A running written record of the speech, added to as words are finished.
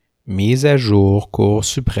Mise à jour Cour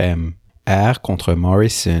suprême. R contre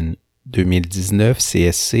Morrison. 2019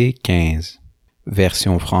 CSC 15.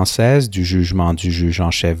 Version française du jugement du juge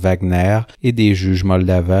en chef Wagner et des juges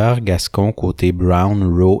Moldaver, Gascon, Côté, Brown,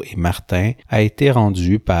 Rowe et Martin a été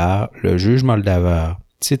rendue par le juge Moldaver.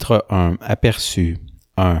 Titre 1. Aperçu.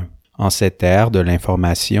 1. En cette ère de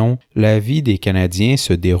l'information, la vie des Canadiens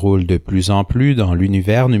se déroule de plus en plus dans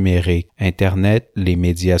l'univers numérique. Internet, les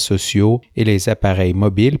médias sociaux et les appareils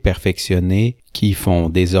mobiles perfectionnés qui font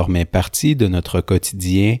désormais partie de notre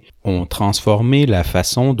quotidien ont transformé la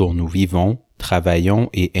façon dont nous vivons, travaillons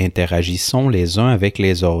et interagissons les uns avec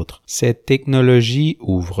les autres. Cette technologie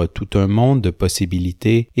ouvre tout un monde de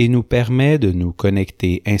possibilités et nous permet de nous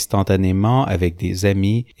connecter instantanément avec des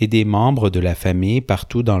amis et des membres de la famille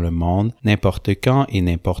partout dans le monde, n'importe quand et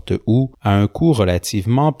n'importe où, à un coût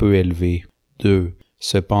relativement peu élevé. 2.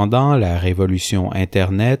 Cependant, la révolution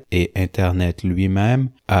Internet et Internet lui-même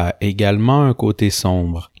a également un côté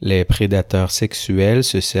sombre. Les prédateurs sexuels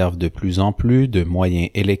se servent de plus en plus de moyens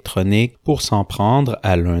électroniques pour s'en prendre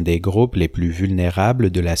à l'un des groupes les plus vulnérables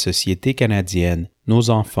de la société canadienne, nos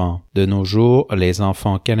enfants. De nos jours, les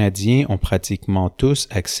enfants canadiens ont pratiquement tous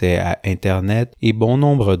accès à Internet et bon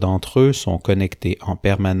nombre d'entre eux sont connectés en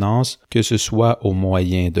permanence, que ce soit au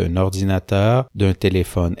moyen d'un ordinateur, d'un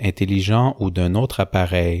téléphone intelligent ou d'un autre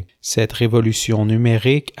appareil. Cette révolution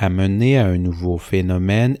numérique a mené à un nouveau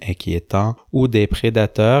phénomène inquiétant où des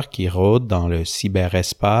prédateurs qui rôdent dans le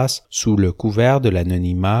cyberespace sous le couvert de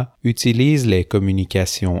l'anonymat utilisent les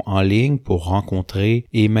communications en ligne pour rencontrer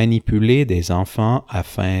et manipuler des enfants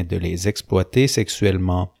afin de les exploiter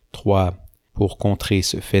sexuellement. 3. Pour contrer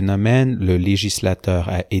ce phénomène, le législateur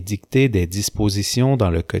a édicté des dispositions dans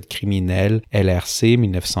le Code criminel LRC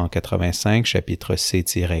 1985 chapitre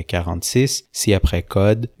C-46, ci-après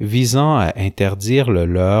code, visant à interdire le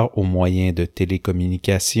leurre aux moyens de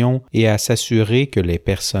télécommunication et à s'assurer que les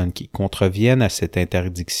personnes qui contreviennent à cette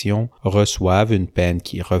interdiction reçoivent une peine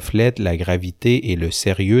qui reflète la gravité et le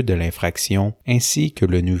sérieux de l'infraction, ainsi que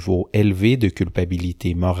le niveau élevé de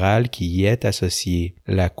culpabilité morale qui y est associé.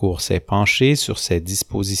 La Cour s'est penchée sur ces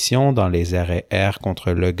dispositions dans les arrêts R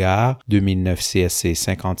contre Legare 2009 CSC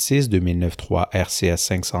 56, 2009-3 RCS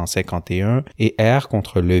 551 et R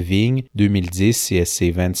contre Levigne 2010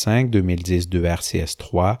 CSC 25, 2010-2 RCS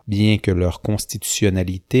 3, bien que leur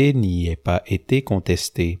constitutionnalité n'y ait pas été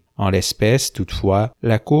contestée. En l'espèce, toutefois,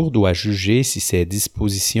 la Cour doit juger si ces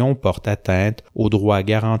dispositions portent atteinte aux droits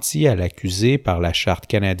garantis à l'accusé par la Charte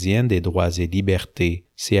canadienne des droits et libertés.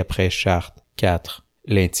 C'est après Charte. 4.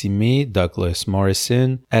 L'intimé Douglas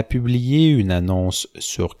Morrison a publié une annonce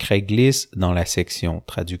sur Craigslist dans la section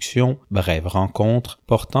Traduction, brève rencontre,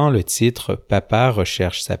 portant le titre « Papa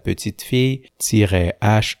recherche sa petite-fille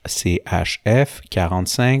HCHF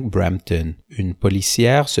 45 Brampton ». Une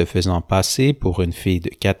policière se faisant passer pour une fille de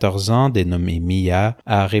 14 ans dénommée Mia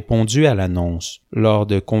a répondu à l'annonce. Lors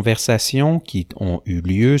de conversations qui ont eu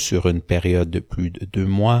lieu sur une période de plus de 2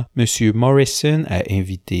 mois, M. Morrison a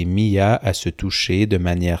invité Mia à se toucher de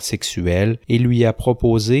manière sexuelle et lui a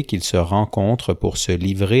proposé qu'ils se rencontrent pour se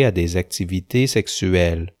livrer à des activités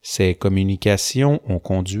sexuelles. Ces communications ont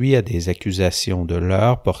conduit à des accusations de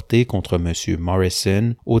leurre portées contre M.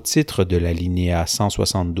 Morrison au titre de l'alinéa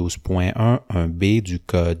 172.1(1)b du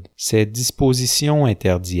Code. Cette disposition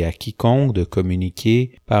interdit à quiconque de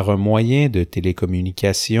communiquer par un moyen de télécommunication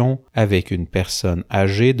avec une personne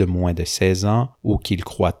âgée de moins de 16 ans ou qu'il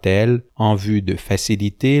croit telle, en vue de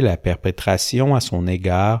faciliter la perpétration à son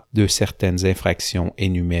égard de certaines infractions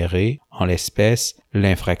énumérées, en l'espèce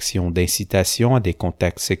l'infraction d'incitation à des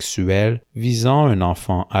contacts sexuels visant un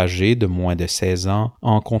enfant âgé de moins de 16 ans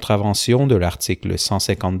en contravention de l'article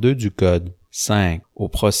 152 du Code. 5. Au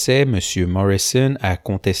procès, M. Morrison a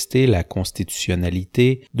contesté la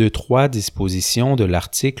constitutionnalité de 3 dispositions de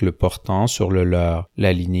l'article portant sur le leurre,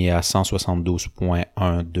 l'alinéa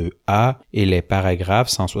 172.12a et les paragraphes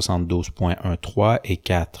 172.13 et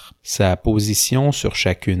 4. Sa position sur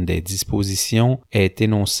chacune des dispositions est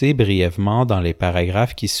énoncée brièvement dans les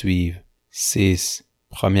paragraphes qui suivent. 6.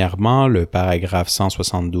 Premièrement, le paragraphe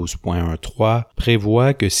 172.13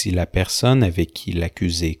 prévoit que si la personne avec qui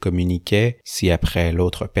l'accusé communiquait, si après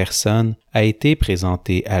l'autre personne, a été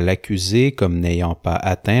présentée à l'accusé comme n'ayant pas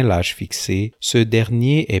atteint l'âge fixé, ce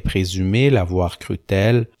dernier est présumé l'avoir cru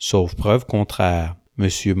tel, sauf preuve contraire. M.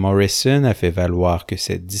 Morrison a fait valoir que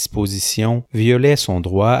cette disposition violait son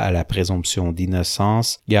droit à la présomption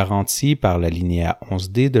d'innocence garantie par l'alinéa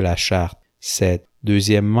 11D de la Charte. 7.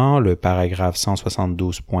 Deuxièmement, le paragraphe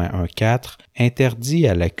 172.14 interdit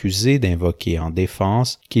à l'accusé d'invoquer en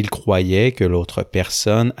défense qu'il croyait que l'autre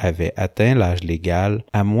personne avait atteint l'âge légal,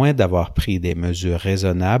 à moins d'avoir pris des mesures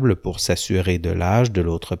raisonnables pour s'assurer de l'âge de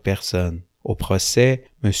l'autre personne. Au procès,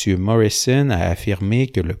 M. Morrison a affirmé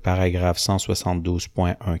que le paragraphe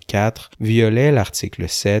 172.14 violait l'article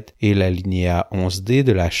 7 et l'alinéa 11D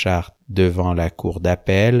de la Charte. Devant la Cour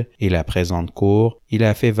d'appel et la présente Cour, il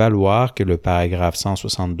a fait valoir que le paragraphe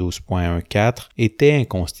 172.14 était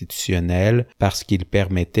inconstitutionnel parce qu'il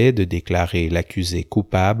permettait de déclarer l'accusé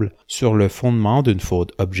coupable sur le fondement d'une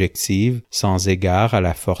faute objective, sans égard à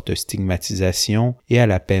la forte stigmatisation et à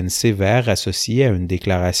la peine sévère associée à une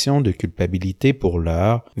déclaration de culpabilité pour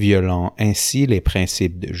l'heure, violant ainsi les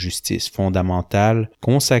principes de justice fondamentale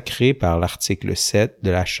consacrés par l'article 7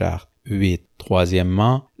 de la Charte. 8.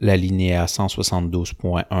 Troisièmement, l'alinéa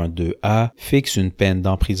 172.12a fixe une peine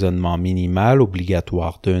d'emprisonnement minimale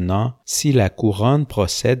obligatoire d'1 an si la couronne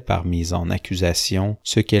procède par mise en accusation,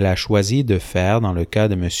 ce qu'elle a choisi de faire dans le cas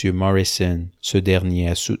de M. Morrison. Ce dernier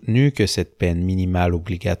a soutenu que cette peine minimale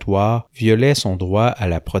obligatoire violait son droit à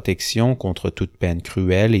la protection contre toute peine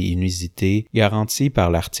cruelle et inusitée garantie par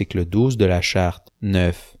l'article 12 de la Charte.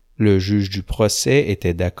 9. Le juge du procès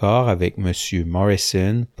était d'accord avec M.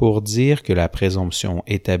 Morrison pour dire que la présomption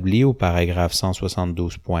établie au paragraphe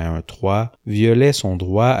 172.13 violait son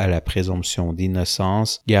droit à la présomption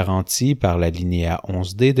d'innocence garantie par l'alinéa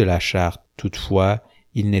 11D de la Charte. Toutefois,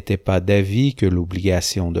 il n'était pas d'avis que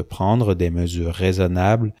l'obligation de prendre des mesures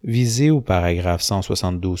raisonnables visée au paragraphe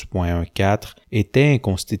 172.14 était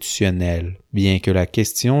inconstitutionnelle, bien que la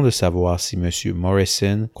question de savoir si M.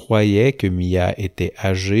 Morrison croyait que Mia était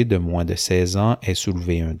âgée de moins de 16 ans ait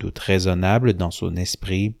soulevé un doute raisonnable dans son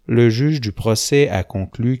esprit. Le juge du procès a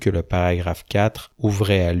conclu que le paragraphe 4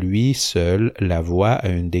 ouvrait à lui seul la voie à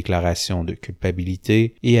une déclaration de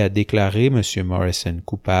culpabilité et a déclaré M. Morrison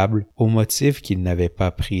coupable au motif qu'il n'avait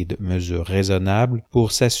pas pris de mesures raisonnables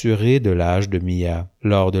pour s'assurer de l'âge de Mia.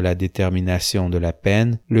 Lors de la détermination de la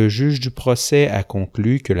peine, le juge du procès a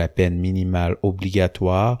conclu que la peine minimale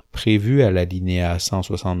obligatoire prévue à l'alinéa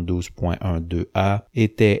 172.12a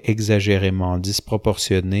était exagérément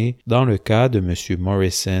disproportionnée dans le cas de M.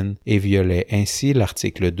 Morrison et violait ainsi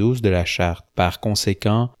l'article 12 de la Charte. Par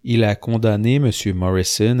conséquent, il a condamné M.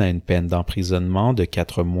 Morrison à une peine d'emprisonnement de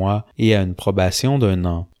 4 mois et à une probation d'1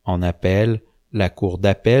 an. En appel, la Cour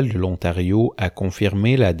d'appel de l'Ontario a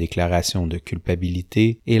confirmé la déclaration de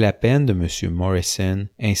culpabilité et la peine de M. Morrison,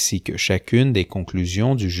 ainsi que chacune des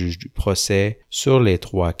conclusions du juge du procès sur les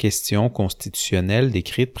 3 questions constitutionnelles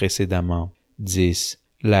décrites précédemment. 10.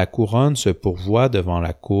 La couronne se pourvoit devant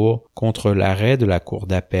la Cour contre l'arrêt de la Cour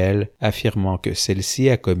d'appel, affirmant que celle-ci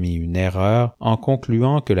a commis une erreur en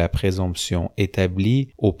concluant que la présomption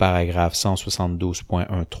établie au paragraphe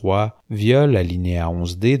 172.13 viole l'alinéa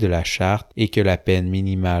 11D de la Charte et que la peine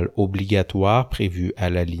minimale obligatoire prévue à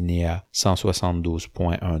l'alinéa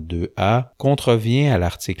 172.12a contrevient à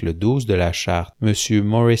l'article 12 de la Charte. M.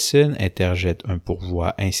 Morrison interjette un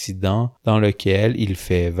pourvoi incident dans lequel il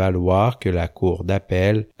fait valoir que la Cour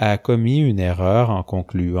d'appel a commis une erreur en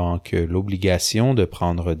concluant que l'obligation de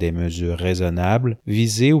prendre des mesures raisonnables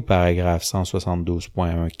visée au paragraphe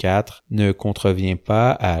 172.14 ne contrevient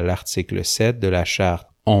pas à l'article 7 de la Charte.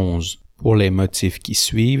 11. Pour les motifs qui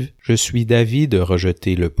suivent, je suis d'avis de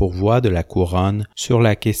rejeter le pourvoi de la couronne sur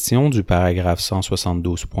la question du paragraphe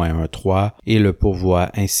 172.13 et le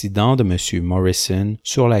pourvoi incident de M. Morrison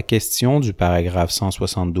sur la question du paragraphe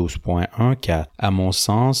 172.14. À mon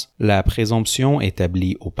sens, la présomption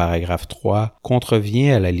établie au paragraphe 3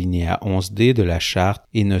 contrevient à l'alinéa 11D de la Charte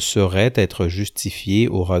et ne saurait être justifiée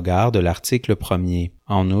au regard de l'article 1er.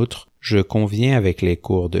 En outre, je conviens avec les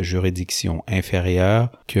cours de juridiction inférieure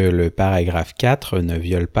que le paragraphe 4 ne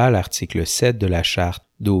viole pas l'article 7 de la Charte.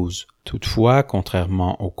 12. Toutefois,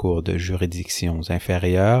 contrairement aux cours de juridictions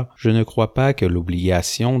inférieures, je ne crois pas que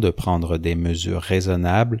l'obligation de prendre des mesures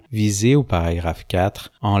raisonnables visée au paragraphe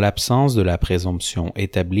 4, en l'absence de la présomption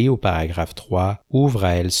établie au paragraphe 3, ouvre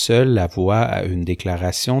à elle seule la voie à une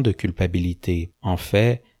déclaration de culpabilité. En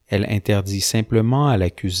fait, elle interdit simplement à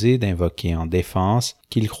l'accusé d'invoquer en défense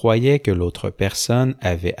qu'il croyait que l'autre personne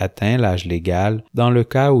avait atteint l'âge légal dans le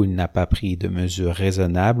cas où il n'a pas pris de mesures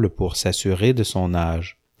raisonnables pour s'assurer de son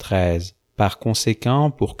âge. 13. Par conséquent,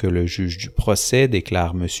 pour que le juge du procès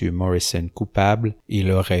déclare M. Morrison coupable, il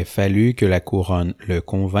aurait fallu que la couronne le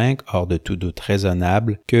convainque hors de tout doute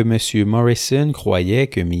raisonnable que M. Morrison croyait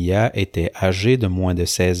que Mia était âgée de moins de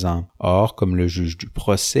 16 ans. Or, comme le juge du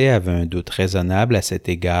procès avait un doute raisonnable à cet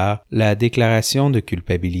égard, la déclaration de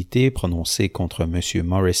culpabilité prononcée contre M.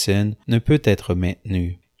 Morrison ne peut être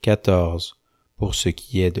maintenue. 14. Pour ce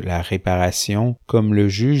qui est de la réparation, comme le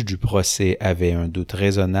juge du procès avait un doute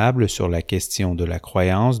raisonnable sur la question de la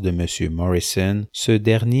croyance de M. Morrison, ce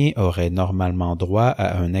dernier aurait normalement droit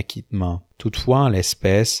à un acquittement. Toutefois, en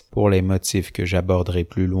l'espèce, pour les motifs que j'aborderai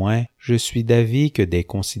plus loin, je suis d'avis que des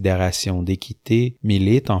considérations d'équité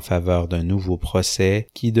militent en faveur d'un nouveau procès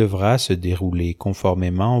qui devra se dérouler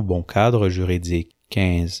conformément au bon cadre juridique.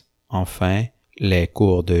 15. Enfin, les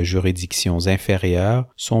cours de juridictions inférieures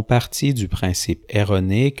sont partis du principe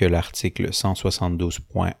erroné que l'article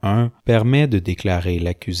 172.1 permet de déclarer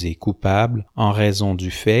l'accusé coupable en raison du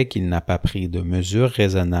fait qu'il n'a pas pris de mesures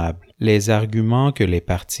raisonnables. Les arguments que les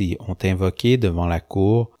parties ont invoqués devant la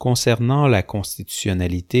Cour concernant la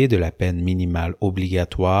constitutionnalité de la peine minimale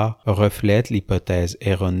obligatoire reflètent l'hypothèse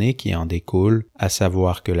erronée qui en découle, à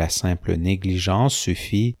savoir que la simple négligence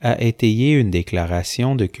suffit à étayer une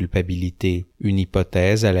déclaration de culpabilité, une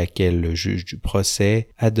hypothèse à laquelle le juge du procès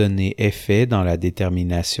a donné effet dans la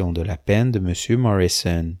détermination de la peine de M.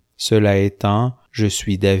 Morrison. Cela étant, je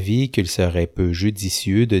suis d'avis qu'il serait peu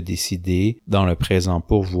judicieux de décider, dans le présent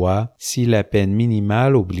pourvoi, si la peine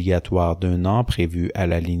minimale obligatoire d'1 an prévue à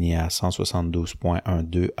l'alinéa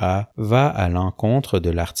 172.12a va à l'encontre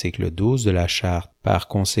de l'article 12 de la Charte. Par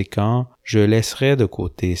conséquent, je laisserai de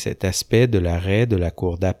côté cet aspect de l'arrêt de la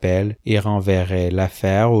Cour d'appel et renverrai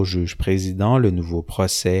l'affaire au juge président le nouveau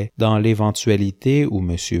procès dans l'éventualité où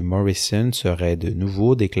M. Morrison serait de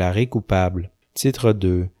nouveau déclaré coupable. Titre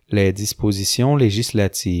 2. Les dispositions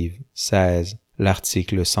législatives. 16.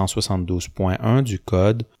 L'article 172.1 du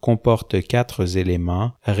Code comporte 4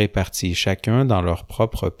 éléments répartis chacun dans leur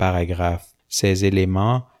propre paragraphe. Ces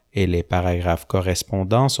éléments et les paragraphes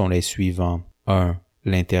correspondants sont les suivants. 1.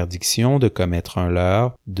 L'interdiction de commettre un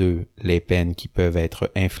leurre. 2. Les peines qui peuvent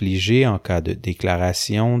être infligées en cas de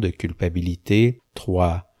déclaration de culpabilité.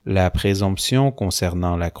 3. La présomption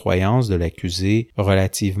concernant la croyance de l'accusé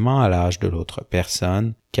relativement à l'âge de l'autre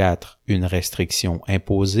personne. 4. Une restriction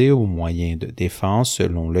imposée au moyen de défense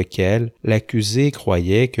selon lequel l'accusé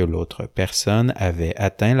croyait que l'autre personne avait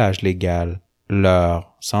atteint l'âge légal. Leurre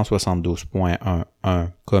 172.1.1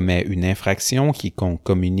 commet une infraction quiconque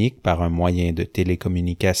communique par un moyen de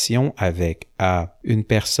télécommunication avec a. une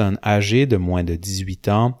personne âgée de moins de 18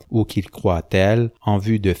 ans ou qu'il croit telle en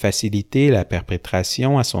vue de faciliter la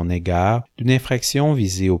perpétration à son égard d'une infraction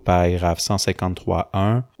visée au paragraphe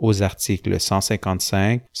 153.1, aux articles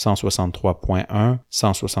 155, 163.1,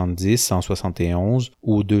 170, 171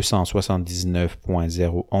 ou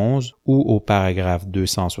 279.011 ou au paragraphe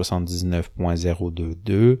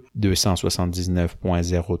 279.022, 279.032,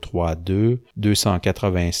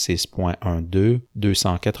 286.12,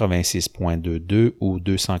 286.22 ou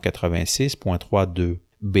 286.32.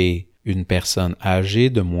 B. Une personne âgée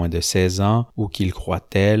de moins de 16 ans ou qu'il croit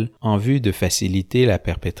telle en vue de faciliter la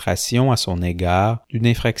perpétration à son égard d'une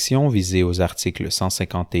infraction visée aux articles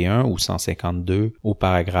 151 ou 152, au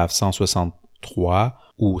paragraphe 163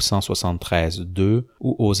 ou 173.2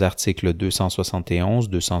 ou aux articles 271,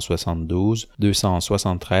 272,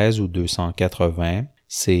 273 ou 280.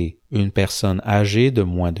 C. Une personne âgée de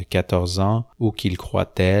moins de 14 ans ou qu'il croit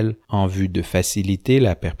telle en vue de faciliter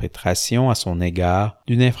la perpétration à son égard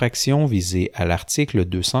d'une infraction visée à l'article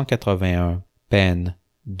 281. Peine.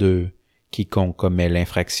 2. Quiconque commet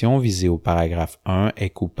l'infraction visée au paragraphe 1 est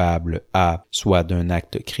coupable a. soit d'un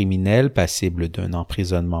acte criminel passible d'un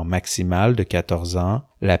emprisonnement maximal de 14 ans,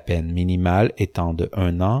 la peine minimale étant de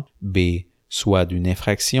 1 an, b. soit d'une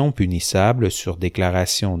infraction punissable sur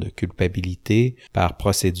déclaration de culpabilité par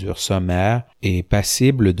procédure sommaire et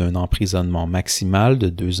passible d'un emprisonnement maximal de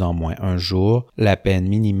 2 ans moins 1 jour, la peine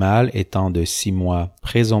minimale étant de 6 mois.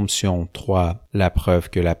 Présomption 3. La preuve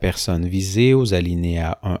que la personne visée aux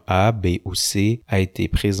alinéas 1A, B ou C a été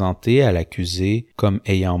présentée à l'accusé comme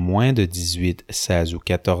ayant moins de 18, 16 ou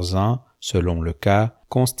 14 ans, selon le cas,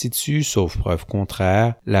 constitue, sauf preuve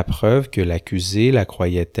contraire, la preuve que l'accusé la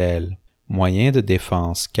croyait telle. Moyen de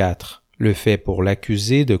défense 4. Le fait pour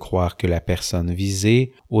l'accusé de croire que la personne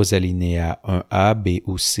visée aux alinéas 1A, B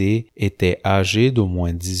ou C était âgée d'au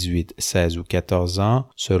moins 18, 16 ou 14 ans,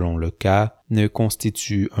 selon le cas, ne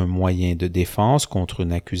constitue un moyen de défense contre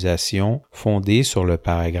une accusation fondée sur le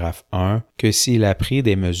paragraphe 1 que s'il a pris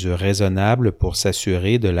des mesures raisonnables pour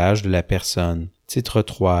s'assurer de l'âge de la personne. Titre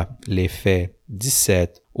 3. Les faits.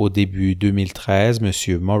 17. Au début 2013, M.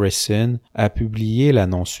 Morrison a publié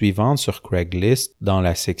l'annonce suivante sur Craigslist dans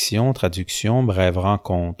la section Traduction brève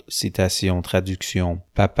rencontre, citation traduction.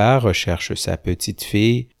 Papa recherche sa petite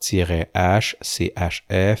fille, -H,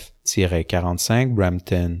 CHF, -45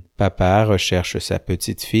 Brampton. Papa recherche sa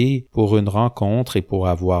petite fille pour une rencontre et pour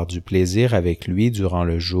avoir du plaisir avec lui durant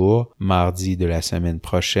le jour, mardi de la semaine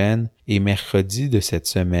prochaine, et mercredi de cette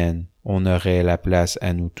semaine. On aurait la place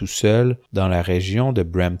à nous tout seuls dans la région de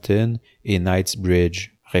Brampton et Knightsbridge.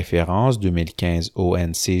 Référence 2015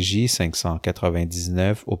 ONCJ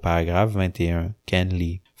 599 au paragraphe 21.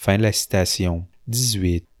 Kenley. Fin de la citation.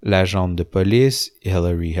 18. L'agente de police,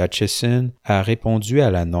 Hilary Hutchison, a répondu à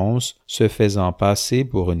l'annonce, se faisant passer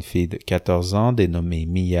pour une fille de 14 ans dénommée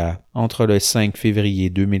Mia. Entre le 5 février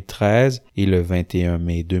 2013 et le 21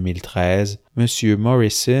 mai 2013, M.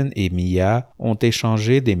 Morrison et Mia ont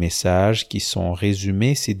échangé des messages qui sont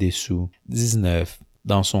résumés ci-dessous. 19.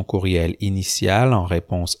 Dans son courriel initial en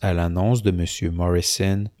réponse à l'annonce de M.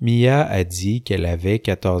 Morrison, Mia a dit qu'elle avait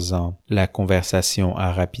 14 ans. La conversation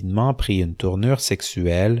a rapidement pris une tournure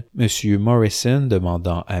sexuelle, M. Morrison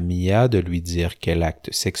demandant à Mia de lui dire quel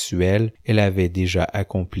acte sexuel elle avait déjà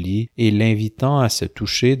accompli et l'invitant à se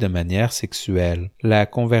toucher de manière sexuelle. La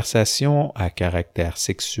conversation à caractère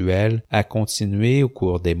sexuel a continué au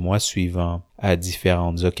cours des mois suivants. À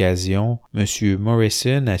différentes occasions, M.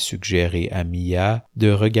 Morrison a suggéré à Mia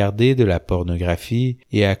de regarder de la pornographie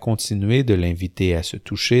et a continué de l'inviter à se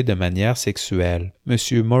toucher de manière sexuelle. M.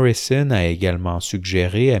 Morrison a également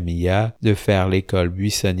suggéré à Mia de faire l'école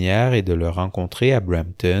buissonnière et de le rencontrer à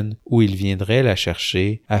Brampton, où il viendrait la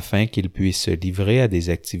chercher afin qu'il puisse se livrer à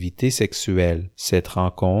des activités sexuelles. Cette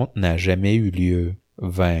rencontre n'a jamais eu lieu.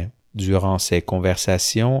 20. Durant ces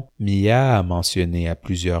conversations, Mia a mentionné à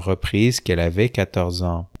plusieurs reprises qu'elle avait 14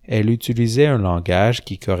 ans. Elle utilisait un langage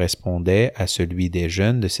qui correspondait à celui des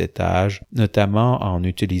jeunes de cet âge, notamment en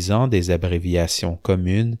utilisant des abréviations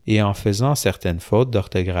communes et en faisant certaines fautes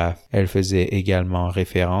d'orthographe. Elle faisait également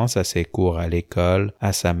référence à ses cours à l'école,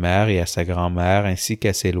 à sa mère et à sa grand-mère ainsi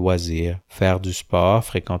qu'à ses loisirs, faire du sport,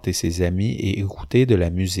 fréquenter ses amis et écouter de la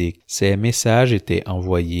musique. Ces messages étaient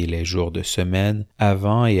envoyés les jours de semaine,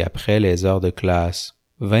 avant et après les heures de classe.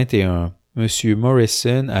 21. M.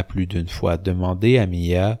 Morrison a plus d'une fois demandé à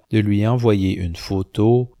Mia de lui envoyer une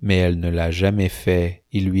photo, mais elle ne l'a jamais fait.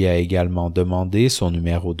 Il lui a également demandé son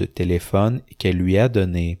numéro de téléphone qu'elle lui a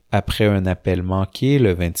donné. Après un appel manqué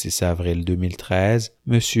le 26 avril 2013,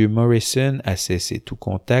 M. Morrison a cessé tout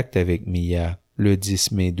contact avec Mia. Le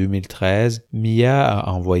 10 mai 2013, Mia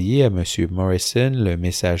a envoyé à M. Morrison le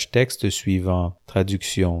message texte suivant.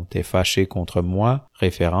 Traduction. T'es fâché contre moi?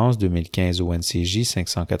 Référence 2015 ONCJ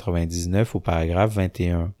 599 au paragraphe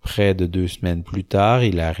 21. Près de 2 semaines plus tard,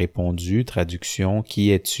 il a répondu. Traduction. Qui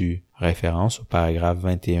es-tu? Référence au paragraphe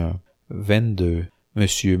 21. 22. M.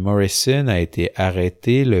 Morrison a été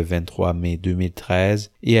arrêté le 23 mai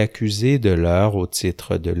 2013 et accusé de leurre au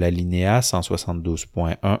titre de l'alinéa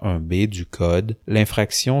 172.11b du Code,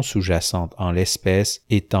 l'infraction sous-jacente en l'espèce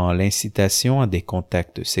étant l'incitation à des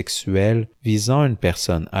contacts sexuels visant une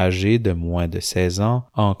personne âgée de moins de 16 ans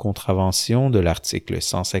en contravention de l'article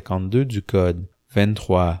 152 du Code.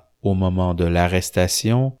 23. Au moment de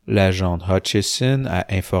l'arrestation, l'agente Hutchison a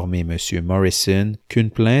informé M. Morrison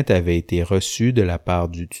qu'une plainte avait été reçue de la part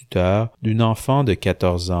du tuteur d'une enfant de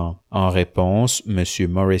 14 ans. En réponse, M.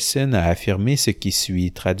 Morrison a affirmé ce qui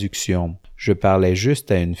suit. Traduction. Je parlais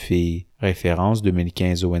juste à une fille. Référence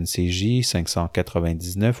 2015 ONCJ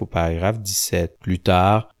 599 au paragraphe 17. Plus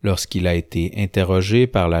tard, lorsqu'il a été interrogé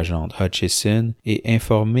par l'agente Hutchison et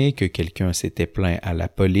informé que quelqu'un s'était plaint à la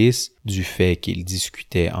police du fait qu'il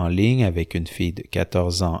discutait en ligne avec une fille de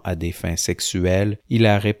 14 ans à des fins sexuelles, il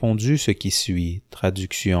a répondu ce qui suit.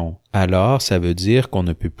 Traduction. Alors, ça veut dire qu'on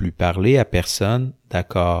ne peut plus parler à personne?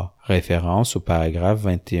 D'accord. Référence au paragraphe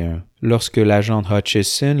 21. Lorsque l'agent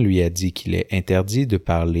Hutchison lui a dit qu'il est interdit de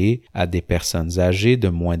parler à des personnes âgées de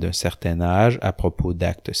moins d'un certain âge à propos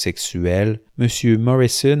d'actes sexuels, M.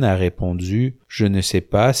 Morrison a répondu « Je ne sais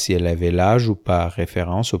pas si elle avait l'âge ou pas »,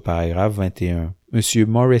 référence au paragraphe 21. M.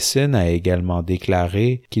 Morrison a également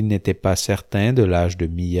déclaré qu'il n'était pas certain de l'âge de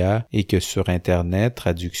Mia et que sur Internet,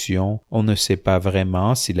 traduction, on ne sait pas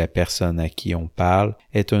vraiment si la personne à qui on parle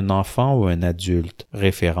est un enfant ou un adulte.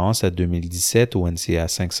 Référence à 2017 au NCA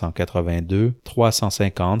 582,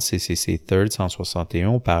 350 CCC 3rd 161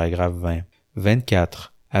 au paragraphe 20.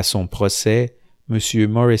 24. À son procès, M.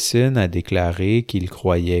 Morrison a déclaré qu'il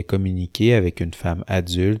croyait communiquer avec une femme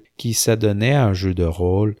adulte qui s'adonnait à un jeu de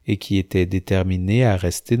rôle et qui était déterminée à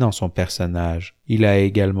rester dans son personnage. Il a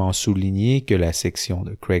également souligné que la section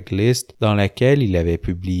de Craigslist dans laquelle il avait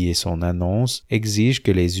publié son annonce exige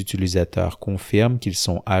que les utilisateurs confirment qu'ils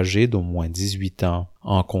sont âgés d'au moins 18 ans.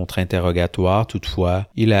 En contre-interrogatoire, toutefois,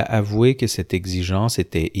 il a avoué que cette exigence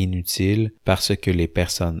était inutile parce que les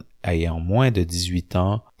personnes ayant moins de 18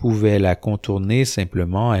 ans pouvaient la contourner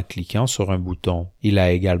simplement en cliquant sur un bouton. Il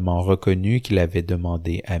a également reconnu qu'il avait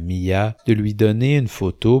demandé à Mia de lui donner une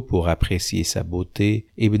photo pour apprécier sa beauté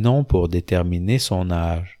et non pour déterminer son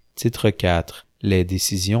âge. Titre 4. Les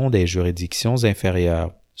décisions des juridictions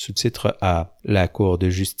inférieures. Sous-titre A. La Cour de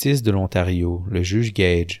justice de l'Ontario, le juge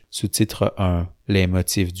Gage. Sous-titre 1. Les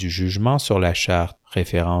motifs du jugement sur la charte.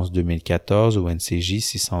 Référence 2014 au NCJ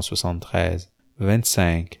 673.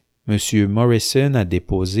 25. M. Morrison a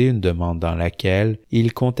déposé une demande dans laquelle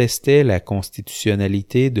il contestait la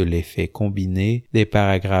constitutionnalité de l'effet combiné des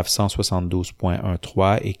paragraphes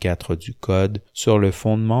 172.13 et 4 du Code sur le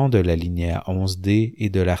fondement de l'alinéa 11D et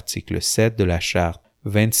de l'article 7 de la Charte.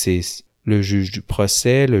 26. Le juge du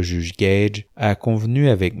procès, le juge Gage, a convenu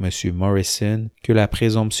avec M. Morrison que la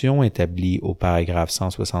présomption établie au paragraphe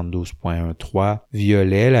 172.13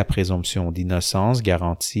 violait la présomption d'innocence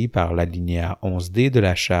garantie par l'alinéa 11D de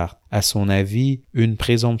la Charte. À son avis, une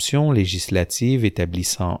présomption législative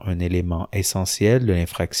établissant un élément essentiel de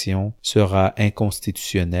l'infraction sera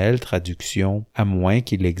inconstitutionnelle, traduction, à moins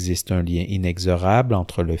qu'il existe un lien inexorable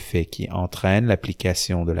entre le fait qui entraîne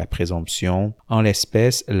l'application de la présomption, en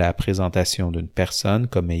l'espèce la présentation d'une personne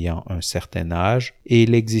comme ayant un certain âge, et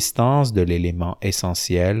l'existence de l'élément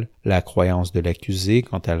essentiel, la croyance de l'accusé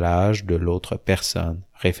quant à l'âge de l'autre personne.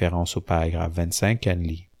 Référence au paragraphe 25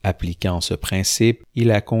 Canly. Appliquant ce principe, il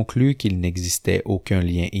a conclu qu'il n'existait aucun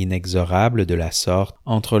lien inexorable de la sorte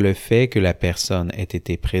entre le fait que la personne ait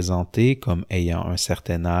été présentée comme ayant un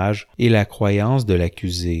certain âge et la croyance de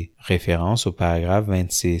l'accusé. Référence au paragraphe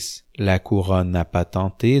 26. La couronne n'a pas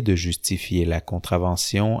tenté de justifier la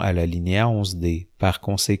contravention à l'alinéa 11D. Par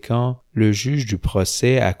conséquent, le juge du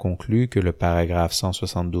procès a conclu que le paragraphe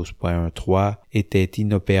 172.13 était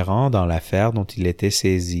inopérant dans l'affaire dont il était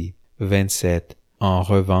saisi. 27. En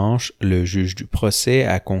revanche, le juge du procès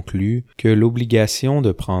a conclu que l'obligation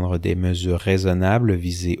de prendre des mesures raisonnables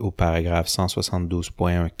visées au paragraphe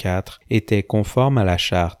 172.14 était conforme à la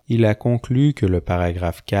Charte. Il a conclu que le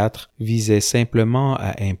paragraphe 4 visait simplement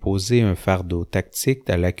à imposer un fardeau tactique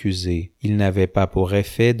à l'accusé. Il n'avait pas pour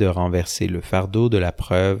effet de renverser le fardeau de la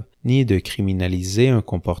preuve, ni de criminaliser un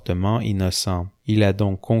comportement innocent. Il a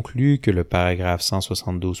donc conclu que le paragraphe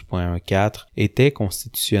 172.14 était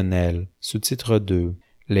constitutionnel. Sous-titre 2.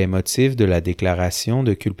 Les motifs de la déclaration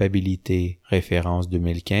de culpabilité. Référence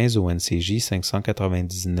 2015 au NCJ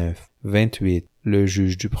 599. 28. Le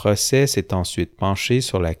juge du procès s'est ensuite penché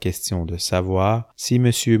sur la question de savoir si M.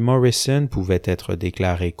 Morrison pouvait être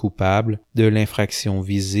déclaré coupable de l'infraction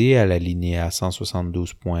visée à l'alinéa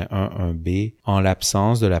 172.11b en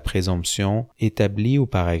l'absence de la présomption établie au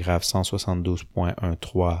paragraphe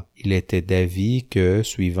 172.13. Il était d'avis que,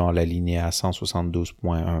 suivant l'alinéa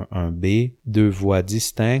 172.11b, deux voies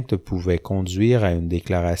distinctes pouvaient conduire à une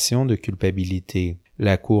déclaration de culpabilité.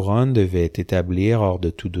 La couronne devait établir hors de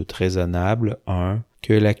tout doute raisonnable 1.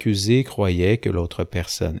 Que l'accusé croyait que l'autre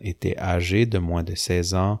personne était âgée de moins de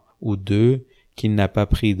 16 ans, ou 2. Qu'il n'a pas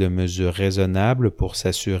pris de mesures raisonnables pour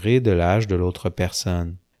s'assurer de l'âge de l'autre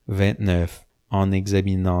personne. 29. En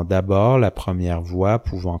examinant d'abord la première voie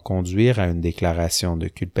pouvant conduire à une déclaration de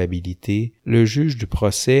culpabilité, le juge du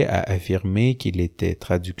procès a affirmé qu'il était,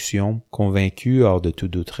 traduction, convaincu hors de tout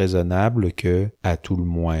doute raisonnable que, à tout le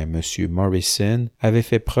moins, M. Morrison avait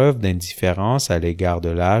fait preuve d'indifférence à l'égard de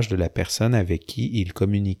l'âge de la personne avec qui il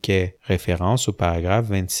communiquait, référence au paragraphe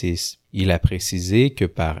 26. Il a précisé que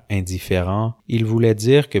par indifférent, il voulait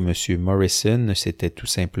dire que M. Morrison ne s'était tout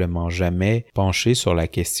simplement jamais penché sur la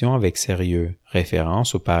question avec sérieux.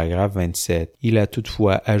 Référence au paragraphe 27. Il a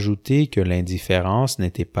toutefois ajouté que l'indifférence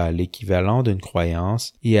n'était pas l'équivalent d'une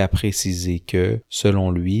croyance et a précisé que,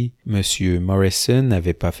 selon lui, M. Morrison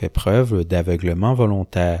n'avait pas fait preuve d'aveuglement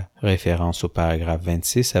volontaire. Référence au paragraphe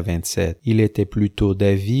 26 à 27. Il était plutôt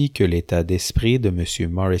d'avis que l'état d'esprit de M.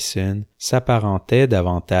 Morrison s'apparentait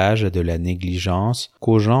davantage à de la négligence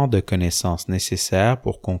qu'au genre de connaissances nécessaires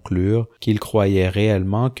pour conclure qu'il croyait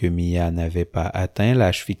réellement que Mia n'avait pas atteint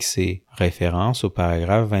l'âge fixé. Référence au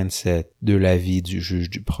paragraphe 27. De l'avis du juge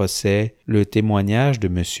du procès, le témoignage de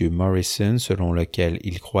M. Morrison selon lequel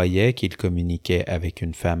il croyait qu'il communiquait avec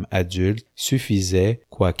une femme adulte suffisait,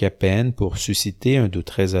 quoiqu'à peine, pour susciter un doute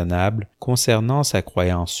raisonnable concernant sa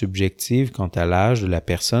croyance subjective quant à l'âge de la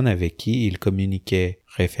personne avec qui il communiquait.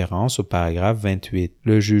 Référence au paragraphe 28.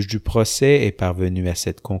 Le juge du procès est parvenu à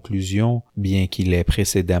cette conclusion, bien qu'il ait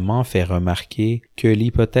précédemment fait remarquer que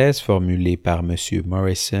l'hypothèse formulée par M.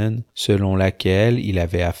 Morrison, selon laquelle il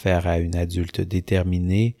avait affaire à une adulte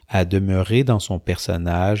déterminée à demeurer dans son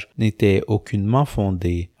personnage, n'était aucunement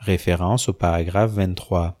fondée. Référence au paragraphe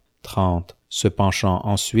 23. 30. Se penchant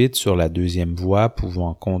ensuite sur la deuxième voie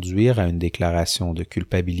pouvant conduire à une déclaration de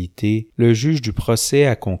culpabilité, le juge du procès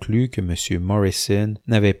a conclu que M. Morrison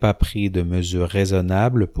n'avait pas pris de mesures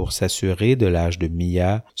raisonnables pour s'assurer de l'âge de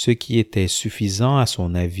Mia, ce qui était suffisant à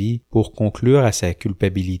son avis pour conclure à sa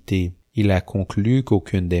culpabilité. Il a conclu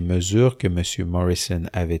qu'aucune des mesures que M. Morrison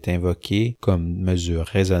avait invoquées comme mesures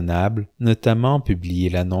raisonnables, notamment publier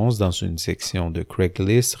l'annonce dans une section de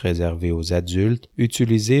Craigslist réservée aux adultes,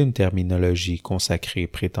 utiliser une terminologie consacrée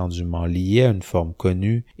prétendument liée à une forme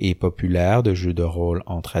connue et populaire de jeu de rôle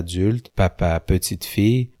entre adultes, papa, petite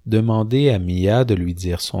fille, demander à Mia de lui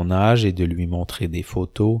dire son âge et de lui montrer des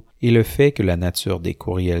photos, et le fait que la nature des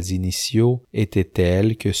courriels initiaux était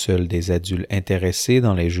telle que seuls des adultes intéressés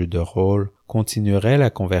dans les jeux de rôle continueraient la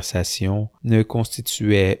conversation, ne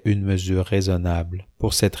constituait une mesure raisonnable.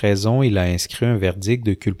 Pour cette raison, il a inscrit un verdict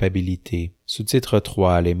de culpabilité. Sous-titre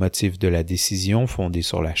 3. Les motifs de la décision fondée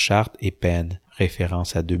sur la charte et peine.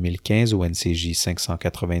 Référence à 2015 au NCJ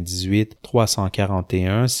 598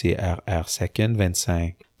 341 CRR 2nd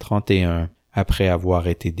 25. 31. Après avoir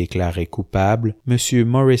été déclaré coupable, M.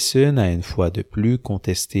 Morrison a une fois de plus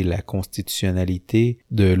contesté la constitutionnalité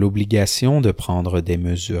de l'obligation de prendre des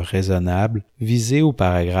mesures raisonnables visées au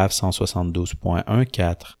paragraphe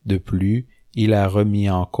 172.14. De plus, il a remis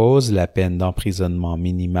en cause la peine d'emprisonnement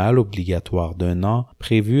minimale obligatoire d'1 an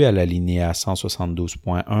prévue à l'alinéa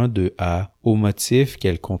 172.1-2a au motif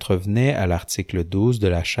qu'elle contrevenait à l'article 12 de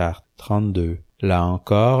la Charte. 32. Là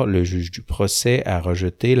encore, le juge du procès a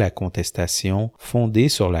rejeté la contestation fondée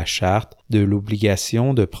sur la charte de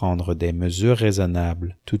l'obligation de prendre des mesures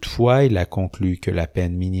raisonnables. Toutefois, il a conclu que la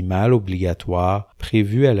peine minimale obligatoire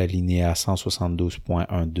prévue à l'alinéa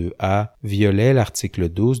 172.1-2a violait l'article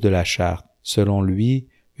 12 de la charte. Selon lui,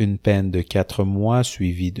 une peine de 4 mois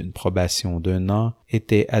suivie d'une probation d'1 an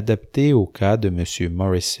était adaptée au cas de M.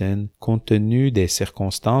 Morrison compte tenu des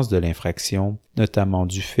circonstances de l'infraction, notamment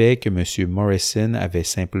du fait que M. Morrison avait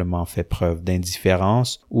simplement fait preuve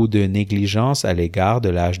d'indifférence ou de négligence à l'égard de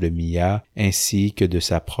l'âge de Mia ainsi que de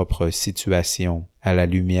sa propre situation. À la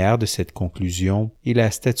lumière de cette conclusion, il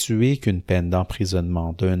a statué qu'une peine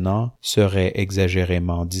d'emprisonnement d'1 an serait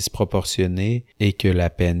exagérément disproportionnée et que la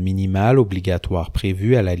peine minimale obligatoire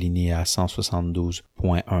prévue à l'alinéa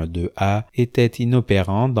 172.1-2a était inopérante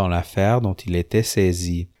dans l'affaire dont il était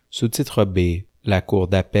saisi. Sous-titre B. La Cour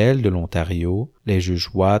d'appel de l'Ontario, les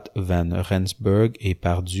juges Watt, Van Rensburg et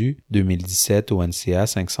Pardue, 2017 au NCA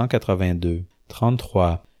 582.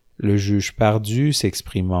 33. Le juge Pardue,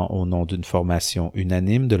 s'exprimant au nom d'une formation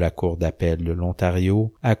unanime de la Cour d'appel de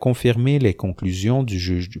l'Ontario, a confirmé les conclusions du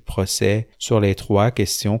juge du procès sur les 3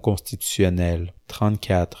 questions constitutionnelles.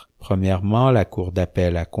 34. Premièrement, la Cour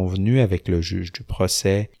d'appel a convenu avec le juge du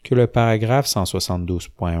procès que le paragraphe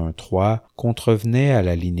 172.13 contrevenait à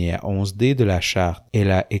l'alinéa 11D de la Charte.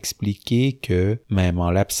 Elle a expliqué que, même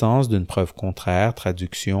en l'absence d'une preuve contraire,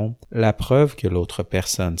 traduction, la preuve que l'autre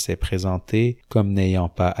personne s'est présentée comme n'ayant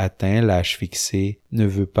pas atteint l'âge fixé ne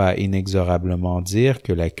veut pas inexorablement dire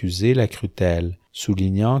que l'accusé la crut-elle,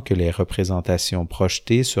 soulignant que les représentations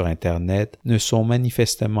projetées sur Internet ne sont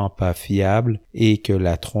manifestement pas fiables et que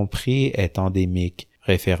la tromperie est endémique,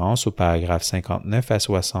 référence au paragraphe 59 à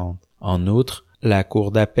 60. En outre, la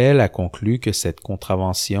Cour d'appel a conclu que cette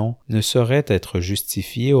contravention ne saurait être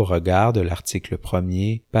justifiée au regard de l'article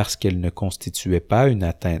 1er parce qu'elle ne constituait pas une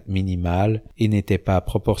atteinte minimale et n'était pas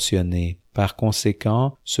proportionnée. Par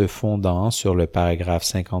conséquent, se fondant sur le paragraphe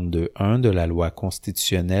 52.1 de la loi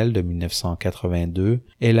constitutionnelle de 1982,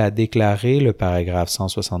 elle a déclaré le paragraphe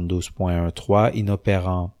 172.13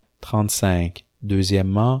 inopérant. 35.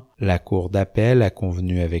 Deuxièmement, la Cour d'appel a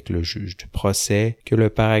convenu avec le juge du procès que le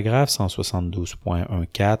paragraphe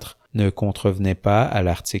 172.14 ne contrevenait pas à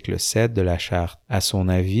l'article 7 de la Charte. À son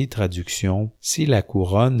avis, traduction, si la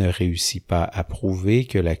couronne ne réussit pas à prouver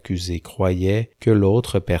que l'accusé croyait que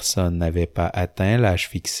l'autre personne n'avait pas atteint l'âge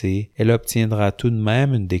fixé, elle obtiendra tout de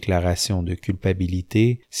même une déclaration de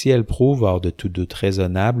culpabilité si elle prouve hors de tout doute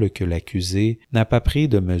raisonnable que l'accusé n'a pas pris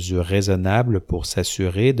de mesures raisonnables pour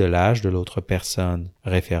s'assurer de l'âge de l'autre personne.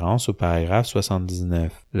 Référence au paragraphe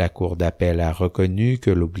 79. La Cour d'appel a reconnu que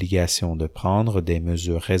l'obligation de prendre des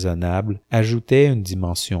mesures raisonnables ajoutait une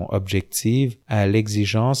dimension objective à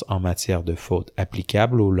l'exigence en matière de faute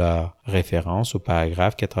applicable au leurre. Référence au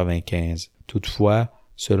paragraphe 95. Toutefois,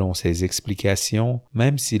 selon ses explications,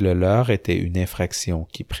 même si le leurre était une infraction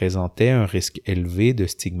qui présentait un risque élevé de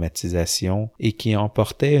stigmatisation et qui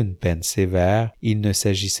emportait une peine sévère, il ne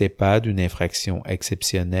s'agissait pas d'une infraction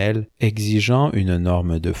exceptionnelle exigeant une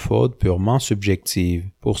norme de faute purement subjective.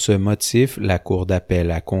 Pour ce motif, la Cour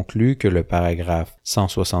d'appel a conclu que le paragraphe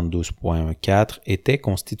 172.14 était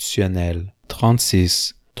constitutionnel.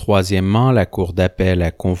 36. Troisièmement, la Cour d'appel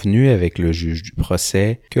a convenu avec le juge du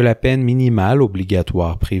procès que la peine minimale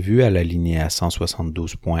obligatoire prévue à l'alinéa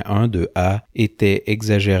 172.1 de A était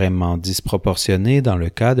exagérément disproportionnée dans le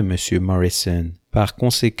cas de M. Morrison. Par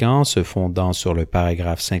conséquent, se fondant sur le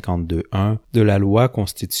paragraphe 52.1 de la loi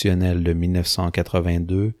constitutionnelle de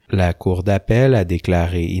 1982, la Cour d'appel a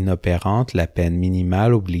déclaré inopérante la peine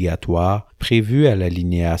minimale obligatoire prévue à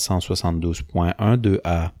l'alinéa 172.1 de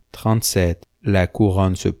A. 37. La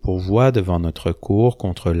couronne se pourvoit devant notre Cour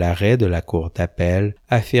contre l'arrêt de la Cour d'appel,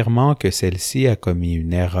 affirmant que celle-ci a commis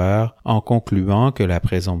une erreur en concluant que la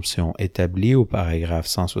présomption établie au paragraphe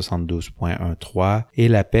 172.13 et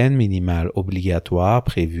la peine minimale obligatoire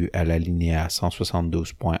prévue à l'alinéa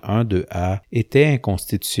 172.1 de A étaient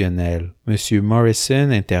inconstitutionnelles. M.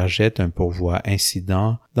 Morrison interjette un pourvoi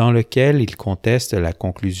incident dans lequel il conteste la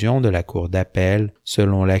conclusion de la Cour d'appel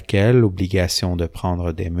selon laquelle l'obligation de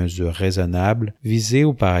prendre des mesures raisonnables visée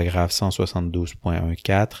au paragraphe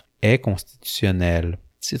 172.14 est constitutionnelle.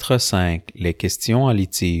 Titre 5. Les questions en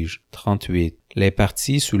litige. 38. Les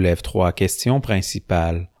parties soulèvent 3 questions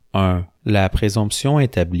principales. 1. La présomption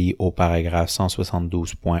établie au paragraphe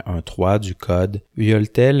 172.13 du Code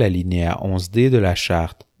viole-t-elle l'alinéa 11D de la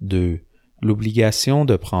Charte? 2. L'obligation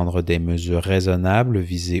de prendre des mesures raisonnables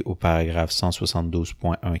visée au paragraphe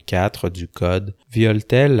 172.14 du Code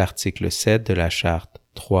viole-t-elle l'article 7 de la Charte?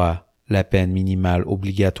 3. La peine minimale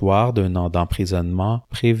obligatoire d'1 an d'emprisonnement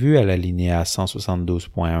prévue à l'alinéa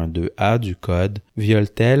 172.12a du Code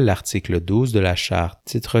viole-t-elle l'article 12 de la Charte?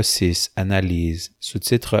 Titre 6. Analyse.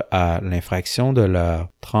 Sous-titre A. L'infraction de l'heure.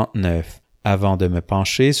 39. Avant de me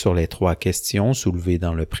pencher sur les 3 questions soulevées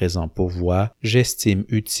dans le présent pourvoi, j'estime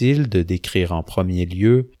utile de décrire en premier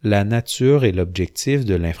lieu la nature et l'objectif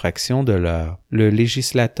de l'infraction de l'heure. Le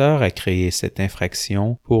législateur a créé cette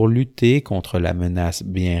infraction pour lutter contre la menace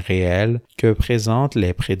bien réelle que présentent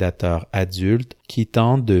les prédateurs adultes qui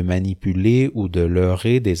tentent de manipuler ou de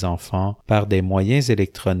leurrer des enfants par des moyens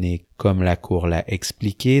électroniques. Comme la Cour l'a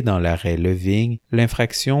expliqué dans l'arrêt Leving,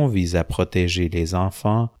 l'infraction vise à protéger les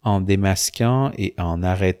enfants en démasquant et en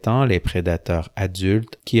arrêtant les prédateurs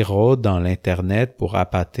adultes qui rôdent dans l'Internet pour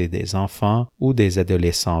appâter des enfants ou des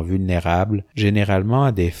adolescents vulnérables, généralement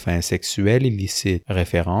à des fins sexuelles illicites.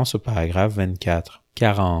 Référence au paragraphe 24.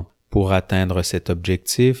 40. Pour atteindre cet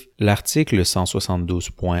objectif, l'article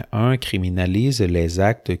 172.1 criminalise les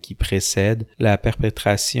actes qui précèdent la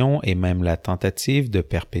perpétration et même la tentative de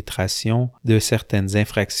perpétration de certaines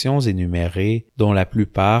infractions énumérées dont la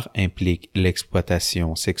plupart impliquent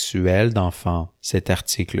l'exploitation sexuelle d'enfants. Cet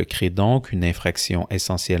article crée donc une infraction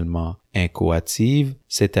essentiellement inchoative,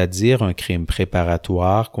 c'est-à-dire un crime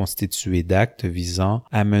préparatoire constitué d'actes visant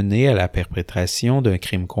à mener à la perpétration d'un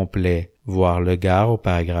crime complet. Voir le Gard au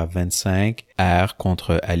paragraphe 25, R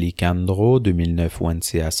contre Alicandro 2009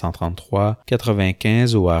 ONCA 133,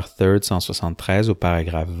 95 OR 3rd 173 au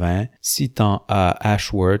paragraphe 20, citant A.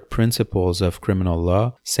 Ashworth Principles of Criminal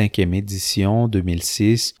Law, 5e édition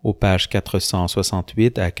 2006, aux pages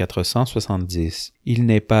 468 à 470. Il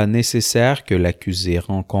n'est pas nécessaire que l'accusé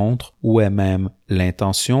rencontre ou ait même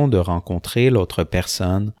l'intention de rencontrer l'autre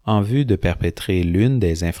personne en vue de perpétrer l'une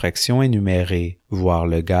des infractions énumérées. Voir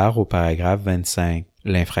le Gard au paragraphe 25.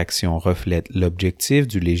 L'infraction reflète l'objectif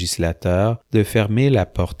du législateur de fermer la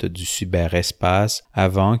porte du cyberespace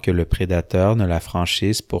avant que le prédateur ne la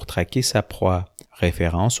franchisse pour traquer sa proie.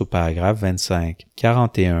 Référence au paragraphe 25.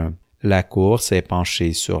 41. La Cour s'est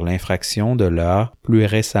penchée sur l'infraction de l'heure plus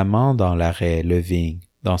récemment dans l'arrêt Leving.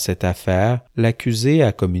 Dans cette affaire, l'accusé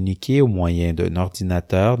a communiqué au moyen d'un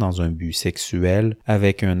ordinateur dans un but sexuel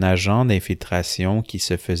avec un agent d'infiltration qui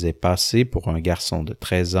se faisait passer pour un garçon de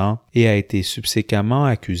 13 ans et a été subséquemment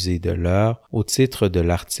accusé de l'heure au titre de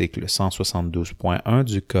l'article 172.1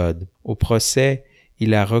 du Code. Au procès,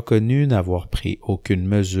 il a reconnu n'avoir pris aucune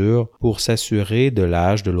mesure pour s'assurer de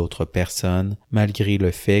l'âge de l'autre personne, malgré le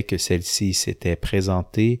fait que celle-ci s'était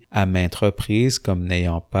présentée à maintes reprises comme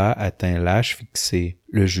n'ayant pas atteint l'âge fixé.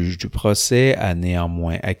 Le juge du procès a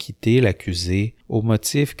néanmoins acquitté l'accusé au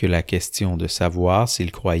motif que la question de savoir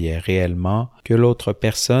s'il croyait réellement que l'autre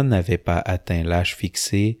personne n'avait pas atteint l'âge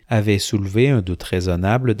fixé avait soulevé un doute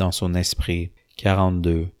raisonnable dans son esprit.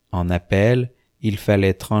 42. En appel, il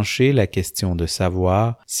fallait trancher la question de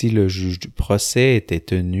savoir si le juge du procès était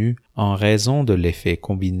tenu, en raison de l'effet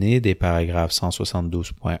combiné des paragraphes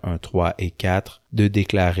 172.13 et 4, de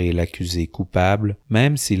déclarer l'accusé coupable,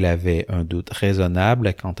 même s'il avait un doute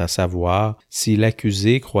raisonnable quant à savoir si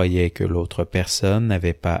l'accusé croyait que l'autre personne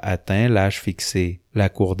n'avait pas atteint l'âge fixé. La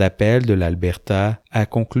Cour d'appel de l'Alberta a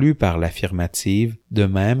conclu par l'affirmative, de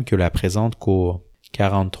même que la présente Cour.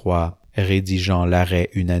 43. Rédigeant l'arrêt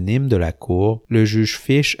unanime de la Cour, le juge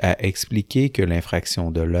Fish a expliqué que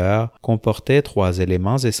l'infraction de l'heure comportait 3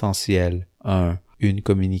 éléments essentiels. 1. Une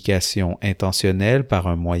communication intentionnelle par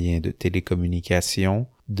un moyen de télécommunication.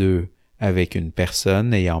 2. Avec une personne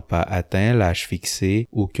n'ayant pas atteint l'âge fixé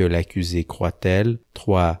ou que l'accusé croit-elle.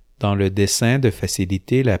 3. Dans le dessein de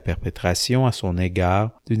faciliter la perpétration à son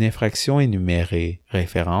égard d'une infraction énumérée.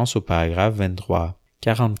 Référence au paragraphe 23.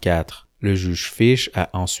 44. Le juge Fish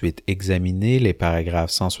a ensuite examiné les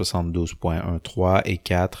paragraphes 172.13 et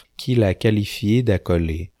 4 qu'il a qualifiés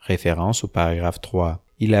d'accolés. Référence au paragraphe 3.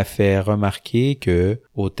 Il a fait remarquer que,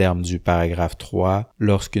 au terme du paragraphe 3,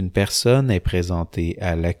 lorsqu'une personne est présentée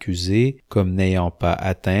à l'accusé comme n'ayant pas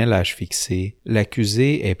atteint l'âge fixé,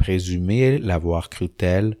 l'accusé est présumé l'avoir cru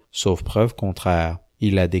tel, sauf preuve contraire.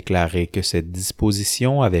 Il a déclaré que cette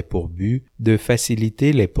disposition avait pour but de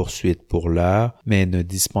faciliter les poursuites pour l'heure, mais ne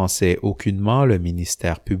dispensait aucunement le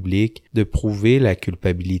ministère public de prouver la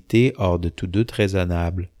culpabilité hors de tout doute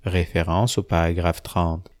raisonnable. Référence au paragraphe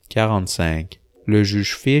 30. 45. Le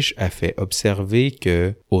juge Fish a fait observer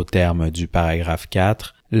que, au terme du paragraphe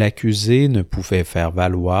 4, l'accusé ne pouvait faire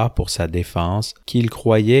valoir pour sa défense qu'il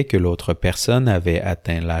croyait que l'autre personne avait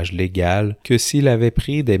atteint l'âge légal que s'il avait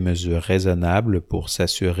pris des mesures raisonnables pour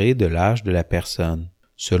s'assurer de l'âge de la personne.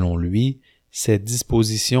 Selon lui, cette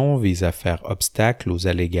disposition vise à faire obstacle aux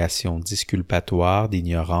allégations disculpatoires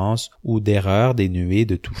d'ignorance ou d'erreur dénuées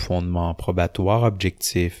de tout fondement probatoire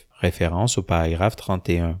objectif. Référence au paragraphe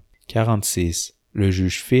 31. 46. Le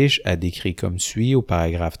juge Fish a décrit comme suit au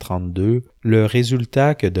paragraphe 32 le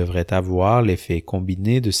résultat que devrait avoir l'effet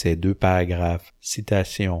combiné de ces 2 paragraphes.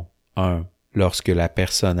 Citation. 1. Lorsque la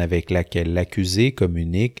personne avec laquelle l'accusé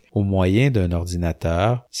communique au moyen d'un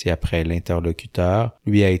ordinateur, si après l'interlocuteur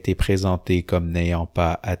lui a été présenté comme n'ayant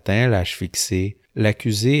pas atteint l'âge fixé,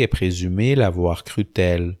 l'accusé est présumé l'avoir cru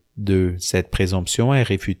tel. 2. Cette présomption est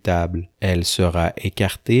réfutable. Elle sera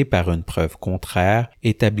écartée par une preuve contraire,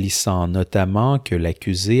 établissant notamment que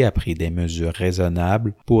l'accusé a pris des mesures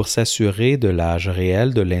raisonnables pour s'assurer de l'âge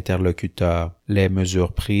réel de l'interlocuteur. Les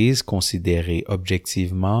mesures prises, considérées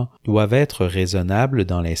objectivement, doivent être raisonnables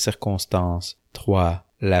dans les circonstances. 3.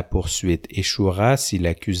 La poursuite échouera si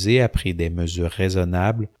l'accusé a pris des mesures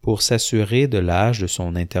raisonnables pour s'assurer de l'âge de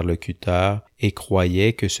son interlocuteur et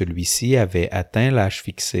croyait que celui-ci avait atteint l'âge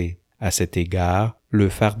fixé. À cet égard, le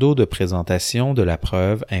fardeau de présentation de la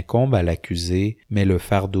preuve incombe à l'accusé, mais le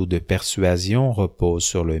fardeau de persuasion repose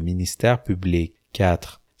sur le ministère public.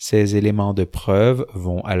 4. Ces éléments de preuve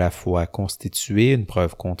vont à la fois constituer une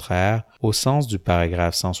preuve contraire au sens du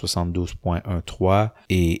paragraphe 172.13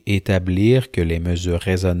 et établir que les mesures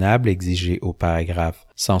raisonnables exigées au paragraphe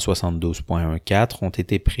 172.14 ont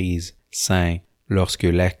été prises. 5. Lorsque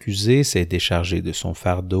l'accusé s'est déchargé de son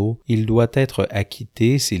fardeau, il doit être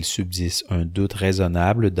acquitté s'il subsiste un doute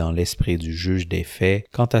raisonnable dans l'esprit du juge des faits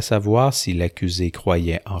quant à savoir si l'accusé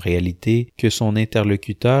croyait en réalité que son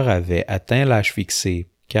interlocuteur avait atteint l'âge fixé.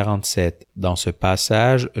 47. Dans ce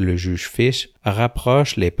passage, le juge Fish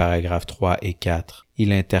rapproche les paragraphes 3 et 4.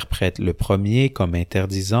 Il interprète le premier comme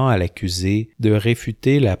interdisant à l'accusé de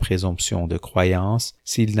réfuter la présomption de croyance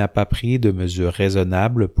s'il n'a pas pris de mesures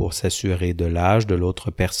raisonnables pour s'assurer de l'âge de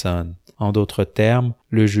l'autre personne. En d'autres termes,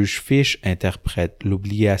 le juge Fish interprète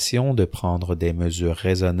l'obligation de prendre des mesures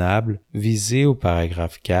raisonnables visées au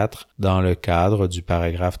paragraphe 4 dans le cadre du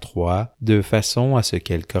paragraphe 3 de façon à ce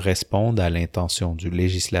qu'elles correspondent à l'intention du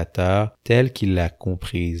législateur telle qu'il l'a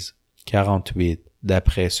comprise. 48.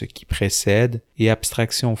 D'après ce qui précède et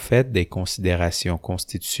abstraction faite des considérations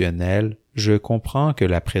constitutionnelles, je comprends que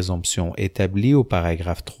la présomption établie au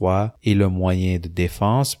paragraphe 3 et le moyen de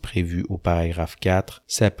défense prévu au paragraphe 4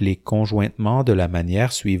 s'appliquent conjointement de la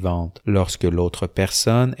manière suivante. Lorsque l'autre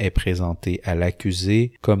personne est présentée à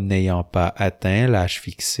l'accusé comme n'ayant pas atteint l'âge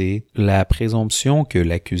fixé, la présomption que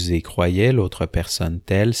l'accusé croyait l'autre personne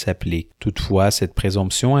telle s'applique. Toutefois, cette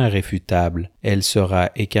présomption est irréfutable. Elle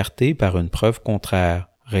sera écartée par une preuve contraire.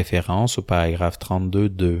 Référence au paragraphe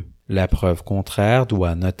 32.2. La preuve contraire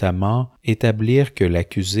doit notamment établir que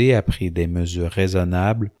l'accusé a pris des mesures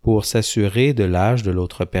raisonnables pour s'assurer de l'âge de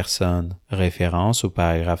l'autre personne. Référence au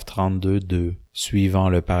paragraphe 32.2. Suivant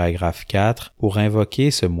le paragraphe 4, pour invoquer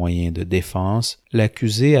ce moyen de défense,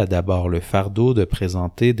 l'accusé a d'abord le fardeau de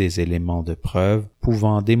présenter des éléments de preuve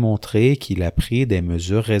pouvant démontrer qu'il a pris des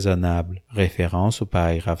mesures raisonnables. Référence au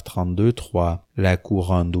paragraphe 32.3. La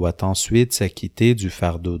couronne doit ensuite s'acquitter du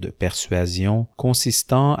fardeau de persuasion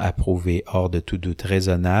consistant à prouver hors de tout doute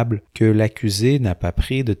raisonnable que l'accusé n'a pas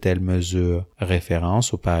pris de telles mesures.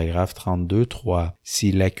 Référence au paragraphe 32.3.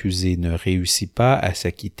 Si l'accusé ne réussit pas à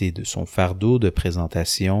s'acquitter de son fardeau de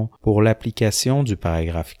présentation pour l'application du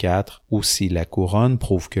paragraphe 4, ou si la couronne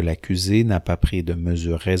prouve que l'accusé n'a pas pris de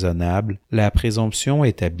mesures raisonnables, la présomption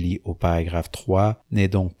établie au paragraphe 3 n'est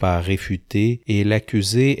donc pas réfutée et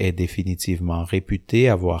l'accusé est définitivement réputé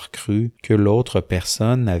avoir cru que l'autre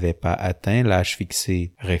personne n'avait pas atteint l'âge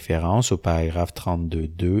fixé, référence au paragraphe 32,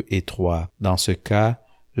 2 et 3. Dans ce cas,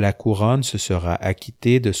 la couronne se sera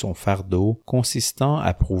acquittée de son fardeau consistant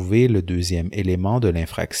à prouver le deuxième élément de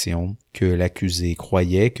l'infraction, que l'accusé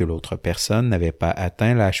croyait que l'autre personne n'avait pas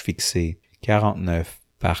atteint l'âge fixé. 49.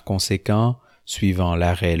 Par conséquent, suivant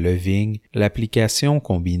l'arrêt Leving, l'application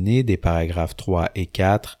combinée des paragraphes 3 et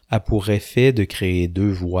 4 a pour effet de créer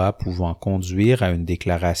deux voies pouvant conduire à une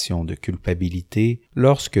déclaration de culpabilité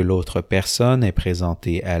lorsque l'autre personne est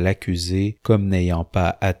présentée à l'accusé comme n'ayant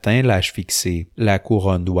pas atteint l'âge fixé. La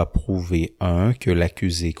couronne doit prouver 1. Que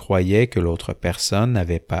l'accusé croyait que l'autre personne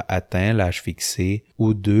n'avait pas atteint l'âge fixé,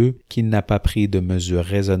 ou 2. Qu'il n'a pas pris de mesures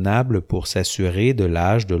raisonnables pour s'assurer de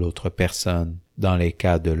l'âge de l'autre personne. Dans les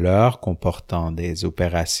cas de leurre comportant des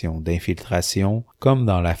opérations d'infiltration, comme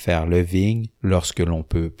dans l'affaire Leving, lorsque l'on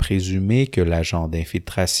peut présumer que l'agent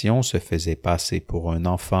d'infiltration se faisait passer pour un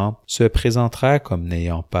enfant, se présentera comme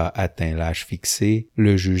n'ayant pas atteint l'âge fixé,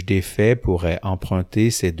 le juge des faits pourrait emprunter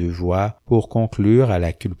ces deux voies pour conclure à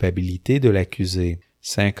la culpabilité de l'accusé.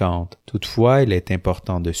 50. Toutefois, il est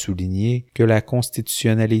important de souligner que la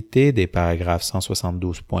constitutionnalité des paragraphes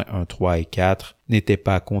 172.13 et 4 n'était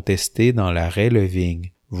pas contestée dans l'arrêt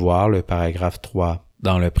Leving, voir le paragraphe 3.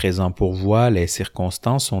 Dans le présent pourvoi, les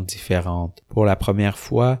circonstances sont différentes. Pour la première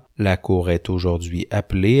fois, la Cour est aujourd'hui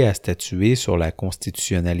appelée à statuer sur la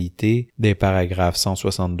constitutionnalité des paragraphes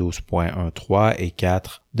 172.13 et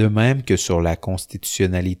 4, de même que sur la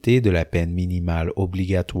constitutionnalité de la peine minimale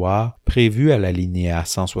obligatoire prévue à l'alinéa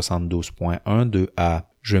 172.12a.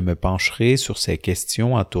 Je me pencherai sur ces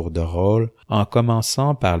questions à tour de rôle, en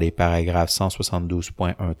commençant par les paragraphes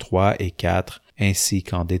 172.13 et 4, ainsi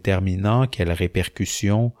qu'en déterminant quelles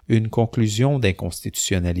répercussions une conclusion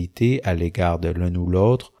d'inconstitutionnalité à l'égard de l'un ou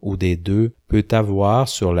l'autre, ou des deux, peut avoir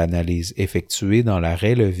sur l'analyse effectuée dans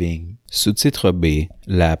l'arrêt Leving. Sous-titre B.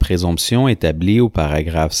 La présomption établie au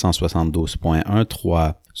paragraphe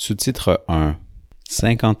 172.13. Sous-titre 1.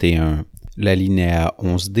 51. L'alinéa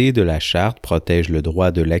 11D de la Charte protège le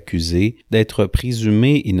droit de l'accusé d'être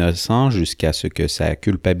présumé innocent jusqu'à ce que sa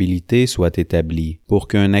culpabilité soit établie. Pour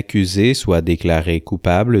qu'un accusé soit déclaré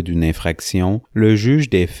coupable d'une infraction, le juge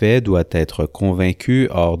des faits doit être convaincu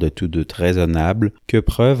hors de tout doute raisonnable que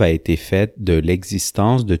preuve a été faite de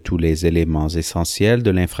l'existence de tous les éléments essentiels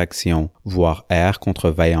de l'infraction, voir R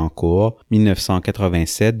contre Vaillancourt,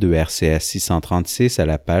 1987 de RCS 636 à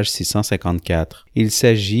la page 654. Il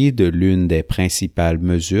s'agit de l'une des principales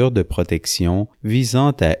mesures de protection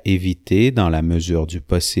visant à éviter, dans la mesure du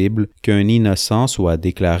possible, qu'un innocent soit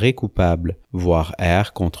déclaré coupable, voir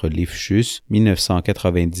R contre Lifchus,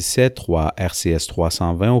 1997, 3 RCS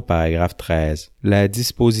 320 au paragraphe 13. La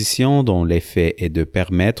disposition dont l'effet est de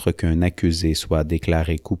permettre qu'un accusé soit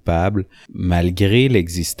déclaré coupable, malgré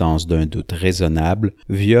l'existence d'un doute raisonnable,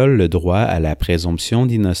 viole le droit à la présomption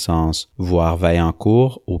d'innocence, voir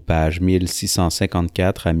Vaillancourt aux pages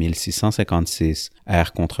 1654 à 1656,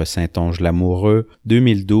 R contre Saint-Onge-Lamoureux,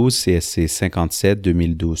 2012 CSC 57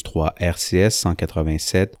 2012 3 RCS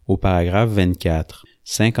 187 au paragraphe 24.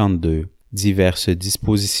 52. Diverses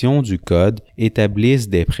dispositions du Code établissent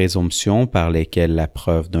des présomptions par lesquelles la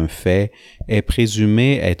preuve d'un fait est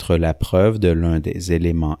présumée être la preuve de l'un des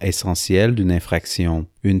éléments essentiels d'une infraction.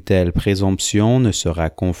 Une telle présomption ne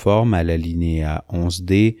sera conforme à l'alinéa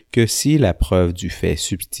 11D que si la preuve du fait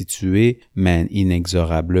substitué mène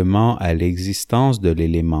inexorablement à l'existence de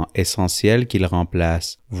l'élément essentiel qu'il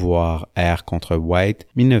remplace, voir R contre White,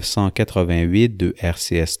 1988 de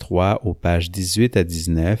RCS 3 aux pages 18 à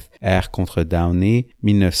 19, R contre Downey,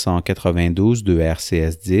 1992 de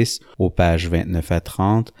RCS 10 aux pages 29 à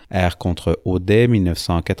 30, R contre Audet,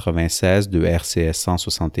 1996 de RCS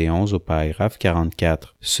 171 au paragraphe 44.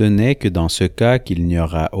 Ce n'est que dans ce cas qu'il n'y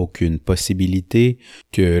aura aucune possibilité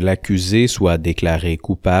que l'accusé soit déclaré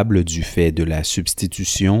coupable du fait de la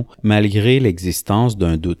substitution malgré l'existence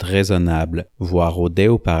d'un doute raisonnable, voir Audet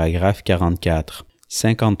au paragraphe 44.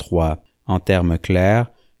 53. En termes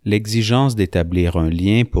clairs, l'exigence d'établir un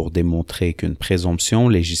lien pour démontrer qu'une présomption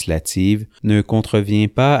législative ne contrevient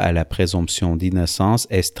pas à la présomption d'innocence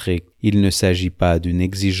est stricte. Il ne s'agit pas d'une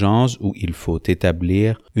exigence où il faut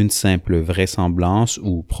établir une simple vraisemblance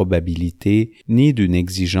ou probabilité, ni d'une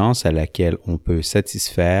exigence à laquelle on peut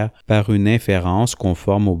satisfaire par une inférence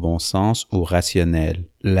conforme au bon sens ou rationnel.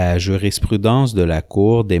 La jurisprudence de la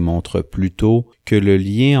Cour démontre plutôt que le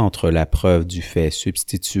lien entre la preuve du fait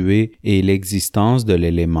substitué et l'existence de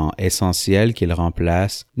l'élément essentiel qu'il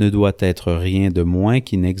remplace ne doit être rien de moins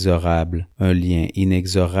qu'inexorable. Un lien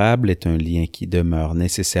inexorable est un lien qui demeure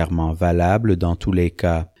nécessairement valable dans tous les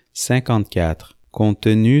cas. 54. Compte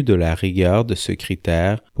tenu de la rigueur de ce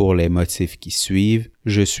critère, pour les motifs qui suivent,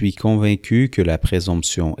 je suis convaincu que la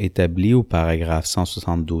présomption établie au paragraphe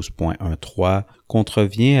 172.13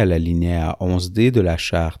 contrevient à l'alinéa 11D de la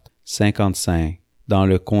Charte. 55. Dans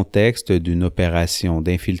le contexte d'une opération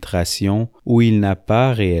d'infiltration où il n'a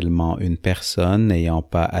pas réellement une personne n'ayant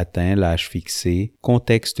pas atteint l'âge fixé,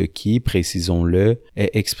 contexte qui, précisons-le,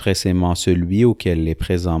 est expressément celui auquel les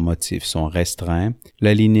présents motifs sont restreints,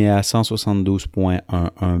 l'alinéa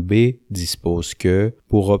 172.11b dispose que,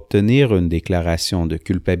 pour obtenir une déclaration de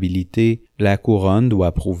culpabilité, la couronne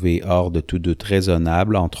doit prouver hors de tout doute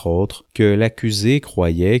raisonnable, entre autres, que l'accusé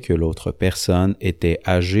croyait que l'autre personne était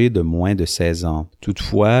âgée de moins de 16 ans.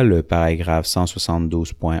 Toutefois, le paragraphe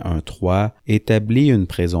 172.13 établit une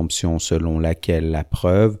présomption selon laquelle la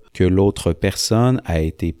preuve que l'autre personne a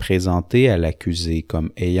été présentée à l'accusé comme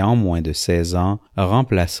ayant moins de 16 ans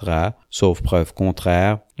remplacera, sauf preuve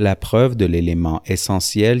contraire, la preuve de l'élément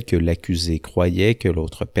essentiel que l'accusé croyait que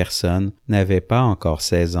l'autre personne n'avait pas encore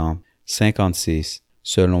 16 ans. 56.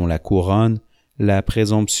 Selon la couronne, la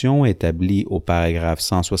présomption établie au paragraphe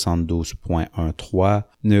 172.13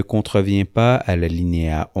 ne contrevient pas à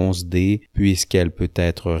l'alinéa 11D puisqu'elle peut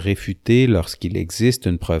être réfutée lorsqu'il existe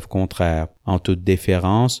une preuve contraire. En toute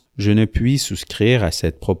déférence, je ne puis souscrire à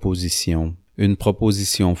cette proposition. Une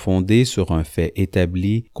proposition fondée sur un fait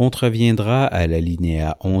établi contreviendra à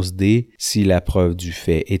l'alinéa 11D si la preuve du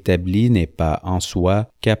fait établi n'est pas, en soi,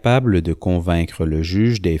 capable de convaincre le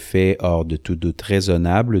juge des faits hors de tout doute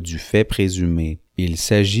raisonnable du fait présumé. Il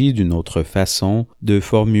s'agit d'une autre façon de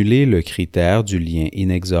formuler le critère du lien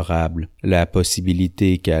inexorable, la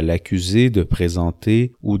possibilité qu'a l'accusé de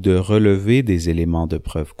présenter ou de relever des éléments de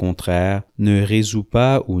preuve contraires ne résout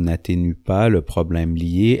pas ou n'atténue pas le problème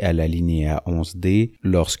lié à l'alinéa 11D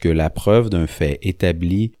lorsque la preuve d'un fait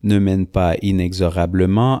établi ne mène pas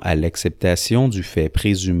inexorablement à l'acceptation du fait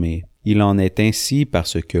présumé. Il en est ainsi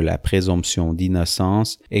parce que la présomption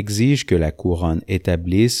d'innocence exige que la couronne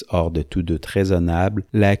établisse, hors de tout doute raisonnable,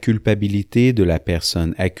 la culpabilité de la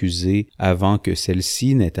personne accusée avant que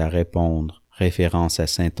celle-ci n'ait à répondre. Référence à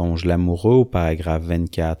Saint-Onge-Lamoureux au paragraphe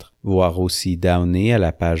 24, voire aussi Downey à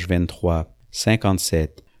la page 23.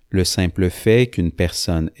 57. Le simple fait qu'une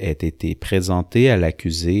personne ait été présentée à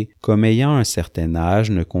l'accusé comme ayant un certain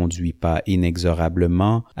âge ne conduit pas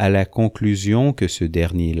inexorablement à la conclusion que ce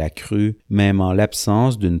dernier l'a cru, même en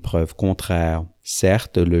l'absence d'une preuve contraire.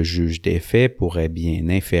 Certes, le juge des faits pourrait bien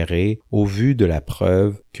inférer, au vu de la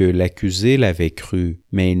preuve, que l'accusé l'avait cru,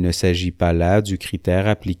 mais il ne s'agit pas là du critère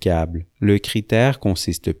applicable. Le critère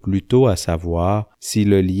consiste plutôt à savoir si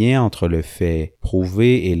le lien entre le fait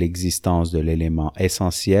prouvé et l'existence de l'élément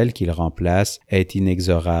essentiel qu'il remplace est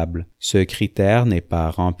inexorable. Ce critère n'est pas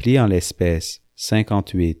rempli en l'espèce.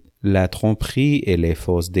 58. La tromperie et les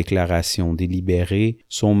fausses déclarations délibérées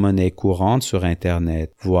sont monnaie courante sur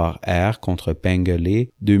Internet, voir R contre Pengele,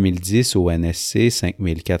 2010 au NSC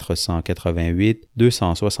 5488,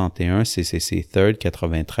 261 CCC 3rd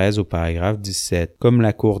 93 au paragraphe 17. Comme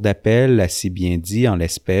la Cour d'appel l'a si bien dit en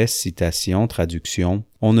l'espèce, citation, traduction,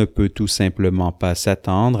 on ne peut tout simplement pas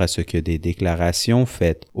s'attendre à ce que des déclarations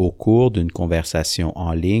faites au cours d'une conversation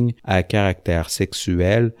en ligne à caractère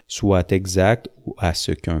sexuel soient exactes ou à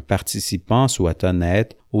ce qu'un participant soit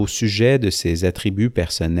honnête au sujet de ses attributs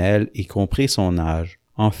personnels, y compris son âge.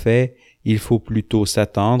 En fait, il faut plutôt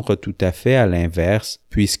s'attendre tout à fait à l'inverse,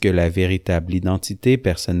 puisque la véritable identité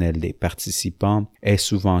personnelle des participants est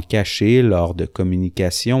souvent cachée lors de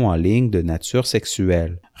communications en ligne de nature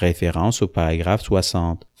sexuelle. Référence au paragraphe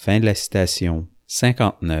 60. Fin de la citation.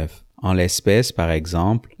 59. En l'espèce, par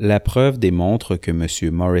exemple, la preuve démontre que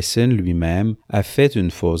M. Morrison lui-même a fait une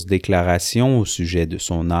fausse déclaration au sujet de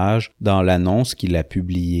son âge dans l'annonce qu'il a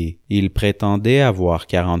publiée. Il prétendait avoir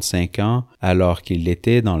 45 ans alors qu'il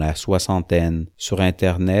était dans la soixantaine. Sur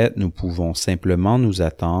Internet, nous pouvons simplement nous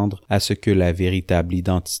attendre à ce que la véritable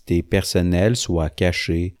identité personnelle soit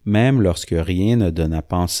cachée, même lorsque rien ne donne à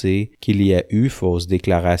penser qu'il y a eu fausse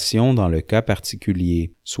déclaration dans le cas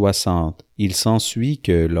particulier. 60. Il s'ensuit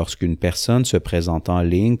que lorsqu'une personne se présente en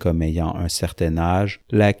ligne comme ayant un certain âge,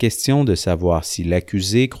 la question de savoir si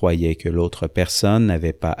l'accusé croyait que l'autre personne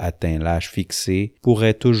n'avait pas atteint l'âge fixé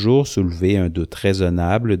pourrait toujours soulever un doute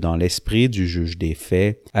raisonnable dans l'esprit du juge des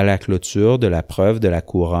faits à la clôture de la preuve de la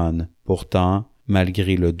couronne. Pourtant,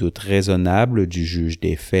 malgré le doute raisonnable du juge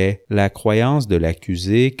des faits, la croyance de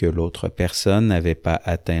l'accusé que l'autre personne n'avait pas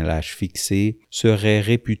atteint l'âge fixé serait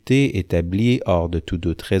réputée établie hors de tout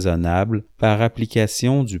doute raisonnable par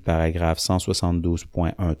application du paragraphe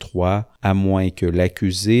 172.13, à moins que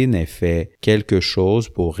l'accusé n'ait fait quelque chose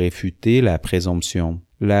pour réfuter la présomption.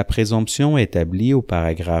 La présomption établie au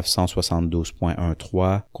paragraphe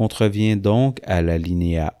 172.13 contrevient donc à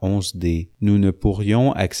l'alinéa 11d. Nous ne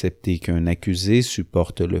pourrions accepter qu'un accusé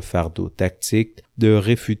supporte le fardeau tactique de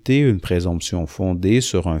réfuter une présomption fondée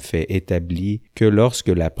sur un fait établi que lorsque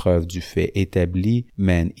la preuve du fait établi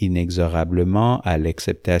mène inexorablement à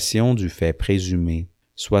l'acceptation du fait présumé.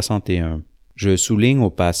 61. Je souligne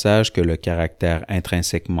au passage que le caractère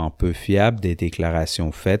intrinsèquement peu fiable des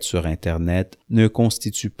déclarations faites sur Internet ne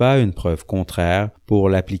constitue pas une preuve contraire pour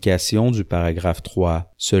l'application du paragraphe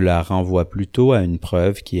 3. Cela renvoie plutôt à une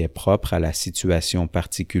preuve qui est propre à la situation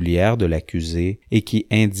particulière de l'accusé et qui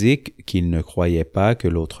indique qu'il ne croyait pas que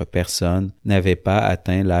l'autre personne n'avait pas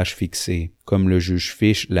atteint l'âge fixé. Comme le juge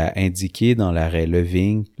Fish l'a indiqué dans l'arrêt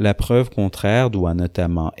Leving, la preuve contraire doit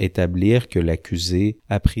notamment établir que l'accusé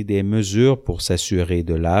a pris des mesures pour s'assurer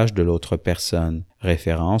de l'âge de l'autre personne,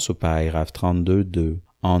 référence au paragraphe 32.2.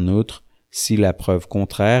 En outre, si la preuve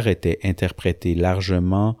contraire était interprétée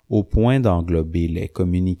largement au point d'englober les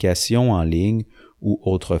communications en ligne ou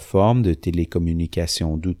autres formes de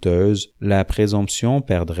télécommunication douteuses, la présomption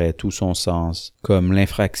perdrait tout son sens. Comme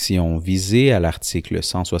l'infraction visée à l'article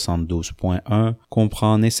 172.1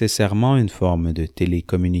 comprend nécessairement une forme de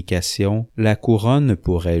télécommunication, la couronne ne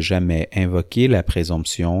pourrait jamais invoquer la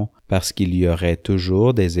présomption parce qu'il y aurait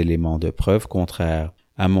toujours des éléments de preuve contraires.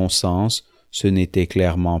 À mon sens, ce n'était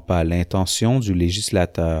clairement pas l'intention du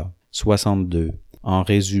législateur. 62. En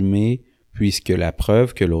résumé, puisque la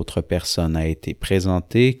preuve que l'autre personne a été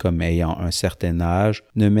présentée comme ayant un certain âge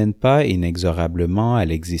ne mène pas inexorablement à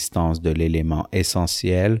l'existence de l'élément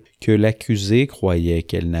essentiel que l'accusé croyait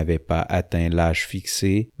qu'elle n'avait pas atteint l'âge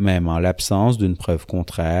fixé, même en l'absence d'une preuve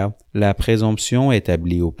contraire, la présomption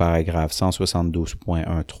établie au paragraphe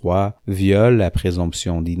 172.13 viole la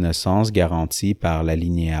présomption d'innocence garantie par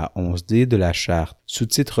l'alinéa 11d de la Charte.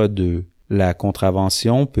 Sous-titre 2. La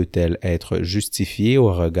contravention peut-elle être justifiée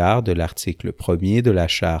au regard de l'article 1er de la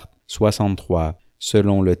Charte? 63.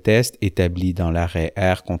 Selon le test établi dans l'arrêt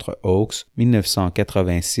R contre Oakes,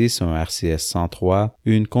 1986, un RCS 103,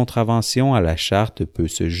 une contravention à la Charte peut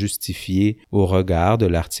se justifier au regard de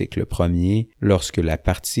l'article 1er lorsque la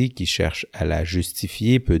partie qui cherche à la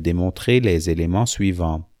justifier peut démontrer les éléments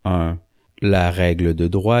suivants. 1. La règle de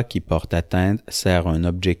droit qui porte atteinte sert un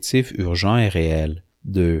objectif urgent et réel.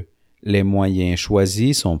 2. Les moyens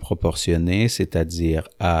choisis sont proportionnés, c'est-à-dire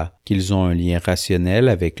a. qu'ils ont un lien rationnel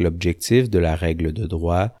avec l'objectif de la règle de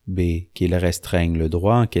droit, b. qu'ils restreignent le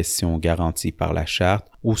droit en question garanti par la Charte,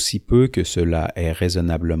 aussi peu que cela est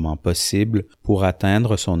raisonnablement possible pour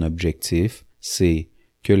atteindre son objectif, c.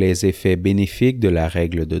 que les effets bénéfiques de la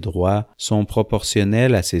règle de droit sont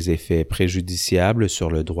proportionnels à ses effets préjudiciables sur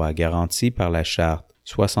le droit garanti par la Charte.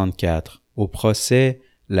 64. Au procès,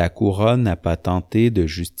 la couronne n'a pas tenté de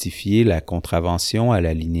justifier la contravention à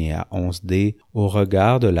l'alinéa 11d au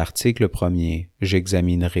regard de l'article 1er.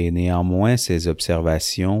 J'examinerai néanmoins ces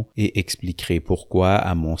observations et expliquerai pourquoi,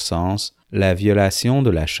 à mon sens, la violation de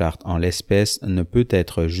la Charte en l'espèce ne peut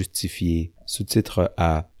être justifiée. Sous-titre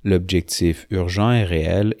A. L'objectif urgent et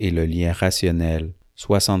réel et le lien rationnel.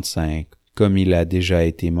 65. Comme il a déjà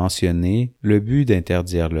été mentionné, le but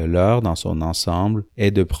d'interdire le leurre dans son ensemble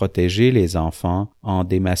est de protéger les enfants en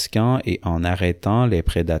démasquant et en arrêtant les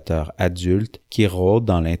prédateurs adultes qui rôdent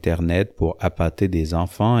dans l'Internet pour appâter des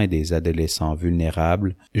enfants et des adolescents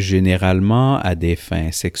vulnérables, généralement à des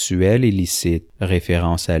fins sexuelles illicites,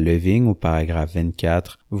 référence à Leving au paragraphe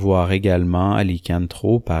 24, voire également à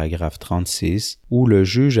Licantro, paragraphe 36, où le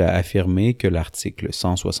juge a affirmé que l'article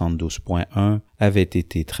 172.1 avait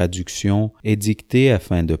été traduction édictée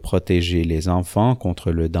afin de protéger les enfants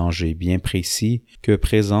contre le danger bien précis que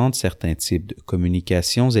présentent certains types de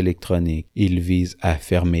communications électroniques. Il vise à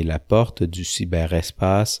fermer la porte du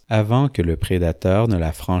cyberespace avant que le prédateur ne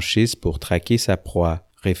la franchisse pour traquer sa proie.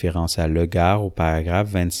 Référence à Legare au paragraphe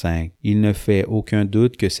 25. Il ne fait aucun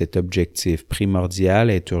doute que cet objectif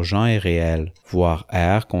primordial est urgent et réel. Voir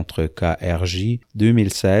R contre KRJ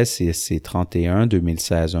 2016 CSC 31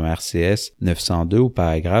 2016 1 RCS 902 au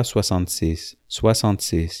paragraphe 66.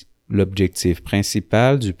 66. L'objectif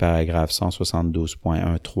principal du paragraphe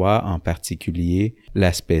 172.13 en particulier,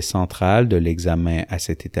 l'aspect central de l'examen à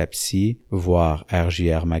cette étape-ci, voir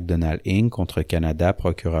R.J.R. McDonald Inc. contre Canada,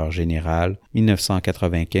 procureur général,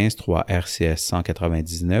 1995, 3 RCS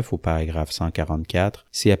 199 au paragraphe 144,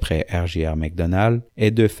 ci-après R.J.R. McDonald,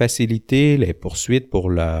 est de faciliter les poursuites pour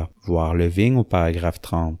l'heure, voir Leving au paragraphe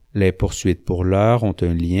 30. Les poursuites pour l'heure ont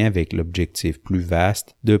un lien avec l'objectif plus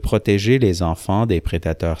vaste de protéger les enfants des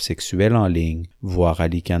prédateurs sexuels en ligne, voir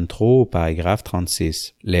Alicantro au paragraphe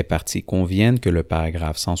 36. Les parties conviennent que le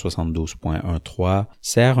paragraphe 172.13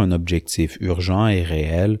 sert un objectif urgent et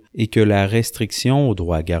réel et que la restriction aux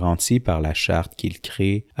droits garantis par la charte qu'il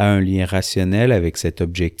crée a un lien rationnel avec cet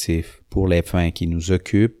objectif. Pour les fins qui nous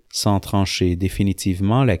occupent, sans trancher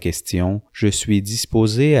définitivement la question, je suis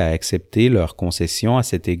disposé à accepter leur concession à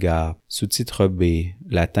cet égard. Sous-titre B.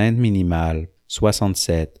 L'atteinte minimale.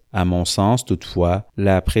 67. À mon sens, toutefois,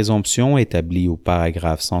 la présomption établie au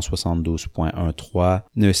paragraphe 172.13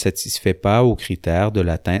 ne satisfait pas aux critères de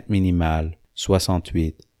l'atteinte minimale.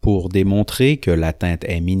 68. Pour démontrer que l'atteinte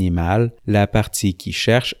est minimale, la partie qui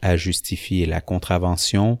cherche à justifier la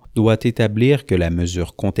contravention doit établir que la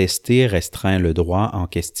mesure contestée restreint le droit en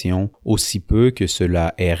question aussi peu que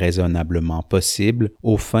cela est raisonnablement possible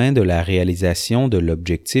aux fins de la réalisation de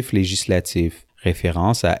l'objectif législatif.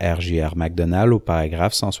 Référence à R.J.R. McDonald au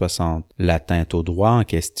paragraphe 160. L'atteinte au droit en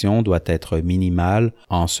question doit être minimale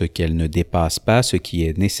en ce qu'elle ne dépasse pas ce qui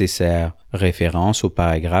est nécessaire. Référence au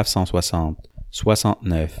paragraphe 160.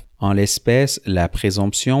 69. En l'espèce, la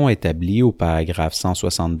présomption établie au paragraphe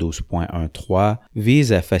 172.13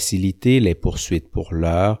 vise à faciliter les poursuites pour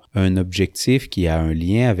l'heure, un objectif qui a un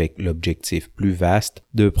lien avec l'objectif plus vaste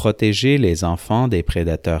de protéger les enfants des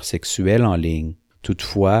prédateurs sexuels en ligne.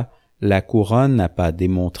 Toutefois, la couronne n'a pas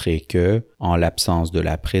démontré que, en l'absence de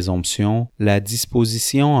la présomption, la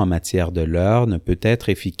disposition en matière de l'heure ne peut être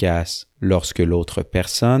efficace. Lorsque l'autre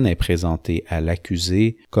personne est présentée à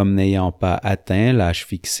l'accusé comme n'ayant pas atteint l'âge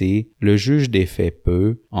fixé, le juge des faits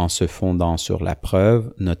peut, en se fondant sur la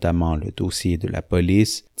preuve, notamment le dossier de la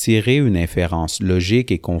police, tirer une inférence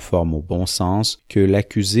logique et conforme au bon sens que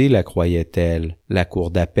l'accusé la croyait telle. La cour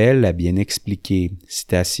d'appel l'a bien expliqué.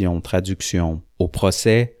 Citation, traduction. Au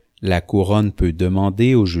procès, la couronne peut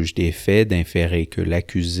demander au juge des faits d'inférer que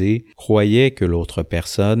l'accusé croyait que l'autre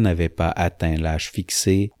personne n'avait pas atteint l'âge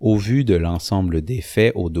fixé au vu de l'ensemble des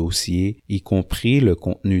faits au dossier, y compris le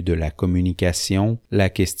contenu de la communication,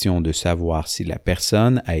 la question de savoir si la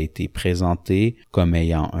personne a été présentée comme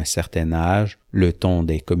ayant un certain âge, le ton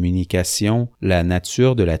des communications, la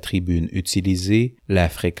nature de la tribune utilisée, la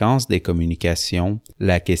fréquence des communications,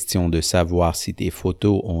 la question de savoir si des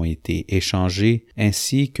photos ont été échangées,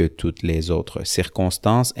 ainsi que toutes les autres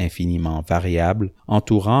circonstances infiniment variables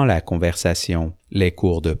entourant la conversation. Les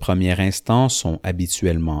cours de première instance sont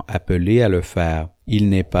habituellement appelés à le faire. Il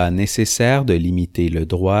n'est pas nécessaire de limiter le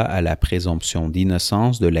droit à la présomption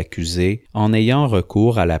d'innocence de l'accusé en ayant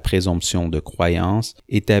recours à la présomption de croyance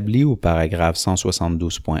établie au paragraphe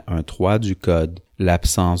 172.13 du Code.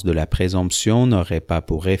 L'absence de la présomption n'aurait pas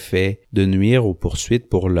pour effet de nuire aux poursuites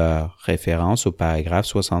pour l'heure. Référence au paragraphe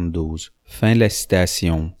 72. Fin de la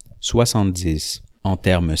citation. 70. En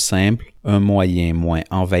termes simples, un moyen moins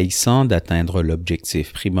envahissant d'atteindre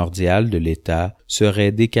l'objectif primordial de l'État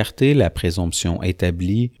serait d'écarter la présomption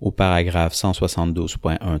établie au paragraphe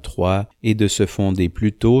 172.13 et de se fonder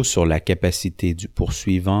plutôt sur la capacité du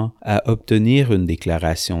poursuivant à obtenir une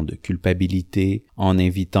déclaration de culpabilité en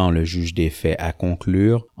invitant le juge des faits à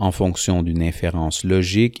conclure, en fonction d'une inférence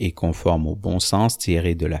logique et conforme au bon sens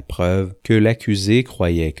tiré de la preuve, que l'accusé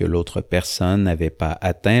croyait que l'autre personne n'avait pas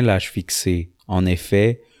atteint l'âge fixé. En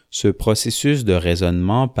effet, ce processus de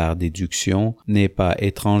raisonnement par déduction n'est pas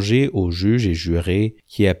étranger aux juges et jurés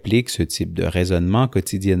qui appliquent ce type de raisonnement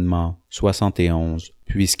quotidiennement. 71.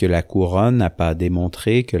 Puisque la couronne n'a pas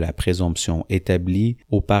démontré que la présomption établie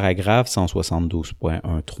au paragraphe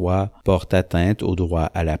 172.13 porte atteinte au droit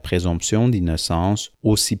à la présomption d'innocence,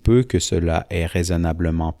 aussi peu que cela est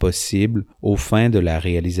raisonnablement possible aux fins de la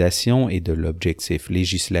réalisation et de l'objectif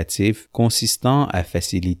législatif consistant à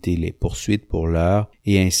faciliter les poursuites pour l'heure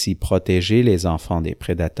et ainsi protéger les enfants des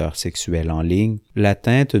prédateurs sexuels en ligne,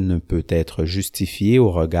 l'atteinte ne peut être justifiée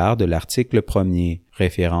au regard de l'article 1er.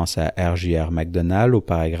 Référence à R.J.R. McDonald au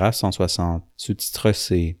paragraphe 160. Sous-titre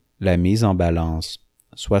C. La mise en balance.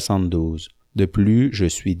 72. De plus, je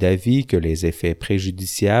suis d'avis que les effets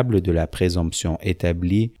préjudiciables de la présomption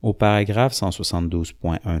établie au paragraphe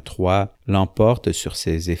 172.13 l'emportent sur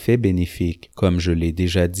ses effets bénéfiques. Comme je l'ai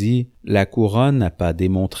déjà dit, la Couronne n'a pas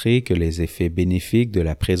démontré que les effets bénéfiques de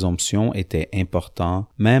la présomption étaient importants,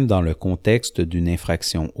 même dans le contexte d'une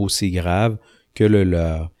infraction aussi grave que le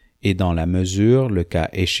leur, et dans la mesure, le cas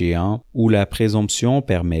échéant, où la présomption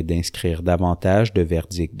permet d'inscrire davantage de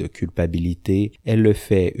verdicts de culpabilité, elle le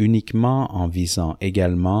fait uniquement en visant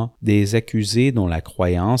également des accusés dont la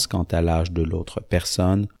croyance quant à l'âge de l'autre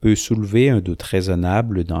personne peut soulever un doute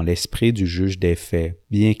raisonnable dans l'esprit du juge des faits.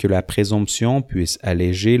 Bien que la présomption puisse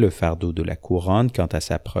alléger le fardeau de la couronne quant à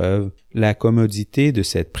sa preuve, la commodité de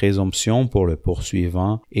cette présomption pour le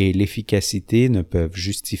poursuivant et l'efficacité ne peuvent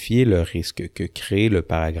justifier le risque que crée le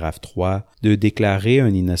paragraphe 3 de déclarer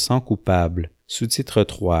un innocent coupable. Sous-titre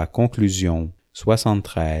 3, conclusion,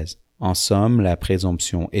 73. En somme, la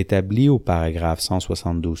présomption établie au paragraphe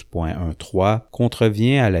 172.13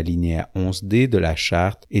 contrevient à l'alinéa 11D de la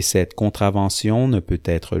Charte et cette contravention ne peut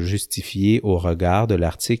être justifiée au regard de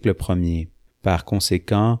l'article 1er. Par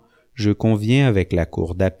conséquent, je conviens avec la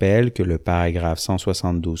Cour d'appel que le paragraphe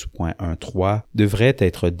 172.13 devrait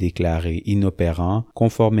être déclaré inopérant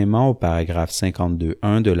conformément au paragraphe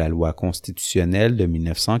 52.1 de la Loi constitutionnelle de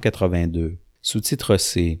 1982. Sous-titre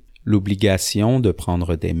C. L'obligation de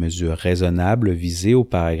prendre des mesures raisonnables visée au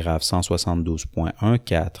paragraphe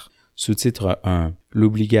 172.14. Sous-titre 1.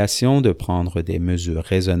 L'obligation de prendre des mesures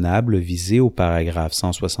raisonnables visée au paragraphe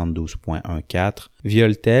 172.14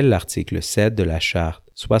 viole-t-elle l'article 7 de la Charte?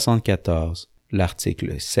 74.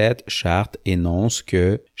 L'article 7 Charte énonce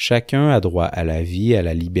que « Chacun a droit à la vie, à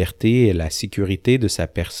la liberté et à la sécurité de sa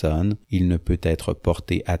personne. Il ne peut être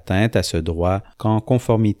porté atteinte à ce droit qu'en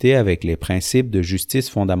conformité avec les principes de justice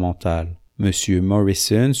fondamentale. » M.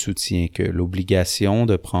 Morrison soutient que l'obligation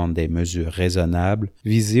de prendre des mesures raisonnables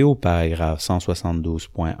visée au paragraphe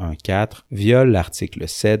 172.14 viole l'article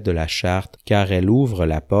 7 de la Charte car elle ouvre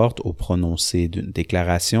la porte au prononcé d'une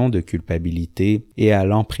déclaration de culpabilité et à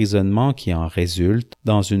l'emprisonnement qui en résulte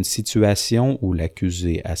dans une situation où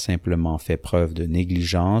l'accusé a simplement fait preuve de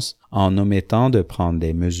négligence en omettant de prendre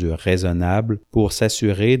des mesures raisonnables pour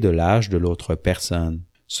s'assurer de l'âge de l'autre personne.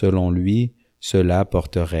 Selon lui, cela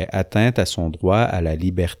porterait atteinte à son droit à la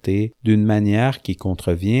liberté d'une manière qui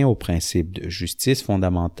contrevient au principe de justice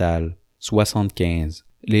fondamentale. 75.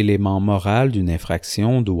 L'élément moral d'une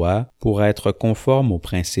infraction doit, pour être conforme au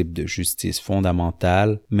principe de justice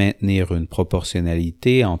fondamentale, maintenir une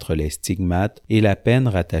proportionnalité entre les stigmates et la peine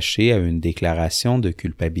rattachée à une déclaration de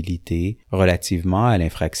culpabilité relativement à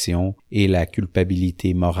l'infraction et la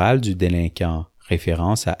culpabilité morale du délinquant.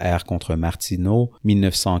 Référence à R contre Martineau,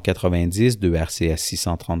 1990 de RCS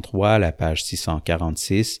 633 à la page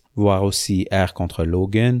 646, voire aussi R contre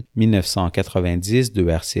Logan, 1990 de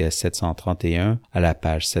RCS 731 à la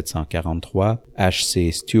page 743,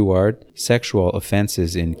 H.C. Stewart, Sexual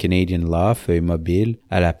Offenses in Canadian Law, feuille mobile,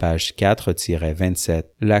 à la page 4-27.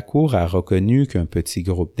 La Cour a reconnu qu'un petit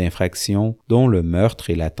groupe d'infractions, dont le meurtre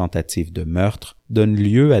et la tentative de meurtre, donne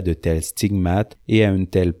lieu à de tels stigmates et à une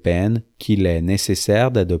telle peine qu'il est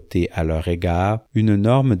nécessaire d'adopter à leur égard une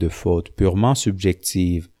norme de faute purement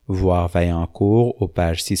subjective, voir Vaillancourt aux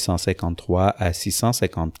pages 653 à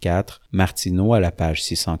 654, Martineau à la page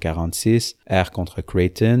 646, R contre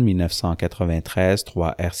Creighton, 1993,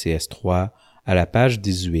 3 RCS 3, à la page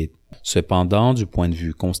 18. Cependant, du point de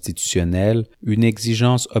vue constitutionnel, une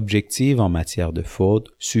exigence objective en matière de faute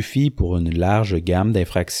suffit pour une large gamme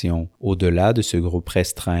d'infractions, au-delà de ce groupe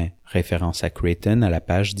restreint, référence à Creighton à la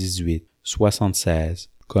page 18. 76.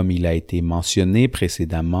 Comme il a été mentionné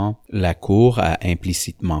précédemment, la Cour a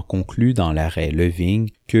implicitement conclu dans l'arrêt Leving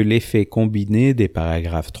que l'effet combiné des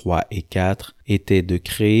paragraphes 3 et 4 était de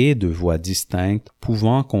créer deux voies distinctes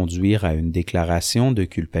pouvant conduire à une déclaration de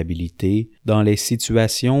culpabilité dans les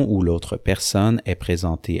situations où l'autre personne est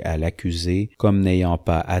présentée à l'accusé comme n'ayant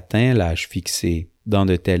pas atteint l'âge fixé. Dans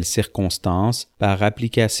de telles circonstances, par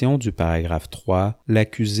application du paragraphe 3,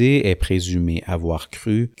 l'accusé est présumé avoir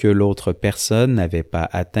cru que l'autre personne n'avait pas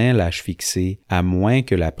atteint l'âge fixé, à moins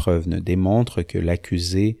que la preuve ne démontre que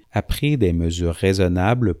l'accusé a pris des mesures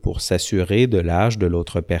raisonnables pour s'assurer de l'âge de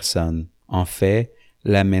l'autre personne. En fait,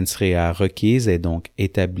 la mens rea requise est donc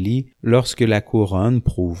établie lorsque la couronne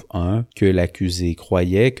prouve 1. Que l'accusé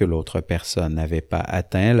croyait que l'autre personne n'avait pas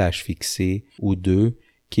atteint l'âge fixé, ou 2.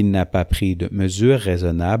 Qu'il n'a pas pris de mesures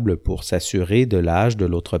raisonnables pour s'assurer de l'âge de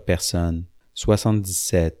l'autre personne.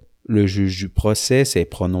 77. Le juge du procès s'est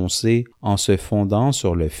prononcé en se fondant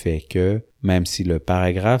sur le fait que, même si le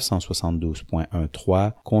paragraphe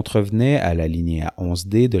 172.13 contrevenait à l'alinéa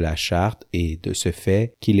 11D de la Charte et, de ce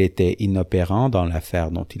fait, qu'il était inopérant dans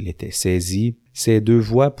l'affaire dont il était saisi, ces deux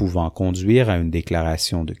voies pouvant conduire à une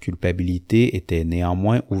déclaration de culpabilité étaient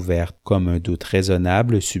néanmoins ouvertes, comme un doute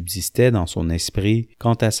raisonnable subsistait dans son esprit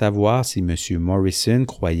quant à savoir si M. Morrison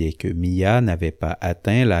croyait que Mia n'avait pas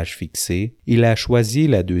atteint l'âge fixé. Il a choisi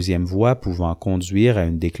la deuxième voie pouvant conduire à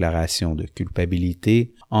une déclaration de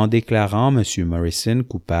culpabilité en déclarant M. Morrison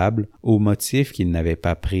coupable au motif qu'il n'avait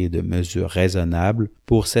pas pris de mesures raisonnables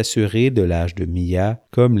pour s'assurer de l'âge de Mia,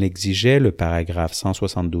 comme l'exigeait le paragraphe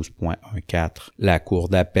 172.14. La Cour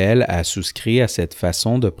d'appel a souscrit à cette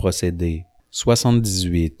façon de procéder.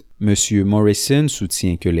 78. M. Morrison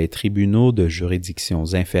soutient que les tribunaux de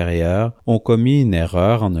juridictions inférieures ont commis une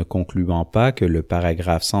erreur en ne concluant pas que le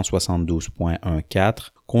paragraphe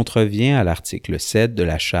 172.14 contrevient à l'article 7 de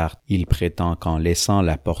la Charte. Il prétend qu'en laissant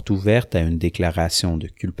la porte ouverte à une déclaration de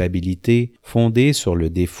culpabilité fondée sur le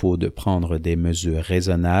défaut de prendre des mesures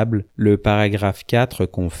raisonnables, le paragraphe 4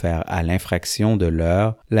 confère à l'infraction de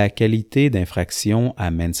l'heure la qualité d'infraction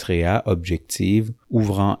à mens rea objective,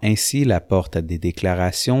 ouvrant ainsi la porte à des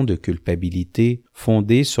déclarations de culpabilité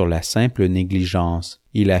fondées sur la simple négligence.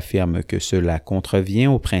 Il affirme que cela contrevient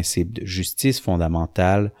au principe de justice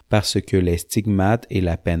fondamentale parce que les stigmates et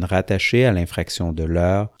la peine rattachée à l'infraction de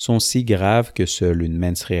l'heure sont si graves que seule une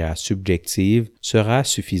mens rea subjective sera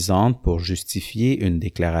suffisante pour justifier une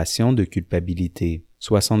déclaration de culpabilité.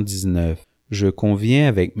 79. Je conviens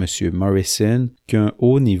avec M. Morrison qu'un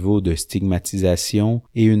haut niveau de stigmatisation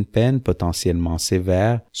et une peine potentiellement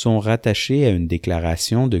sévère sont rattachés à une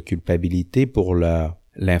déclaration de culpabilité pour l'heure.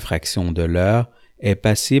 L'infraction de l'heure est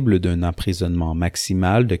passible d'un emprisonnement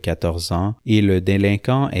maximal de 14 ans et le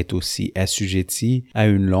délinquant est aussi assujetti à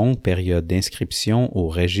une longue période d'inscription au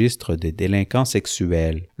registre des délinquants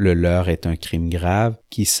sexuels. Le leurre est un crime grave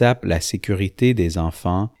qui sape la sécurité des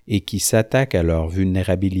enfants et qui s'attaque à leur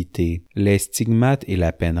vulnérabilité. Les stigmates et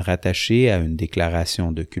la peine rattachée à une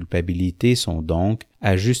déclaration de culpabilité sont donc,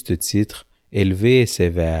 à juste titre, élevés et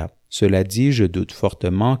sévères. Cela dit, je doute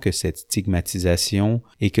fortement que cette stigmatisation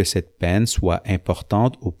et que cette peine soient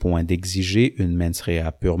importantes au point d'exiger une mens rea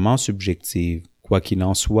purement subjective. Quoi qu'il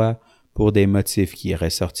en soit, pour des motifs qui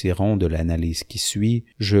ressortiront de l'analyse qui suit,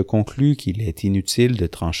 je conclus qu'il est inutile de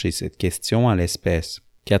trancher cette question en l'espèce.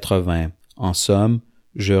 80. En somme,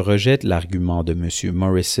 je rejette l'argument de M.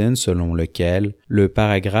 Morrison selon lequel le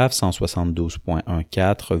paragraphe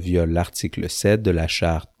 172.14 viole l'article 7 de la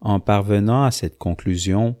Charte. En parvenant à cette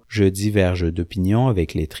conclusion, je diverge d'opinion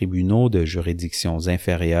avec les tribunaux de juridictions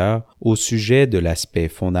inférieures au sujet de l'aspect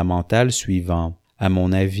fondamental suivant. À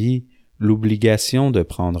mon avis, l'obligation de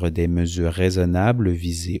prendre des mesures raisonnables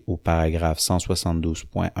visées au paragraphe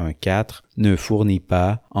 172.14 ne fournit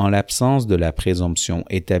pas, en l'absence de la présomption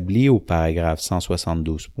établie au paragraphe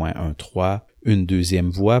 172.13, une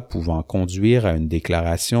deuxième voie pouvant conduire à une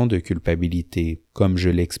déclaration de culpabilité. Comme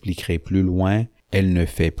je l'expliquerai plus loin, elle ne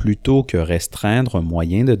fait plutôt que restreindre un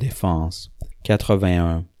moyen de défense.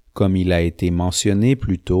 81. Comme il a été mentionné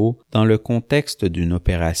plus tôt, dans le contexte d'une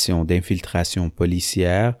opération d'infiltration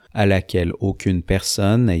policière à laquelle aucune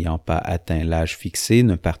personne n'ayant pas atteint l'âge fixé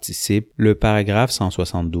ne participe, le paragraphe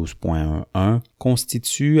 172.11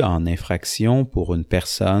 constitue en infraction pour une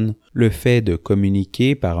personne le fait de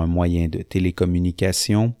communiquer par un moyen de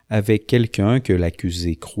télécommunication avec quelqu'un que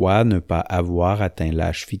l'accusé croit ne pas avoir atteint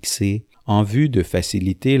l'âge fixé, en vue de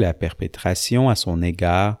faciliter la perpétration à son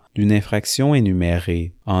égard d'une infraction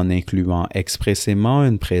énumérée, en incluant expressément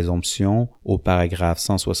une présomption au paragraphe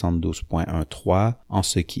 172.13 en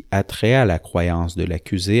ce qui a trait à la croyance de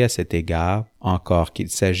l'accusé à cet égard, encore qu'il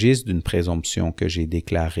s'agisse d'une présomption que j'ai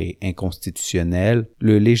déclarée inconstitutionnelle,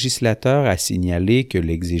 le législateur a signalé que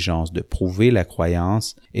l'exigence de prouver la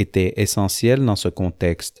croyance était essentielle dans ce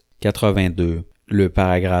contexte. 82. Le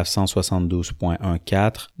paragraphe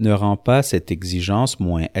 172.14 ne rend pas cette exigence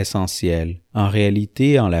moins essentielle. En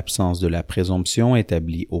réalité, en l'absence de la présomption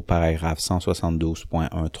établie au paragraphe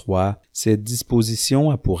 172.13, cette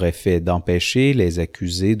disposition a pour effet d'empêcher les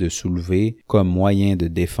accusés de soulever, comme moyen de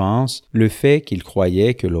défense, le fait qu'ils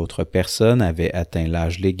croyaient que l'autre personne avait atteint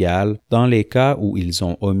l'âge légal dans les cas où ils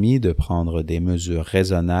ont omis de prendre des mesures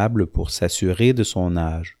raisonnables pour s'assurer de son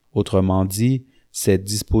âge. Autrement dit, cette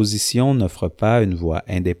disposition n'offre pas une voie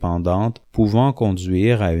indépendante pouvant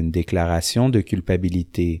conduire à une déclaration de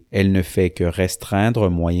culpabilité. Elle ne fait que restreindre un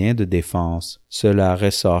moyen de défense. Cela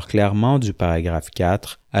ressort clairement du paragraphe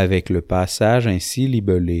 4 avec le passage ainsi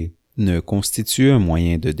libellé. Ne constitue un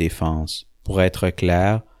moyen de défense. Pour être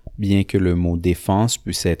clair, Bien que le mot défense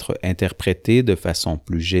puisse être interprété de façon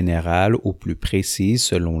plus générale ou plus précise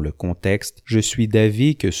selon le contexte, je suis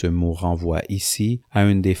d'avis que ce mot renvoie ici à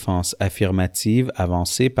une défense affirmative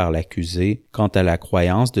avancée par l'accusé quant à la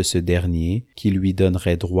croyance de ce dernier qui lui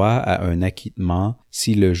donnerait droit à un acquittement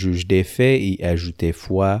si le juge des faits y ajoutait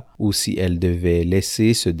foi ou si elle devait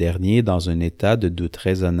laisser ce dernier dans un état de doute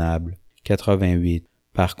raisonnable. 88.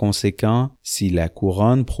 Par conséquent, si la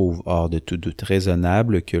couronne prouve hors de tout doute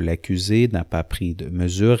raisonnable que l'accusé n'a pas pris de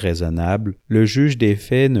mesures raisonnables, le juge des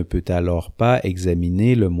faits ne peut alors pas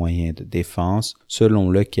examiner le moyen de défense selon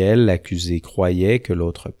lequel l'accusé croyait que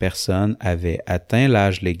l'autre personne avait atteint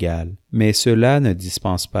l'âge légal. Mais cela ne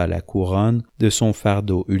dispense pas la couronne de son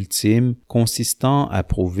fardeau ultime consistant à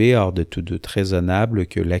prouver hors de tout doute raisonnable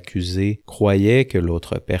que l'accusé croyait que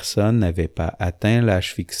l'autre personne n'avait pas atteint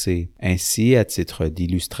l'âge fixé. Ainsi, à titre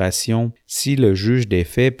d'illustration, si le juge des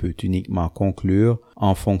faits peut uniquement conclure,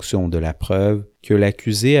 en fonction de la preuve, que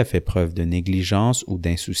l'accusé a fait preuve de négligence ou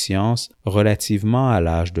d'insouciance relativement à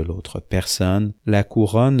l'âge de l'autre personne, la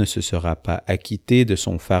couronne ne se sera pas acquittée de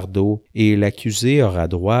son fardeau et l'accusé aura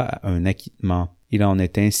droit à un acquittement. Il en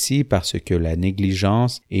est ainsi parce que la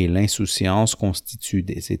négligence et l'insouciance constituent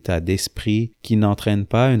des états d'esprit qui n'entraînent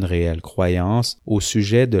pas une réelle croyance au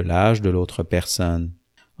sujet de l'âge de l'autre personne.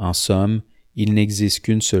 En somme, il n'existe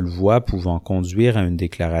qu'une seule voie pouvant conduire à une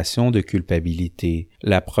déclaration de culpabilité,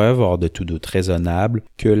 la preuve hors de tout doute raisonnable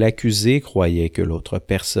que l'accusé croyait que l'autre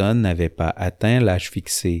personne n'avait pas atteint l'âge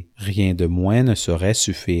fixé. Rien de moins ne saurait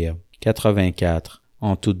suffire. 84.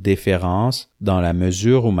 En toute déférence, dans la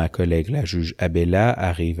mesure où ma collègue la juge Abella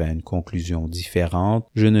arrive à une conclusion différente,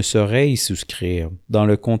 je ne saurais y souscrire. Dans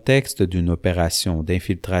le contexte d'une opération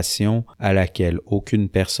d'infiltration à laquelle aucune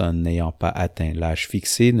personne n'ayant pas atteint l'âge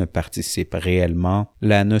fixé ne participe réellement,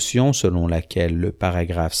 la notion selon laquelle le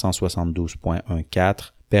paragraphe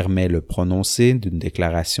 172.14 permet le prononcé d'une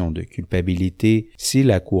déclaration de culpabilité si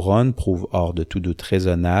la couronne prouve hors de tout doute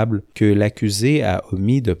raisonnable que l'accusé a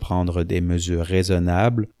omis de prendre des mesures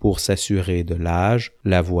raisonnables pour s'assurer de l'âge,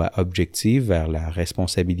 la voie objective vers la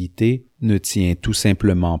responsabilité ne tient tout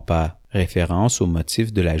simplement pas. Référence au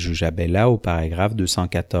motif de la juge Abella au paragraphe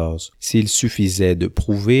 214. S'il suffisait de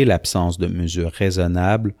prouver l'absence de mesures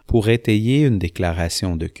raisonnables pour étayer une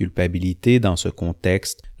déclaration de culpabilité dans ce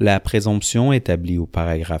contexte, la présomption établie au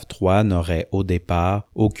paragraphe 3 n'aurait au départ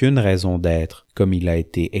aucune raison d'être. Comme il a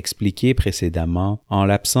été expliqué précédemment, en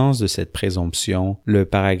l'absence de cette présomption, le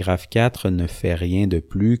paragraphe 4 ne fait rien de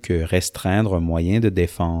plus que restreindre un moyen de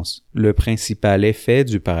défense. Le principal effet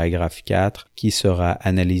du paragraphe 4, qui sera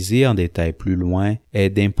analysé en détail plus loin, est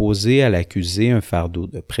d'imposer à l'accusé un fardeau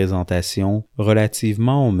de présentation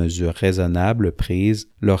relativement aux mesures raisonnables prises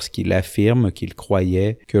lorsqu'il affirme qu'il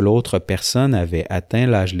croyait que l'autre personne avait atteint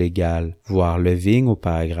l'âge légal, voir Leving au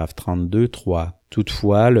paragraphe 32.3.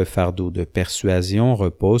 Toutefois, le fardeau de persuasion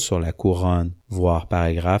repose sur la couronne, voir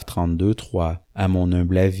paragraphe 32.3. À mon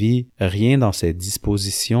humble avis, rien dans cette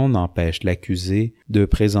disposition n'empêche l'accusé de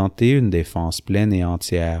présenter une défense pleine et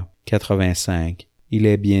entière. 85. Il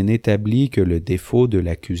est bien établi que le défaut de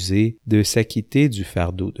l'accusé de s'acquitter du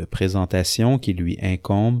fardeau de présentation qui lui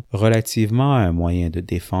incombe relativement à un moyen de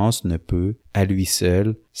défense ne peut, à lui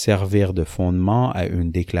seul, servir de fondement à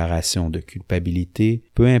une déclaration de culpabilité,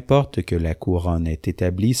 peu importe que la couronne ait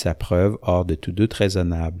établi sa preuve hors de tout doute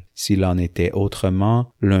raisonnable. S'il en était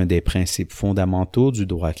autrement, l'un des principes fondamentaux du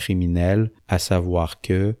droit criminel, à savoir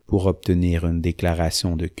que, pour obtenir une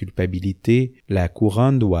déclaration de culpabilité, la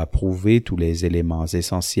couronne doit prouver tous les éléments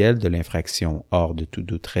essentiels de l'infraction hors de tout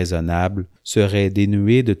doute raisonnable, serait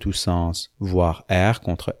dénué de tout sens, voir R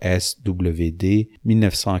contre SWD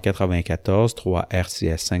 1994 3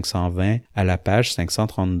 RCS 520 à la page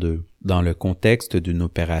 532. Dans le contexte d'une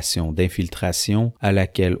opération d'infiltration à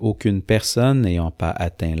laquelle aucune personne n'ayant pas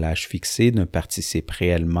atteint l'âge fixé ne participe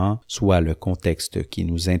réellement, soit le contexte qui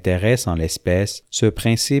nous intéresse en l'espèce, ce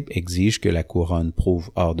principe exige que la couronne prouve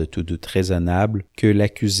hors de tout doute raisonnable que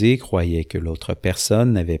l'accusé croyait que l'autre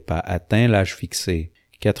personne n'avait pas atteint l'âge fixé.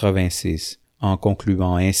 86. En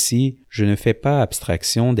concluant ainsi, je ne fais pas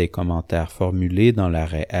abstraction des commentaires formulés dans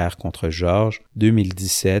l'arrêt R contre Georges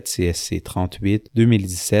 2017 CSC 38,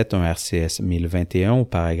 2017 1 RCS 1021 au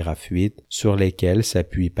paragraphe 8, sur lesquels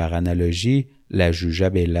s'appuie par analogie la juge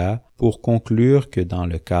Abella pour conclure que dans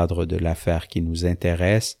le cadre de l'affaire qui nous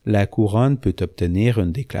intéresse, la couronne peut obtenir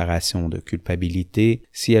une déclaration de culpabilité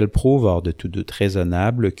si elle prouve hors de tout doute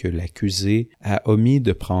raisonnable que l'accusé a omis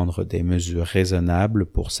de prendre des mesures raisonnables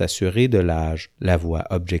pour s'assurer de l'âge, la voie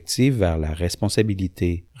objective vers la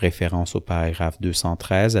responsabilité. Référence au paragraphe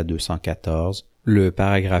 213 à 214, Le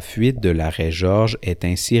paragraphe 8 de l'arrêt Georges est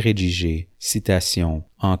ainsi rédigé. Citation.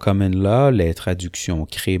 En common law, les traductions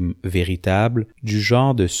crime véritable du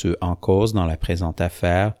genre de ceux en cause dans la présente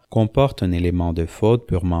affaire comportent un élément de faute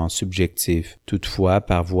purement subjectif. Toutefois,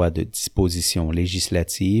 par voie de disposition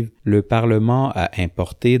législative, le Parlement a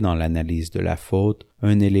importé dans l'analyse de la faute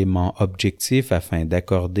un élément objectif afin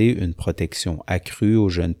d'accorder une protection accrue aux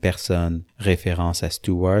jeunes personnes. Référence à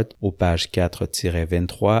Stewart aux pages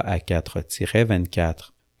 4-23 à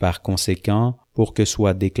 4-24. Par conséquent, pour que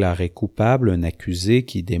soit déclaré coupable un accusé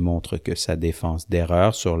qui démontre que sa défense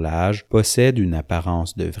d'erreur sur l'âge possède une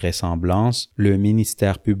apparence de vraisemblance, le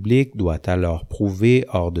ministère public doit alors prouver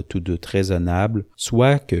hors de tout doute raisonnable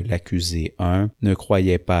soit que l'accusé 1 ne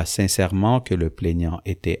croyait pas sincèrement que le plaignant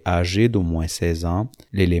était âgé d'au moins 16 ans,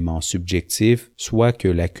 l'élément subjectif, soit que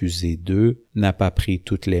l'accusé 2 n'a pas pris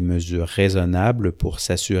toutes les mesures raisonnables pour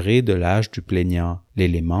s'assurer de l'âge du plaignant,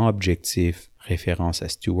 l'élément objectif. Référence à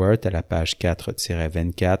Stewart à la page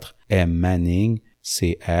 4-24, M. Manning,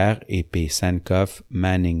 C.R. et P. Sankoff,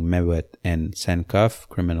 Manning, Mewett & Sankoff,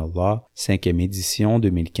 Criminal Law, 5e édition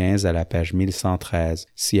 2015 à la page 1113,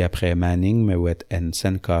 ci-après Manning, Mewett &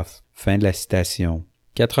 Sankoff. Fin de la citation.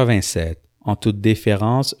 87. En toute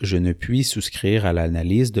déférence, je ne puis souscrire à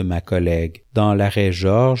l'analyse de ma collègue. Dans l'arrêt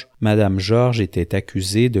Georges, Madame Georges était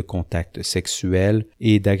accusée de contact sexuel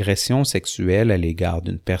et d'agression sexuelle à l'égard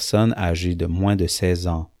d'une personne âgée de moins de 16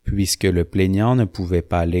 ans. Puisque le plaignant ne pouvait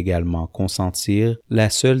pas légalement consentir, la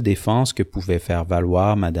seule défense que pouvait faire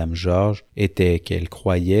valoir Madame Georges était qu'elle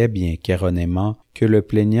croyait, bien qu'erronément, que le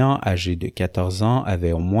plaignant âgé de 14 ans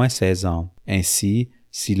avait au moins 16 ans. Ainsi,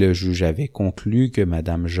 si le juge avait conclu que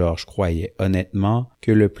Madame Georges croyait honnêtement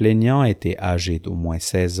que le plaignant était âgé d'au moins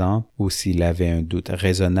 16 ans, ou s'il avait un doute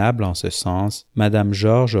raisonnable en ce sens, Madame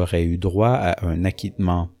Georges aurait eu droit à un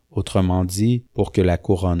acquittement. Autrement dit, pour que la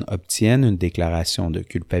couronne obtienne une déclaration de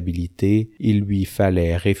culpabilité, il lui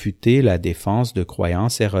fallait réfuter la défense de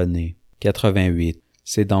croyances erronées. 88.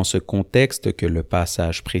 C'est dans ce contexte que le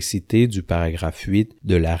passage précité du paragraphe 8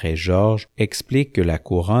 de l'arrêt Georges explique que la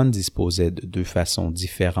couronne disposait de deux façons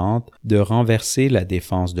différentes de renverser la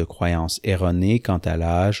défense de croyances erronées quant à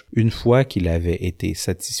l'âge une fois qu'il avait été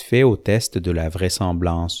satisfait au test de la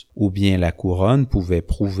vraisemblance, ou bien la couronne pouvait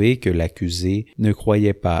prouver que l'accusé ne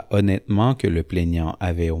croyait pas honnêtement que le plaignant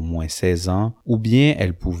avait au moins 16 ans, ou bien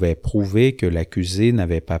elle pouvait prouver que l'accusé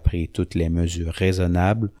n'avait pas pris toutes les mesures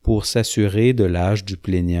raisonnables pour s'assurer de l'âge du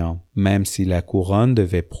plaignant, même si la couronne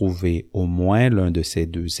devait prouver au moins l'un de ces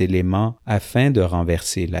deux éléments afin de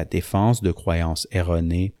renverser la défense de croyances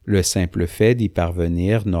erronées, le simple fait d'y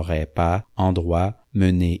parvenir n'aurait pas, en droit,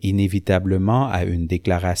 mené inévitablement à une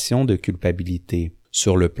déclaration de culpabilité.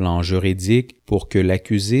 Sur le plan juridique, pour que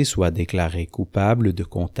l'accusé soit déclaré coupable de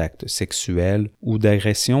contact sexuel ou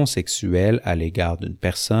d'agression sexuelle à l'égard d'une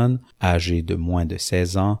personne âgée de moins de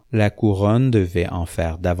 16 ans, la couronne devait en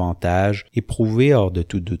faire davantage et prouver hors de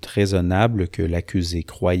tout doute raisonnable que l'accusé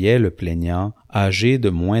croyait le plaignant âgé de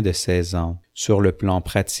moins de 16 ans. Sur le plan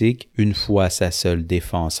pratique, une fois sa seule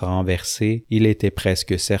défense renversée, il était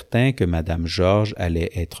presque certain que Madame Georges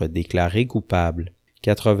allait être déclarée coupable.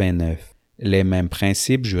 89. Les mêmes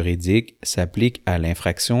principes juridiques s'appliquent à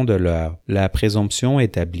l'infraction de l'heure. La présomption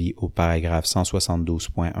établie au paragraphe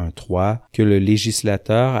 172.13 que le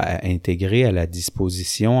législateur a intégrée à la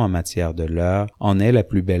disposition en matière de l'heure en est la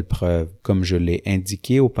plus belle preuve, comme je l'ai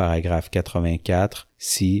indiqué au paragraphe 84,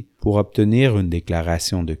 si, pour obtenir une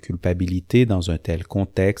déclaration de culpabilité dans un tel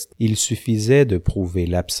contexte, il suffisait de prouver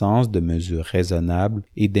l'absence de mesures raisonnables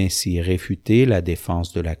et d'ainsi réfuter la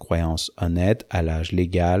défense de la croyance honnête à l'âge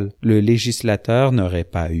légal, le législateur n'aurait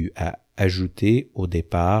pas eu à ajouter au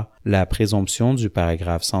départ la présomption du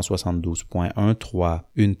paragraphe 172.13.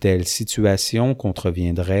 Une telle situation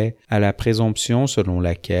contreviendrait à la présomption selon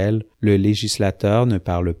laquelle le législateur ne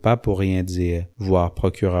parle pas pour rien dire, voir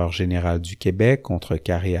procureur général du Québec contre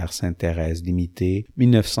Carrière Sainte-Thérèse Limitée,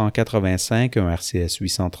 1985, 1 RCS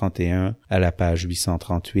 831 à la page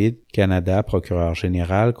 838, Canada, procureur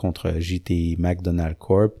général contre JTI McDonald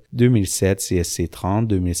Corp, 2007, CSC 30,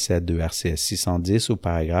 2007, 2 RCS 610 au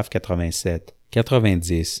paragraphe 87.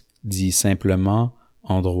 90. Dit simplement,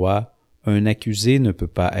 en droit, un accusé ne peut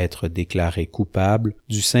pas être déclaré coupable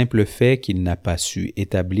du simple fait qu'il n'a pas su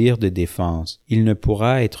établir de défense. Il ne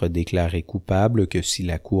pourra être déclaré coupable que si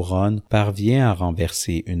la couronne parvient à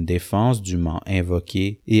renverser une défense dûment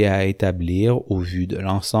invoquée et à établir, au vu de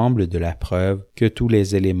l'ensemble de la preuve, que tous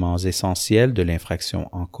les éléments essentiels de l'infraction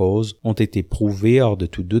en cause ont été prouvés hors de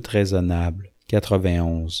tout doute raisonnable.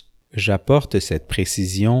 91. J'apporte cette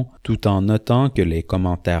précision tout en notant que les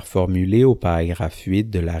commentaires formulés au paragraphe 8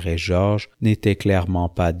 de l'arrêt Georges n'étaient clairement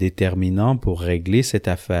pas déterminants pour régler cette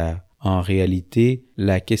affaire. En réalité,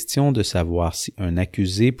 la question de savoir si un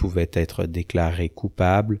accusé pouvait être déclaré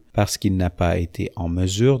coupable parce qu'il n'a pas été en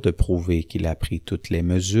mesure de prouver qu'il a pris toutes les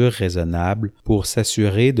mesures raisonnables pour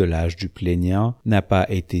s'assurer de l'âge du plaignant n'a pas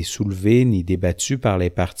été soulevée ni débattue par les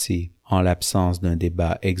parties. En l'absence d'un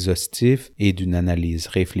débat exhaustif et d'une analyse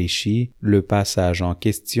réfléchie, le passage en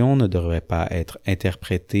question ne devrait pas être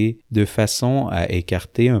interprété de façon à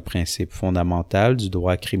écarter un principe fondamental du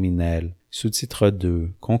droit criminel. Sous-titre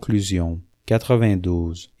 2. Conclusion.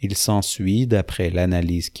 92. Il s'ensuit, d'après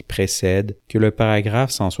l'analyse qui précède, que le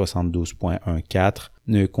paragraphe 172.14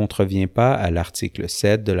 ne contrevient pas à l'article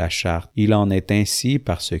 7 de la Charte. Il en est ainsi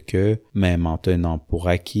parce que, même en tenant pour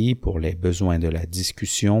acquis, pour les besoins de la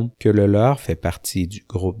discussion, que le leur fait partie du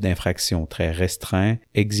groupe d'infractions très restreint,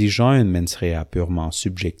 exigeant une mens rea purement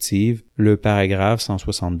subjective, le paragraphe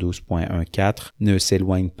 172.14 ne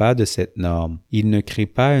s'éloigne pas de cette norme. Il ne crée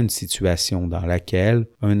pas une situation dans laquelle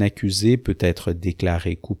un accusé peut être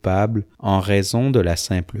déclaré coupable en raison de la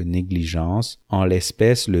simple négligence, en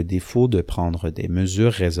l'espèce le défaut de prendre des mesures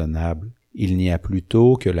raisonnables. Il n'y a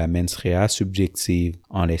plutôt que la mens rea subjective,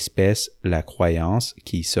 en l'espèce la croyance,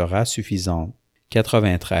 qui sera suffisante.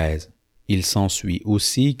 93. Il s'ensuit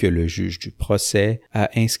aussi que le juge du procès a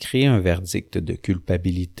inscrit un verdict de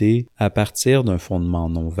culpabilité à partir d'un fondement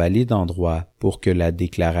non valide en droit pour que la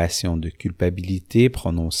déclaration de culpabilité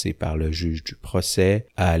prononcée par le juge du procès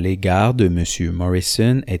à l'égard de M.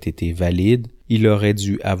 Morrison ait été valide. Il aurait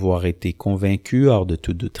dû avoir été convaincu hors de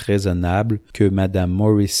tout doute raisonnable que Mme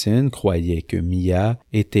Morrison croyait que Mia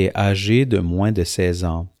était âgée de moins de 16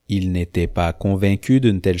 ans. Il n'était pas convaincu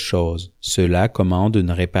d'une telle chose. Cela commande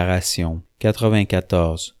une réparation.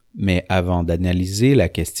 94. Mais avant d'analyser la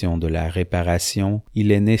question de la réparation,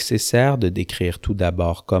 il est nécessaire de décrire tout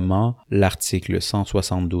d'abord comment l'article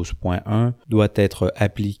 172.1 doit être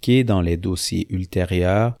appliqué dans les dossiers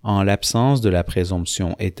ultérieurs en l'absence de la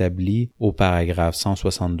présomption établie au paragraphe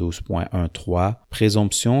 172.1.3,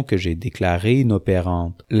 présomption que j'ai déclarée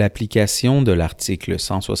inopérante. L'application de l'article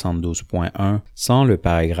 172.1 sans le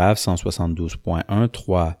paragraphe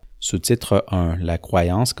 172.1.3. Sous-titre 1. La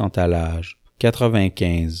croyance quant à l'âge.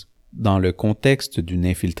 95. Dans le contexte d'une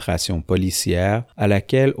infiltration policière à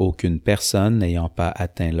laquelle aucune personne n'ayant pas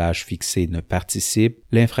atteint l'âge fixé ne participe,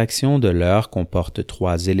 l'infraction de l'heure comporte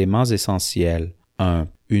 3 éléments essentiels. 1.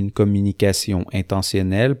 Une communication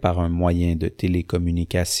intentionnelle par un moyen de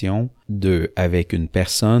télécommunication. 2. Avec une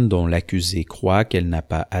personne dont l'accusé croit qu'elle n'a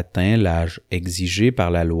pas atteint l'âge exigé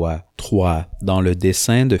par la loi. 3. Dans le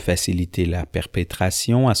dessein de faciliter la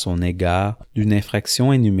perpétration à son égard d'une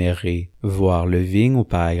infraction énumérée, voir le Vigne au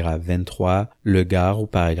paragraphe 23, le Gard au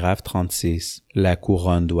paragraphe 36. La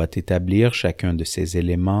couronne doit établir chacun de ces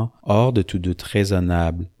éléments hors de tout doute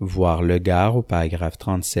raisonnable, voir le Gard au paragraphe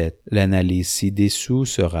 37. L'analyse ci-dessous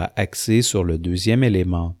sera axée sur le deuxième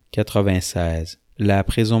élément. 96. La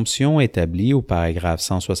présomption établie au paragraphe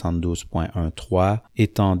 172.1.3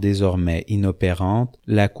 étant désormais inopérante,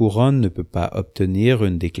 la couronne ne peut pas obtenir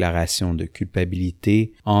une déclaration de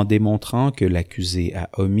culpabilité en démontrant que l'accusé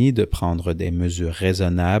a omis de prendre des mesures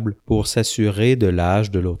raisonnables pour s'assurer de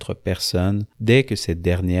l'âge de l'autre personne dès que cette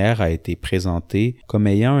dernière a été présentée comme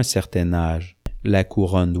ayant un certain âge. La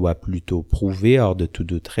couronne doit plutôt prouver hors de tout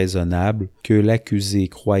doute raisonnable que l'accusé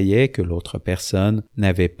croyait que l'autre personne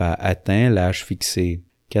n'avait pas atteint l'âge fixé.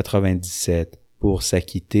 97. Pour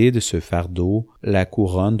s'acquitter de ce fardeau, la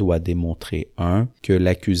couronne doit démontrer 1. Que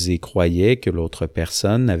l'accusé croyait que l'autre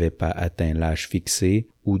personne n'avait pas atteint l'âge fixé,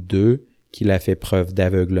 ou 2. Qu'il a fait preuve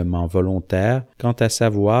d'aveuglement volontaire quant à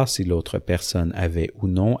savoir si l'autre personne avait ou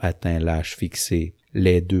non atteint l'âge fixé.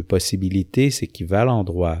 Les 2 possibilités s'équivalent en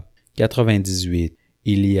droit. 98.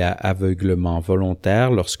 Il y a aveuglement volontaire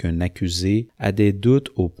lorsqu'un accusé a des doutes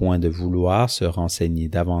au point de vouloir se renseigner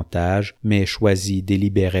davantage, mais choisit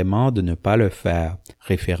délibérément de ne pas le faire.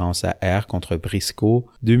 Référence à R contre Briscoe,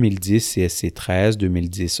 2010 CSC 13,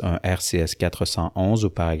 2010 1 RCS 411 au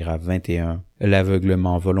paragraphe 21.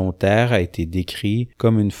 L'aveuglement volontaire a été décrit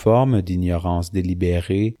comme une forme d'ignorance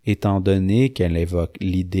délibérée, étant donné qu'elle évoque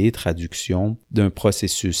l'idée traduction d'un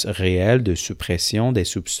processus réel de suppression des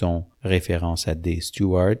soupçons. Référence à D.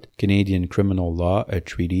 Stewart, Canadian Criminal Law, A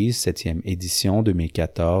Treatise, 7e édition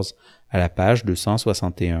 2014, à la page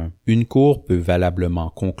 261. Une cour peut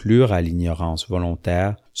valablement conclure à l'ignorance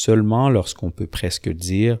volontaire seulement lorsqu'on peut presque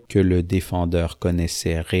dire que le défendeur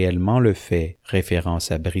connaissait réellement le fait.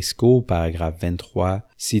 Référence à Briscoe, paragraphe 23,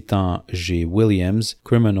 citant G. Williams,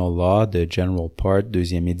 Criminal Law de General Part,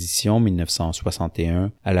 2e édition,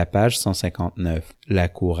 1961, à la page 159. La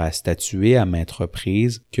Cour a statué à maintes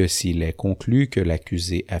reprises que s'il est conclu que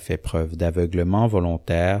l'accusé a fait preuve d'aveuglement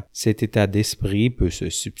volontaire, cet état d'esprit peut se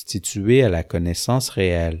substituer à la connaissance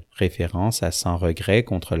réelle. Référence à Sans regret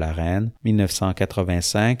contre la reine,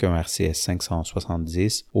 1985, 1 RCS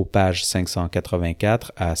 570, aux pages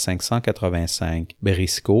 584 à 585,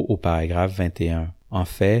 Briscoe au paragraphe 21. En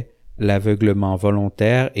fait, l'aveuglement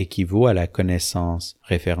volontaire équivaut à la connaissance.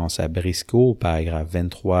 Référence à Briscoe au paragraphe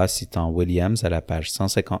 23 citant Williams à la page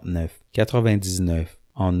 159. 99.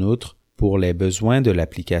 En outre, pour les besoins de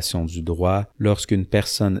l'application du droit, lorsqu'une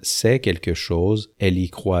personne sait quelque chose, elle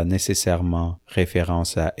y croit nécessairement.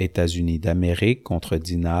 Référence à États-Unis d'Amérique contre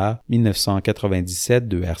Dinard, 1997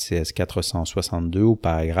 de RCS 462 au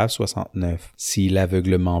paragraphe 69. Si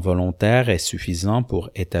l'aveuglement volontaire est suffisant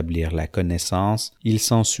pour établir la connaissance, il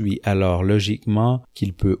s'ensuit alors logiquement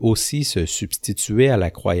qu'il peut aussi se substituer à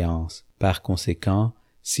la croyance. Par conséquent,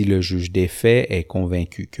 si le juge des faits est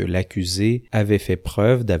convaincu que l'accusé avait fait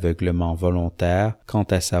preuve d'aveuglement volontaire quant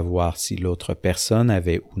à savoir si l'autre personne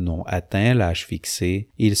avait ou non atteint l'âge fixé,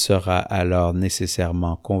 il sera alors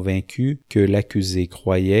nécessairement convaincu que l'accusé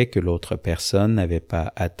croyait que l'autre personne n'avait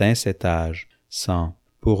pas atteint cet âge. 100.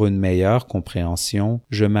 Pour une meilleure compréhension,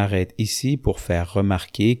 je m'arrête ici pour faire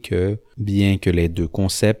remarquer que, bien que les deux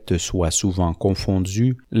concepts soient souvent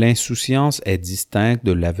confondus, l'insouciance est distincte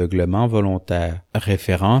de l'aveuglement volontaire.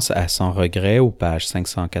 Référence à Sans regret aux pages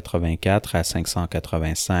 584 à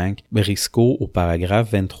 585, Briscoe au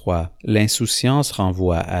paragraphe 23. L'insouciance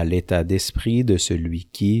renvoie à l'état d'esprit de celui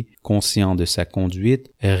qui, conscient de sa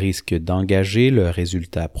conduite, risque d'engager le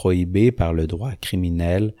résultat prohibé par le droit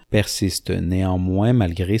criminel, persiste néanmoins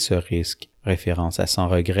malgré ce risque. Référence à Sans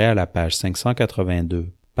regret à la page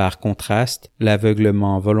 582. Par contraste,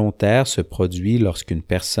 l'aveuglement volontaire se produit lorsqu'une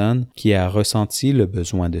personne qui a ressenti le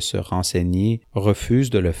besoin de se renseigner refuse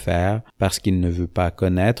de le faire parce qu'il ne veut pas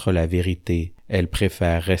connaître la vérité. Elle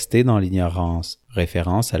préfère rester dans l'ignorance.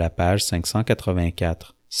 Référence à la page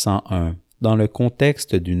 584. 101. Dans le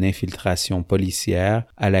contexte d'une infiltration policière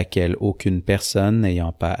à laquelle aucune personne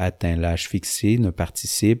n'ayant pas atteint l'âge fixé ne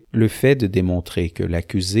participe, le fait de démontrer que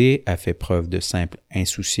l'accusé a fait preuve de simple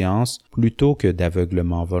insouciance plutôt que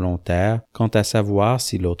d'aveuglement volontaire quant à savoir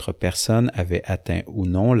si l'autre personne avait atteint ou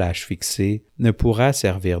non l'âge fixé ne pourra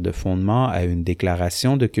servir de fondement à une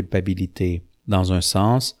déclaration de culpabilité. Dans un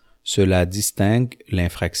sens, cela distingue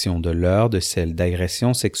l'infraction de leurre de celle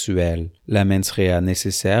d'agression sexuelle. La mens rea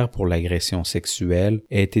nécessaire pour l'agression sexuelle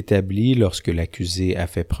est établie lorsque l'accusé a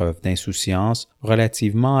fait preuve d'insouciance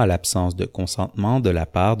relativement à l'absence de consentement de la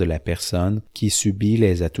part de la personne qui subit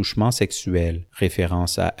les attouchements sexuels.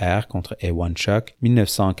 Référence à R contre Ewanchuk,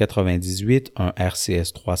 1998, 1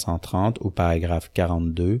 RCS 330 au paragraphe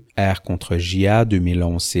 42, R contre JA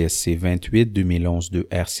 2011 CSC 28, 2011 2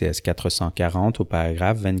 RCS 440 au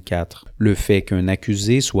paragraphe 24. Le fait qu'un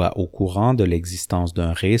accusé soit au courant de l'existence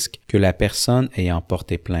d'un risque que la personne ayant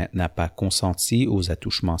porté plainte n'a pas consenti aux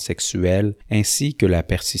attouchements sexuels, ainsi que la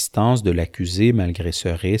persistance de l'accusé malgré ce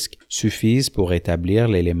risque, suffisent pour établir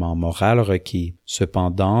l'élément moral requis.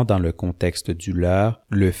 Cependant, dans le contexte du leurre,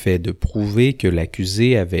 le fait de prouver que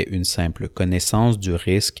l'accusé avait une simple connaissance du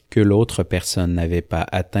risque que l'autre personne n'avait pas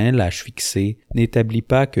atteint l'âge fixé n'établit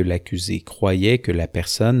pas que l'accusé croyait que la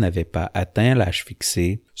personne n'avait pas atteint l'âge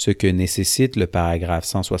fixé, ce que nécessite le paragraphe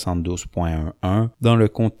 172.11 dans le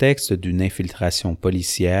contexte d'une infiltration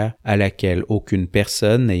policière à laquelle aucune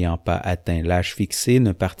personne n'ayant pas atteint l'âge fixé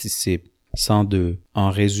ne participe. 102. En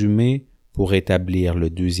résumé, pour établir le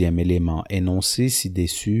deuxième élément énoncé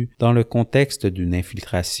ci-dessus, dans le contexte d'une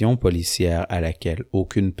infiltration policière à laquelle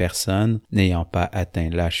aucune personne n'ayant pas atteint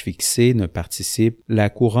l'âge fixé ne participe, la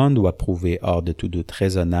couronne doit prouver hors de tout doute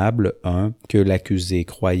raisonnable 1. Que l'accusé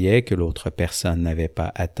croyait que l'autre personne n'avait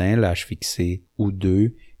pas atteint l'âge fixé, ou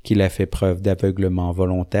 2. Qu'il a fait preuve d'aveuglement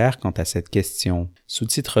volontaire quant à cette question.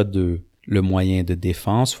 Sous-titre 2. Le moyen de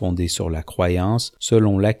défense fondé sur la croyance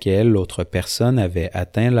selon laquelle l'autre personne avait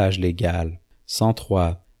atteint l'âge légal.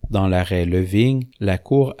 103. Dans l'arrêt Leving, la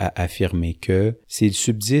Cour a affirmé que, s'il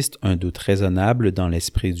subsiste un doute raisonnable dans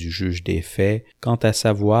l'esprit du juge des faits quant à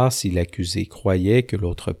savoir si l'accusé croyait que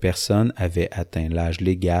l'autre personne avait atteint l'âge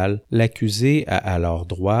légal, l'accusé a alors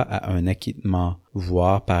droit à un acquittement,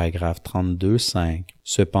 voir paragraphe 32.5.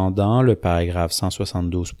 Cependant, le paragraphe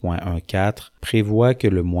 172.14 prévoit que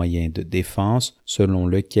le moyen de défense selon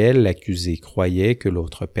lequel l'accusé croyait que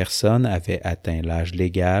l'autre personne avait atteint l'âge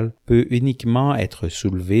légal peut uniquement être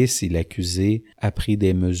soulevé si l'accusé a pris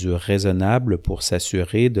des mesures raisonnables pour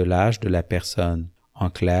s'assurer de l'âge de la personne. En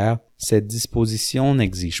clair, cette disposition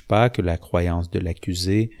n'exige pas que la croyance de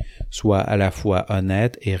l'accusé soit à la fois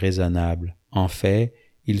honnête et raisonnable. En fait,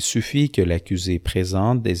 il suffit que l'accusé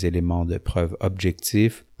présente des éléments de preuve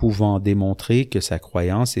objectifs pouvant démontrer que sa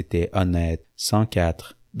croyance était honnête.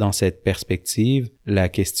 104. Dans cette perspective, la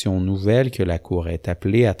question nouvelle que la Cour est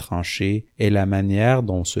appelée à trancher est la manière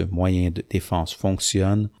dont ce moyen de défense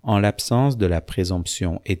fonctionne en l'absence de la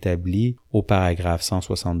présomption établie au paragraphe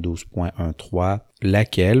 172.13,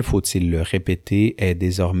 laquelle, faut-il le répéter, est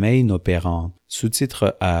désormais inopérante.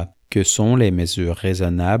 Sous-titre A. Que sont les mesures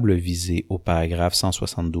raisonnables visées au paragraphe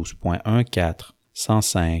 172.14?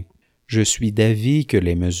 105. Je suis d'avis que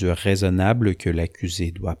les mesures raisonnables que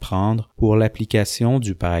l'accusé doit prendre pour l'application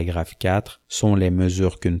du paragraphe 4 sont les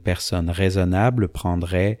mesures qu'une personne raisonnable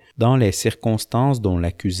prendrait dans les circonstances dont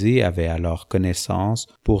l'accusé avait alors connaissance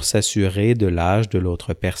pour s'assurer de l'âge de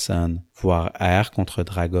l'autre personne. Voir R contre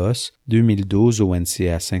Dragos, 2012 au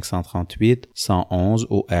NCA 538, 111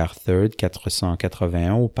 au R 3rd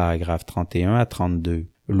 481 au paragraphe 31 à 32.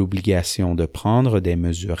 L'obligation de prendre des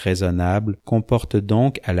mesures raisonnables comporte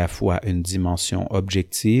donc à la fois une dimension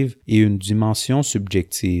objective et une dimension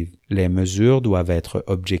subjective. Les mesures doivent être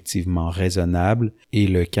objectivement raisonnables et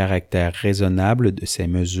le caractère raisonnable de ces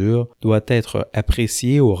mesures doit être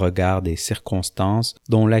apprécié au regard des circonstances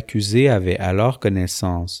dont l'accusé avait alors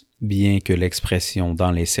connaissance. Bien que l'expression «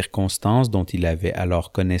 dans les circonstances dont il avait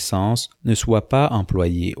alors connaissance » ne soit pas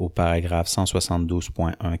employée au paragraphe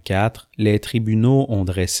 172.14, les tribunaux ont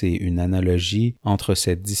dressé une analogie entre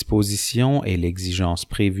cette disposition et l'exigence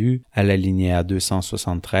prévue à l'alinéa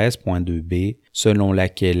 273.2b, selon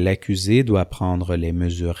laquelle l'accusé doit prendre les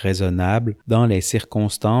mesures raisonnables dans les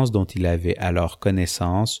circonstances dont il avait alors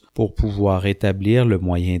connaissance pour pouvoir établir le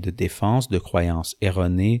moyen de défense de croyances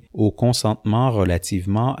erronées au consentement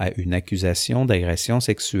relativement à une accusation d'agression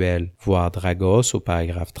sexuelle, voir Dragos au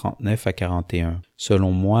paragraphe 39 à 41.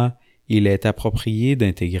 Selon moi, il est approprié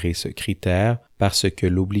d'intégrer ce critère parce que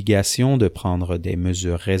l'obligation de prendre des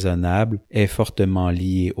mesures raisonnables est fortement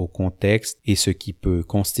liée au contexte et ce qui peut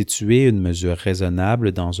constituer une mesure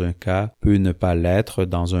raisonnable dans un cas peut ne pas l'être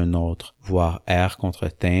dans un autre. Voir R contre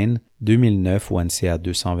Tain, 2009 au NCA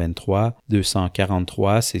 223,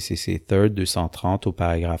 243 CCC 3rd 230 au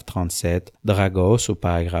paragraphe 37, Dragos au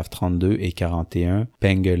paragraphe 32 et 41,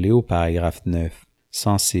 Pengele au paragraphe 9.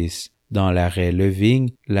 106. Dans l'arrêt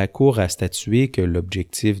Leving, la Cour a statué que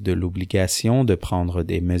l'objectif de l'obligation de prendre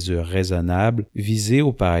des mesures raisonnables visée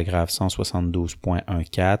au paragraphe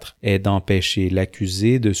 172.14 est d'empêcher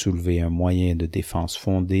l'accusé de soulever un moyen de défense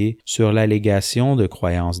fondé sur l'allégation de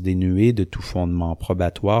croyances dénuées de tout fondement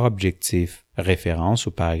probatoire objectif. Référence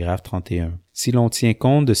au paragraphe 31. Si l'on tient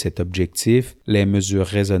compte de cet objectif, les mesures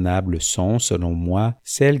raisonnables sont, selon moi,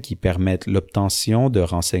 celles qui permettent l'obtention de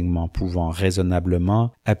renseignements pouvant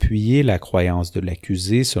raisonnablement appuyer la croyance de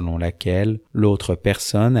l'accusé selon laquelle l'autre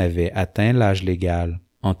personne avait atteint l'âge légal.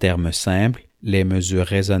 En termes simples, les mesures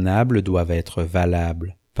raisonnables doivent être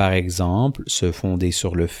valables. Par exemple, se fonder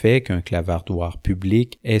sur le fait qu'un clavardoir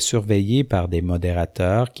public est surveillé par des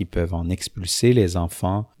modérateurs qui peuvent en expulser les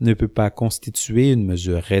enfants ne peut pas constituer une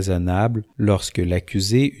mesure raisonnable lorsque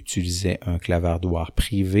l'accusé utilisait un clavardoir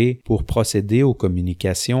privé pour procéder aux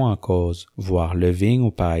communications en cause, voir Leving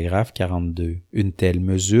au paragraphe 42. Une telle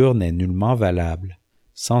mesure n'est nullement valable.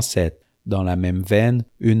 107. Dans la même veine,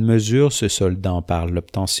 une mesure se soldant par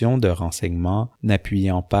l'obtention de renseignements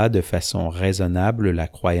n'appuyant pas de façon raisonnable la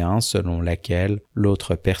croyance selon laquelle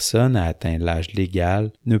l'autre personne a atteint l'âge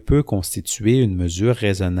légal ne peut constituer une mesure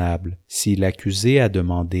raisonnable. Si l'accusé a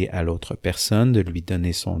demandé à l'autre personne de lui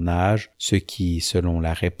donner son âge, ce qui, selon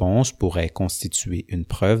la réponse, pourrait constituer une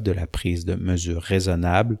preuve de la prise de mesures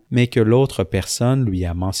raisonnables, mais que l'autre personne lui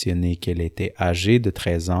a mentionné qu'elle était âgée de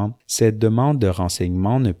 13 ans, cette demande de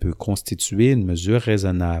renseignement ne peut constituer une mesure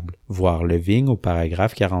raisonnable, voir Leving au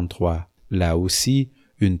paragraphe 43. Là aussi,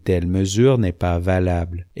 une telle mesure n'est pas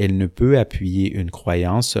valable. Elle ne peut appuyer une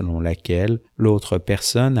croyance selon laquelle l'autre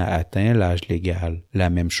personne a atteint l'âge légal. La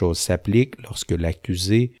même chose s'applique lorsque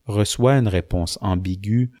l'accusé reçoit une réponse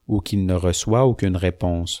ambiguë ou qu'il ne reçoit aucune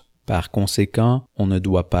réponse. Par conséquent, on ne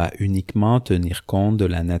doit pas uniquement tenir compte de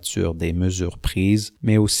la nature des mesures prises,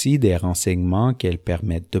 mais aussi des renseignements qu'elles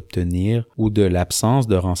permettent d'obtenir ou de l'absence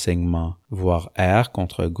de renseignements. Voir R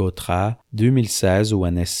contre Gautra, 2016 au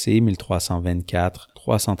NSC 1324,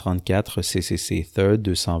 334 CCC 3rd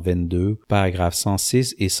 222, paragraphes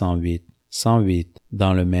 106 et 108. 108.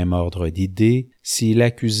 Dans le même ordre d'idées, si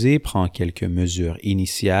l'accusé prend quelques mesures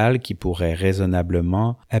initiales qui pourraient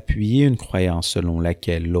raisonnablement appuyer une croyance selon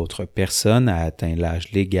laquelle l'autre personne a atteint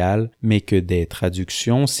l'âge légal, mais que des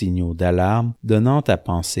traductions signaux d'alarme donnant à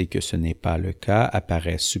penser que ce n'est pas le cas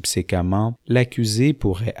apparaissent subséquemment, l'accusé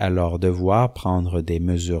pourrait alors devoir prendre des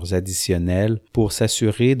mesures additionnelles pour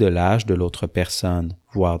s'assurer de l'âge de l'autre personne.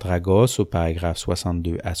 Voir Dragos au paragraphe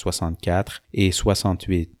 62 à 64 et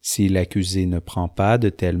 68. Si l'accusé ne prend pas de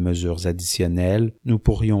telles mesures additionnelles, nous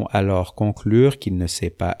pourrions alors conclure qu'il ne s'est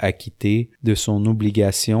pas acquitté de son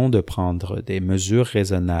obligation de prendre des mesures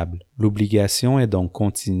raisonnables. L'obligation est donc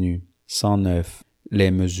continue. 109. Les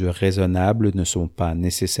mesures raisonnables ne sont pas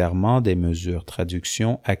nécessairement des mesures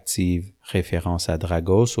traduction actives. Référence à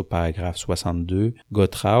Dragos au paragraphe 62,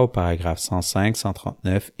 Gautra au paragraphe 105,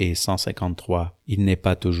 139 et 153. Il n'est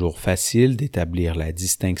pas toujours facile d'établir la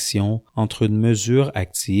distinction entre une mesure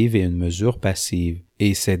active et une mesure passive,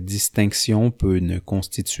 et cette distinction peut ne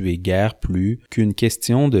constituer guère plus qu'une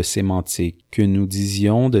question de sémantique. Que nous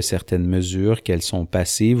disions de certaines mesures qu'elles sont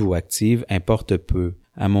passives ou actives importe peu.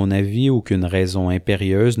 À mon avis, aucune raison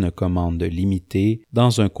impérieuse ne commande de limiter,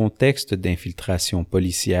 dans un contexte d'infiltration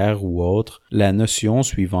policière ou autre, la notion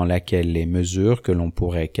suivant laquelle les mesures que l'on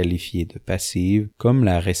pourrait qualifier de passives, comme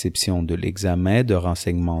la réception de l'examen de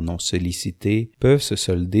renseignements non sollicités, peuvent se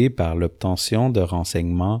solder par l'obtention de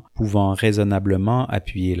renseignements pouvant raisonnablement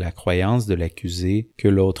appuyer la croyance de l'accusé que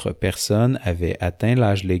l'autre personne avait atteint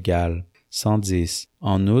l'âge légal. 110.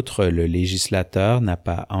 En outre, le législateur n'a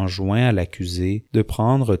pas enjoint à l'accusé de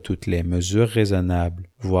prendre toutes les mesures raisonnables,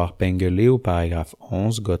 voir Pengele au paragraphe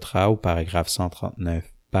 11, Gautra au paragraphe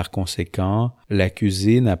 139. Par conséquent,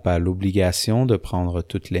 l'accusé n'a pas l'obligation de prendre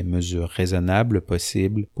toutes les mesures raisonnables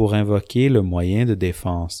possibles pour invoquer le moyen de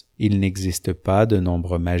défense. Il n'existe pas de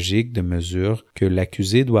nombre magique de mesures que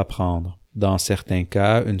l'accusé doit prendre. Dans certains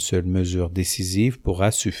cas, une seule mesure décisive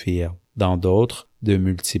pourra suffire. Dans d'autres, de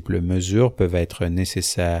multiples mesures peuvent être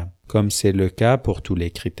nécessaires, comme c'est le cas pour tous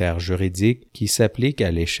les critères juridiques qui s'appliquent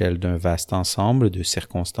à l'échelle d'un vaste ensemble de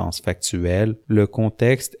circonstances factuelles. Le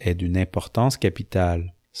contexte est d'une importance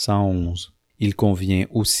capitale. 111. Il convient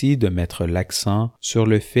aussi de mettre l'accent sur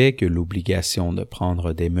le fait que l'obligation de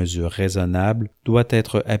prendre des mesures raisonnables doit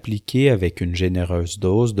être appliquée avec une généreuse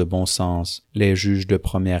dose de bon sens. Les juges de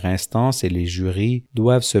première instance et les jurys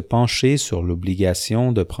doivent se pencher sur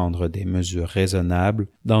l'obligation de prendre des mesures raisonnables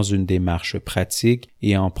dans une démarche pratique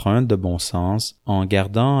et empreinte de bon sens, en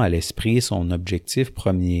gardant à l'esprit son objectif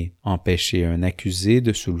premier, empêcher un accusé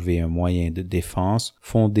de soulever un moyen de défense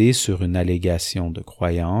fondé sur une allégation de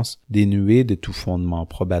croyance, dénuée de tout fondement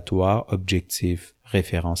probatoire objectif.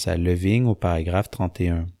 Référence à Leving au paragraphe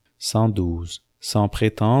 31. 112. Sans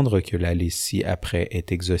prétendre que la liste ci-après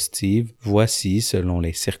est exhaustive, voici, selon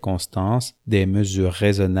les circonstances, des mesures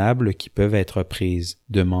raisonnables qui peuvent être prises.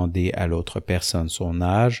 Demander à l'autre personne son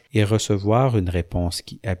âge et recevoir une réponse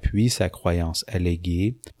qui appuie sa croyance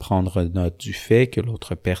alléguée, prendre note du fait que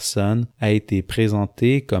l'autre personne a été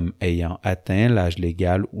présentée comme ayant atteint l'âge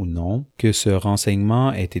légal ou non, que ce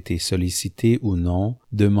renseignement ait été sollicité ou non,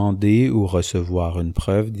 demander ou recevoir une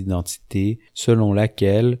preuve d'identité selon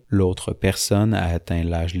laquelle l'autre personne a atteint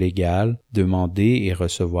l'âge légal, demander et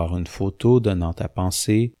recevoir une photo donnant à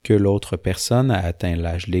penser que l'autre personne a atteint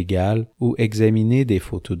l'âge légal ou examiner des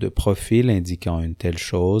photos de profil indiquant une telle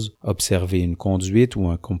chose, observer une conduite ou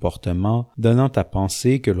un comportement donnant à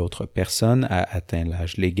penser que l'autre personne a atteint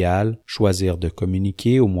l'âge légal, choisir de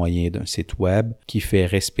communiquer au moyen d'un site web qui fait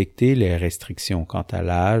respecter les restrictions quant à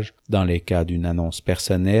l'âge, dans les cas d'une annonce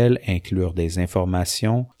personnelle, inclure des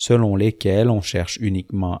informations selon lesquelles on cherche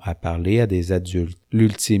uniquement à parler à des adultes.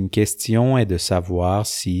 L'ultime question est de savoir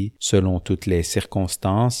si, selon toutes les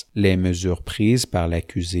circonstances, les mesures prises par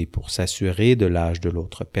l'accusé pour s'assurer de l'âge de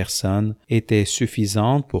l'autre personne étaient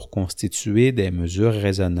suffisantes pour constituer des mesures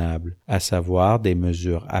raisonnables, à savoir des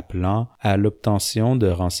mesures appelant à l'obtention de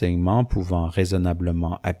renseignements pouvant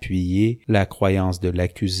raisonnablement appuyer la croyance de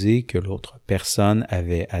l'accusé que l'autre personne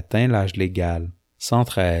avait atteint l'âge légal.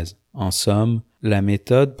 113. En somme, la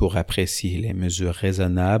méthode pour apprécier les mesures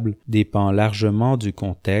raisonnables dépend largement du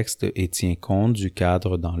contexte et tient compte du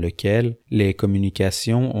cadre dans lequel les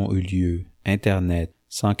communications ont eu lieu. Internet.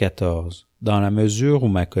 114. Dans la mesure où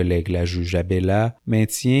ma collègue la juge Abella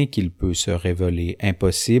maintient qu'il peut se révéler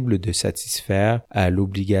impossible de satisfaire à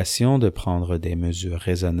l'obligation de prendre des mesures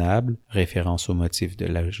raisonnables, référence au motif de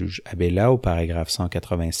la juge Abella au paragraphe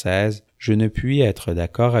 196, je ne puis être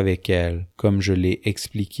d'accord avec elle. Comme je l'ai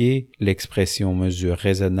expliqué, l'expression mesure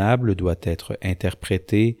raisonnable doit être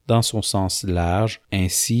interprétée dans son sens large,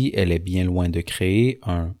 ainsi elle est bien loin de créer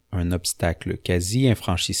un obstacle quasi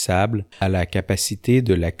infranchissable à la capacité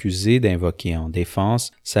de l'accusé d'invoquer en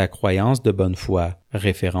défense sa croyance de bonne foi,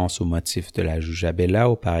 référence au motif de la juge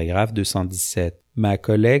Abella au paragraphe 217. Ma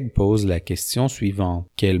collègue pose la question suivante.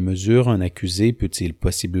 Quelle mesure un accusé peut-il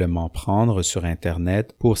possiblement prendre sur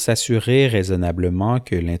Internet pour s'assurer raisonnablement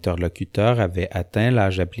que l'interlocuteur avait atteint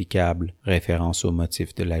l'âge applicable? Référence au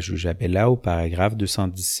motif de la juge Abella au paragraphe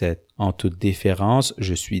 217. En toute déférence,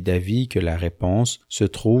 je suis d'avis que la réponse se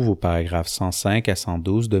trouve au paragraphe 105 à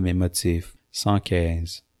 112 de mes motifs.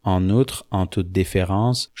 115. En outre, en toute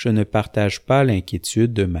déférence, je ne partage pas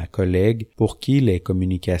l'inquiétude de ma collègue pour qui les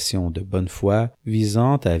communications de bonne foi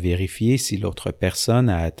visant à vérifier si l'autre personne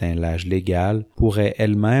a atteint l'âge légal pourraient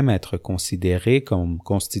elles-mêmes être considérées comme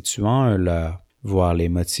constituant un leurre. Voir les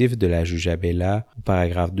motifs de la juge Abella au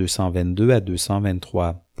paragraphe 222 à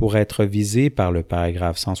 223. Pour être visé par le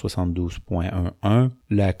paragraphe 172.11,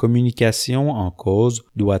 la communication en cause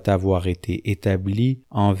doit avoir été établie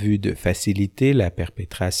en vue de faciliter la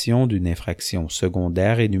perpétration d'une infraction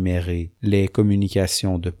secondaire énumérée. Les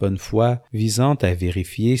communications de bonne foi visant à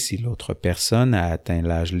vérifier si l'autre personne a atteint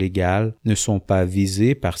l'âge légal ne sont pas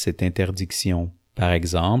visées par cette interdiction. Par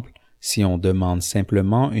exemple, si on demande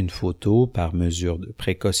simplement une photo par mesure de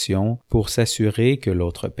précaution pour s'assurer que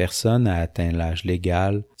l'autre personne a atteint l'âge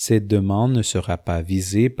légal, cette demande ne sera pas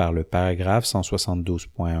visée par le paragraphe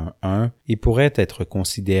 172.11 et pourrait être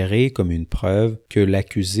considérée comme une preuve que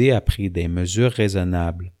l'accusé a pris des mesures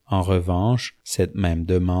raisonnables. En revanche, cette même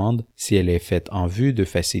demande, si elle est faite en vue de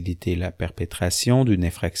faciliter la perpétration d'une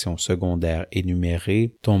infraction secondaire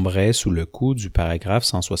énumérée, tomberait sous le coup du paragraphe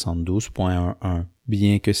 172.11.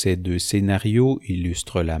 Bien que ces deux scénarios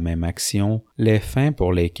illustrent la même action, les fins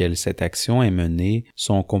pour lesquelles cette action est menée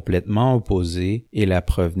sont complètement opposées et la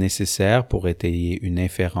preuve nécessaire pour étayer une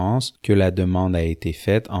inférence que la demande a été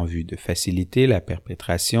faite en vue de faciliter la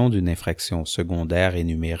perpétration d'une infraction secondaire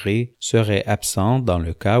énumérée serait absente dans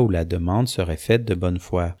le cas où la demande serait faite de bonne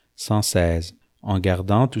foi. 116. En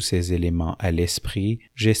gardant tous ces éléments à l'esprit,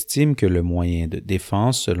 j'estime que le moyen de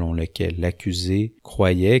défense selon lequel l'accusé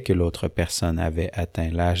croyait que l'autre personne avait atteint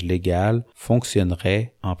l'âge légal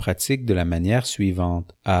fonctionnerait en pratique de la manière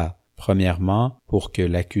suivante. A. Premièrement, pour que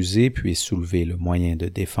l'accusé puisse soulever le moyen de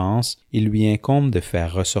défense, il lui incombe de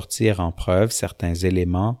faire ressortir en preuve certains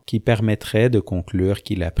éléments qui permettraient de conclure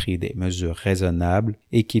qu'il a pris des mesures raisonnables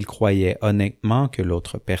et qu'il croyait honnêtement que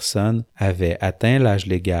l'autre personne avait atteint l'âge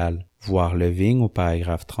légal. Voir Leving au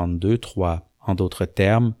paragraphe 32.3. En d'autres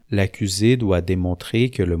termes, l'accusé doit démontrer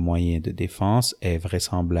que le moyen de défense est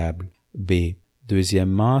vraisemblable. B.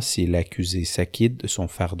 Deuxièmement, si l'accusé s'acquitte de son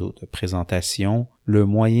fardeau de présentation, le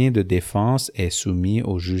moyen de défense est soumis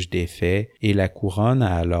au juge des faits et la couronne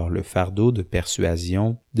a alors le fardeau de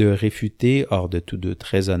persuasion de réfuter hors de tout doute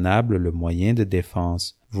raisonnable le moyen de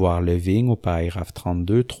défense. Voir Leving au paragraphe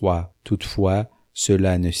 32.3. Toutefois,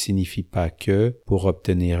 cela ne signifie pas que, pour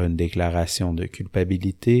obtenir une déclaration de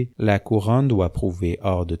culpabilité, la couronne doit prouver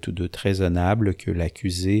hors de tout doute raisonnable que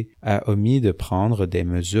l'accusé a omis de prendre des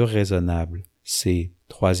mesures raisonnables. C.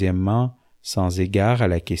 Troisièmement, sans égard à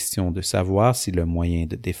la question de savoir si le moyen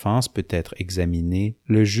de défense peut être examiné,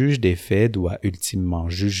 le juge des faits doit ultimement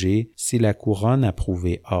juger si la couronne a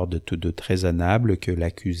prouvé hors de tout doute raisonnable que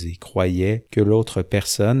l'accusé croyait que l'autre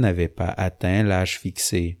personne n'avait pas atteint l'âge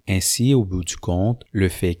fixé. Ainsi, au bout du compte, le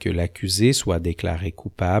fait que l'accusé soit déclaré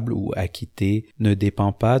coupable ou acquitté ne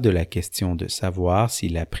dépend pas de la question de savoir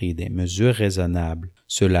s'il a pris des mesures raisonnables.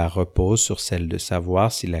 Cela repose sur celle de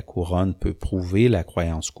savoir si la couronne peut prouver la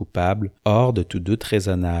croyance coupable hors de tout doute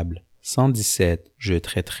raisonnable. 117. Je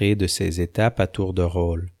traiterai de ces étapes à tour de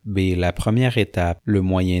rôle. B. La première étape. Le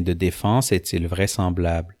moyen de défense est-il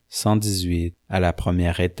vraisemblable? 118. À la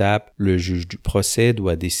première étape, le juge du procès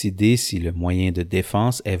doit décider si le moyen de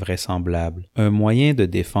défense est vraisemblable. Un moyen de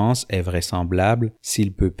défense est vraisemblable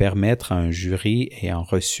s'il peut permettre à un jury ayant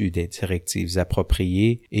reçu des directives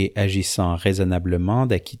appropriées et agissant raisonnablement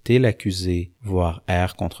d'acquitter l'accusé. Voir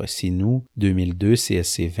R contre Sinou, 2002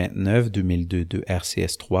 CSC 29, 2002 de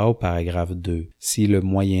RCS 3 au paragraphe 2. Si le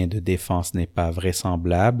moyen de défense n'est pas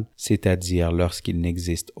vraisemblable, c'est-à-dire lorsqu'il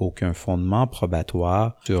n'existe aucun fondement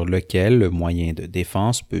probatoire sur lequel le moyen moyen de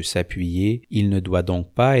défense peut s'appuyer, il ne doit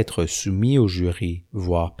donc pas être soumis au jury.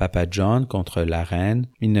 Voir Papa John contre la Reine,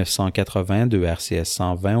 1980 de RCS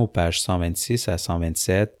 120 aux pages 126 à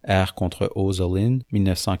 127, R contre Ozelin,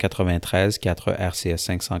 1993 4 RCS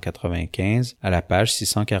 595 à la page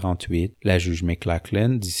 648, la juge McLachlan,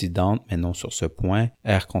 dissidente mais non sur ce point,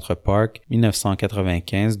 R contre Park,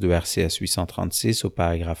 1995 de RCS 836 au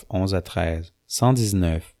paragraphe 11 à 13.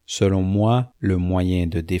 119. Selon moi, le moyen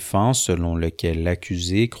de défense selon lequel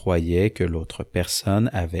l'accusé croyait que l'autre personne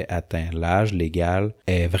avait atteint l'âge légal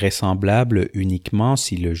est vraisemblable uniquement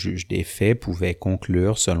si le juge des faits pouvait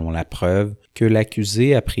conclure selon la preuve que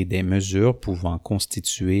l'accusé a pris des mesures pouvant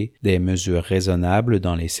constituer des mesures raisonnables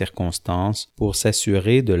dans les circonstances pour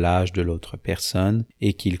s'assurer de l'âge de l'autre personne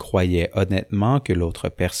et qu'il croyait honnêtement que l'autre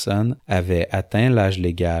personne avait atteint l'âge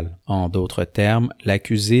légal. En d'autres termes,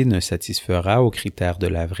 l'accusé ne satisfera aux critères de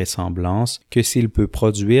la vraisemblance que s'il peut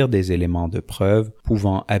produire des éléments de preuve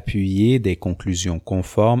pouvant appuyer des conclusions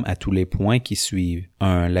conformes à tous les points qui suivent.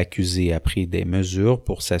 1. L'accusé a pris des mesures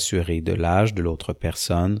pour s'assurer de l'âge de l'autre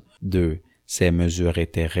personne. 2. Ces mesures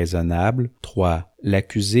étaient raisonnables. 3.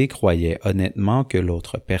 L'accusé croyait honnêtement que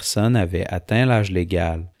l'autre personne avait atteint l'âge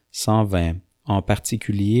légal. 120. En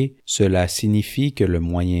particulier, cela signifie que le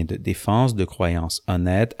moyen de défense de croyance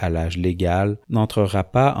honnête à l'âge légal n'entrera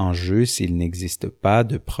pas en jeu s'il n'existe pas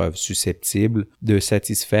de preuves susceptibles de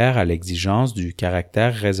satisfaire à l'exigence du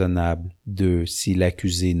caractère raisonnable. 2. Si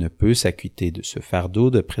l'accusé ne peut s'acquitter de ce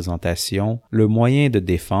fardeau de présentation, le moyen de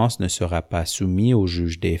défense ne sera pas soumis au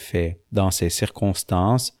juge des faits. Dans ces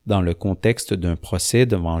circonstances, dans le contexte d'un procès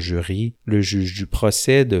devant jury, le juge du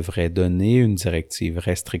procès devrait donner une directive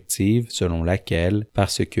restrictive selon laquelle,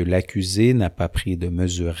 parce que l'accusé n'a pas pris de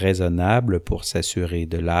mesures raisonnables pour s'assurer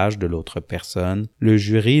de l'âge de l'autre personne, le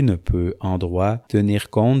jury ne peut, en droit, tenir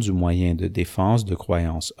compte du moyen de défense de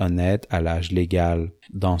croyance honnête à l'âge légal.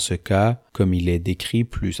 Dans ce cas, comme il est décrit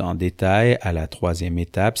plus en détail à la 3e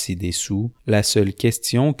étape ci-dessous, la seule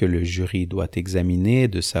question que le jury doit examiner est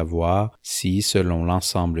de savoir si, selon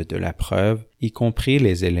l'ensemble de la preuve, y compris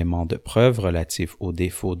les éléments de preuve relatifs au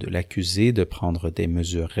défaut de l'accusé de prendre des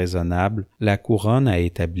mesures raisonnables, la couronne a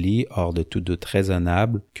établi, hors de tout doute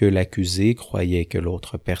raisonnable, que l'accusé croyait que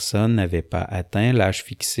l'autre personne n'avait pas atteint l'âge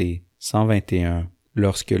fixé. 121.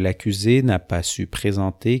 Lorsque l'accusé n'a pas su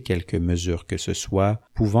présenter quelque mesure que ce soit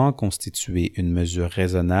pouvant constituer une mesure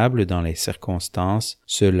raisonnable dans les circonstances,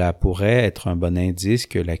 cela pourrait être un bon indice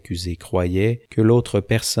que l'accusé croyait que l'autre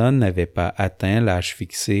personne n'avait pas atteint l'âge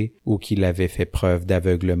fixé ou qu'il avait fait preuve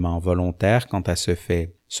d'aveuglement volontaire quant à ce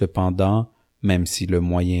fait. Cependant, même si le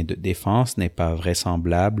moyen de défense n'est pas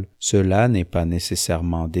vraisemblable, cela n'est pas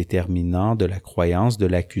nécessairement déterminant de la croyance de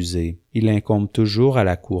l'accusé. Il incombe toujours à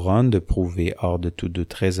la couronne de prouver hors de tout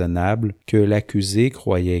doute raisonnable que l'accusé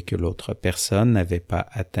croyait que l'autre personne n'avait pas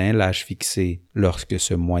atteint l'âge fixé. Lorsque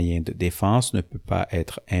ce moyen de défense ne peut pas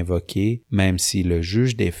être invoqué, même si le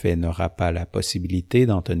juge des faits n'aura pas la possibilité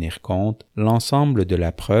d'en tenir compte, l'ensemble de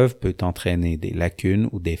la preuve peut entraîner des lacunes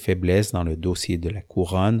ou des faiblesses dans le dossier de la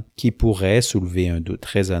couronne qui pourraient soulever un doute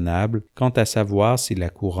raisonnable quant à savoir si la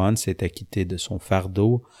couronne s'est acquittée de son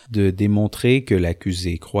fardeau de démontrer que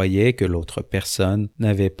l'accusé croyait que l'autre personne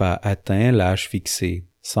n'avait pas atteint l'âge fixé.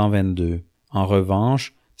 122. En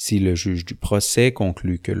revanche, si le juge du procès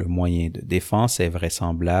conclut que le moyen de défense est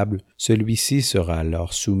vraisemblable, celui-ci sera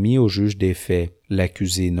alors soumis au juge des faits.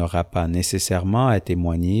 L'accusé n'aura pas nécessairement à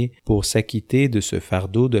témoigner pour s'acquitter de ce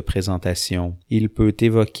fardeau de présentation. Il peut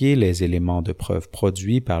évoquer les éléments de preuve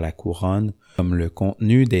produits par la couronne, comme le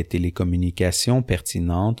contenu des télécommunications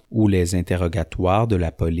pertinentes ou les interrogatoires de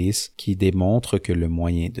la police qui démontrent que le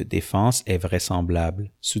moyen de défense est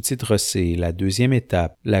vraisemblable. Sous-titre C, la 2e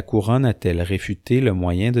étape, la couronne a-t-elle réfuté le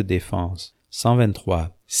moyen de défense?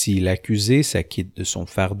 123. Si l'accusé s'acquitte de son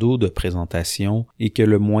fardeau de présentation et que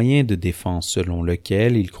le moyen de défense selon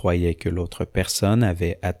lequel il croyait que l'autre personne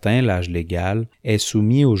avait atteint l'âge légal est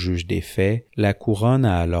soumis au juge des faits, la couronne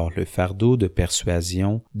a alors le fardeau de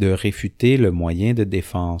persuasion de réfuter le moyen de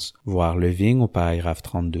défense, voir Leving au paragraphe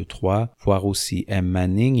 32.3, voir aussi M.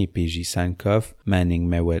 Manning et P.J. Sankoff, Manning,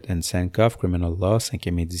 Mewett & Sankoff, Criminal Law,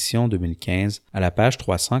 5e édition 2015, à la page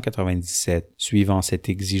 397. Suivant cette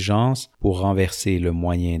exigence, pour renverser le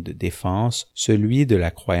moyen de défense, celui de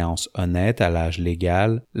la croyance honnête à l'âge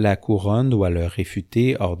légal, la couronne doit le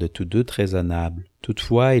réfuter hors de tout doute raisonnable.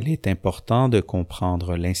 Toutefois, il est important de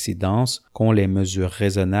comprendre l'incidence qu'ont les mesures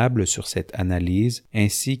raisonnables sur cette analyse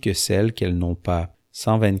ainsi que celles qu'elles n'ont pas.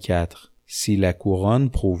 124. si la couronne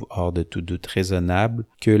prouve hors de tout doute raisonnable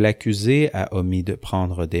que l'accusé a omis de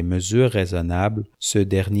prendre des mesures raisonnables, ce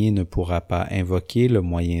dernier ne pourra pas invoquer le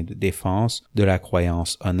moyen de défense de la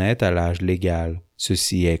croyance honnête à l'âge légal.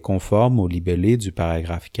 Ceci est conforme au libellé du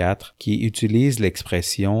paragraphe 4 qui utilise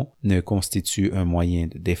l'expression « ne constitue un moyen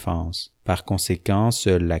de défense ». Par conséquent,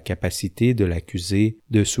 seule la capacité de l'accusé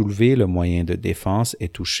de soulever le moyen de défense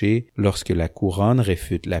est touchée lorsque la couronne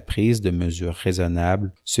réfute la prise de mesures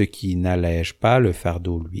raisonnables, ce qui n'allège pas le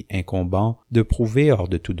fardeau lui incombant de prouver hors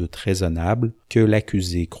de tout doute raisonnable que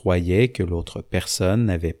l'accusé croyait que l'autre personne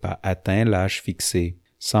n'avait pas atteint l'âge fixé.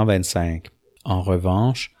 125. En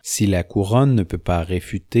revanche, si la couronne ne peut pas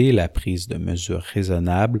réfuter la prise de mesures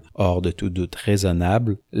raisonnables, hors de tout doute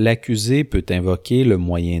raisonnable, l'accusé peut invoquer le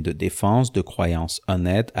moyen de défense de croyance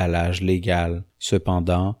honnête à l'âge légal.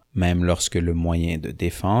 Cependant, même lorsque le moyen de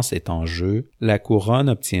défense est en jeu, la couronne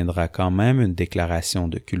obtiendra quand même une déclaration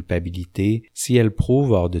de culpabilité si elle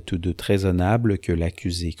prouve hors de tout doute raisonnable que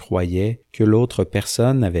l'accusé croyait que l'autre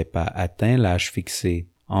personne n'avait pas atteint l'âge fixé.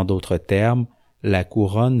 En d'autres termes, la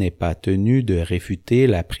couronne n'est pas tenue de réfuter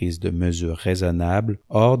la prise de mesures raisonnables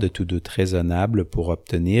hors de tout doute raisonnable pour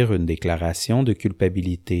obtenir une déclaration de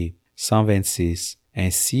culpabilité. 126.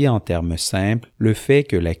 Ainsi, en termes simples, le fait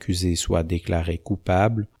que l'accusé soit déclaré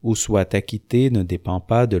coupable ou soit acquitté ne dépend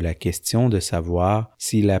pas de la question de savoir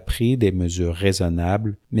s'il a pris des mesures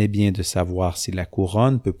raisonnables, mais bien de savoir si la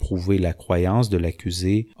couronne peut prouver la croyance de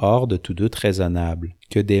l'accusé hors de tout doute raisonnable.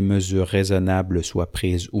 Que des mesures raisonnables soient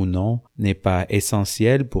prises ou non n'est pas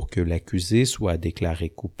essentiel pour que l'accusé soit déclaré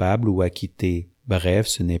coupable ou acquitté. Bref,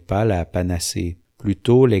 ce n'est pas la panacée.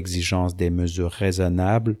 Plutôt, l'exigence des mesures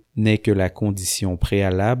raisonnables n'est que la condition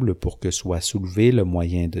préalable pour que soit soulevé le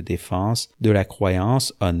moyen de défense de la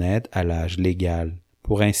croyance honnête à l'âge légal.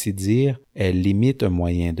 Pour ainsi dire, elle limite un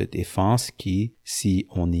moyen de défense qui, si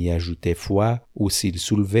on y ajoutait foi ou s'il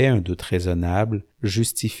soulevait un doute raisonnable,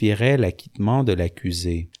 justifierait l'acquittement de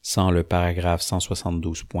l'accusé. Sans le paragraphe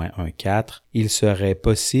 172.14, il serait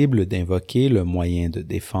possible d'invoquer le moyen de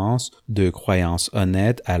défense de croyance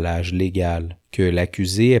honnête à l'âge légal, que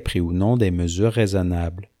l'accusé ait pris ou non des mesures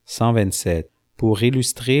raisonnables. 127. Pour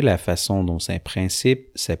illustrer la façon dont ces principes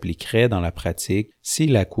s'appliqueraient dans la pratique, si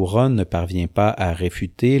la couronne ne parvient pas à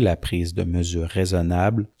réfuter la prise de mesures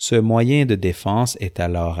raisonnables, ce moyen de défense est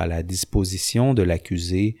alors à la disposition de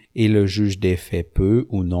l'accusé et le juge des faits peut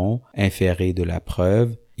ou non inférer de la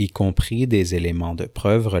preuve, y compris des éléments de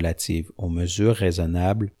preuve relatifs aux mesures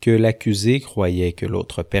raisonnables, que l'accusé croyait que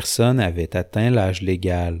l'autre personne avait atteint l'âge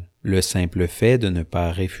légal. Le simple fait de ne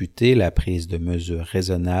pas réfuter la prise de mesures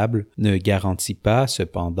raisonnables ne garantit pas,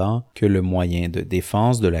 cependant, que le moyen de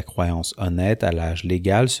défense de la croyance honnête à l'âge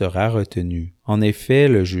légal sera retenu. En effet,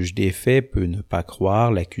 le juge des faits peut ne pas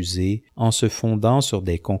croire l'accusé en se fondant sur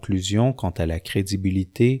des conclusions quant à la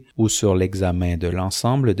crédibilité ou sur l'examen de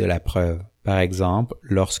l'ensemble de la preuve. Par exemple,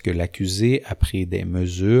 lorsque l'accusé a pris des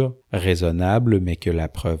mesures raisonnables mais que la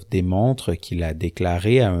preuve démontre qu'il a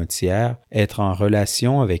déclaré à un tiers être en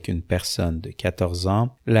relation avec une personne de 14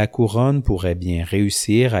 ans, la couronne pourrait bien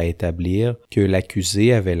réussir à établir que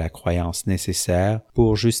l'accusé avait la croyance nécessaire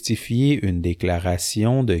pour justifier une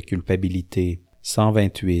déclaration de culpabilité.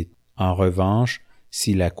 128. En revanche,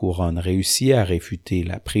 si la couronne réussit à réfuter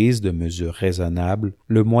la prise de mesures raisonnables,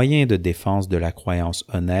 le moyen de défense de la croyance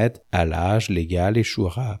honnête à l'âge légal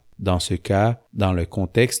échouera. Dans ce cas, dans le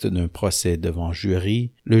contexte d'un procès devant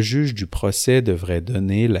jury, le juge du procès devrait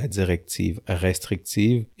donner la directive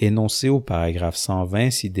restrictive énoncée au paragraphe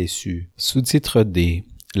 120 ci-dessus. Sous-titre D.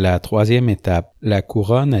 La troisième étape, la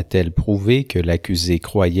couronne a-t-elle prouvé que l'accusé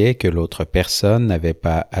croyait que l'autre personne n'avait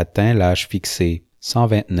pas atteint l'âge fixé?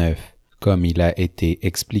 129. Comme il a été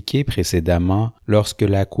expliqué précédemment, lorsque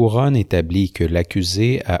la couronne établit que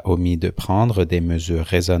l'accusé a omis de prendre des mesures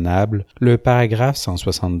raisonnables, le paragraphe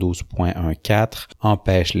 172.14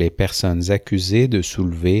 empêche les personnes accusées de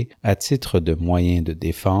soulever, à titre de moyen de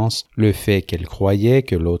défense, le fait qu'elles croyaient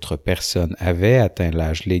que l'autre personne avait atteint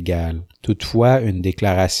l'âge légal. Toutefois, une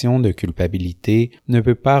déclaration de culpabilité ne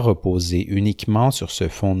peut pas reposer uniquement sur ce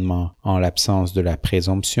fondement. En l'absence de la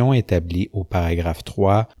présomption établie au paragraphe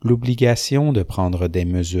 3, l'obligation de prendre des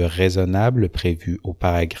mesures raisonnables prévues au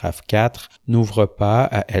paragraphe 4 n'ouvre pas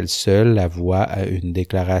à elle seule la voie à une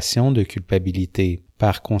déclaration de culpabilité.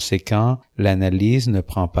 Par conséquent, l'analyse ne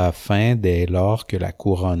prend pas fin dès lors que la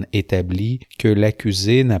couronne établit que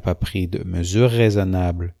l'accusé n'a pas pris de mesures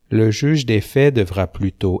raisonnables. Le juge des faits devra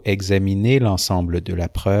plutôt examiner l'ensemble de la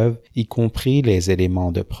preuve, y compris les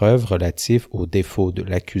éléments de preuve relatifs aux défauts de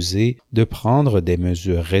l'accusé, de prendre des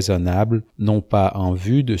mesures raisonnables, non pas en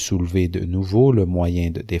vue de soulever de nouveau le moyen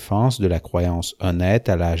de défense de la croyance honnête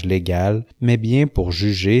à l'âge légal, mais bien pour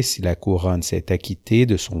juger si la couronne s'est acquittée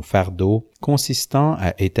de son fardeau consistant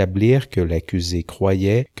à établir que l'accusé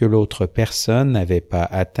croyait que l'autre personne n'avait pas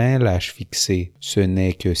atteint l'âge fixé. Ce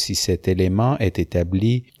n'est que si cet élément est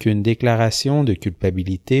établi qu'une déclaration de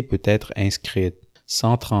culpabilité peut être inscrite.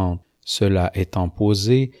 130. Cela étant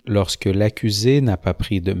posé, lorsque l'accusé n'a pas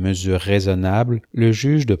pris de mesures raisonnables, le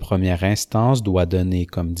juge de première instance doit donner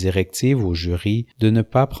comme directive au jury de ne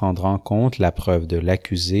pas prendre en compte la preuve de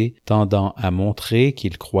l'accusé tendant à montrer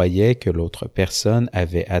qu'il croyait que l'autre personne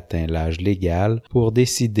avait atteint l'âge légal pour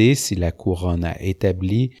décider si la couronne a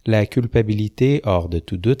établi la culpabilité hors de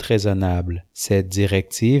tout doute raisonnable. Cette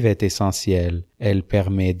directive est essentielle. Elle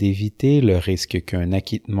permet d'éviter le risque qu'un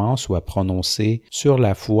acquittement soit prononcé sur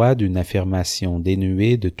la foi d'une affirmation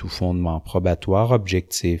dénuée de tout fondement probatoire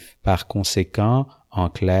objectif. Par conséquent, en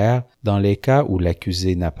clair, dans les cas où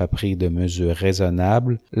l'accusé n'a pas pris de mesures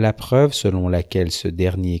raisonnables, la preuve selon laquelle ce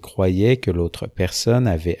dernier croyait que l'autre personne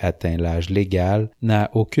avait atteint l'âge légal n'a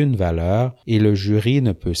aucune valeur et le jury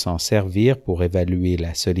ne peut s'en servir pour évaluer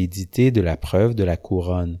la solidité de la preuve de la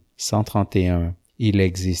couronne. 131. Il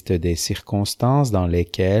existe des circonstances dans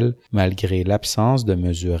lesquelles, malgré l'absence de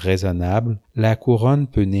mesures raisonnables, la couronne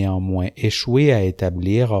peut néanmoins échouer à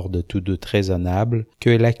établir hors de tout doute raisonnable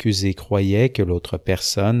que l'accusé croyait que l'autre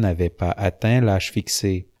personne n'avait pas atteint l'âge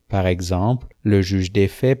fixé. Par exemple, le juge des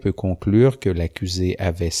faits peut conclure que l'accusé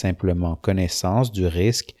avait simplement connaissance du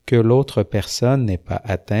risque que l'autre personne n'ait pas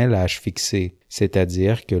atteint l'âge fixé,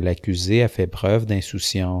 c'est-à-dire que l'accusé a fait preuve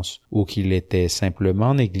d'insouciance ou qu'il était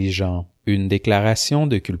simplement négligent. Une déclaration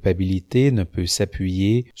de culpabilité ne peut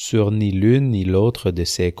s'appuyer sur ni l'une ni l'autre de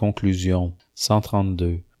ces conclusions.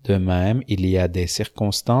 132. De même, il y a des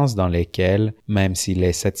circonstances dans lesquelles, même s'il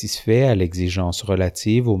est satisfait à l'exigence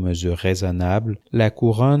relative aux mesures raisonnables, la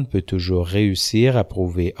couronne peut toujours réussir à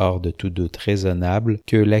prouver hors de tout doute raisonnable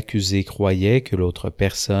que l'accusé croyait que l'autre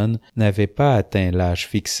personne n'avait pas atteint l'âge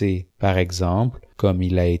fixé. Par exemple, comme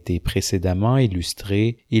il a été précédemment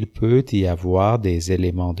illustré, il peut y avoir des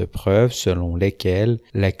éléments de preuve selon lesquels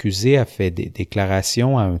l'accusé a fait des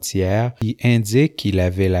déclarations à un tiers qui indiquent qu'il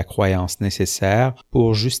avait la croyance nécessaire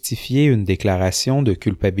pour justifier une déclaration de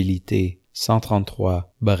culpabilité.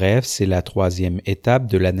 133. Bref, c'est la troisième étape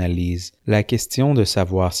de l'analyse, la question de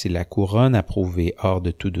savoir si la couronne a prouvé hors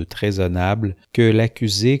de tout doute raisonnable que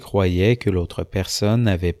l'accusé croyait que l'autre personne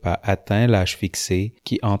n'avait pas atteint l'âge fixé,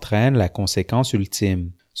 qui entraîne la conséquence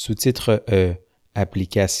ultime. Sous-titre E.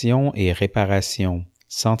 Application et réparation.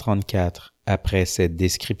 134. Après cette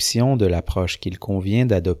description de l'approche qu'il convient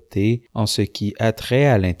d'adopter en ce qui a trait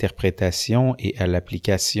à l'interprétation et à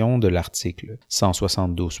l'application de l'article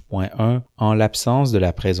 172.1, en l'absence de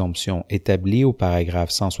la présomption établie au paragraphe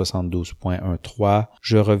 172.1.3,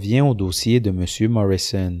 je reviens au dossier de M.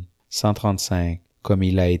 Morrison. 135. Comme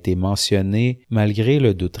il a été mentionné, malgré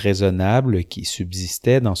le doute raisonnable qui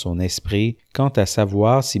subsistait dans son esprit quant à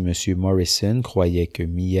savoir si M. Morrison croyait que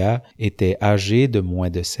Mia était âgée de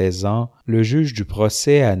moins de 16 ans, le juge du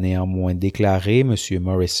procès a néanmoins déclaré M.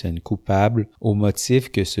 Morrison coupable au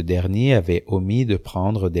motif que ce dernier avait omis de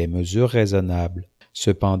prendre des mesures raisonnables.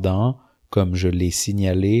 Cependant, comme je l'ai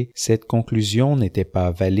signalé, cette conclusion n'était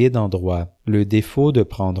pas valide en droit. Le défaut de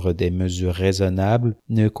prendre des mesures raisonnables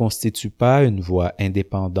ne constitue pas une voie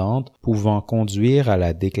indépendante pouvant conduire à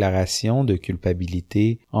la déclaration de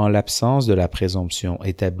culpabilité en l'absence de la présomption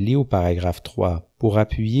établie au paragraphe 3. Pour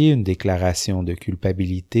appuyer une déclaration de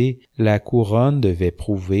culpabilité, la couronne devait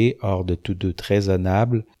prouver hors de tout doute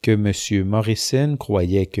raisonnable que M. Morrison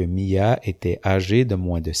croyait que Mia était âgée de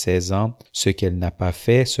moins de 16 ans, ce qu'elle n'a pas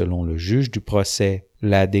fait selon le juge du procès.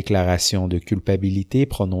 La déclaration de culpabilité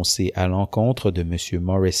prononcée à l'encontre de M.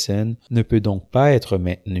 Morrison ne peut donc pas être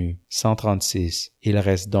maintenue. 136. Il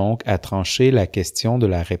reste donc à trancher la question de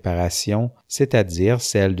la réparation, c'est-à-dire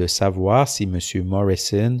celle de savoir si M.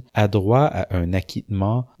 Morrison a droit à un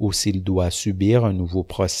acquittement ou s'il doit subir un nouveau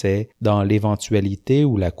procès dans l'éventualité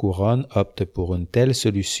où la couronne opte pour une telle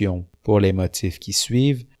solution. Pour les motifs qui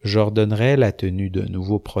suivent, j'ordonnerai la tenue d'un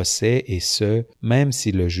nouveau procès et ce, même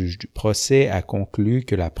si le juge du procès a conclu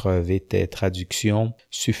que la preuve était traduction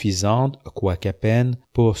suffisante, quoiqu'à peine,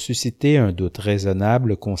 pour susciter un doute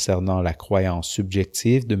raisonnable concernant la croyance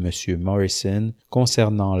subjective de M. Morrison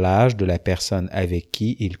concernant l'âge de la personne avec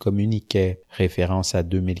qui il communiquait. Référence à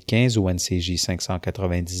 2015 au NCJ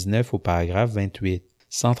 599 au paragraphe 28.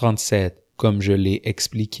 137. Comme je l'ai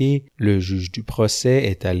expliqué, le juge du procès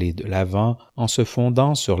est allé de l'avant en se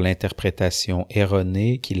fondant sur l'interprétation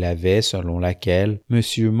erronée qu'il avait selon laquelle M.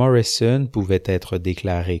 Morrison pouvait être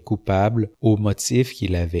déclaré coupable au motif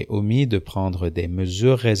qu'il avait omis de prendre des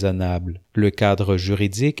mesures raisonnables. Le cadre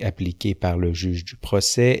juridique appliqué par le juge du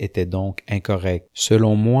procès était donc incorrect.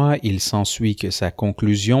 Selon moi, il s'ensuit que sa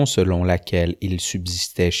conclusion selon laquelle il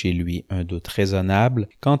subsistait chez lui un doute raisonnable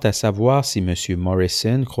quant à savoir si M.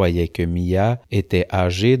 Morrison croyait que Mia était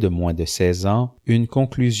âgée de moins de 16 ans, une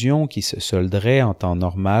conclusion qui se solderait en temps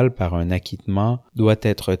normal par un acquittement doit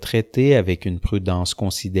être traitée avec une prudence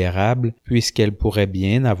considérable puisqu'elle pourrait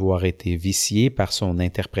bien avoir été viciée par son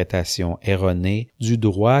interprétation erronée du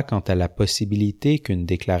droit quant à la possibilité qu'une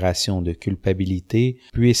déclaration de culpabilité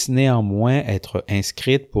puisse néanmoins être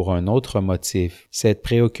inscrite pour un autre motif. Cette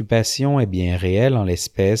préoccupation est bien réelle en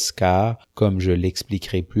l'espèce car, comme je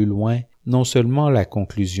l'expliquerai plus loin, non seulement la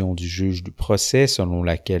conclusion du juge du procès selon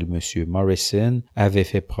laquelle M. Morrison avait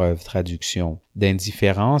fait preuve traduction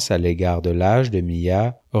d'indifférence à l'égard de l'âge de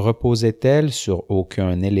Mia reposait-elle sur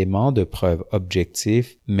aucun élément de preuve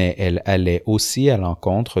objectif, mais elle allait aussi à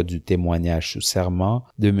l'encontre du témoignage sous serment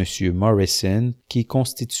de M. Morrison qui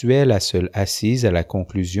constituait la seule assise à la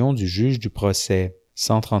conclusion du juge du procès.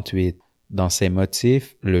 138. Dans ses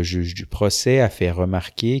motifs, le juge du procès a fait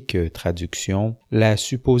remarquer que, traduction, la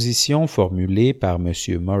supposition formulée par M.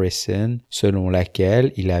 Morrison, selon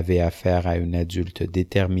laquelle il avait affaire à une adulte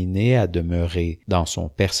déterminée à demeurer dans son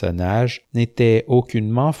personnage, n'était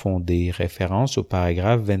aucunement fondée, référence au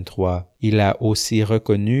paragraphe 23. Il a aussi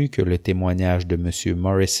reconnu que le témoignage de M.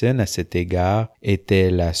 Morrison à cet égard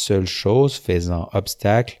était la seule chose faisant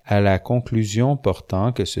obstacle à la conclusion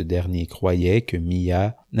portant que ce dernier croyait que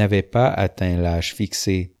Mia n'avait pas atteint l'âge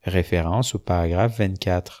fixé, référence au paragraphe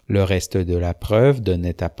 24. Le reste de la preuve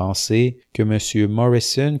donnait à penser que M.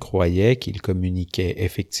 Morrison croyait qu'il communiquait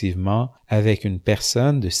effectivement avec une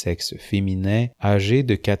personne de sexe féminin âgée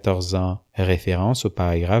de 14 ans, référence au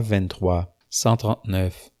paragraphe 23.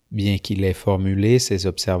 139. Bien qu'il ait formulé ces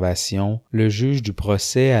observations, le juge du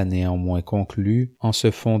procès a néanmoins conclu, en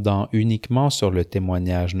se fondant uniquement sur le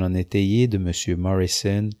témoignage non étayé de M.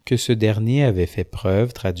 Morrison, que ce dernier avait fait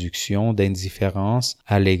preuve, traduction, d'indifférence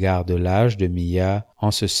à l'égard de l'âge de Mia,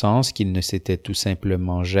 en ce sens qu'il ne s'était tout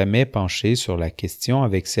simplement jamais penché sur la question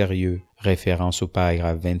avec sérieux. Référence au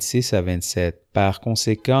paragraphe 26 à 27. Par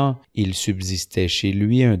conséquent, il subsistait chez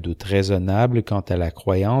lui un doute raisonnable quant à la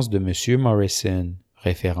croyance de M. Morrison.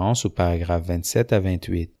 Référence au paragraphe 27 à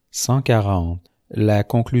 28. 140. La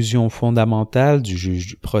conclusion fondamentale du juge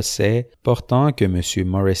du procès portant que M.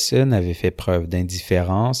 Morrison avait fait preuve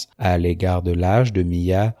d'indifférence à l'égard de l'âge de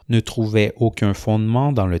Mia ne trouvait aucun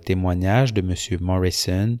fondement dans le témoignage de M.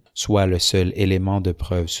 Morrison, soit le seul élément de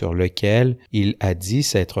preuve sur lequel il a dit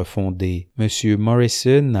s'être fondé. M.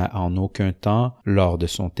 Morrison n'a en aucun temps, lors de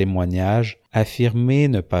son témoignage, affirmé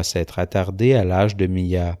ne pas s'être attardé à l'âge de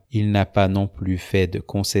Mia. Il n'a pas non plus fait de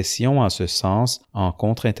concession en ce sens en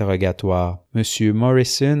contre-interrogatoire. M.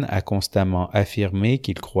 Morrison a constamment affirmé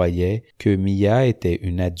qu'il croyait que Mia était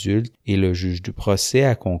une adulte et le juge du procès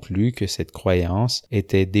a conclu que cette croyance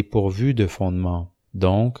était dépourvue de fondement.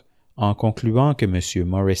 Donc, en concluant que M.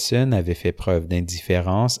 Morrison avait fait preuve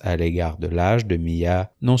d'indifférence à l'égard de l'âge de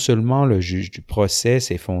Mia, non seulement le juge du procès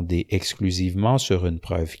s'est fondé exclusivement sur une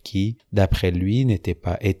preuve qui, d'après lui, n'était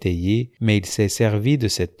pas étayée, mais il s'est servi de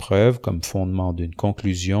cette preuve comme fondement d'une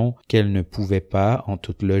conclusion qu'elle ne pouvait pas, en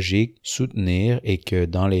toute logique, soutenir et que,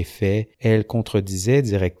 dans les faits, elle contredisait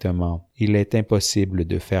directement. Il est impossible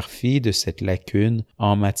de faire fi de cette lacune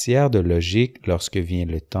en matière de logique lorsque vient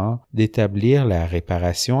le temps d'établir la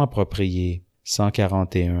réparation appropriée.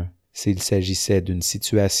 141. S'il s'agissait d'une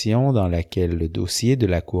situation dans laquelle le dossier de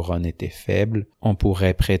la couronne était faible, on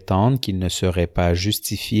pourrait prétendre qu'il ne serait pas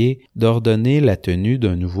justifié d'ordonner la tenue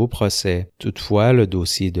d'un nouveau procès. Toutefois, le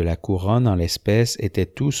dossier de la couronne en l'espèce était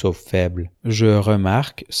tout sauf faible. Je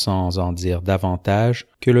remarque, sans en dire davantage,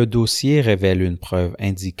 que le dossier révèle une preuve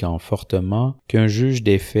indiquant fortement qu'un juge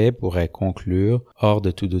des faits pourrait conclure, hors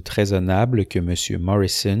de tout doute raisonnable, que M.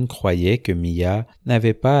 Morrison croyait que Mia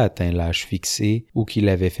n'avait pas atteint l'âge fixé ou qu'il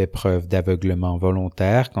avait fait preuve d'aveuglement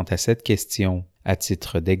volontaire quant à cette question. À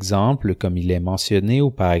titre d'exemple, comme il est mentionné au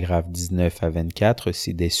paragraphe 19 à 24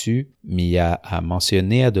 ci-dessus, Mia a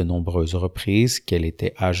mentionné à de nombreuses reprises qu'elle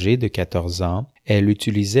était âgée de 14 ans. Elle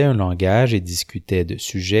utilisait un langage et discutait de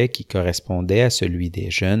sujets qui correspondaient à celui des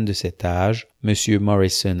jeunes de cet âge. M.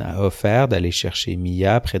 Morrison a offert d'aller chercher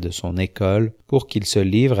Mia près de son école pour qu'il se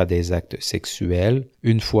livre à des actes sexuels.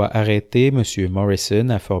 Une fois arrêté, M. Morrison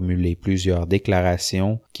a formulé plusieurs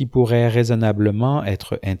déclarations qui pourraient raisonnablement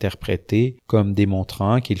être interprétées comme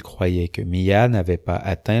démontrant qu'il croyait que Mia n'avait pas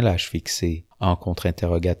atteint l'âge fixé. En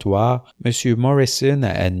contre-interrogatoire, M. Morrison a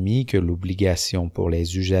admis que l'obligation pour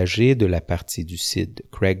les usagers de la partie du site de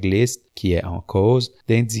Craigslist qui est en cause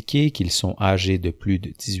d'indiquer qu'ils sont âgés de plus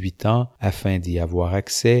de 18 ans afin d'y avoir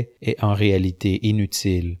accès est en réalité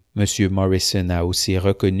inutile. M. Morrison a aussi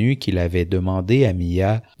reconnu qu'il avait demandé à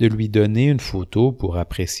Mia de lui donner une photo pour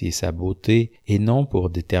apprécier sa beauté et non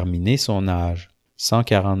pour déterminer son âge.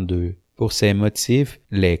 142. Pour ces motifs,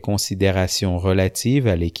 les considérations relatives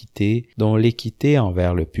à l'équité, dont l'équité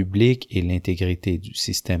envers le public et l'intégrité du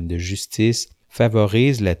système de justice,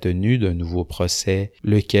 favorisent la tenue d'un nouveau procès,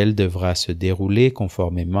 lequel devra se dérouler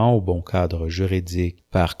conformément au bon cadre juridique.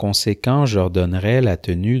 Par conséquent, j'ordonnerai la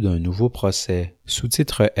tenue d'un nouveau procès.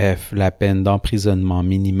 Sous-titre F. La peine d'emprisonnement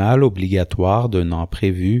minimale obligatoire d'un an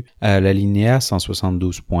prévue à l'alinéa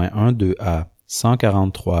 172.1-2a.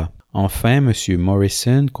 143. Enfin, M.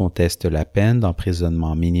 Morrison conteste la peine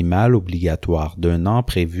d'emprisonnement minimale obligatoire d'un an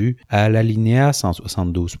prévue à l'alinéa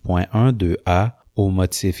 172.1-2a au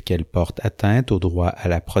motif qu'elle porte atteinte au droit à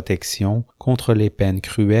la protection contre les peines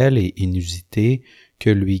cruelles et inusitées que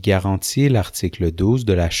lui garantit l'article 12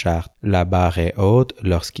 de la Charte. La barre est haute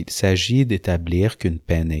lorsqu'il s'agit d'établir qu'une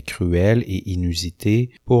peine est cruelle et inusitée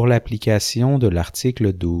pour l'application de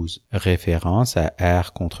l'article 12. Référence à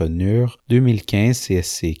R contre Nur, 2015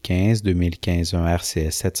 CSC 15, 2015 1 RCS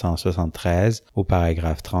 773 au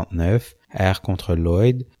paragraphe 39, R contre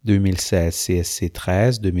Lloyd, 2016 CSC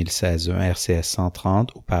 13, 2016 1 RCS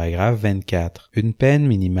 130 au paragraphe 24. Une peine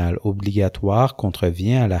minimale obligatoire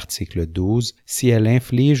contrevient à l'article 12 si elle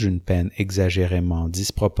inflige une peine exagérément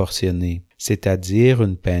disproportionnée, c'est-à-dire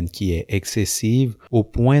une peine qui est excessive au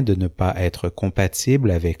point de ne pas être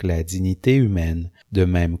compatible avec la dignité humaine, de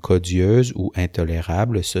même qu'odieuse ou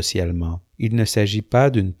intolérable socialement. Il ne s'agit pas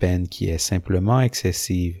d'une peine qui est simplement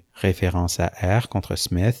excessive. Référence à R contre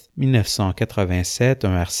Smith, 1987,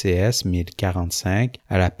 1 RCS 1045,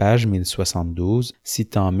 à la page 1072,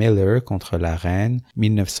 citant Miller contre la Reine,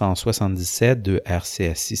 1977, 2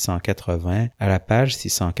 RCS 680, à la page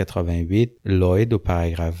 688, Lloyd au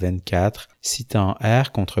paragraphe 24, citant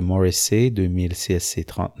R contre Morrissey, 2000 CSC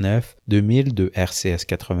 39, 2002 RCS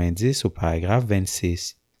 90 au paragraphe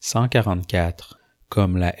 26. 144.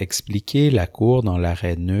 Comme l'a expliqué la Cour dans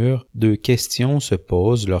l'arrêt Nur, deux questions se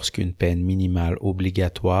posent lorsqu'une peine minimale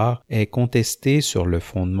obligatoire est contestée sur le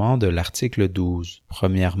fondement de l'article 12.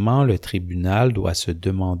 Premièrement, le tribunal doit se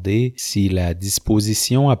demander si la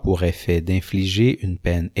disposition a pour effet d'infliger une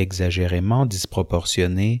peine exagérément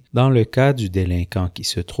disproportionnée dans le cas du délinquant qui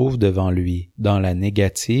se trouve devant lui. Dans la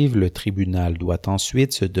négative, le tribunal doit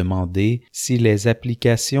ensuite se demander si les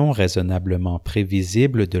applications raisonnablement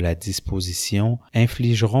prévisibles de la disposition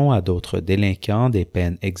infligeront à d'autres délinquants des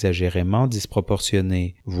peines exagérément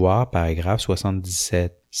disproportionnées, voir paragraphe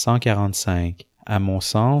 77. 145. À mon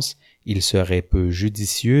sens, il serait peu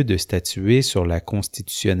judicieux de statuer sur la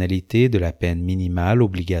constitutionnalité de la peine minimale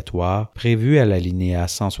obligatoire prévue à l'alinéa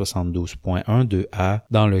 172.1-2a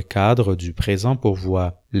dans le cadre du présent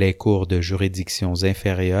pourvoi. Les cours de juridictions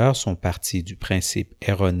inférieures sont partis du principe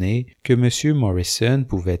erroné que M. Morrison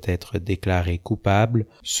pouvait être déclaré coupable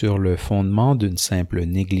sur le fondement d'une simple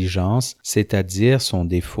négligence, c'est-à-dire son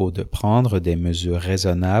défaut de prendre des mesures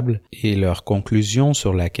raisonnables, et leur conclusion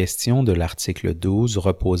sur la question de l'article 12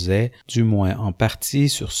 reposait, du moins en partie,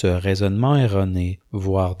 sur ce raisonnement erroné,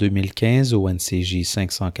 voir 2015 au NCJ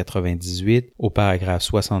 598, au paragraphe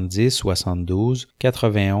 70, 72,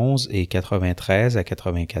 91 et 93 à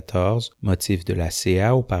 94, motif de la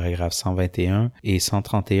CA au paragraphe 121 et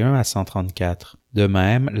 131 à 134. De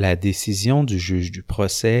même, la décision du juge du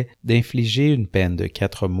procès d'infliger une peine de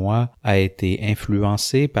 4 mois a été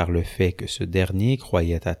influencée par le fait que ce dernier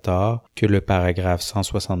croyait à tort que le paragraphe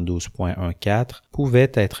 172.14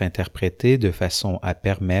 pouvait être interprété de façon à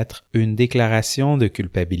permettre une déclaration de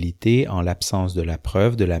culpabilité en l'absence de la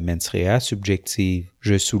preuve de la mens rea subjective.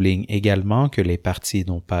 Je souligne également que les parties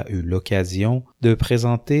n'ont pas eu l'occasion de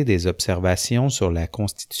présenter des observations sur la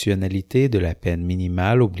constitutionnalité de la peine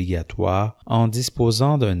minimale obligatoire en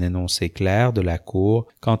disposant d'un énoncé clair de la Cour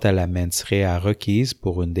quant à la mens rea requise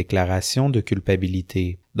pour une déclaration de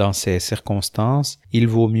culpabilité. Dans ces circonstances, il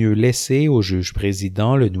vaut mieux laisser au juge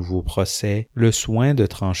président le nouveau procès le soin de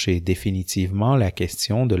trancher définitivement la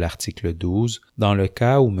question de l'article 12 dans le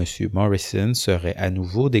cas où M. Morrison serait à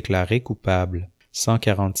nouveau déclaré coupable.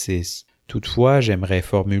 146. Toutefois, j'aimerais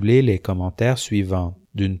formuler les commentaires suivants.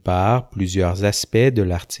 D'une part, plusieurs aspects de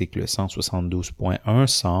l'article 172.1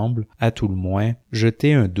 semblent, à tout le moins,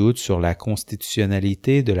 jeter un doute sur la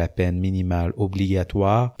constitutionnalité de la peine minimale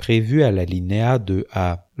obligatoire prévue à l'alinéa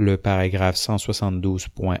 2A. Le paragraphe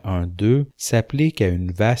 172.1.2 s'applique à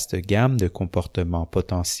une vaste gamme de comportements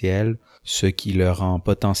potentiels, ce qui le rend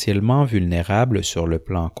potentiellement vulnérable sur le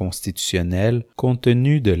plan constitutionnel compte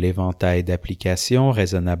tenu de l'éventail d'application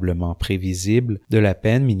raisonnablement prévisible de la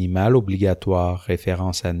peine minimale obligatoire,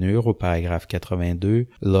 référence à Nur au paragraphe 82,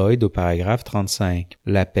 Lloyd au paragraphe 35.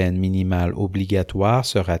 La peine minimale obligatoire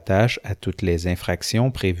se rattache à toutes les infractions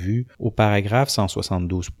prévues au paragraphe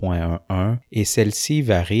 172.1.1 et celle-ci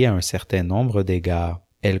varie à un certain nombre d'égards.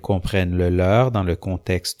 Elles comprennent le leurre dans le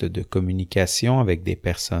contexte de communication avec des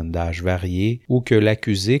personnes d'âge varié ou que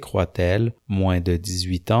l'accusé croit-elle, moins de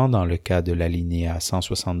 18 ans dans le cas de l'alinéa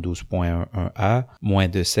 172.1.1a, moins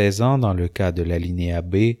de 16 ans dans le cas de l'alinéa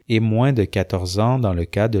B et moins de 14 ans dans le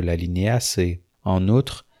cas de l'alinéa C. En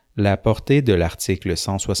outre, la portée de l'article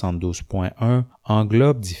 172.1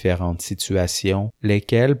 englobe différentes situations,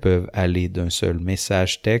 lesquelles peuvent aller d'un seul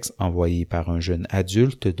message texte envoyé par un jeune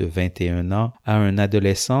adulte de 21 ans à un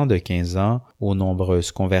adolescent de 15 ans, aux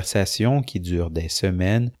nombreuses conversations qui durent des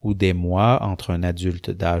semaines ou des mois entre un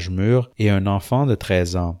adulte d'âge mûr et un enfant de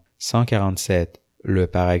 13 ans. 147. Le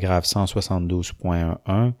paragraphe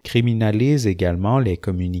 172.1.1 criminalise également les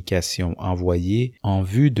communications envoyées en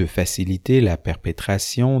vue de faciliter la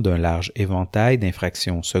perpétration d'un large éventail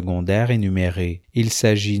d'infractions secondaires énumérées. Il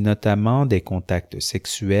s'agit notamment des contacts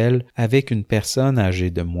sexuels avec une personne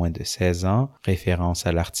âgée de moins de 16 ans, référence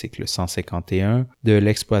à l'article 151, de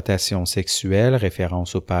l'exploitation sexuelle,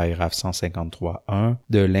 référence au paragraphe 153.1,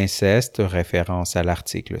 de l'inceste, référence à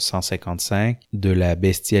l'article 155, de la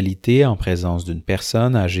bestialité en présence d'une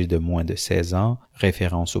personne âgée de moins de 16 ans,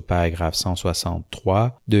 référence au paragraphe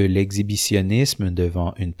 163, de l'exhibitionnisme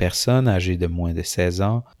devant une personne âgée de moins de 16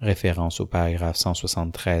 ans, référence au paragraphe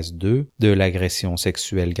 173.2, de l'agression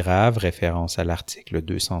sexuelle grave, référence à l'article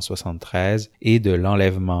 273, et de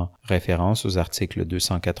l'enlèvement, référence aux articles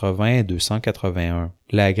 280 et 281.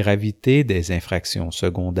 La gravité des infractions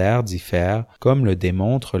secondaires diffère, comme le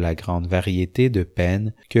démontre la grande variété de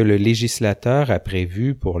peines que le législateur a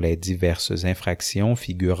prévues pour les diverses infractions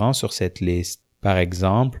figurant sur cette liste. Par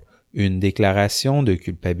exemple, une déclaration de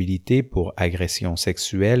culpabilité pour agression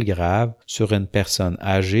sexuelle grave sur une personne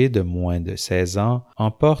âgée de moins de 16 ans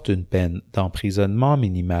emporte une peine d'emprisonnement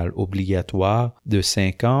minimale obligatoire de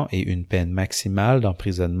 5 ans et une peine maximale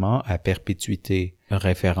d'emprisonnement à perpétuité.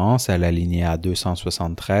 Référence à l'alinéa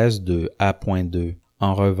 273 de A.2.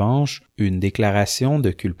 En revanche, une déclaration de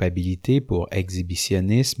culpabilité pour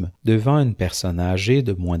exhibitionnisme devant une personne âgée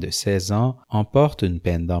de moins de 16 ans emporte une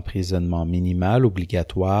peine d'emprisonnement minimale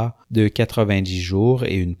obligatoire de 90 jours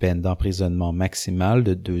et une peine d'emprisonnement maximale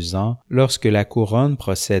de 2 ans lorsque la couronne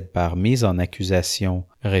procède par mise en accusation,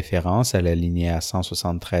 référence à l'alinéa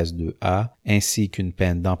 173.2a, ainsi qu'une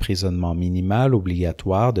peine d'emprisonnement minimale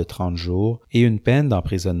obligatoire de 30 jours et une peine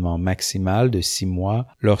d'emprisonnement maximale de 6 mois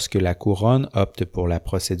lorsque la couronne opte pour la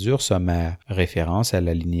procédure sommaire, référence à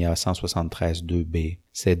l'alinéa 173.2b.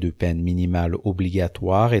 Ces deux peines minimales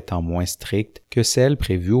obligatoires étant moins strictes que celles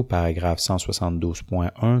prévues au paragraphe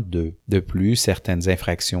 172.1.2. De plus, certaines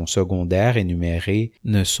infractions secondaires énumérées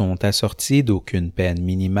ne sont assorties d'aucune peine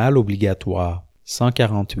minimale obligatoire.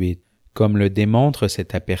 148. Comme le démontre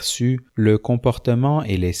cet aperçu, le comportement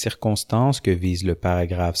et les circonstances que vise le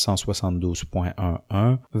paragraphe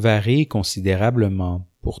 172.1.1 varient considérablement.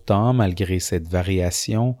 Pourtant, malgré cette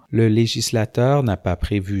variation, le législateur n'a pas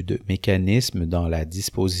prévu de mécanisme dans la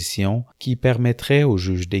disposition qui permettrait au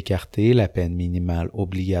juge d'écarter la peine minimale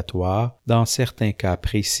obligatoire dans certains cas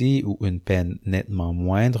précis où une peine nettement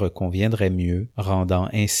moindre conviendrait mieux, rendant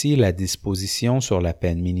ainsi la disposition sur la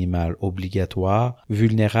peine minimale obligatoire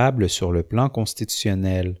vulnérable sur le plan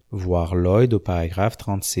constitutionnel, voir Lloyd au paragraphe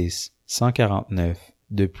 36. 149.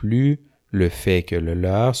 De plus, le fait que le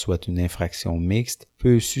leurre soit une infraction mixte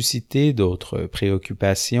peut susciter d'autres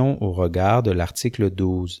préoccupations au regard de l'article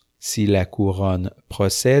 12. Si la couronne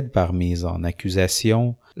procède par mise en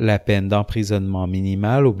accusation, la peine d'emprisonnement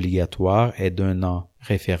minimale obligatoire est d'1 an,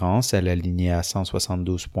 référence à l'alinéa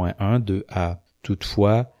 172.1.2a.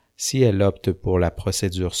 Toutefois, si elle opte pour la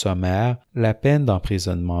procédure sommaire, la peine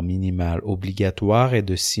d'emprisonnement minimale obligatoire est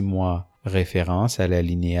de 6 mois, référence à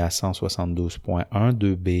l'alinéa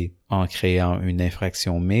 172.1.2b. En créant une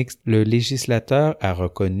infraction mixte, le législateur a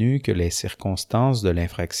reconnu que les circonstances de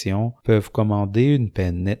l'infraction peuvent commander une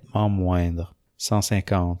peine nettement moindre.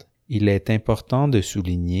 150. Il est important de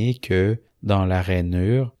souligner que, dans l'arrêt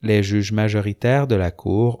Nur, les juges majoritaires de la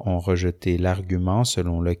Cour ont rejeté l'argument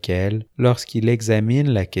selon lequel, lorsqu'ils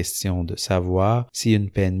examinent la question de savoir si une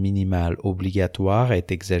peine minimale obligatoire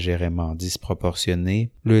est exagérément disproportionnée,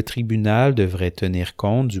 le tribunal devrait tenir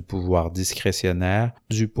compte du pouvoir discrétionnaire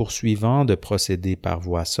du poursuivant de procéder par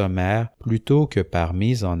voie sommaire plutôt que par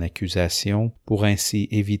mise en accusation, pour ainsi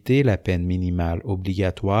éviter la peine minimale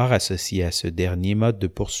obligatoire associée à ce dernier mode de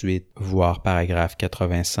poursuite, voir paragraphes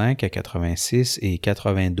 85 à 86 et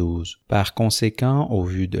 92. Par conséquent, au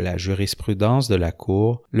vu de la jurisprudence de la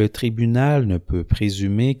Cour, le tribunal ne peut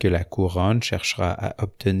présumer que la couronne cherchera à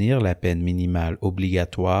obtenir la peine minimale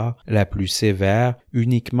obligatoire la plus sévère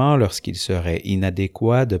uniquement lorsqu'il serait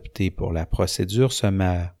inadéquat d'opter pour la procédure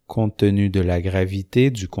sommaire, compte tenu de la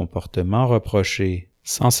gravité du comportement reproché.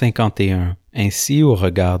 151. Ainsi, au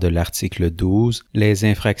regard de l'article 12, les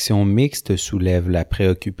infractions mixtes soulèvent la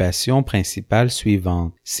préoccupation principale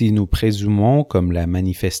suivante. Si nous présumons, comme l'a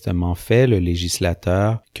manifestement fait le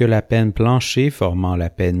législateur, que la peine plancher formant la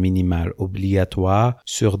peine minimale obligatoire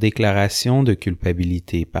sur déclaration de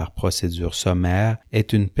culpabilité par procédure sommaire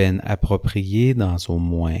est une peine appropriée dans au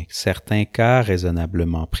moins certains cas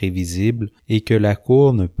raisonnablement prévisibles et que la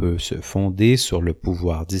Cour ne peut se fonder sur le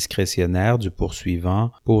pouvoir discrétionnaire du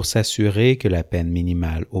poursuivant pour s'assurer que la peine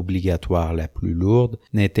minimale obligatoire la plus lourde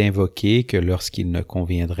n'est invoquée que lorsqu'il ne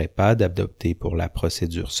conviendrait pas d'adopter pour la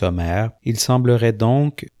procédure sommaire, il semblerait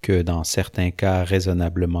donc que, dans certains cas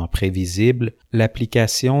raisonnablement prévisibles,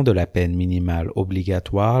 l'application de la peine minimale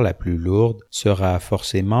obligatoire la plus lourde sera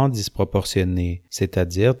forcément disproportionnée,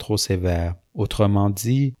 c'est-à-dire trop sévère. Autrement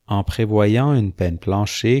dit, en prévoyant une peine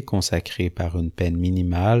plancher consacrée par une peine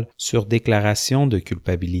minimale sur déclaration de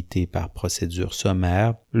culpabilité par procédure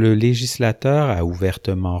sommaire, le législateur a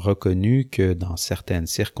ouvertement reconnu que, dans certaines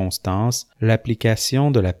circonstances,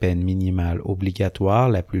 l'application de la peine minimale obligatoire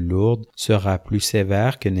la plus lourde sera plus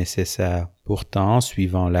sévère que nécessaire. Pourtant,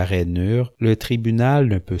 suivant l'arrêt Nur, le tribunal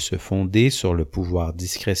ne peut se fonder sur le pouvoir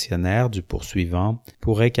discrétionnaire du poursuivant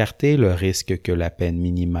pour écarter le risque que la peine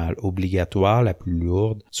minimale obligatoire la plus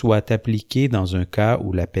lourde soit appliquée dans un cas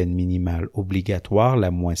où la peine minimale obligatoire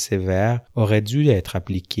la moins sévère aurait dû être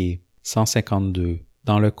appliquée. 152.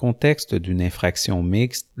 Dans le contexte d'une infraction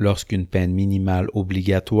mixte, lorsqu'une peine minimale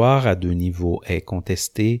obligatoire à deux niveaux est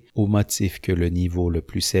contestée, au motif que le niveau le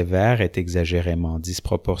plus sévère est exagérément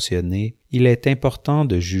disproportionné, il est important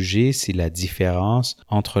de juger si la différence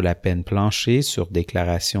entre la peine plancher sur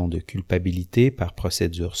déclaration de culpabilité par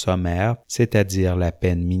procédure sommaire, c'est-à-dire la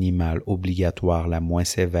peine minimale obligatoire la moins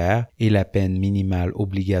sévère, et la peine minimale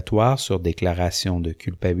obligatoire sur déclaration de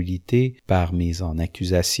culpabilité par mise en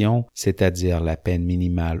accusation, c'est-à-dire la peine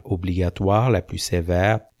minimale obligatoire la plus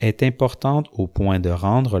sévère, est importante au point de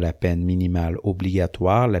rendre la peine minimale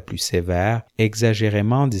obligatoire la plus sévère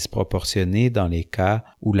exagérément disproportionnée dans les cas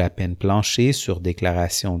où la peine plancher sur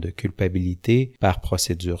déclaration de culpabilité par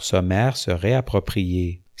procédure sommaire serait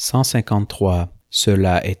appropriée. 153.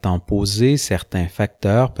 Cela étant posé, certains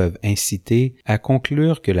facteurs peuvent inciter à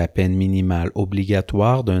conclure que la peine minimale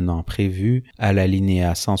obligatoire d'un an prévue à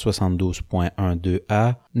l'alinéa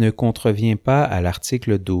 172.12a ne contrevient pas à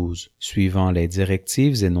l'article 12. Suivant les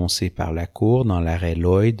directives énoncées par la Cour dans l'arrêt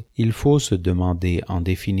Lloyd, il faut se demander en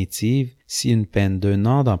définitive si une peine d'un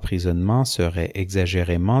an d'emprisonnement serait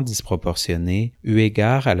exagérément disproportionnée eu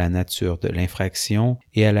égard à la nature de l'infraction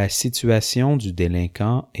et à la situation du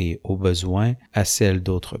délinquant et, au besoin, à celle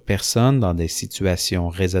d'autres personnes dans des situations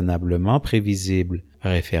raisonnablement prévisibles.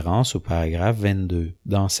 Référence au paragraphe 22.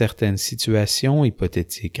 Dans certaines situations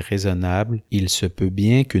hypothétiques raisonnables, il se peut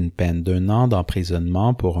bien qu'une peine d'un an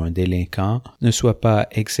d'emprisonnement pour un délinquant ne soit pas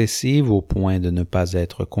excessive au point de ne pas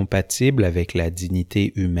être compatible avec la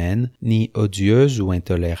dignité humaine, ni odieuse ou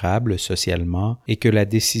intolérable socialement, et que la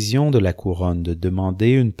décision de la couronne de demander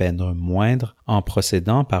une peine moindre en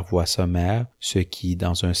procédant par voie sommaire, ce qui,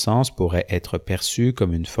 dans un sens, pourrait être perçu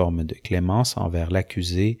comme une forme de clémence envers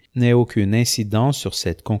l'accusé, n'ait aucune incidence sur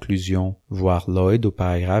cette conclusion, voir Lloyd au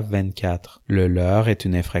paragraphe 24. Le leurre est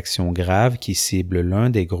une infraction grave qui cible l'un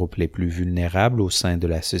des groupes les plus vulnérables au sein de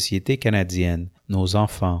la société canadienne, nos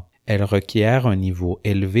enfants. Elle requiert un niveau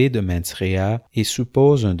élevé de mens rea et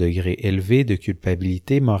suppose un degré élevé de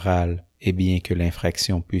culpabilité morale. Et bien que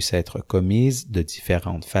l'infraction puisse être commise de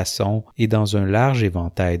différentes façons et dans un large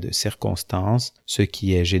éventail de circonstances, ce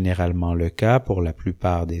qui est généralement le cas pour la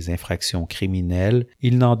plupart des infractions criminelles,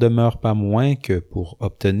 il n'en demeure pas moins que pour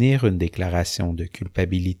obtenir une déclaration de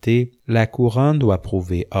culpabilité, la couronne doit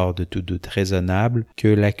prouver hors de tout doute raisonnable que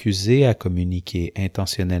l'accusé a communiqué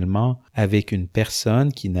intentionnellement avec une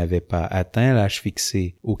personne qui n'avait pas atteint l'âge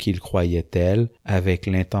fixé ou qu'il croyait tel, avec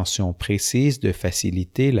l'intention précise de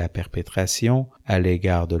faciliter la perpétration à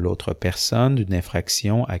l'égard de l'autre personne d'une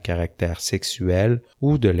infraction à caractère sexuel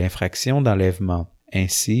ou de l'infraction d'enlèvement.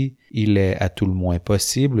 Ainsi, il est à tout le moins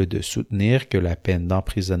possible de soutenir que la peine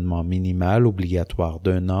d'emprisonnement minimale obligatoire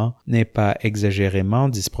d'1 an n'est pas exagérément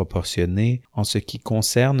disproportionnée en ce qui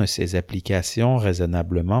concerne ses applications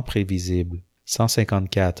raisonnablement prévisibles.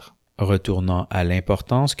 154. Retournant à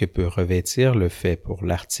l'importance que peut revêtir le fait pour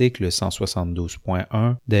l'article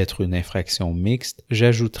 172.1 d'être une infraction mixte,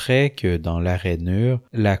 j'ajouterais que dans l'arrêt Nur,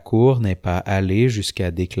 la Cour n'est pas allée jusqu'à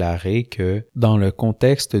déclarer que, dans le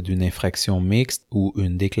contexte d'une infraction mixte où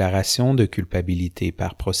une déclaration de culpabilité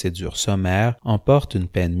par procédure sommaire emporte une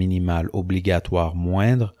peine minimale obligatoire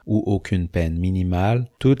moindre ou aucune peine minimale,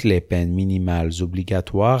 toutes les peines minimales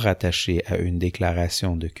obligatoires rattachées à une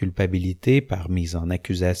déclaration de culpabilité par mise en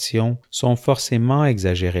accusation sont forcément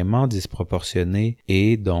exagérément disproportionnées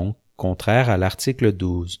et donc contraires à l'article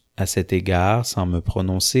 12. À cet égard, sans me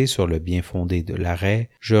prononcer sur le bien-fondé de l'arrêt,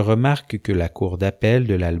 je remarque que la Cour d'appel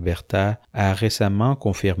de l'Alberta a récemment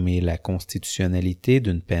confirmé la constitutionnalité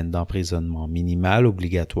d'une peine d'emprisonnement minimale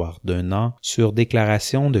obligatoire d'1 an sur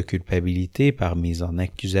déclaration de culpabilité par mise en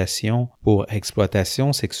accusation pour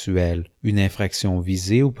exploitation sexuelle, une infraction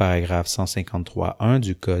visée au paragraphe 153.1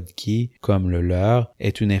 du Code qui, comme le leur,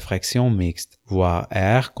 est une infraction mixte, voire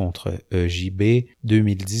R contre EJB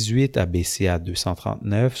 2018 ABCA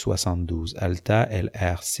 239 72 Alta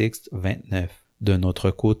LR 6 29. D'un autre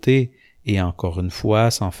côté, et encore une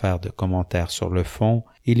fois sans faire de commentaires sur le fond,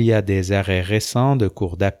 il y a des arrêts récents de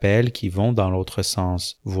cours d'appel qui vont dans l'autre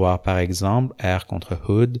sens, voir par exemple R contre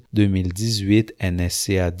Hood 2018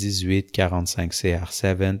 NSCA 18 45 CR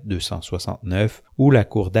 7 269 où la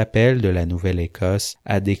Cour d'appel de la Nouvelle-Écosse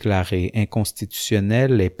a déclaré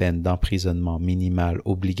inconstitutionnelles les peines d'emprisonnement minimales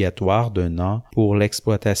obligatoires d'1 an pour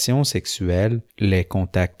l'exploitation sexuelle, les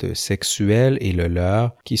contacts sexuels et le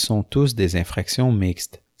leurre qui sont tous des infractions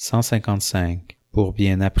mixtes. 155. Pour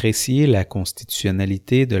bien apprécier la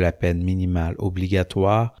constitutionnalité de la peine minimale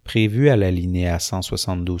obligatoire prévue à l'alinéa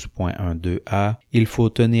 172.12a, il faut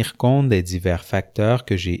tenir compte des divers facteurs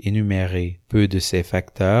que j'ai énumérés. Peu de ces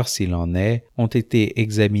facteurs, s'il en est, ont été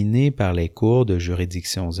examinés par les cours de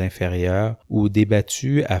juridictions inférieures ou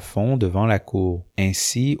débattus à fond devant la Cour.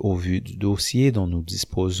 Ainsi, au vu du dossier dont nous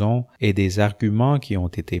disposons et des arguments qui ont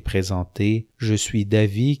été présentés, je suis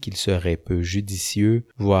d'avis qu'il serait peu judicieux,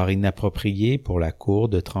 voire inapproprié pour la Cour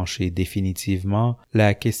de trancher définitivement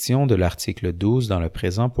la question de l'article 12 dans le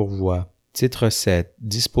présent pourvoi. Titre 7.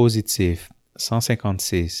 Dispositif.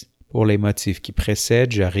 156. Pour les motifs qui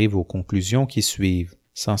précèdent, j'arrive aux conclusions qui suivent.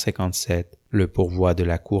 157. Le pourvoi de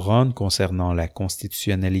la couronne concernant la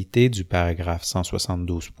constitutionnalité du paragraphe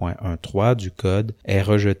 172.13 du Code est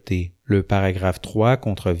rejeté. Le paragraphe 3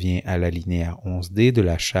 contrevient à l'alinéa 11d de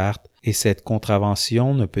la Charte et cette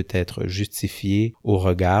contravention ne peut être justifiée au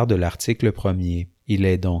regard de l'article 1er. Il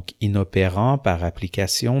est donc inopérant par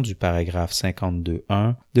application du paragraphe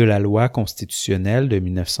 52.1 de la Loi constitutionnelle de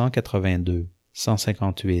 1982.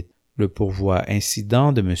 158. Le pourvoi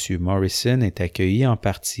incident de M. Morrison est accueilli en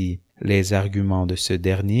partie. Les arguments de ce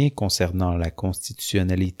dernier concernant la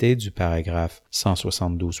constitutionnalité du paragraphe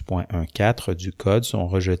 172.14 du Code sont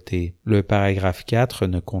rejetés. Le paragraphe 4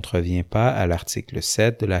 ne contrevient pas à l'article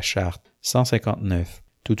 7 de la Charte. 159.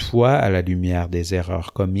 Toutefois, à la lumière des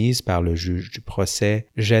erreurs commises par le juge du procès,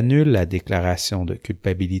 j'annule la déclaration de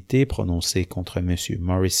culpabilité prononcée contre M.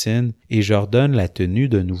 Morrison et j'ordonne la tenue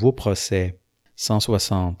d'un nouveau procès.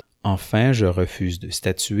 160. Enfin, je refuse de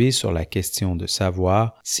statuer sur la question de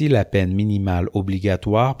savoir si la peine minimale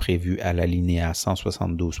obligatoire prévue à l'alinéa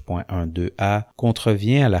 172.12a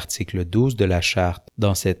contrevient à l'article 12 de la Charte.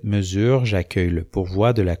 Dans cette mesure, j'accueille le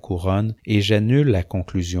pourvoi de la couronne et j'annule la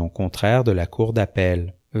conclusion contraire de la Cour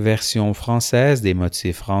d'appel. Version française des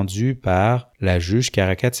motifs rendus par la juge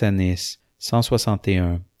Karakatsanis.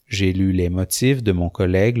 161. J'ai lu les motifs de mon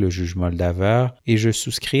collègue le juge Moldaver et je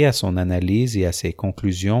souscris à son analyse et à ses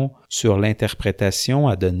conclusions sur l'interprétation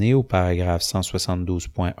à donner au paragraphe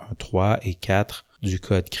 172.13 et 4 du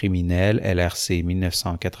Code criminel LRC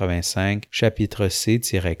 1985, chapitre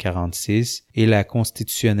C-46, et la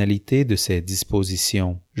constitutionnalité de ces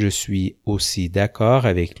dispositions. Je suis aussi d'accord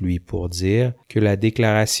avec lui pour dire que la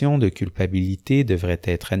déclaration de culpabilité devrait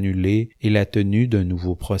être annulée et la tenue d'un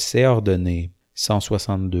nouveau procès ordonné.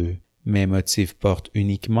 162. Mes motifs portent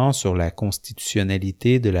uniquement sur la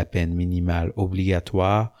constitutionnalité de la peine minimale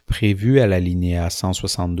obligatoire prévue à l'alinéa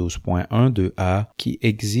 172.1 2A qui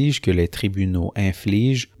exige que les tribunaux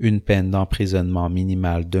infligent une peine d'emprisonnement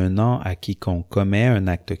minimale d'1 an à quiconque commet un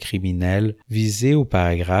acte criminel visé au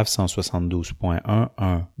paragraphe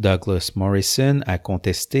 172.1.1. Douglas Morrison a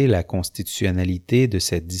contesté la constitutionnalité de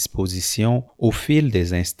cette disposition au fil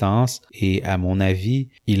des instances et, à mon avis,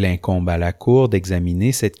 il incombe à la Cour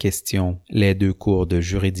d'examiner cette question. Les deux cours de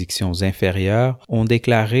juridictions inférieures ont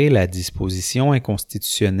déclaré la disposition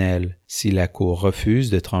inconstitutionnelle. Si la Cour refuse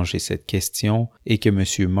de trancher cette question et que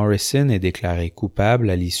M. Morrison est déclaré coupable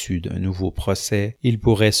à l'issue d'un nouveau procès, il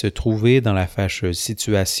pourrait se trouver dans la fâcheuse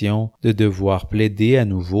situation de devoir plaider à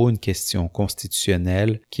nouveau une question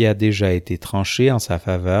constitutionnelle qui a déjà été tranchée en sa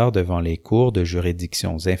faveur devant les cours de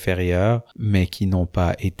juridictions inférieures, mais qui n'ont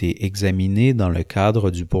pas été examinées dans le cadre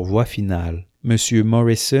du pourvoi final. M.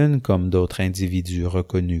 Morrison, comme d'autres individus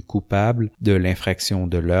reconnus coupables de l'infraction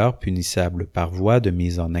de l'heure punissable par voie de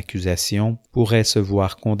mise en accusation, pourrait se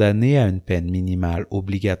voir condamné à une peine minimale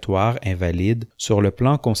obligatoire invalide sur le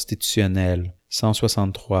plan constitutionnel.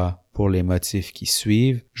 163. Pour les motifs qui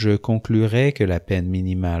suivent, je conclurai que la peine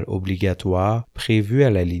minimale obligatoire prévue à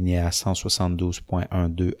l'alinéa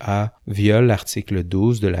 172.12a viole l'article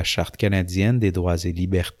 12 de la Charte canadienne des droits et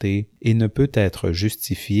libertés et ne peut être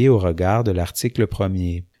justifiée au regard de l'article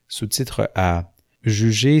 1er. Sous-titre A.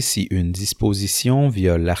 Juger si une disposition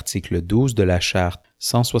viole l'article 12 de la Charte.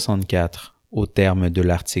 164. Au terme de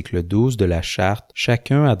l'article 12 de la Charte,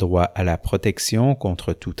 chacun a droit à la protection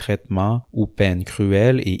contre tout traitement ou peine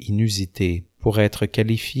cruelle et inusitée. Pour être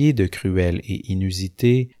qualifié de cruel et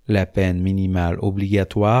inusité, la peine minimale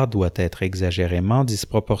obligatoire doit être exagérément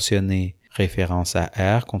disproportionnée. Référence à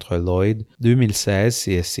R contre Lloyd, 2016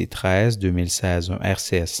 CSC 13, 2016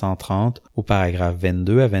 RCS 130, au paragraphe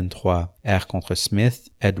 22 à 23. R contre Smith,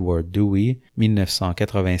 Edward Dewey,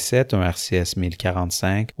 1987, RCS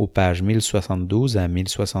 1045, aux pages 1072 à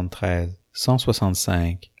 1073.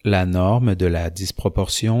 165. La norme de la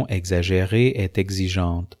disproportion exagérée est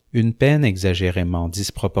exigeante. Une peine exagérément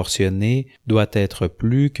disproportionnée doit être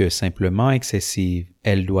plus que simplement excessive.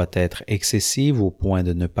 Elle doit être excessive au point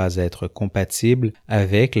de ne pas être compatible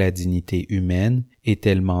avec la dignité humaine et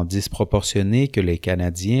tellement disproportionnée que les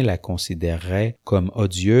Canadiens la considéreraient comme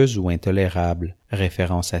odieuse ou intolérable.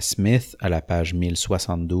 Référence à Smith à la page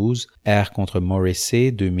 1072, R contre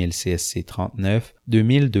Morrissey 2000 CSC 39,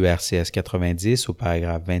 2002 RCS 90 au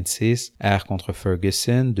paragraphe 26, R contre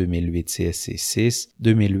Ferguson 2008 CSC 6,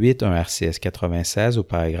 2008 RCS 96 au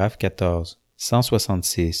paragraphe 14.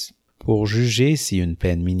 166. Pour juger si une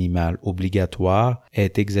peine minimale obligatoire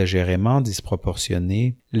est exagérément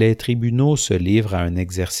disproportionnée, les tribunaux se livrent à un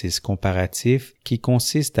exercice comparatif qui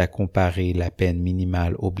consiste à comparer la peine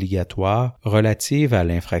minimale obligatoire relative à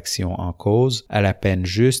l'infraction en cause à la peine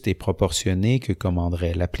juste et proportionnée que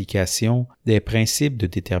commanderait l'application des principes de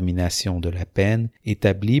détermination de la peine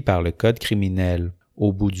établis par le Code criminel.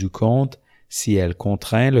 Au bout du compte, si elle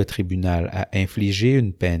contraint le tribunal à infliger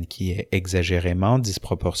une peine qui est exagérément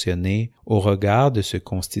disproportionnée au regard de ce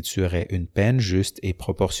constituerait une peine juste et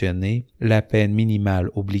proportionnée, la peine minimale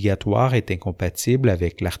obligatoire est incompatible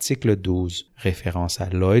avec l'article 12, référence à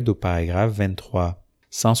Lloyd au paragraphe 23.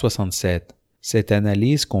 167. Cette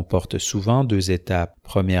analyse comporte souvent deux étapes.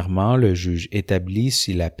 Premièrement, le juge établit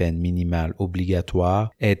si la peine minimale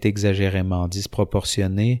obligatoire est exagérément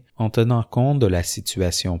disproportionnée en tenant compte de la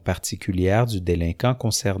situation particulière du délinquant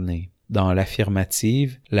concerné. Dans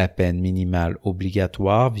l'affirmative, la peine minimale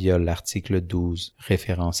obligatoire viole l'article 12,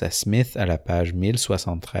 référence à Smith à la page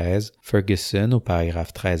 1073, Ferguson au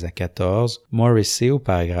paragraphe 13 à 14, Morrissey au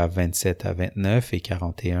paragraphe 27 à 29 et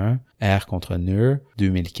 41, R contre Nur,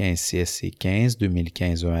 2015 CSC 15,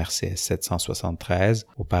 2015 RCS 773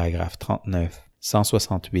 au paragraphe 39.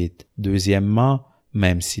 168. Deuxièmement,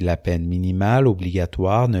 même si la peine minimale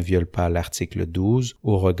obligatoire ne viole pas l'article 12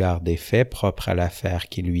 au regard des faits propres à l'affaire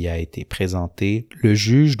qui lui a été présentée, le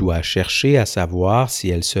juge doit chercher à savoir si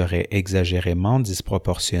elle serait exagérément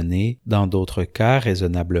disproportionnée dans d'autres cas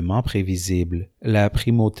raisonnablement prévisibles. La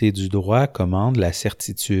primauté du droit commande la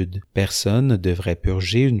certitude. Personne ne devrait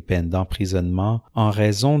purger une peine d'emprisonnement en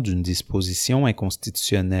raison d'une disposition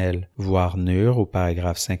inconstitutionnelle, voir Nur au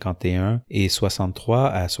paragraphe 51 et 63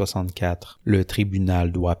 à 64. Le tribunal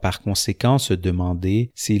tribunal doit par conséquent se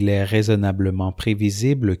demander s'il est raisonnablement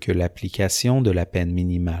prévisible que l'application de la peine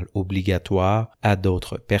minimale obligatoire à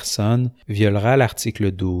d'autres personnes violera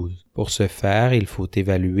l'article 12. Pour ce faire, il faut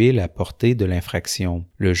évaluer la portée de l'infraction,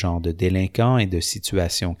 le genre de délinquant et de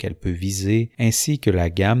situation qu'elle peut viser, ainsi que la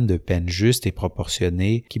gamme de peines justes et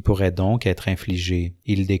proportionnées qui pourraient donc être infligées.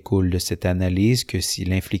 Il découle de cette analyse que si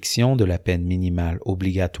l'infliction de la peine minimale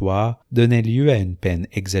obligatoire donnait lieu à une peine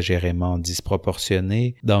exagérément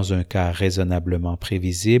disproportionnée dans un cas raisonnablement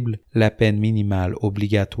prévisible, la peine minimale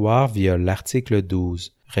obligatoire viole l'article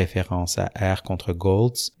 12. Référence à R contre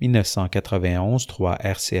Goltz, 1991, 3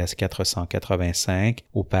 RCS 485,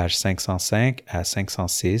 aux pages 505 à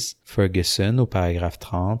 506, Ferguson au paragraphe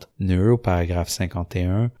 30, Nur au paragraphe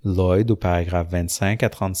 51, Lloyd au paragraphe 25 à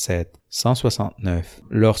 37. 169.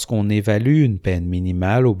 Lorsqu'on évalue une peine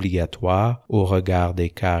minimale obligatoire au regard des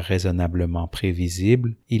cas raisonnablement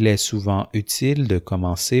prévisibles, il est souvent utile de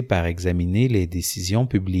commencer par examiner les décisions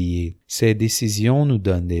publiées. Ces décisions nous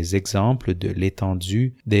donnent des exemples de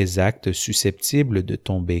l'étendue des actes susceptibles de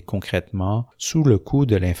tomber concrètement sous le coup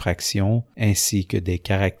de l'infraction, ainsi que des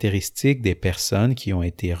caractéristiques des personnes qui ont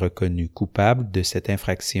été reconnues coupables de cette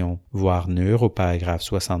infraction, voir Nur au paragraphe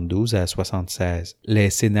 72 à 76. Les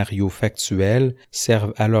scénarios factuels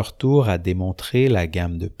servent à leur tour à démontrer la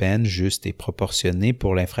gamme de peines justes et proportionnées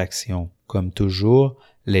pour l'infraction. Comme toujours,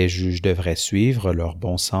 les juges devraient suivre leur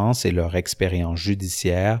bon sens et leur expérience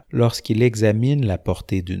judiciaire lorsqu'ils examinent la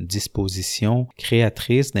portée d'une disposition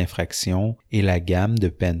créatrice d'infraction et la gamme de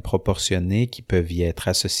peines proportionnées qui peuvent y être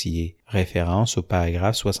associées. Référence au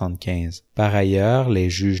paragraphe 75. Par ailleurs, les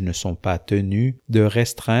juges ne sont pas tenus de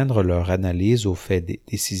restreindre leur analyse aux faits des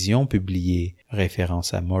décisions publiées.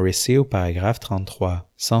 Référence à Morrissey au paragraphe 33.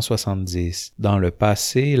 170. Dans le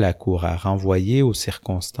passé, la Cour a renvoyé aux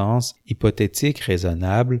circonstances hypothétiques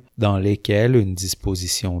raisonnables dans lesquelles une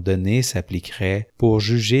disposition donnée s'appliquerait pour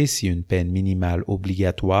juger si une peine minimale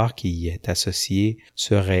obligatoire qui y est associée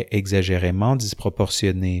serait exagérément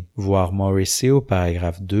disproportionnée. Voir Morrissey au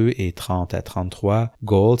paragraphe 2 et 30 à 33,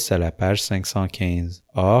 Goltz à la page 515.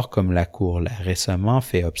 Or, comme la Cour l'a récemment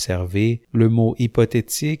fait observer, le mot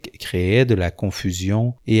hypothétique créait de la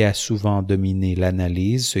confusion et a souvent dominé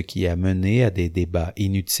l'analyse, ce qui a mené à des débats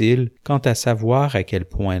inutiles quant à savoir à quel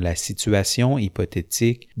point la situation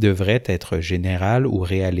hypothétique devrait être générale ou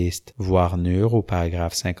réaliste, voir Nur au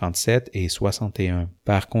paragraphe 57 et 61.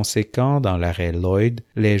 Par conséquent, dans l'arrêt Lloyd,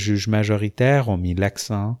 les juges majoritaires ont mis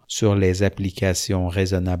l'accent sur les applications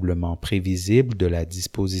raisonnablement prévisibles de la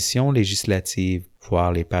disposition législative,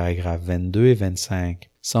 voir les paragraphes 22 et 25.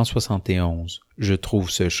 171. Je trouve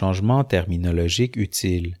ce changement terminologique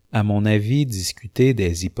utile. À mon avis, discuter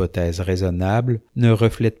des hypothèses raisonnables ne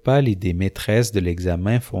reflète pas l'idée maîtresse de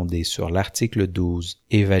l'examen fondé sur l'article 12.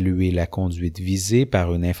 Évaluer la conduite visée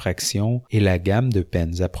par une infraction et la gamme de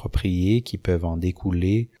peines appropriées qui peuvent en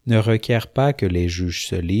découler ne requiert pas que les juges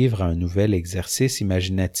se livrent à un nouvel exercice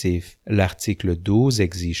imaginatif. L'article 12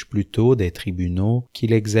 exige plutôt des tribunaux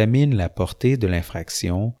qu'ils examinent la portée de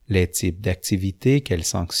l'infraction, les types d'activités qu'elle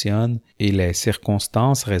sanctionne et les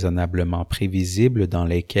circonstances raisonnablement prévisibles dans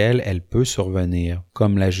lesquelles elle peut survenir.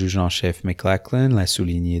 Comme la juge en chef McLachlan l'a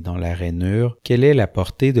souligné dans l'arrêt Nur, quelle est la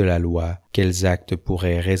portée de la loi? Quels actes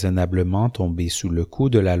pourraient raisonnablement tomber sous le coup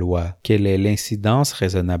de la loi? Quelle est l'incidence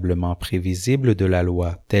raisonnablement prévisible de la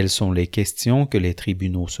loi? Telles sont les questions que les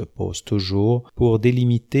tribunaux se posent toujours pour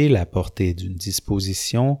délimiter la portée d'une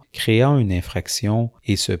disposition créant une infraction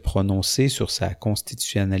et se prononcer sur sa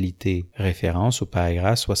constitutionnalité. Référence au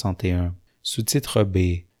paragraphe 61. Sous-titre B.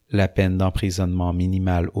 La peine d'emprisonnement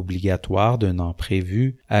minimale obligatoire d'un an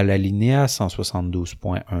prévue à l'alinéa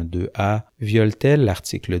 172.12a viole-t-elle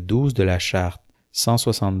l'article 12 de la Charte?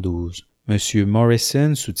 172. M.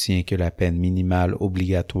 Morrison soutient que la peine minimale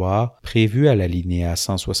obligatoire prévue à l'alinéa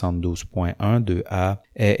 172.12a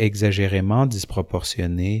est exagérément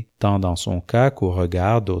disproportionnée, tant dans son cas qu'au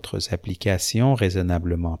regard d'autres applications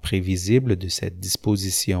raisonnablement prévisibles de cette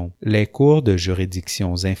disposition. Les cours de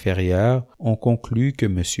juridictions inférieures ont conclu que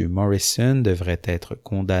M. Morrison devrait être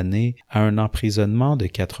condamné à un emprisonnement de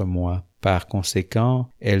 4 mois. Par conséquent,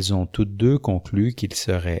 elles ont toutes deux conclu qu'il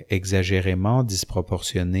serait exagérément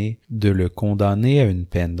disproportionné de le condamner à une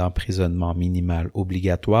peine d'emprisonnement minimale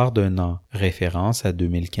obligatoire d'1 an, référence à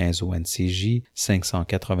 2015 ONCJ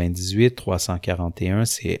 598-341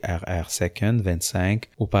 CRR 2nd 25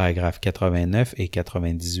 au paragraphe 89 et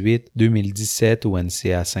 98, 2017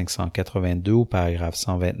 ONCA 582 au paragraphe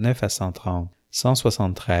 129 à 130.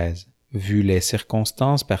 173. Vu les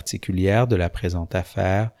circonstances particulières de la présente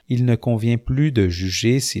affaire, il ne convient plus de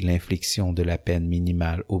juger si l'infliction de la peine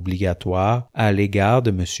minimale obligatoire à l'égard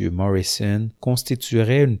de M. Morrison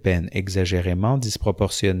constituerait une peine exagérément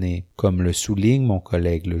disproportionnée. Comme le souligne mon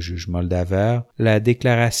collègue le juge Moldaver, la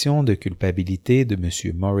déclaration de culpabilité de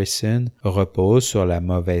M. Morrison repose sur la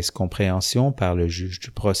mauvaise compréhension par le juge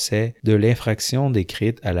du procès de l'infraction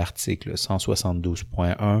décrite à l'article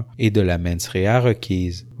 172.1 et de la mens rea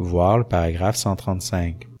requise, voire le paragraphe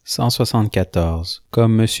 135. 174.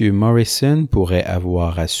 Comme M. Morrison pourrait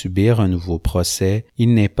avoir à subir un nouveau procès,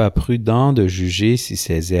 il n'est pas prudent de juger si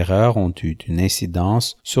ces erreurs ont eu une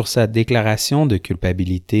incidence sur sa déclaration de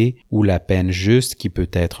culpabilité ou la peine juste qui peut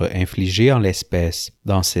être infligée en l'espèce.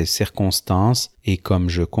 Dans ces circonstances, et comme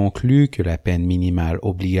je conclus que la peine minimale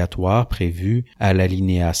obligatoire prévue à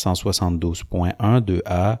l'alinéa 172.1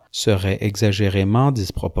 2a serait exagérément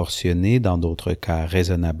disproportionnée dans d'autres cas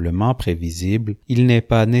raisonnablement prévisibles, il n'est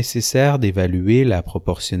pas nécessaire d'évaluer la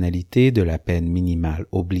proportionnalité de la peine minimale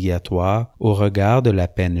obligatoire au regard de la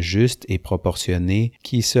peine juste et proportionnée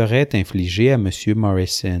qui serait infligée à M.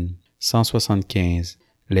 Morrison. 175.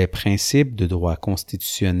 Les principes de droit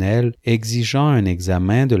constitutionnel exigeant un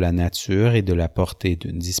examen de la nature et de la portée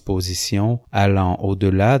d'une disposition allant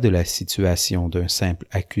au-delà de la situation d'un simple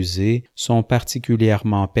accusé sont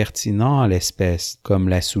particulièrement pertinents en l'espèce, comme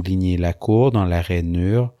l'a souligné la Cour dans l'arrêt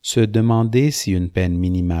Nur. Se demander si une peine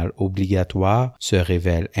minimale obligatoire se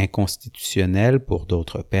révèle inconstitutionnelle pour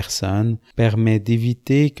d'autres personnes permet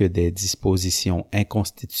d'éviter que des dispositions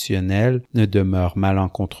inconstitutionnelles ne demeurent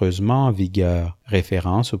malencontreusement en vigueur.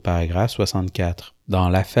 Référence au paragraphe 64. Dans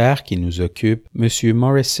l'affaire qui nous occupe, M.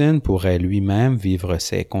 Morrison pourrait lui-même vivre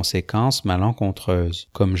ses conséquences malencontreuses.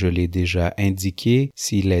 Comme je l'ai déjà indiqué,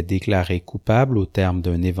 s'il est déclaré coupable au terme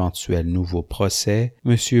d'un éventuel nouveau procès,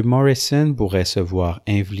 M. Morrison pourrait se voir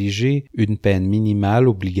infliger une peine minimale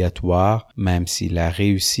obligatoire, même s'il a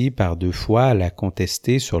réussi par 2 fois à la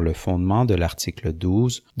contester sur le fondement de l'article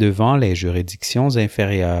 12 devant les juridictions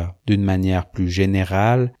inférieures. D'une manière plus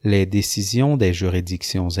générale, les décisions des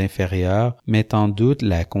juridictions inférieures mettent en doute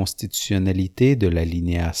la constitutionnalité de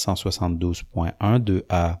l'alinéa 172.1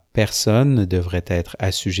 2a. Personne ne devrait être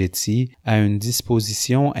assujetti à une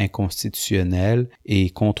disposition inconstitutionnelle et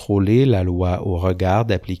contrôler la loi au regard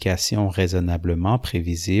d'applications raisonnablement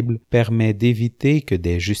prévisibles permet d'éviter que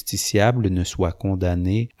des justiciables ne soient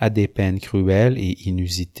condamnés à des peines cruelles et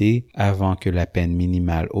inusitées avant que la peine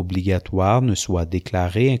minimale obligatoire ne soit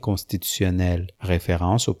déclarée inconstitutionnelle.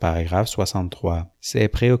 Référence au paragraphe 63. Ces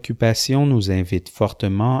préoccupations nous invitent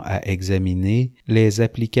fortement à examiner les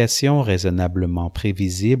applications raisonnablement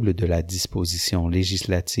prévisibles de la disposition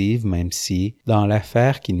législative, même si, dans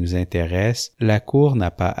l'affaire qui nous intéresse, la Cour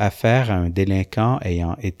n'a pas affaire à un délinquant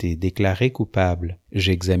ayant été déclaré coupable.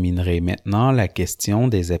 J'examinerai maintenant la question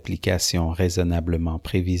des applications raisonnablement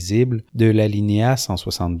prévisibles de l'alinéa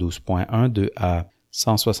 172.1 2a.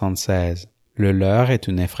 176. Le leurre est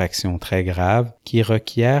une infraction très grave qui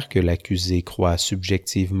requiert que l'accusé croie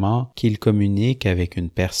subjectivement qu'il communique avec une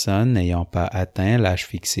personne n'ayant pas atteint l'âge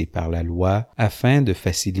fixé par la loi afin de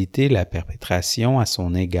faciliter la perpétration à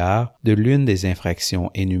son égard de l'une des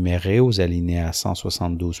infractions énumérées aux alinéas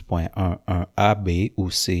 172.11a, b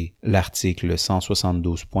ou c. L'article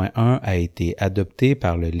 172.1 a été adopté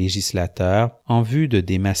par le législateur en vue de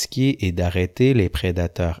démasquer et d'arrêter les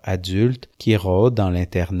prédateurs adultes qui rôdent dans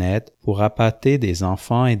l'Internet pour appâter des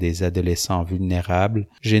enfants et des adolescents vulnérables,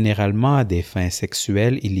 généralement à des fins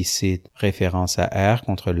sexuelles illicites. Référence à R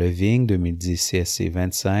contre Leving 2010 CSC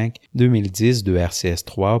 25, 2010 de RCS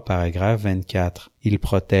 3 au paragraphe 24. Il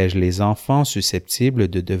protège les enfants susceptibles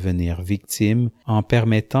de devenir victimes en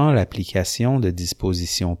permettant l'application de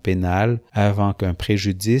dispositions pénales avant qu'un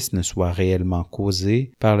préjudice ne soit réellement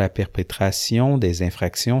causé par la perpétration des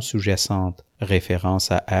infractions sous-jacentes.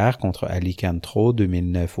 Référence à R contre Alicantro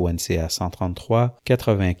 2009 au NCA 133,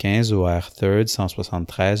 95 au R 3rd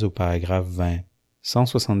 173 au paragraphe 20.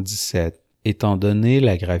 177. Étant donné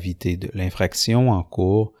la gravité de l'infraction en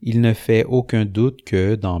cours, il ne fait aucun doute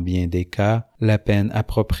que, dans bien des cas, la peine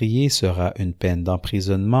appropriée sera une peine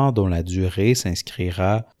d'emprisonnement dont la durée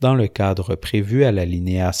s'inscrira dans le cadre prévu à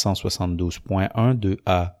l'alinéa 172.1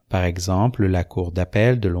 2a. Par exemple, la Cour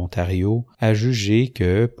d'appel de l'Ontario a jugé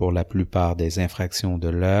que, pour la plupart des infractions de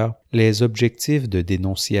leurre, les objectifs de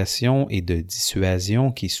dénonciation et de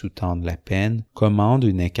dissuasion qui sous-tendent la peine commandent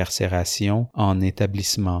une incarcération en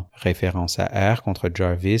établissement. Référence à R contre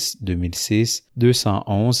Jarvis 2006,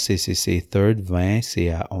 211 CCC 3rd 20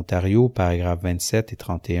 CA Ontario, paragraphe paragraphes 27 et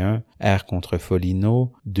 31, R contre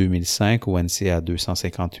Folino, 2005 au NCA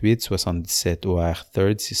 258, 77 OR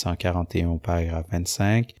 3rd 641 au paragraphe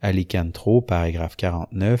 25, Alicantro, paragraphe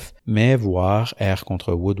 49, mais voir R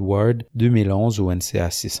contre Woodward, 2011 au NCA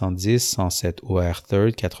 610, 107 OR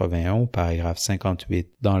 3rd 81 au paragraphe 58.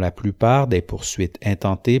 Dans la plupart des poursuites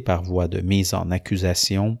intentées par voie de mise en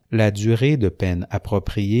accusation, la durée de peine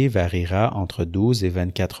appropriée variera entre 12 et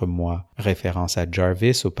 24 mois. Référence à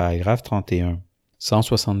Jarvis au paragraphe 31.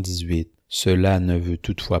 178. Cela ne veut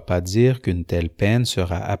toutefois pas dire qu'une telle peine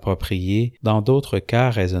sera appropriée dans d'autres cas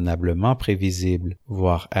raisonnablement prévisibles.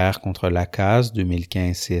 Voir R contre Lacaze,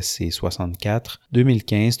 2015 CSC 64,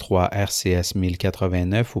 2015 3 RCS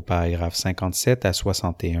 1089 au paragraphe 57 à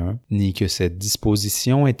 61, ni que cette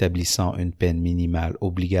disposition établissant une peine minimale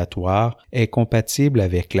obligatoire est compatible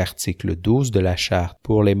avec l'article 12 de la Charte.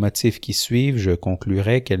 Pour les motifs qui suivent, je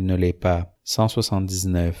conclurai qu'elle ne l'est pas.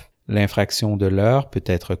 179. L'infraction de l'heure peut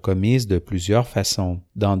être commise de plusieurs façons,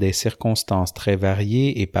 dans des circonstances très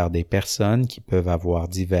variées et par des personnes qui peuvent avoir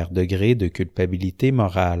divers degrés de culpabilité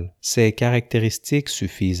morale. Ces caractéristiques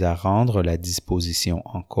suffisent à rendre la disposition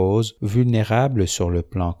en cause vulnérable sur le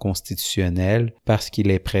plan constitutionnel parce qu'il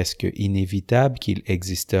est presque inévitable qu'il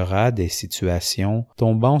existera des situations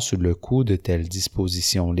tombant sous le coup de telles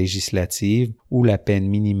dispositions législatives où la peine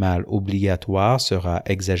minimale obligatoire sera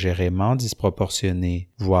exagérément disproportionnée.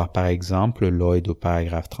 Voir par exemple Lloyd au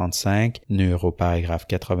paragraphe 35, Nur au paragraphe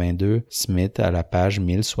 82, Smith à la page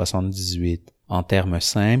 1078. En termes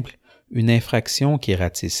simples, une infraction qui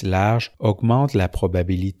ratisse large augmente la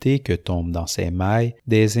probabilité que tombent dans ses mailles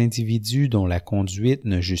des individus dont la conduite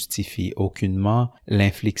ne justifie aucunement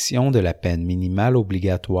l'infliction de la peine minimale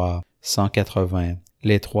obligatoire. 180.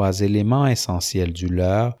 Les trois éléments essentiels du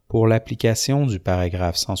leurre pour l'application du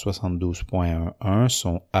paragraphe 172.11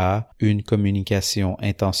 sont a. Une communication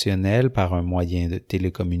intentionnelle par un moyen de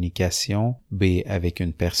télécommunication, b. avec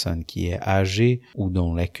une personne qui est âgée ou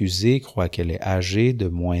dont l'accusé croit qu'elle est âgée de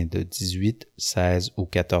moins de 18, 16 ou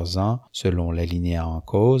 14 ans selon l'alinéa en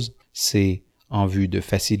cause, c. en vue de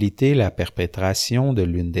faciliter la perpétration de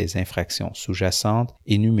l'une des infractions sous-jacentes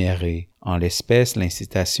énumérées, en l'espèce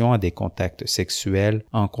l'incitation à des contacts sexuels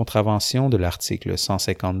en contravention de l'article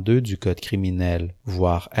 152 du Code criminel,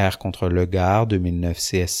 voir R contre Legard 2009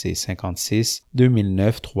 CSC 56,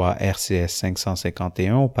 2009 3 RCS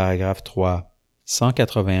 551 au paragraphe 3.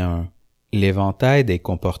 181. L'éventail des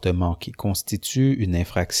comportements qui constituent une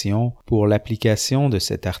infraction pour l'application de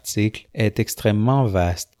cet article est extrêmement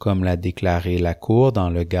vaste. Comme l'a déclaré la Cour dans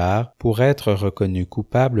Legard, pour être reconnu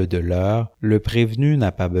coupable de l'heure, le prévenu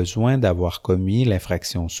n'a pas besoin d'avoir commis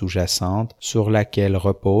l'infraction sous-jacente sur laquelle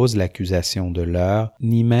repose l'accusation de l'heure,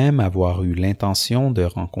 ni même avoir eu l'intention de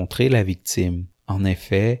rencontrer la victime. En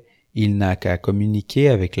effet, il n'a qu'à communiquer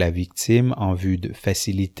avec la victime en vue de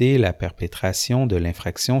faciliter la perpétration de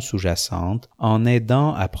l'infraction sous-jacente, en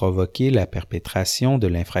aidant à provoquer la perpétration de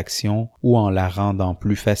l'infraction ou en la rendant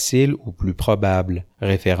plus facile ou plus probable.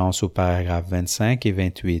 Référence aux paragraphes 25 et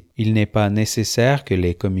 28. Il n'est pas nécessaire que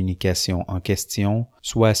les communications en question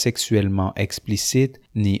soient sexuellement explicites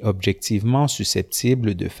ni objectivement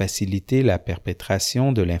susceptibles de faciliter la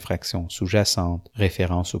perpétration de l'infraction sous-jacente.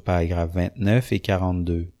 Référence aux paragraphes 29 et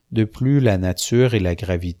 42. De plus, la nature et la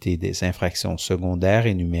gravité des infractions secondaires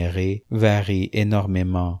énumérées varient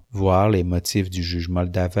énormément, voire les motifs du juge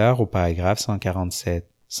Moldaver au paragraphe 147.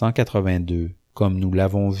 182. Comme nous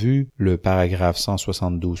l'avons vu, le paragraphe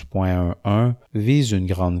 172.11 vise une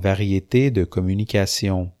grande variété de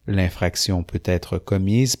communications. L'infraction peut être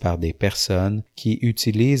commise par des personnes qui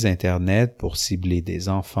utilisent Internet pour cibler des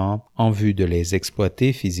enfants en vue de les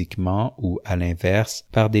exploiter physiquement ou, à l'inverse,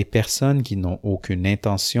 par des personnes qui n'ont aucune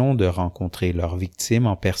intention de rencontrer leurs victimes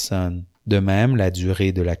en personne. De même, la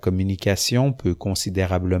durée de la communication peut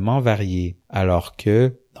considérablement varier, alors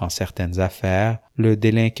que, dans certaines affaires, le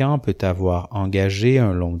délinquant peut avoir engagé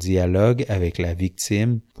un long dialogue avec la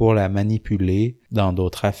victime pour la manipuler. Dans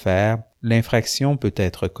d'autres affaires, l'infraction peut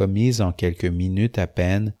être commise en quelques minutes à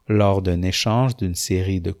peine lors d'un échange d'une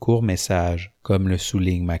série de courts messages. Comme le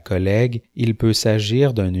souligne ma collègue, il peut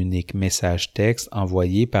s'agir d'un unique message texte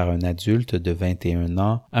envoyé par un adulte de 21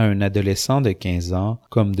 ans à un adolescent de 15 ans,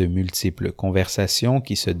 comme de multiples conversations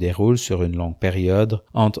qui se déroulent sur une longue période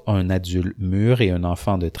entre un adulte mûr et un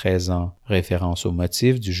enfant de 13 ans. Référence au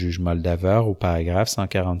motif du juge Moldaver au paragraphe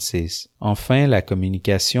 146. Enfin, la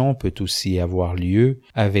communication peut aussi avoir lieu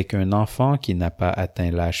avec un enfant qui n'a pas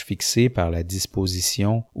atteint l'âge fixé par la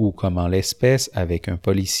disposition ou, comme en l'espèce, avec un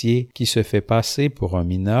policier qui se fait passer pour un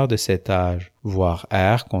mineur de cet âge. voir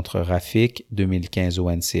R contre Rafik 2015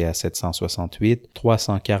 ONCA 768,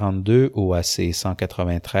 342 OAC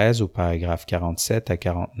 193 au paragraphe 47 à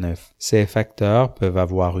 49. Ces facteurs peuvent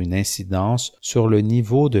avoir une incidence sur le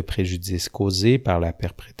niveau de préjudice causé par la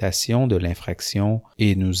perpétration de l'infraction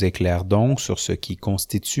et nous éclairent donc sur ce qui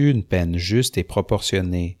constitue une peine juste et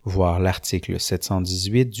proportionnée, voir l'article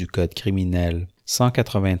 718 du Code criminel.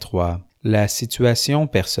 183. La situation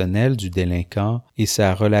personnelle du délinquant et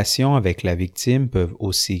sa relation avec la victime peuvent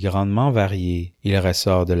aussi grandement varier. Il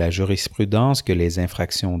ressort de la jurisprudence que les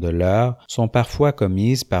infractions de l'heure sont parfois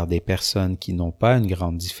commises par des personnes qui n'ont pas une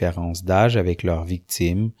grande différence d'âge avec leurs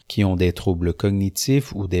victimes, qui ont des troubles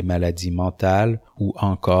cognitifs ou des maladies mentales, ou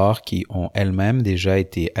encore qui ont elles-mêmes déjà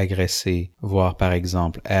été agressées. Voir par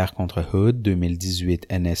exemple R contre Hood 2018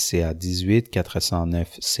 NSCA 18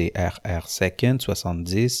 409 CRR 2nd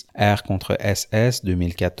 70, R contre SS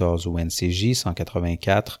 2014 ONCJ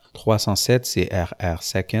 184 307 CRR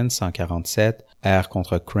 2nd 147, R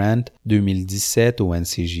contre Krant 2017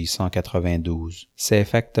 ONCJ 192. Ces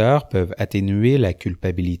facteurs peuvent atténuer la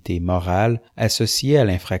culpabilité morale associée à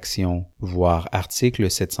l'infraction, voir article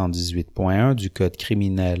 718.1 du Code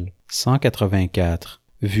criminel. 184.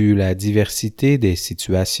 Vu la diversité des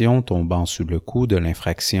situations tombant sous le coup de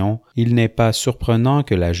l'infraction, il n'est pas surprenant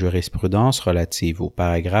que la jurisprudence relative au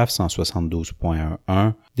paragraphe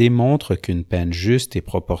 172.1.1 démontre qu'une peine juste et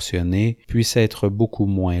proportionnée puisse être beaucoup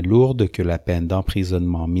moins lourde que la peine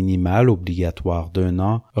d'emprisonnement minimale obligatoire d'1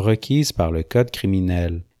 an requise par le Code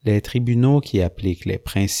criminel. Les tribunaux qui appliquent les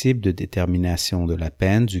principes de détermination de la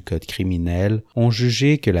peine du Code criminel ont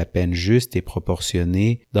jugé que la peine juste et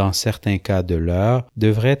proportionnée, dans certains cas de l'heure,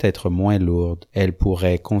 devrait être moins lourde. Elle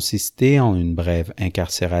pourrait consister en une brève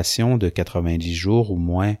incarcération de 90 jours ou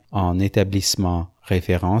moins en établissement.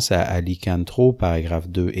 Référence à Ali Cantro, paragraphe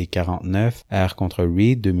 2 et 49, R contre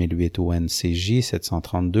Reed 2008 ONCJ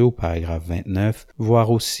 732 au paragraphe 29,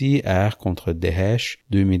 voire aussi R contre Dehesh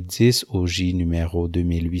 2010 OJ numéro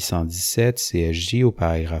 2817 CSJ au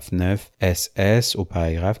paragraphe 9, SS au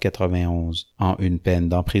paragraphe 91, en une peine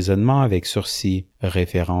d'emprisonnement avec sursis.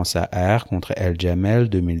 Référence à R contre El Jamel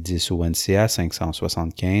 2010 ONCA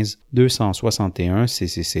 575, 261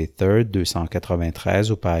 CCC 3rd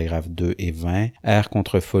 293 au paragraphe 2 et 20, R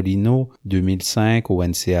contre Folino 2005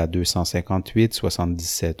 ONCA 258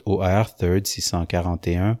 77 OR 3rd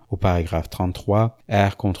 641 au paragraphe 33,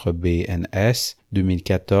 R contre BNS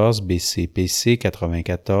 2014 BCPC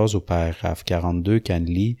 94 au paragraphe 42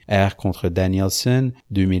 Canley, R contre Danielson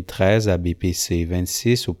 2013 ABPC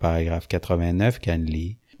 26 au paragraphe 89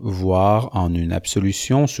 Canley, voire en une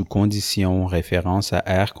absolution sous condition, référence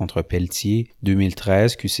à R contre Pelletier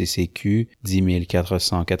 2013 QCCQ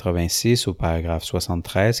 10486 au paragraphe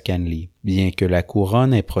 73 Canley. Bien que la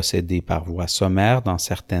couronne ait procédé par voie sommaire dans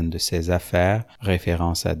certaines de ces affaires,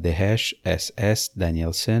 référence à Dehesh, SS,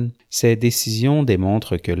 Danielson, ces décisions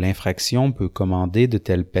démontrent que l'infraction peut commander de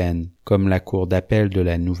telles peines. Comme la Cour d'appel de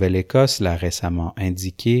la Nouvelle-Écosse l'a récemment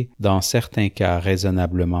indiqué, dans certains cas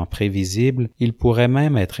raisonnablement prévisibles, il pourrait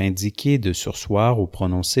même être indiqué de surseoir au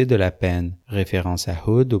prononcé de la peine. Référence à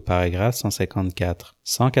Hood au paragraphe 154.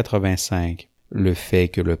 185. Le fait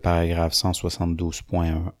que le paragraphe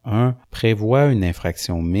 172.1.1 prévoit une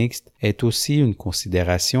infraction mixte est aussi une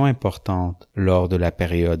considération importante. Lors de la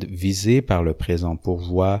période visée par le présent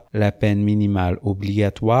pourvoi, la peine minimale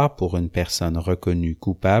obligatoire pour une personne reconnue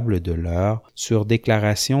coupable de l'heure sur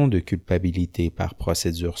déclaration de culpabilité par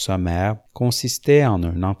procédure sommaire consistait en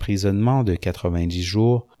un emprisonnement de 90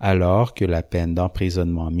 jours, alors que la peine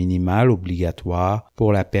d'emprisonnement minimale obligatoire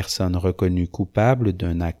pour la personne reconnue coupable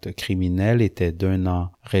d'un acte criminel était d'1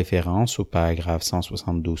 an, référence au paragraphe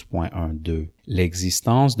 172.1.2.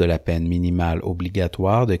 L'existence de la peine minimale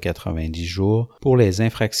obligatoire de 90 jours pour les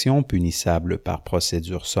infractions punissables par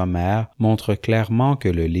procédure sommaire montre clairement que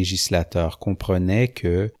le législateur comprenait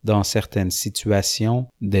que, dans certaines situations,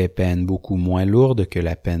 des peines beaucoup moins lourdes que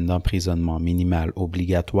la peine d'emprisonnement minimale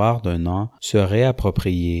obligatoire d'1 an seraient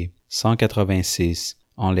appropriées. 186.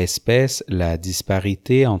 En l'espèce, la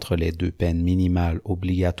disparité entre les deux peines minimales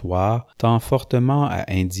obligatoires tend fortement à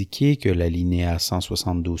indiquer que l'alinéa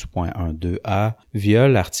 172.1.2a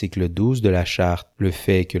viole l'article 12 de la Charte. Le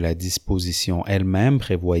fait que la disposition elle-même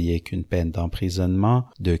prévoyait qu'une peine d'emprisonnement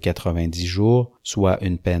de 90 jours soit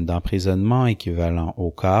une peine d'emprisonnement équivalent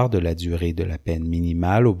au quart de la durée de la peine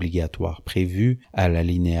minimale obligatoire prévue à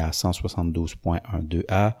l'alinéa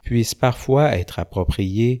 172.1.2a puisse parfois être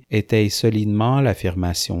appropriée étaye solidement l'affirmation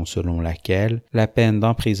l'affirmation selon laquelle la peine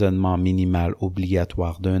d'emprisonnement minimale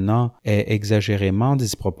obligatoire d'1 an est exagérément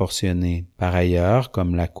disproportionnée. Par ailleurs,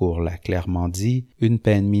 comme la Cour l'a clairement dit, une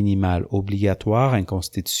peine minimale obligatoire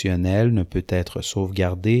inconstitutionnelle ne peut être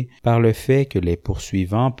sauvegardée par le fait que les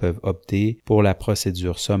poursuivants peuvent opter pour la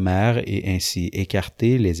procédure sommaire et ainsi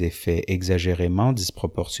écarter les effets exagérément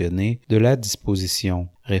disproportionnés de la disposition.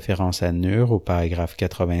 Référence à Nur au paragraphe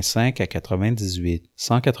 85 à 98.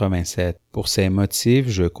 187. Pour ces motifs,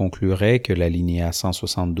 je conclurai que l'alinéa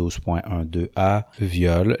 172.12a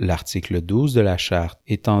viole l'article 12 de la Charte.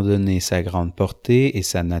 Étant donné sa grande portée et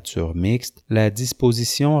sa nature mixte, la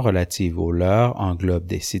disposition relative aux leurs englobe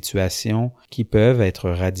des situations qui peuvent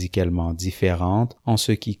être radicalement différentes en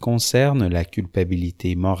ce qui concerne la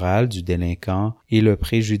culpabilité morale du délinquant et le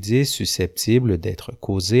préjudice susceptible d'être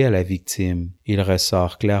causé à la victime. Il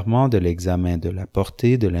ressort clairement de l'examen de la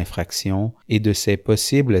portée de l'infraction et de ses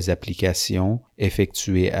possibles applications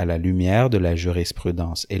effectuées à la lumière de la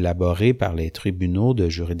jurisprudence élaborée par les tribunaux de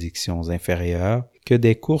juridictions inférieures que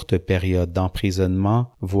des courtes périodes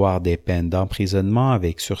d'emprisonnement, voire des peines d'emprisonnement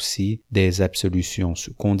avec sursis, des absolutions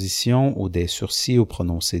sous condition ou des sursis au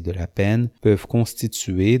prononcé de la peine peuvent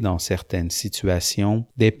constituer, dans certaines situations,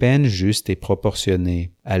 des peines justes et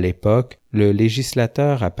proportionnées. À l'époque, le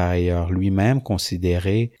législateur a par ailleurs lui-même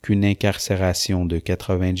considéré qu'une incarcération de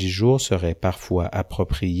 90 jours serait parfois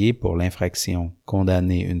appropriée pour l'infraction.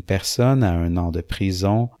 Condamner une personne à 1 an de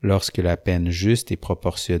prison lorsque la peine juste et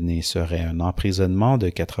proportionnée serait un emprisonnement de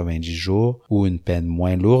 90 jours ou une peine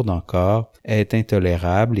moins lourde encore est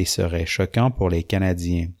intolérable et serait choquant pour les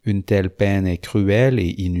Canadiens. Une telle peine est cruelle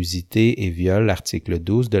et inusitée et viole l'article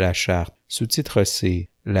 12 de la Charte. Sous-titre C.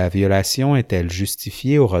 La violation est-elle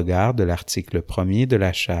justifiée au regard de l'article 1er de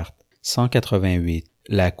la Charte? 188.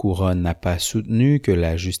 La Couronne n'a pas soutenu que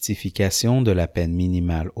la justification de la peine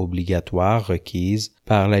minimale obligatoire requise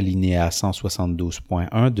par l'alinéa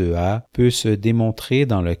 172.12a peut se démontrer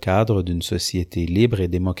dans le cadre d'une société libre et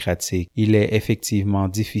démocratique. Il est effectivement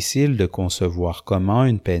difficile de concevoir comment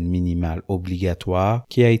une peine minimale obligatoire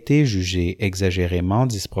qui a été jugée exagérément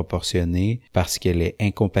disproportionnée parce qu'elle est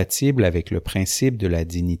incompatible avec le principe de la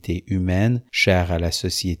dignité humaine cher à la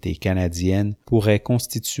société canadienne pourrait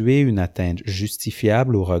constituer une atteinte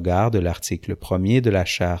justifiable au regard de l'article 1er de la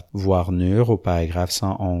Charte, voire Nur au paragraphe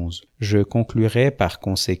 111. Je conclurai par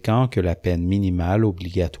conséquent que la peine minimale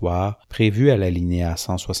obligatoire prévue à l'alinéa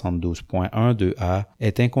 172.12a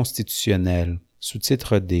est inconstitutionnelle.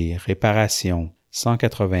 Sous-titre D. Réparation.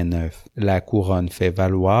 189. La Couronne fait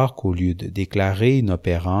valoir qu'au lieu de déclarer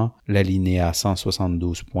inopérant l'alinéa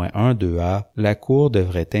 172.12a, la Cour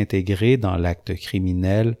devrait intégrer dans l'acte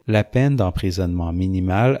criminel la peine d'emprisonnement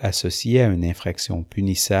minimale associée à une infraction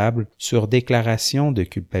punissable sur déclaration de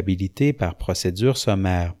culpabilité par procédure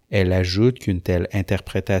sommaire. Elle ajoute qu'une telle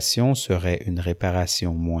interprétation serait une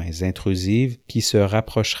réparation moins intrusive qui se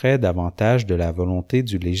rapprocherait davantage de la volonté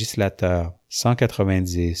du législateur.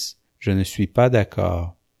 190. Je ne suis pas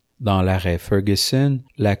d'accord. Dans l'arrêt Ferguson,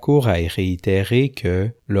 la Cour a réitéré que,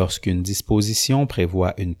 lorsqu'une disposition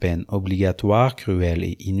prévoit une peine obligatoire cruelle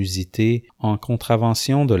et inusitée, en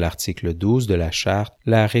contravention de l'article 12 de la Charte,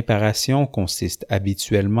 la réparation consiste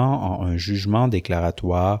habituellement en un jugement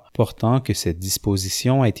déclaratoire portant que cette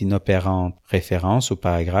disposition est inopérante, référence au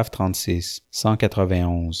paragraphe 36.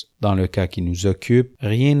 191. Dans le cas qui nous occupe,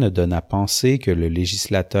 rien ne donne à penser que le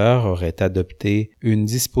législateur aurait adopté une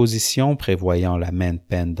disposition prévoyant la même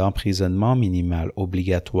peine d'emprisonnement minimal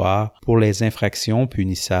obligatoire pour les infractions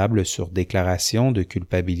punissables sur déclaration de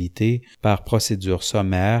culpabilité par procédure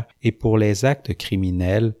sommaire et pour les actes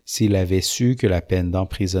criminels s'il avait su que la peine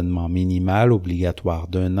d'emprisonnement minimal obligatoire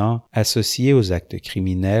d'1 an associée aux actes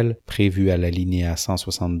criminels prévue à l'alinéa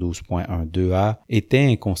 172.12a était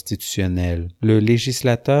inconstitutionnelle. Le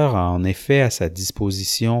législateur a en effet à sa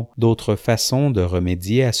disposition d'autres façons de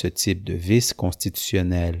remédier à ce type de vice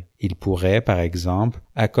constitutionnel. Il pourrait, par exemple,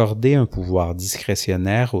 accorder un pouvoir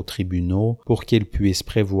discrétionnaire aux tribunaux pour qu'ils puissent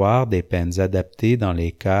prévoir des peines adaptées dans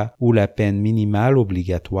les cas où la peine minimale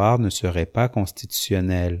obligatoire ne serait pas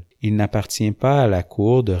constitutionnelle. Il n'appartient pas à la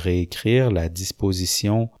Cour de réécrire la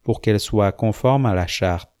disposition pour qu'elle soit conforme à la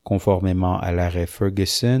Charte. Conformément à l'arrêt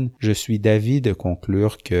Ferguson, je suis d'avis de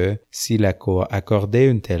conclure que, si la Cour accordait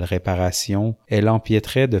une telle réparation, elle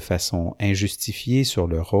empiéterait de façon injustifiée sur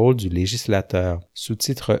le rôle du législateur.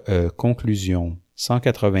 Sous-titre E. Conclusion.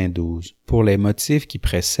 192. Pour les motifs qui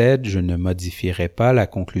précèdent, je ne modifierai pas la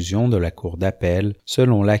conclusion de la Cour d'appel,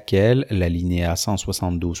 selon laquelle l'alinéa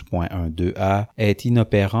 172.12a est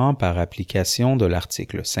inopérant par application de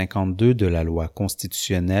l'article 52 de la loi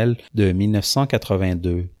constitutionnelle de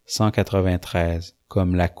 1982. 193.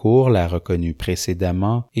 Comme la Cour l'a reconnu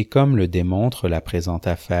précédemment et comme le démontre la présente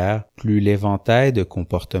affaire, plus l'éventail de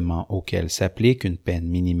comportements auxquels s'applique une peine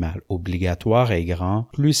minimale obligatoire est grand,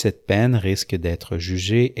 plus cette peine risque d'être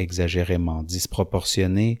jugée exagérément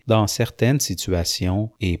disproportionnée dans certaines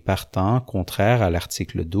situations et partant contraire à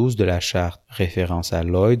l'article 12 de la Charte, référence à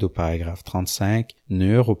Lloyd au paragraphe 35,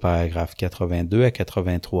 Nur au paragraphe 82 à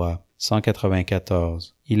 83.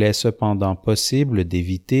 194. Il est cependant possible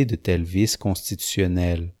d'éviter de tels vices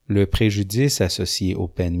constitutionnels. Le préjudice associé aux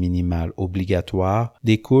peines minimales obligatoires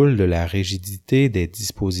découle de la rigidité des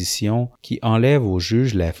dispositions qui enlèvent aux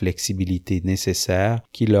juges la flexibilité nécessaire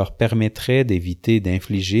qui leur permettrait d'éviter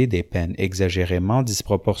d'infliger des peines exagérément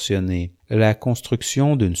disproportionnées. La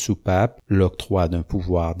construction d'une soupape, l'octroi d'un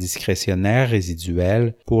pouvoir discrétionnaire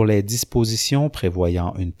résiduel pour les dispositions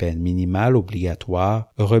prévoyant une peine minimale obligatoire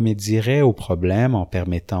remédierait au problème en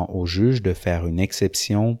permettant au juge de faire une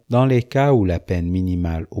exception dans les cas où la peine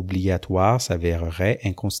minimale obligatoire s'avérerait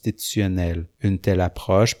inconstitutionnelle. Une telle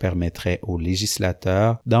approche permettrait au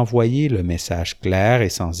législateur d'envoyer le message clair et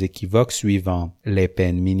sans équivoque suivant. Les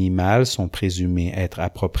peines minimales sont présumées être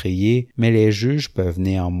appropriées, mais les juges peuvent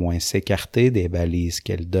néanmoins s'écarter des balises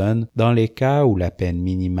qu'elles donnent dans les cas où la peine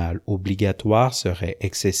minimale obligatoire serait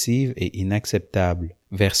excessive et inacceptable.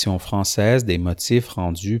 Version française des motifs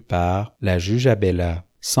rendus par la juge Abella.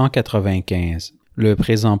 195. Le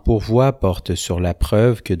présent pourvoi porte sur la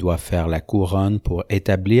preuve que doit faire la couronne pour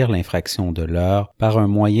établir l'infraction de l'heure par un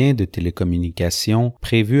moyen de télécommunication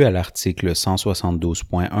prévu à l'article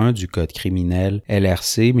 172.1 du Code criminel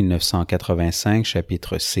LRC 1985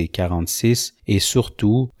 chapitre C 46 et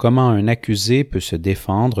surtout comment un accusé peut se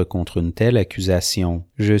défendre contre une telle accusation.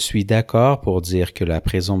 Je suis d'accord pour dire que la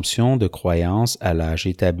présomption de croyance à l'âge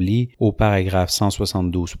établi au paragraphe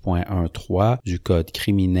 172.1.3 du Code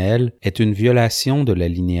criminel est une violation de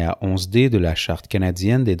l'alinéa 11D de la Charte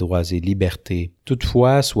canadienne des droits et libertés.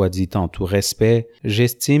 Toutefois, soit dit en tout respect,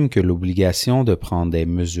 j'estime que l'obligation de prendre des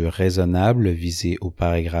mesures raisonnables visées au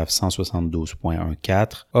paragraphe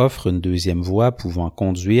 172.1.4 offre une deuxième voie pouvant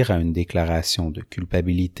conduire à une déclaration de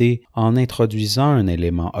culpabilité en introduisant un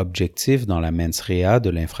élément objectif dans la mens rea de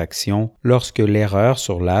l'infraction lorsque l'erreur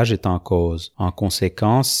sur l'âge est en cause. En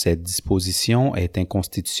conséquence, cette disposition est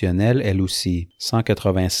inconstitutionnelle elle aussi.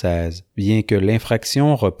 196. Bien que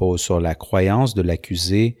l'infraction repose sur la croyance de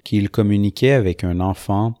l'accusé qu'il communiquait avec un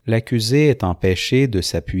enfant, l'accusé est empêché de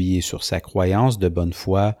s'appuyer sur sa croyance de bonne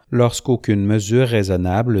foi lorsqu'aucune mesure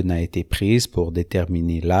raisonnable n'a été prise pour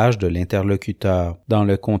déterminer l'âge de l'interlocuteur. Dans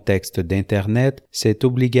le contexte d'Internet, cette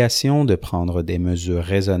obligation de prendre des mesures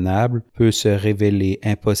raisonnables peut se révéler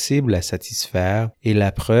impossible à satisfaire et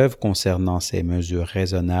la preuve concernant ces mesures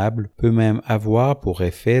raisonnables peut même avoir pour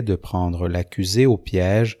effet de prendre l'accusé au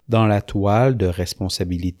piège dans la toile de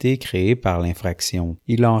responsabilité créée par l'infraction.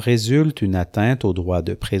 Il en résulte une atteinte au droit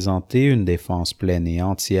de présenter une défense pleine et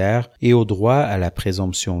entière et au droit à la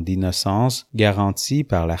présomption d'innocence garantie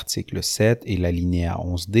par l'article 7 et l'alinéa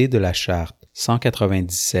 11D de la Charte.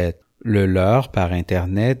 197. Le leurre par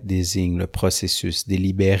Internet désigne le processus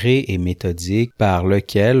délibéré et méthodique par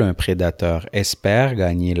lequel un prédateur espère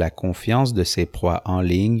gagner la confiance de ses proies en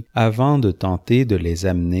ligne avant de tenter de les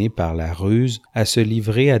amener par la ruse à se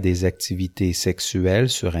livrer à des activités sexuelles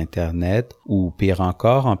sur Internet ou pire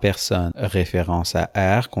encore en personne. Référence à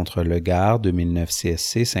R contre Le Gard 2009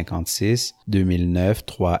 CSC 56, 2009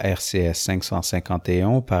 3 RCS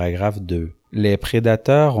 551 paragraphe 2. Les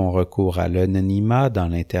prédateurs ont recours à l'anonymat dans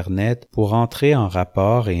l'Internet pour entrer en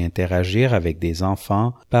rapport et interagir avec des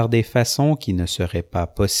enfants par des façons qui ne seraient pas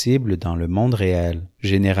possibles dans le monde réel.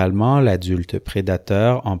 Généralement, l'adulte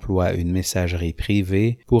prédateur emploie une messagerie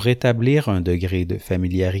privée pour établir un degré de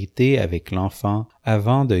familiarité avec l'enfant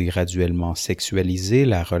avant de graduellement sexualiser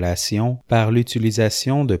la relation par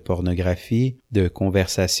l'utilisation de pornographie, de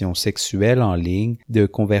conversations sexuelles en ligne, de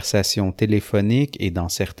conversations téléphoniques et dans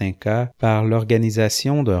certains cas par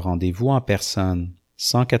l'organisation d'un rendez-vous en personne.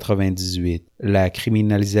 198. La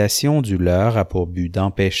criminalisation du leurre a pour but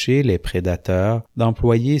d'empêcher les prédateurs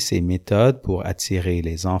d'employer ces méthodes pour attirer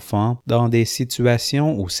les enfants dans des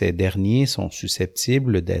situations où ces derniers sont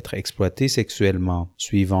susceptibles d'être exploités sexuellement.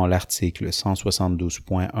 Suivant l'article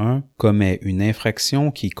 172.1, commet une infraction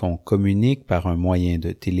quiconque communique par un moyen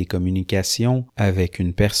de télécommunication avec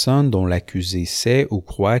une personne dont l'accusé sait ou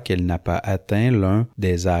croit qu'elle n'a pas atteint l'un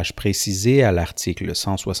des âges précisés à l'article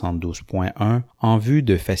 172.1 en vue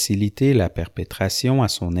de faciliter la perpétration à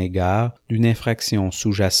son égard d'une infraction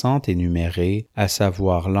sous-jacente énumérée, à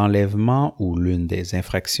savoir l'enlèvement ou l'une des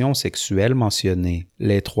infractions sexuelles mentionnées.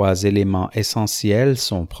 Les trois éléments essentiels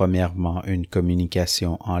sont premièrement une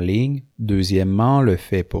communication en ligne, Deuxièmement, le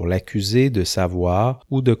fait pour l'accusé de savoir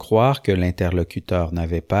ou de croire que l'interlocuteur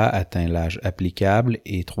n'avait pas atteint l'âge applicable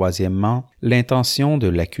et troisièmement, l'intention de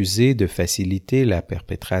l'accusé de faciliter la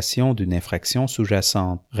perpétration d'une infraction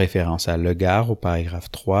sous-jacente. Référence à Legare au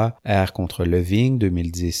paragraphe 3, R contre Leving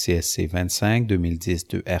 2010 CSC 25, 2010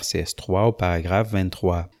 de RCS 3 au paragraphe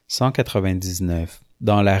 23. 199.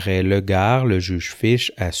 Dans l'arrêt Legare, le juge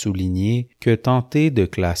Fish a souligné que tenter de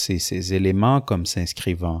classer ces éléments comme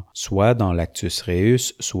s'inscrivant soit dans l'actus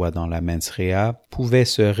reus, soit dans la mens rea, pouvait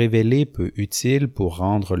se révéler peu utile pour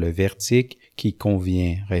rendre le verdict qui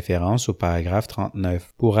convient, référence au paragraphe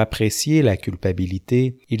 39. Pour apprécier la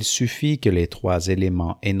culpabilité, il suffit que les trois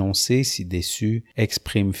éléments énoncés ci-dessus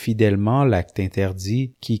expriment fidèlement l'acte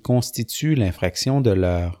interdit qui constitue l'infraction de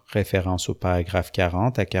l'heure, référence au paragraphe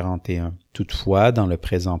 40 à 41. Toutefois, dans le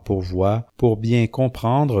présent pourvoi, pour bien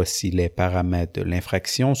comprendre si les paramètres de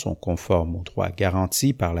l'infraction sont conformes aux droits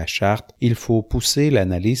garantis par la Charte, il faut pousser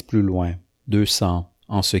l'analyse plus loin. 200.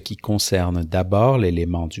 En ce qui concerne d'abord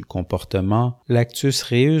l'élément du comportement, l'actus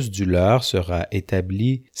reus du leurre sera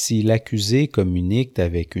établi si l'accusé communique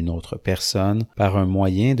avec une autre personne par un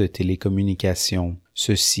moyen de télécommunication.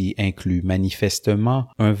 Ceci inclut manifestement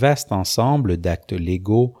un vaste ensemble d'actes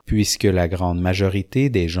légaux puisque la grande majorité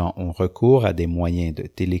des gens ont recours à des moyens de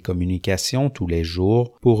télécommunication tous les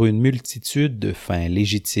jours pour une multitude de fins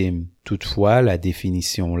légitimes. Toutefois, la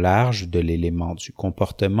définition large de l'élément du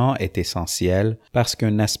comportement est essentielle parce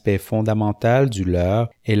qu'un aspect fondamental du leurre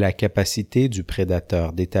est la capacité du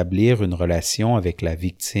prédateur d'établir une relation avec la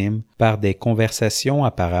victime par des conversations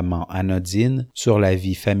apparemment anodines sur la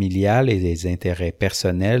vie familiale et les intérêts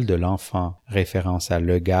personnels de l'enfant. Référence à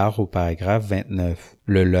Legare au paragraphe 29.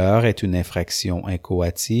 Le leurre est une infraction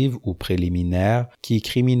inchoative ou préliminaire qui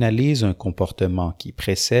criminalise un comportement qui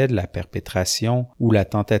précède la perpétration ou la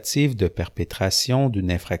tentative de perpétration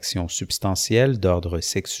d'une infraction substantielle d'ordre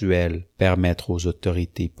sexuel. Permettre aux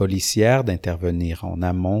autorités policières d'intervenir en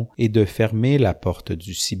amont et de fermer la porte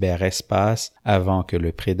du cyberespace avant que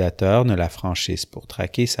le prédateur ne la franchisse pour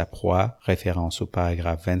traquer sa proie, référence au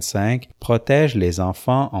paragraphe 25, protège les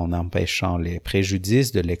enfants en empêchant les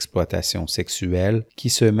préjudices de l'exploitation sexuelle qui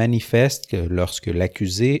se manifestent que lorsque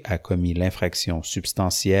l'accusé a commis l'infraction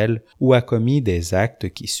substantielle ou a commis des actes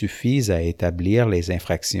qui suffisent à établir les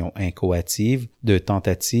infractions inchoatives de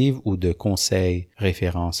tentative ou de conseil.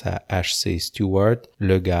 Référence à H.C. Stewart,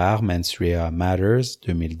 Legare, Mens Rea Matters,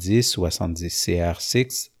 2010, 70 CR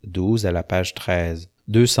 6, 12 à la page 13.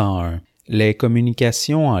 201. Les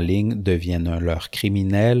communications en ligne deviennent un leurre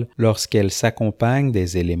criminel lorsqu'elles s'accompagnent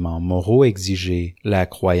des éléments moraux exigés, la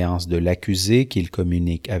croyance de l'accusé qu'il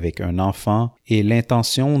communique avec un enfant et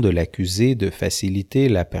l'intention de l'accusé de faciliter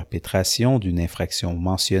la perpétration d'une infraction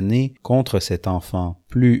mentionnée contre cet enfant.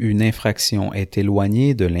 Plus une infraction est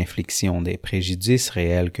éloignée de l'infliction des préjudices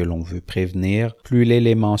réels que l'on veut prévenir, plus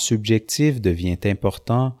l'élément subjectif devient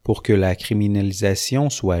important pour que la criminalisation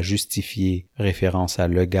soit justifiée. Référence à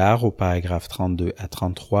Legare au paragraphe 32 à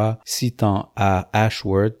 33, citant A.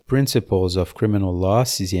 Ashworth, Principles of Criminal Law,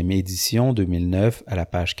 6e édition 2009 à la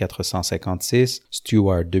page 456,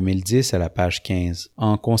 Stewart 2010 à la page 15.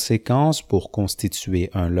 En conséquence, pour constituer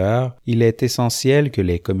un leurre, il est essentiel que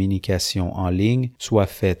les communications en ligne soient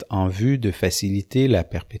faites en vue de faciliter la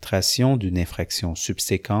perpétration d'une infraction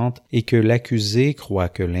subséquente et que l'accusé croit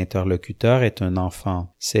que l'interlocuteur est un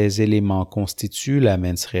enfant. Ces éléments constituent la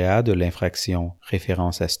mens rea de l'infraction.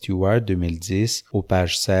 Référence à Stewart 2010 aux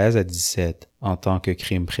pages 16 à 17. En tant que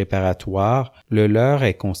crime préparatoire, le leurre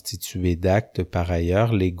est constitué d'actes par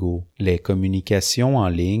ailleurs légaux. Les communications en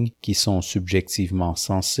ligne qui sont subjectivement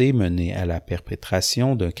censées mener à la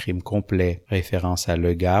perpétration d'un crime complet. Référence à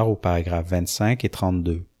Legare au paragraphe 25 et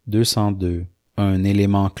 32. 202. Un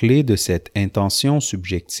élément clé de cette intention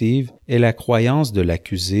subjective est la croyance de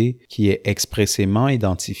l'accusé qui est expressément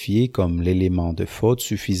identifiée comme l'élément de faute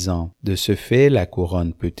suffisant. De ce fait, la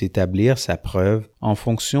couronne peut établir sa preuve en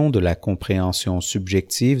fonction de la compréhension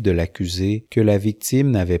subjective de l'accusé que la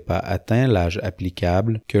victime n'avait pas atteint l'âge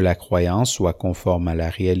applicable, que la croyance soit conforme à la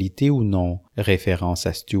réalité ou non. Référence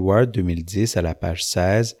à Stewart 2010 à la page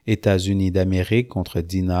 16, États-Unis d'Amérique contre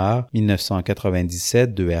Dinard,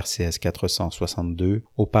 1997 de RCS 462,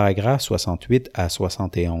 au paragraphe 68 à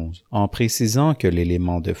 71. En précisant que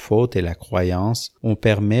l'élément de faute est la croyance, on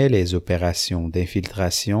permet les opérations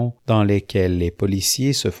d'infiltration dans lesquelles les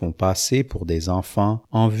policiers se font passer pour des enfants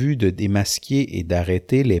en vue de démasquer et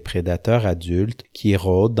d'arrêter les prédateurs adultes qui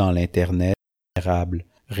rôdent dans l'Internet.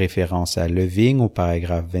 référence à Leving au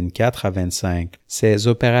paragraphe 24 à 25. Ces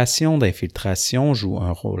opérations d'infiltration jouent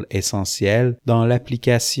un rôle essentiel dans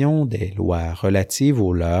l'application des lois relatives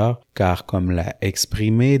aux leurres, car comme l'a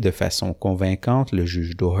exprimé de façon convaincante le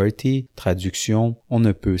juge Doherty, traduction, on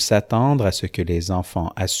ne peut s'attendre à ce que les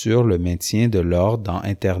enfants assurent le maintien de l'ordre dans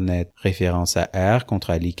Internet, référence à R contre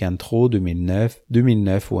Alicantro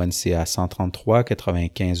 2009 au NCA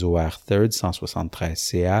 133-95 OR 3rd 173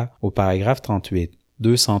 CA au paragraphe 38.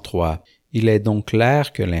 203. Il est donc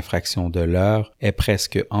clair que l'infraction de leurre est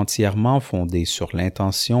presque entièrement fondée sur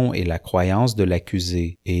l'intention et la croyance de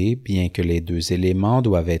l'accusé et, bien que les deux éléments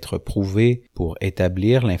doivent être prouvés pour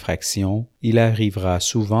établir l'infraction, il arrivera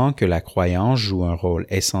souvent que la croyance joue un rôle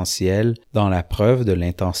essentiel dans la preuve de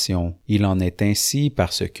l'intention. Il en est ainsi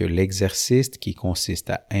parce que l'exercice qui consiste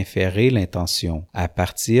à inférer l'intention à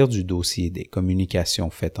partir du dossier des communications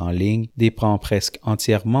faites en ligne dépend presque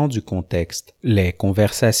entièrement du contexte. Les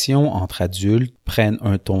conversations entre adultes prennent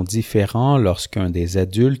un ton différent lorsqu'un des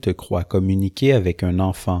adultes croit communiquer avec un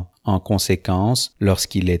enfant. En conséquence,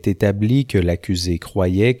 lorsqu'il est établi que l'accusé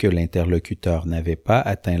croyait que l'interlocuteur n'avait pas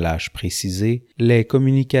atteint l'âge précisé, les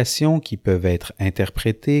communications qui peuvent être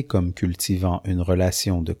interprétées comme cultivant une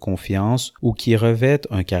relation de confiance ou qui revêtent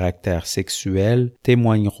un caractère sexuel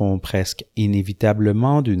témoigneront presque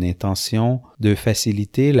inévitablement d'une intention de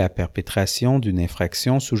faciliter la perpétration d'une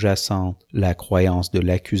infraction sous-jacente. La croyance de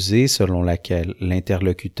l'accusé selon laquelle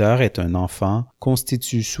l'interlocuteur est un enfant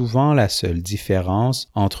constitue souvent la seule différence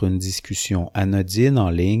entre une discussion anodine en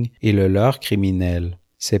ligne et le leurre criminel.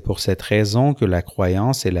 C'est pour cette raison que la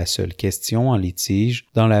croyance est la seule question en litige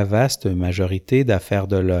dans la vaste majorité d'affaires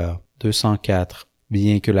de leurre. 204.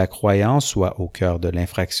 Bien que la croyance soit au cœur de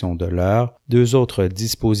l'infraction de leurre, deux autres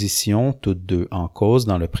dispositions, toutes deux en cause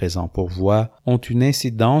dans le présent pourvoi, ont une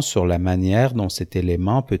incidence sur la manière dont cet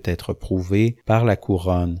élément peut être prouvé par la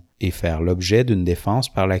couronne et faire l'objet d'une défense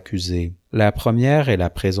par l'accusé. La première est la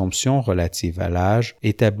présomption relative à l'âge,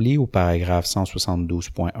 établie au paragraphe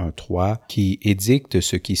 172.13, qui édicte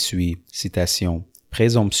ce qui suit. Citation.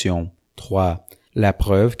 Présomption. 3. La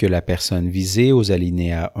preuve que la personne visée aux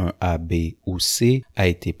alinéas 1A, B ou C a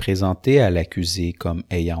été présentée à l'accusé comme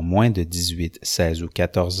ayant moins de 18, 16 ou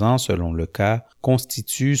 14 ans selon le cas,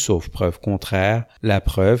 constitue, sauf preuve contraire, la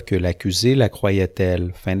preuve que l'accusé la croyait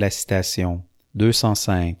telle. Fin de la citation.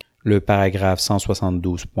 205. Le paragraphe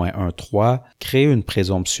 172.13 crée une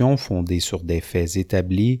présomption fondée sur des faits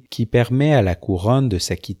établis qui permet à la couronne de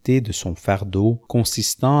s'acquitter de son fardeau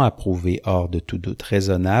consistant à prouver hors de tout doute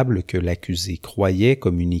raisonnable que l'accusé croyait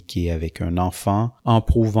communiquer avec un enfant en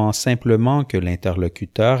prouvant simplement que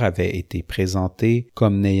l'interlocuteur avait été présenté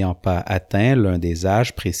comme n'ayant pas atteint l'un des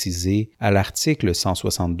âges précisés à l'article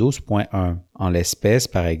 172.1. En l'espèce,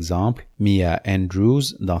 par exemple, Mia Andrews,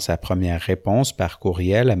 dans sa première réponse par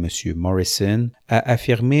courriel à M. Morrison, a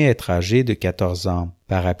affirmé être âgé de 14 ans.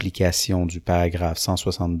 Par application du paragraphe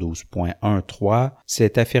 172.13,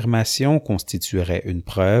 cette affirmation constituerait une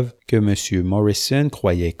preuve que M. Morrison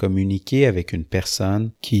croyait communiquer avec une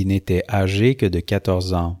personne qui n'était âgée que de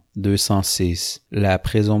 14 ans. 206. La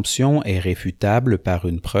présomption est réfutable par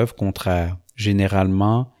une preuve contraire.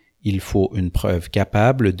 Généralement, il faut une preuve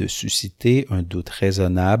capable de susciter un doute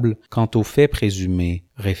raisonnable quant aux faits présumés,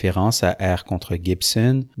 référence à R contre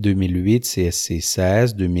Gibson, 2008 CSC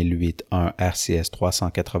 16, 2008 1 RCS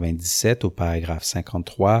 397 au paragraphe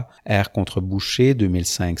 53, R contre Boucher,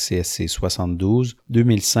 2005 CSC 72,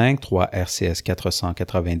 2005 3 RCS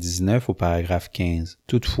 499 au paragraphe 15.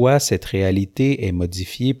 Toutefois, cette réalité est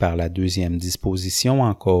modifiée par la deuxième disposition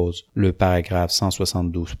en cause, le paragraphe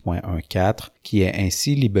 172.14, qui est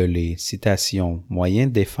ainsi libellé, citation, moyen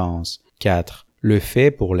de défense, 4. Le fait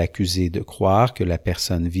pour l'accusé de croire que la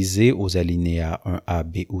personne visée aux alinéas 1A,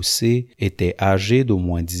 B ou C était âgée d'au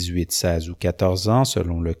moins 18, 16 ou 14 ans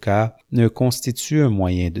selon le cas ne constitue un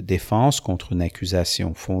moyen de défense contre une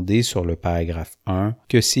accusation fondée sur le paragraphe 1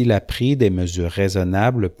 que s'il a pris des mesures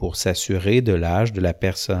raisonnables pour s'assurer de l'âge de la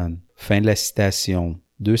personne. Fin de la citation.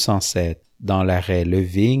 207. Dans l'arrêt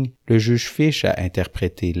Leving, le juge Fish a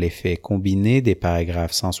interprété l'effet combiné des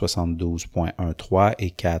paragraphes 172.13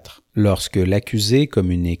 et 4. Lorsque l'accusé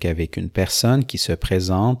communique avec une personne qui se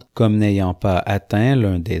présente comme n'ayant pas atteint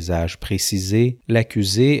l'un des âges précisés,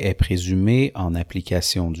 l'accusé est présumé, en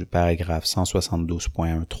application du paragraphe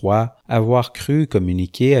 172.13, avoir cru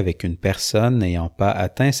communiquer avec une personne n'ayant pas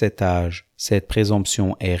atteint cet âge. Cette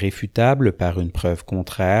présomption est réfutable par une preuve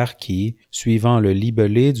contraire qui, suivant le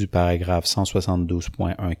libellé du paragraphe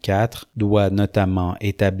 172.14, doit notamment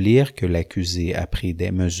établir que l'accusé a pris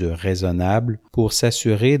des mesures raisonnables pour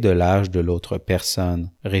s'assurer de l'âge de l'autre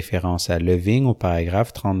personne, référence à Leving au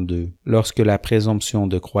paragraphe 32. Lorsque la présomption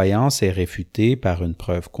de croyance est réfutée par une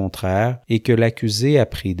preuve contraire et que l'accusé a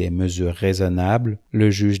pris des mesures raisonnables,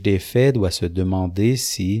 le juge des faits doit se demander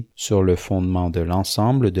si, sur le fondement de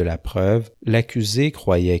l'ensemble de la preuve, l'accusé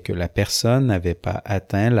croyait que la personne n'avait pas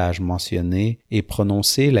atteint l'âge mentionné et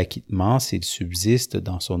prononcé l'acquittement s'il subsiste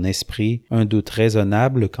dans son esprit un doute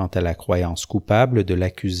raisonnable quant à la croyance coupable de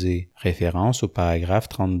l'accusé, référence au paragraphe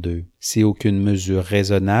 32. Si aucune mesure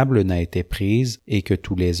raisonnable n'a été prise et que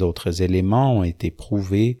tous les autres éléments ont été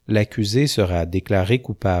prouvés, l'accusé sera déclaré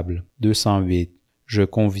coupable. 208. Je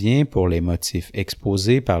conviens, pour les motifs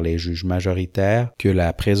exposés par les juges majoritaires, que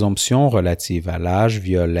la présomption relative à l'âge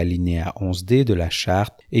viole l'alinéa 11d de la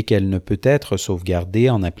Charte et qu'elle ne peut être sauvegardée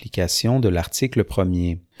en application de l'article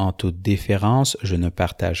 1er. En toute déférence, je ne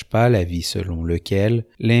partage pas l'avis selon lequel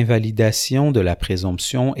l'invalidation de la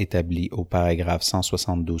présomption établie au paragraphe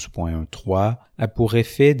 172.1.3 a pour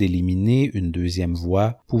effet d'éliminer une deuxième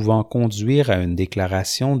voie pouvant conduire à une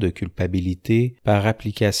déclaration de culpabilité par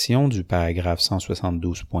application du paragraphe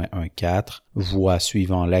 172.1.4, voie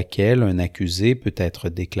suivant laquelle un accusé peut être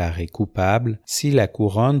déclaré coupable si la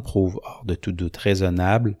couronne prouve hors de tout doute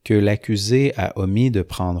raisonnable que l'accusé a omis de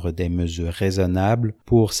prendre des mesures raisonnables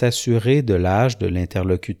pour s'assurer de l'âge de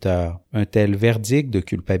l'interlocuteur. Un tel verdict de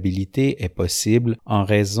culpabilité est possible en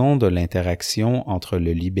raison de l'interaction entre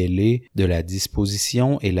le libellé de la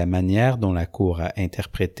disposition et la manière dont la Cour a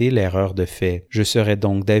interprété l'erreur de fait. Je serais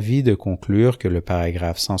donc d'avis de conclure que le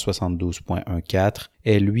paragraphe 172.1.4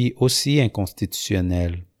 est lui aussi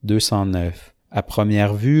inconstitutionnel. 209. À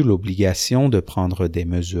première vue, l'obligation de prendre des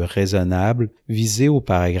mesures raisonnables visée au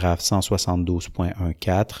paragraphe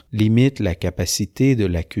 172.1.4 limite la capacité de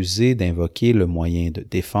l'accusé d'invoquer le moyen de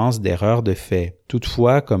défense d'erreur de fait.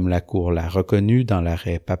 Toutefois, comme la Cour l'a reconnu dans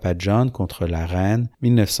l'arrêt Papa John contre la Reine,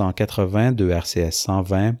 1980 de RCS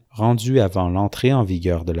 120, rendu avant l'entrée en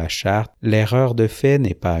vigueur de la Charte, l'erreur de fait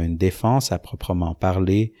n'est pas une défense à proprement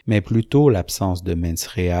parler, mais plutôt l'absence de mens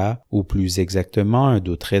rea, ou plus exactement un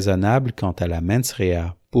doute raisonnable quant à la mens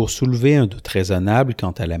rea. Pour soulever un doute raisonnable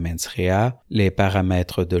quant à la mens rea, les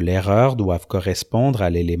paramètres de l'erreur doivent correspondre à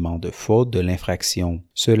l'élément de faute de l'infraction.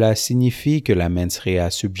 Cela signifie que la mens rea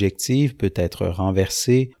subjective peut être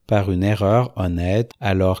renversée par une erreur honnête,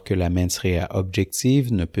 alors que la mens rea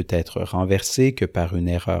objective ne peut être renversée que par une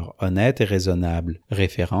erreur honnête et raisonnable.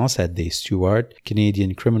 Référence à D. Stewart,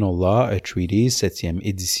 Canadian Criminal Law, A Treatise, 7e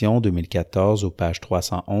édition 2014 aux pages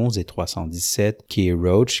 311 et 317, Kay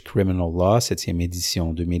Roach, Criminal Law, 7e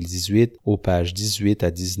édition 2018 aux pages 18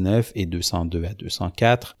 à 19 et 202 à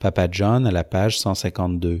 204, Papa John à la page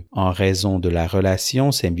 152. En raison de la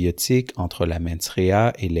relation symbiotique entre la mens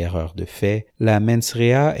rea et l'erreur de fait, la mens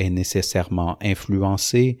rea est nécessairement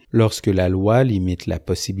influencée lorsque la loi limite la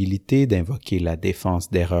possibilité d'invoquer la défense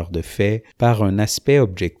d'erreur de fait par un aspect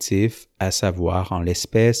objectif, à savoir en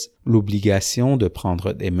l'espèce l'obligation de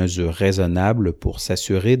prendre des mesures raisonnables pour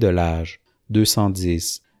s'assurer de l'âge.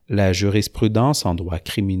 210. La jurisprudence en droit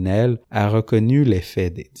criminel a reconnu l'effet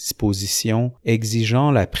des dispositions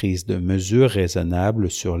exigeant la prise de mesures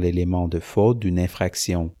raisonnables sur l'élément de faute d'une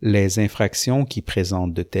infraction. Les infractions qui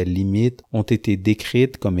présentent de telles limites ont été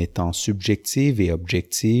décrites comme étant subjectives et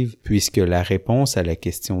objectives, puisque la réponse à la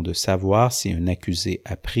question de savoir si un accusé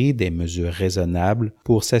a pris des mesures raisonnables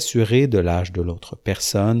pour s'assurer de l'âge de l'autre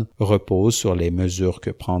personne repose sur les mesures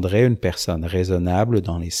que prendrait une personne raisonnable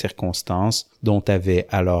dans les circonstances dont avait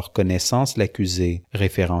alors connaissance l'accusé.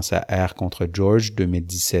 Référence à R contre George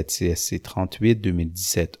 2017 CSC 38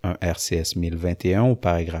 2017 1 RCS 1021 au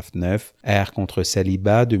paragraphe 9, R contre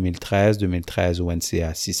Saliba 2013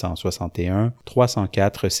 ONCA 661,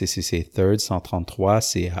 304 CCC 3rd 133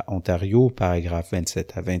 CA Ontario au paragraphe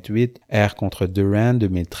 27 à 28, R contre Duran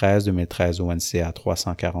 2013 ONCA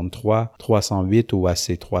 343, 308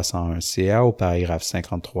 OAC 301 CA au paragraphe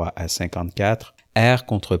 53 à 54, R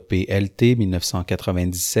contre PLT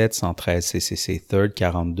 1997 113 CCC 3rd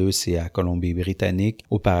 42 CA Colombie-Britannique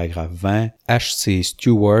au paragraphe 20, H.C.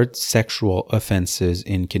 Stewart Sexual Offenses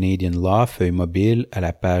in Canadian Law feuille mobile à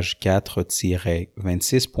la page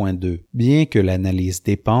 4-26.2. Bien que l'analyse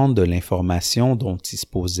dépende de l'information dont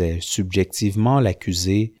disposait subjectivement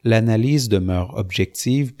l'accusé, l'analyse demeure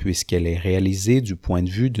objective puisqu'elle est réalisée du point de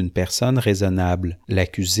vue d'une personne raisonnable.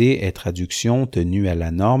 L'accusé est traduction tenue à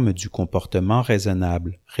la norme du comportement raisonnable.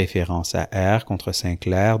 raisonnable. Référence à R contre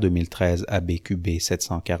Sinclair 2013 ABQB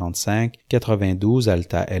 745, 92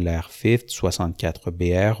 Alta LR 5th 64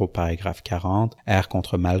 BR au paragraphe 40, R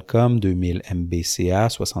contre Malcolm 2000 MBCA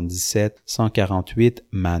 77, 148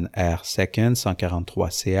 Man R 2nd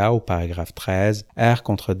 143 CA au paragraphe 13, R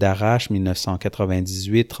contre Darache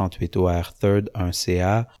 1998 38 OR 3rd 1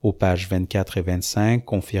 CA aux pages 24 et 25,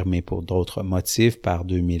 confirmé pour d'autres motifs par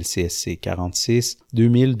 2000 CSC 46,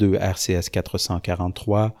 2002 RCS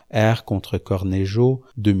 443, R contre Cornejo,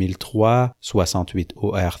 2003, 68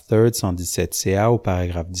 OR 3rd 117 CA au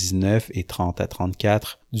paragraphe 19 et 30 à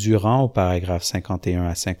 34, Durand au paragraphe 51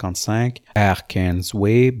 à 55, R. Cairns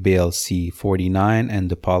Way, Bill C-49 and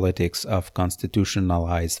the Politics of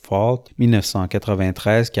Constitutionalized Fault,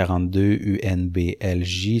 1993-42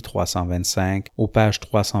 UNBLJ 325, aux pages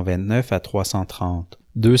 329 à 330.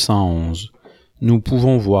 211. Nous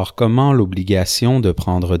pouvons voir comment l'obligation de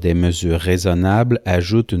prendre des mesures raisonnables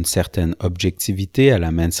ajoute une certaine objectivité à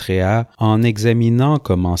la mens rea en examinant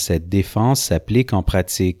comment cette défense s'applique en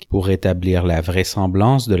pratique pour établir la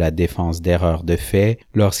vraisemblance de la défense d'erreur de fait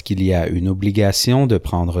lorsqu'il y a une obligation de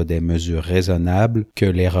prendre des mesures raisonnables, que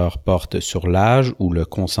l'erreur porte sur l'âge ou le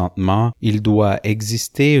consentement. Il doit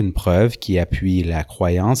exister une preuve qui appuie la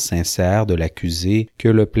croyance sincère de l'accusé que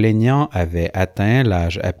le plaignant avait atteint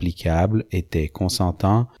l'âge applicable, était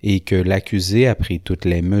consentant et que l'accusé a pris toutes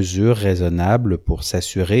les mesures raisonnables pour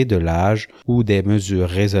s'assurer de l'âge ou des mesures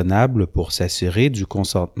raisonnables pour s'assurer du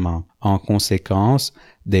consentement. En conséquence,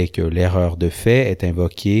 dès que l'erreur de fait est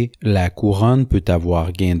invoquée, la couronne peut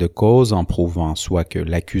avoir gain de cause en prouvant soit que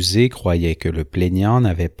l'accusé croyait que le plaignant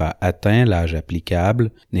n'avait pas atteint l'âge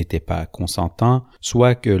applicable, n'était pas consentant,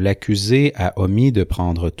 soit que l'accusé a omis de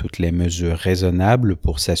prendre toutes les mesures raisonnables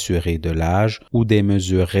pour s'assurer de l'âge ou des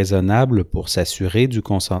mesures raisonnables pour s'assurer du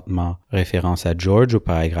consentement. Référence à George au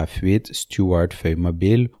paragraphe 8, Stewart feuille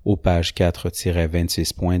mobile, aux pages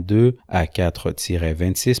 4-26.2 à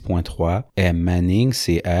 4-26.3, M. Manning,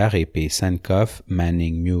 C.R. et P. Sankoff,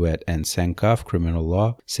 Manning, Mewett and Sankoff, Criminal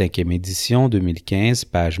Law, 5e édition 2015,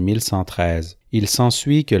 page 1113. Il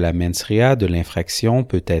s'ensuit que la mens rea de l'infraction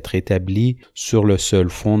peut être établie sur le seul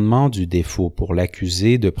fondement du défaut pour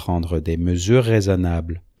l'accusé de prendre des mesures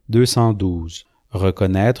raisonnables. 212.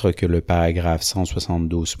 Reconnaître que le paragraphe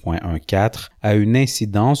 172.14 a une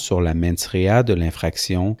incidence sur la mens rea de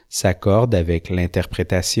l'infraction s'accorde avec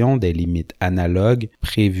l'interprétation des limites analogues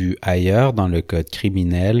prévues ailleurs dans le Code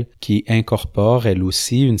criminel qui incorpore elle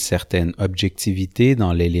aussi une certaine objectivité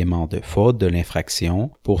dans l'élément de faute de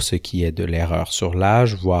l'infraction pour ce qui est de l'erreur sur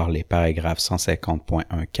l'âge, voir les paragraphes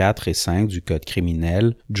 150.14 et 5 du Code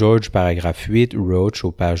criminel, George paragraphe 8, Roach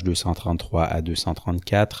aux pages 233 à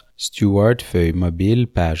 234, Stewart, feuille mobile,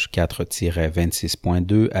 page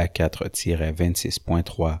 4-26.2 à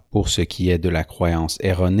 4-26.3. Pour ce qui est de la croyance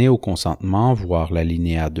erronée au consentement, voir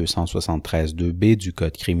l'alinéa 273.2b du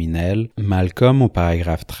Code criminel, Malcolm au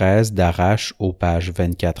paragraphe 13, Darache aux pages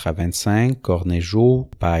 24 à 25, Cornejo,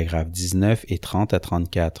 paragraphe 19 et 30 à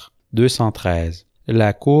 34. 213.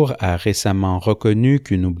 La Cour a récemment reconnu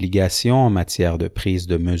qu'une obligation en matière de prise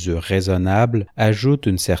de mesures raisonnables ajoute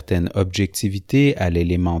une certaine objectivité à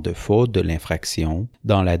l'élément de faute de l'infraction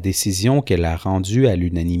dans la décision qu'elle a rendue à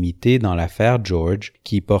l'unanimité dans l'affaire George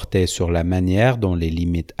qui portait sur la manière dont les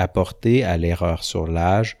limites apportées à l'erreur sur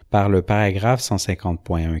l'âge par le paragraphe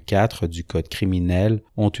 150.14 du Code criminel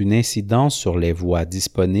ont une incidence sur les voies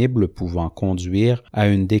disponibles pouvant conduire à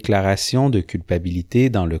une déclaration de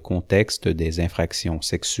culpabilité dans le contexte des infractions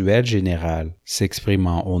sexuelles générales.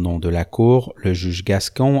 S'exprimant au nom de la Cour, le juge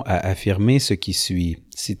Gascon a affirmé ce qui suit.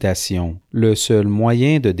 Citation. Le seul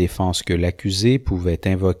moyen de défense que l'accusé pouvait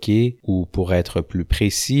invoquer, ou pour être plus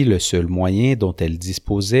précis, le seul moyen dont elle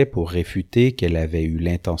disposait pour réfuter qu'elle avait eu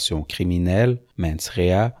l'intention criminelle, mens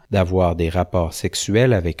rea, d'avoir des rapports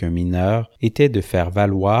sexuels avec un mineur, était de faire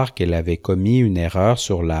valoir qu'elle avait commis une erreur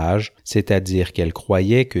sur l'âge, c'est-à-dire qu'elle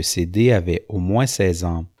croyait que CD avait au moins 16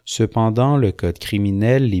 ans. Cependant, le Code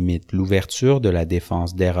criminel limite l'ouverture de la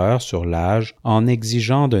défense d'erreur sur l'âge en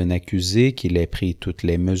exigeant d'un accusé qu'il ait pris toutes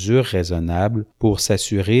les mesures raisonnables pour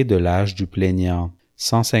s'assurer de l'âge du plaignant.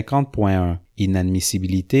 150.1.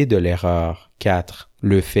 Inadmissibilité de l'erreur. 4.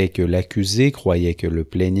 Le fait que l'accusé croyait que le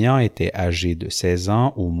plaignant était âgé de 16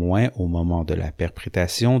 ans au moins au moment de la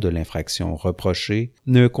perpétration de l'infraction reprochée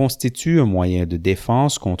ne constitue un moyen de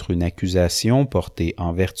défense contre une accusation portée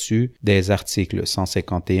en vertu des articles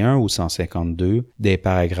 151 ou 152, des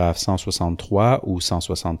paragraphes 163 ou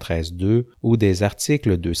 173.2 ou des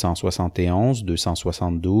articles 271,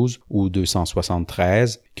 272 ou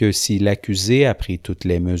 273 que si l'accusé a pris toutes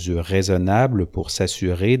les mesures raisonnables pour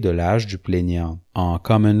s'assurer de l'âge du plaignant. En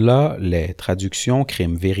common law, les traductions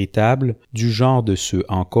crimes véritables, du genre de ceux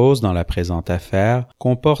en cause dans la présente affaire,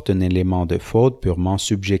 comportent un élément de faute purement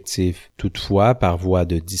subjectif. Toutefois, par voie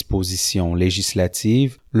de disposition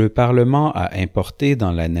législative, le Parlement a importé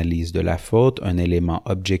dans l'analyse de la faute un élément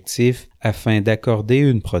objectif afin d'accorder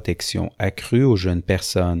une protection accrue aux jeunes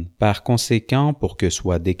personnes. Par conséquent, pour que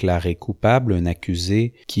soit déclaré coupable un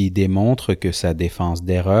accusé qui démontre que sa défense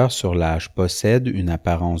d'erreur sur l'âge possède une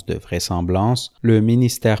apparence de vraisemblance, le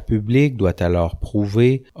ministère public doit alors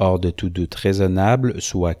prouver, hors de tout doute raisonnable,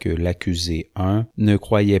 soit que l'accusé 1 ne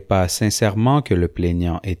croyait pas sincèrement que le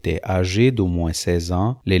plaignant était âgé d'au moins 16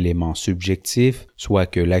 ans, l'élément subjectif, soit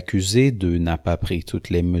que l'accusé 2 n'a pas pris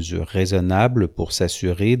toutes les mesures raisonnables pour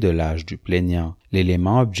s'assurer de l'âge du plaignant,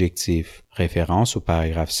 l'élément objectif. Référence au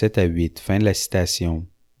paragraphe 7 à 8, fin de la citation.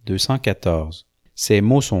 214. Ces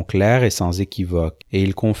mots sont clairs et sans équivoque, et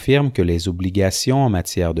ils confirment que les obligations en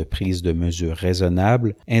matière de prise de mesures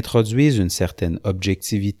raisonnables introduisent une certaine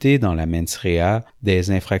objectivité dans la mens rea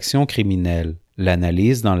des infractions criminelles.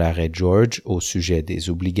 L'analyse dans l'arrêt George au sujet des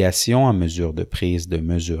obligations en mesure de prise de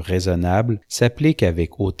mesures raisonnables s'applique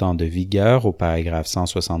avec autant de vigueur au paragraphe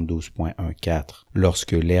 172.14.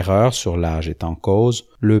 Lorsque l'erreur sur l'âge est en cause,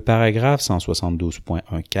 le paragraphe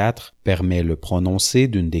 172.14 permet le prononcé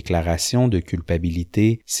d'une déclaration de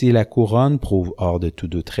culpabilité si la couronne prouve hors de tout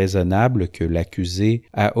doute raisonnable que l'accusé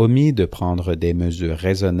a omis de prendre des mesures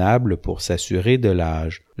raisonnables pour s'assurer de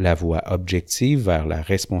l'âge, la voie objective vers la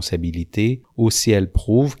responsabilité, ou si elle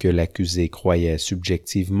prouve que l'accusé croyait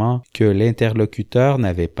subjectivement que l'interlocuteur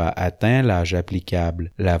n'avait pas atteint l'âge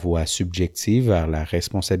applicable, la voie subjective vers la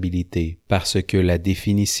responsabilité. Parce que la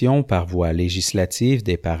définition par voie législative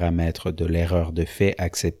des paramètres de l'erreur de fait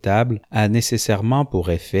acceptable a nécessairement pour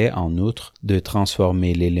effet, en outre, de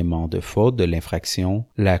transformer l'élément de faute de l'infraction,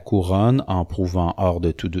 la couronne, en prouvant hors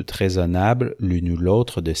de tout doute raisonnable l'une ou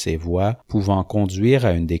l'autre de ces voies, pouvant conduire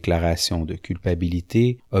à une déclaration de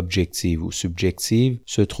culpabilité, objective ou subjective,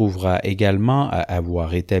 se trouvera également à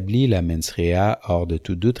avoir établi la mens rea hors de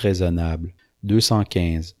tout doute raisonnable.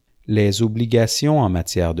 215. Les obligations en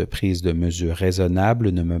matière de prise de mesures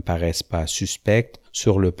raisonnables ne me paraissent pas suspectes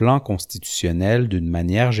sur le plan constitutionnel d'une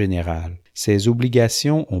manière générale. Ces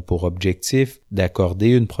obligations ont pour objectif d'accorder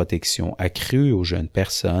une protection accrue aux jeunes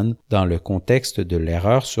personnes dans le contexte de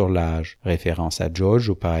l'erreur sur l'âge, référence à George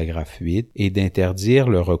au paragraphe 8, et d'interdire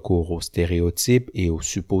le recours aux stéréotypes et aux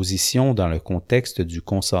suppositions dans le contexte du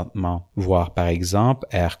consentement. Voir par exemple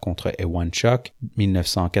R contre Ewanchuk,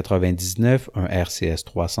 1999, un RCS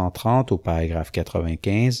 330 au paragraphe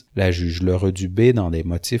 95, la juge Leroux-Dubé dans des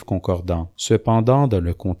motifs concordants. Cependant, dans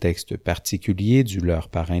le contexte particulier du leurre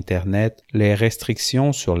par Internet, les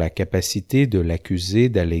restrictions sur la capacité de l'accusé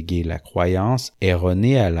d'alléguer la croyance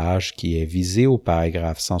erronée à l'âge qui est visé au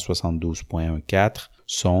paragraphe 172.14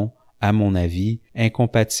 sont, à mon avis,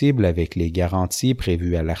 incompatibles avec les garanties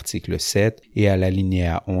prévues à l'article 7 et à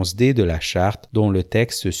l'alinéa 11D de la Charte dont le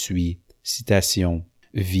texte suit. Citation.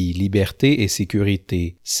 Vie, liberté et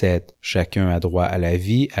sécurité. 7. Chacun a droit à la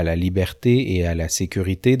vie, à la liberté et à la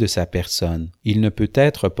sécurité de sa personne. Il ne peut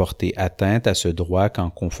être porté atteinte à ce droit qu'en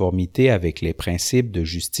conformité avec les principes de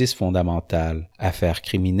justice fondamentale. Affaires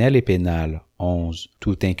criminelles et pénales. 11.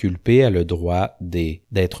 Tout inculpé a le droit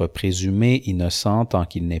d'être présumé innocent tant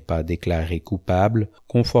qu'il n'est pas déclaré coupable,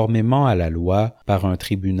 conformément à la loi, par un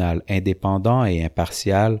tribunal indépendant et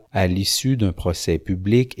impartial à l'issue d'un procès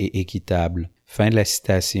public et équitable. Fin de la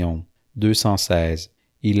citation. 216.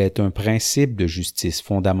 Il est un principe de justice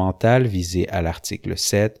fondamentale visé à l'article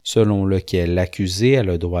 7, selon lequel l'accusé a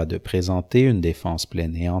le droit de présenter une défense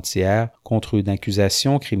pleine et entière contre une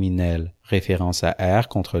accusation criminelle. Référence à R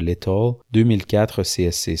contre Little, 2004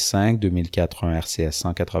 CSC 5, 2004 1 RCS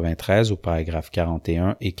 193 au paragraphe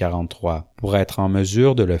 41 et 43. Pour être en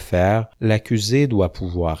mesure de le faire, l'accusé doit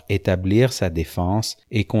pouvoir établir sa défense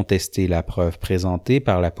et contester la preuve présentée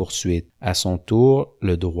par la poursuite. À son tour,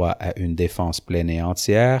 le droit à une défense pleine et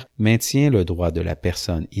entière maintient le droit de la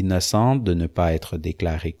personne innocente de ne pas être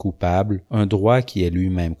déclarée coupable, un droit qui est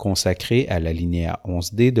lui-même consacré à l'alinéa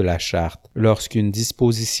 11D de la Charte. Lorsqu'une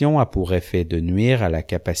disposition a pour effet de nuire à la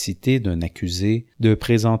capacité d'un accusé de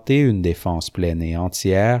présenter une défense pleine et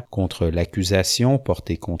entière contre l'accusation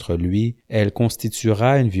portée contre lui, elle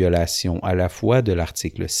constituera une violation à la fois de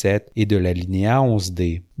l'article 7 et de l'alinéa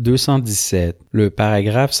 11D. 217. Le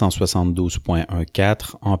paragraphe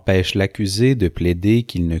 172.14 empêche l'accusé de plaider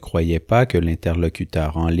qu'il ne croyait pas que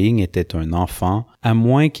l'interlocuteur en ligne était un enfant, à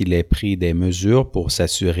moins qu'il ait pris des mesures pour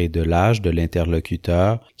s'assurer de l'âge de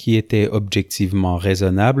l'interlocuteur qui étaient objectivement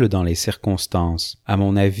raisonnables dans les circonstances. À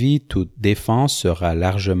mon avis, toute défense sera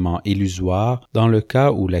largement illusoire dans le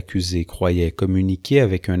cas où l'accusé croyait communiquer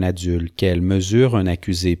avec un adulte. Quelles mesures un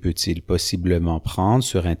accusé peut-il possiblement prendre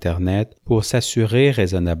sur Internet pour s'assurer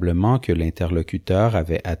raisonnablement que l'interlocuteur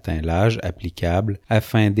avait atteint l'âge applicable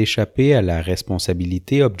afin d'échapper à la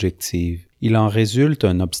responsabilité objective? Il en résulte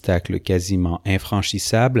un obstacle quasiment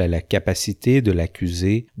infranchissable à la capacité de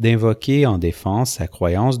l'accusé d'invoquer en défense sa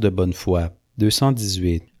croyance de bonne foi.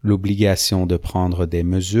 218. L'obligation de prendre des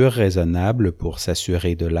mesures raisonnables pour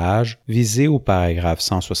s'assurer de l'âge, visée au paragraphe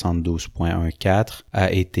 172.14,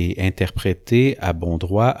 a été interprétée à bon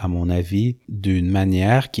droit, à mon avis, d'une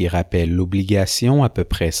manière qui rappelle l'obligation à peu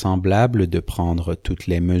près semblable de prendre toutes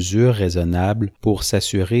les mesures raisonnables pour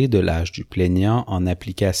s'assurer de l'âge du plaignant en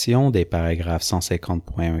application des paragraphes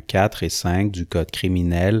 150.14 et 5 du Code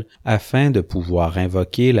criminel afin de pouvoir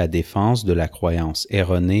invoquer la défense de la croyance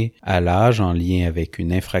erronée à l'âge en lien avec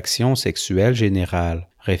une infraction sexuelle générale.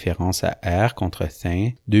 Référence à R contre Thain,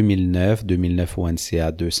 2009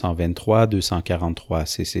 ONCA 223, 243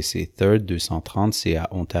 CCC 3rd, 230 CA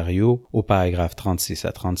Ontario, au paragraphe 36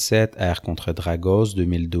 à 37, R contre Dragos,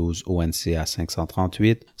 2012 ONCA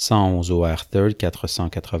 538, 111 OR 3rd,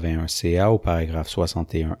 481 CA, au paragraphe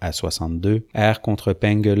 61 à 62, R contre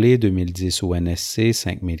Pengele, 2010 ONSC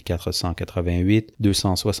 5488,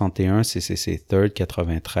 261 CCC 3rd,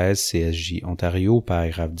 93 CSJ Ontario, au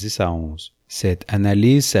paragraphe 10 à 11. Cette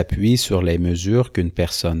analyse s'appuie sur les mesures qu'une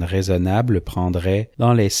personne raisonnable prendrait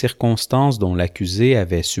dans les circonstances dont l'accusé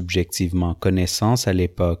avait subjectivement connaissance à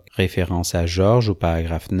l'époque. Référence à Georges au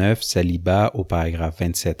paragraphe 9, Saliba au paragraphe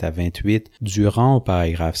 27 à 28, Durand au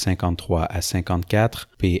paragraphe 53 à 54,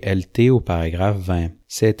 PLT au paragraphe 20.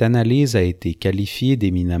 Cette analyse a été qualifiée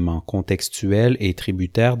d'éminemment contextuelle et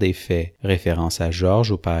tributaire des faits. Référence à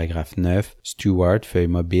Georges au paragraphe 9, Stewart, feuille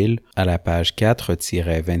mobile, à la page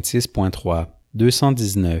 4-26.3.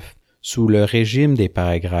 219. Sous le régime des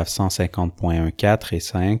paragraphes 150.14 et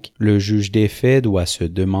 5, le juge des faits doit se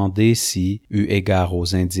demander si, eu égard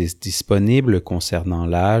aux indices disponibles concernant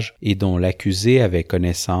l'âge et dont l'accusé avait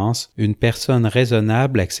connaissance, une personne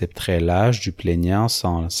raisonnable accepterait l'âge du plaignant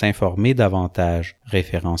sans s'informer davantage.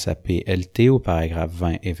 Référence à PLT au paragraphe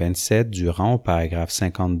 20 et 27, Durand au paragraphe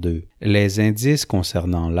 52. Les indices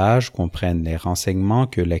concernant l'âge comprennent les renseignements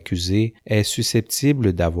que l'accusé est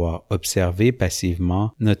susceptible d'avoir observés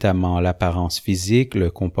passivement, notamment l'apparence physique, le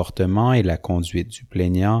comportement et la conduite du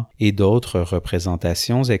plaignant, et d'autres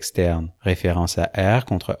représentations externes. Référence à R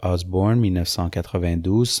contre Osborne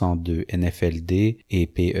 1992 102 NFLD et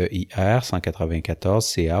PEIR 194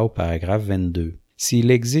 CA au paragraphe 22.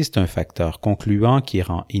 S'il existe un facteur concluant qui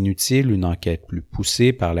rend inutile une enquête plus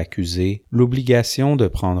poussée par l'accusé, l'obligation de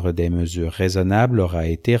prendre des mesures raisonnables aura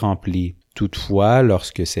été remplie. Toutefois,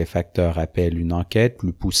 lorsque ces facteurs appellent une enquête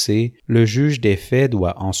plus poussée, le juge des faits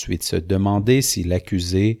doit ensuite se demander si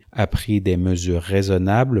l'accusé a pris des mesures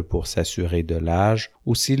raisonnables pour s'assurer de l'âge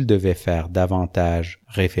ou s'il devait faire davantage.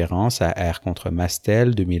 Référence à R contre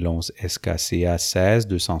Mastel 2011 SKCA 16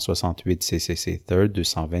 268 CCC 3rd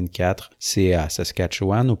 224 CA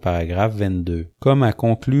Saskatchewan au paragraphe 22. Comme a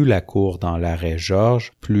conclu la Cour dans l'arrêt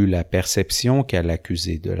Georges, plus la perception qu'a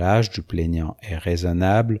l'accusé de l'âge du plaignant est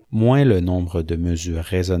raisonnable, moins le nombre de mesures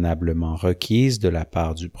raisonnablement requises de la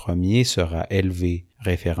part du premier sera élevé.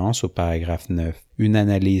 Référence au paragraphe 9. Une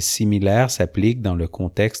analyse similaire s'applique dans le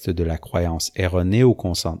contexte de la croyance erronée au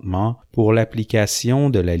consentement pour l'application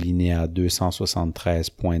de l'alinéa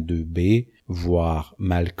 273.2b, voire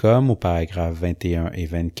Malcolm au paragraphe 21 et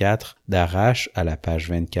 24, d'Arrache à la page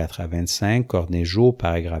 24 à 25, Cornejo au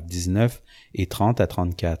paragraphe 19 et 30 à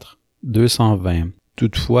 34. 220.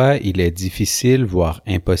 Toutefois, il est difficile, voire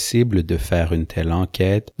impossible de faire une telle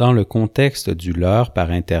enquête dans le contexte du leurre par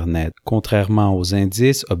Internet, contrairement aux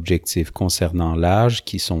indices objectifs concernant l'âge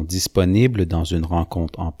qui sont disponibles dans une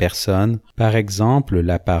rencontre en personne, par exemple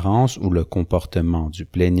l'apparence ou le comportement du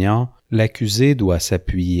plaignant. L'accusé doit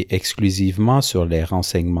s'appuyer exclusivement sur les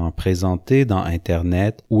renseignements présentés dans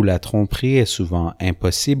Internet où la tromperie est souvent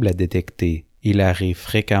impossible à détecter. Il arrive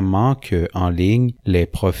fréquemment que, en ligne, les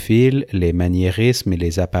profils, les maniérismes et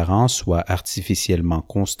les apparences soient artificiellement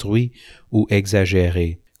construits ou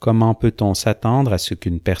exagérés. Comment peut-on s'attendre à ce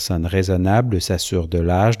qu'une personne raisonnable s'assure de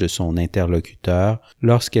l'âge de son interlocuteur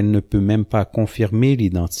lorsqu'elle ne peut même pas confirmer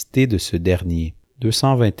l'identité de ce dernier?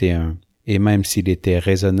 221. et même s'il était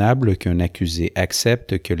raisonnable qu'un accusé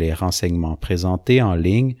accepte que les renseignements présentés en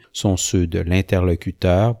ligne sont ceux de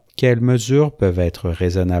l'interlocuteur, quelles mesures peuvent être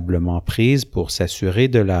raisonnablement prises pour s'assurer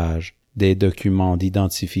de l'âge? Des documents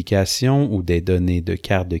d'identification ou des données de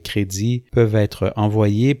carte de crédit peuvent être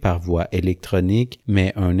envoyés par voie électronique,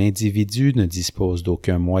 mais un individu ne dispose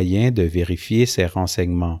d'aucun moyen de vérifier ces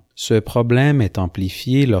renseignements. Ce problème est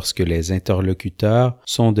amplifié lorsque les interlocuteurs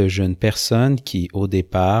sont de jeunes personnes qui, au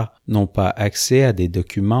départ, n'ont pas accès à des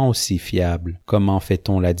documents aussi fiables. Comment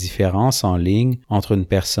fait-on la différence en ligne entre une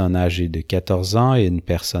personne âgée de 14 ans et une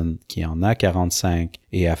personne qui en a 45,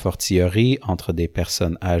 et a fortiori entre des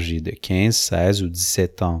personnes âgées de 15, 16 ou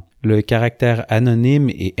 17 ans? Le caractère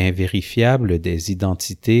anonyme et invérifiable des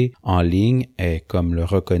identités en ligne est, comme le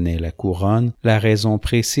reconnaît la Couronne, la raison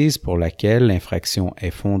précise pour laquelle l'infraction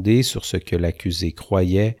est fondée sur ce que l'accusé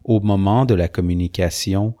croyait au moment de la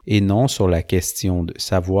communication et non sur la question de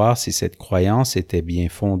savoir si cette croyance était bien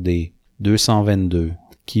fondée. 222.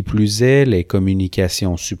 Qui plus est, les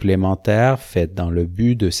communications supplémentaires faites dans le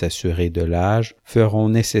but de s'assurer de l'âge feront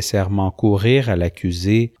nécessairement courir à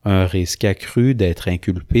l'accusé un risque accru d'être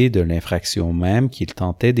inculpé de l'infraction même qu'il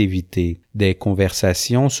tentait d'éviter. Des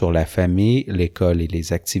conversations sur la famille, l'école et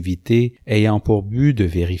les activités ayant pour but de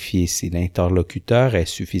vérifier si l'interlocuteur est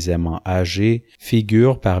suffisamment âgé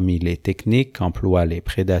figurent parmi les techniques qu'emploient les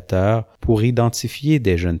prédateurs pour identifier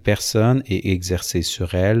des jeunes personnes et exercer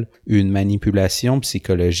sur elles une manipulation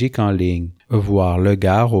psychologique en ligne. Voir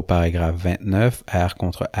Legare au paragraphe 29, R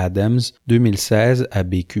contre Adams, 2016,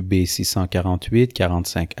 ABQB 648,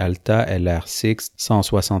 45 Alta, LR 6,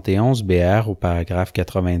 171 BR au paragraphe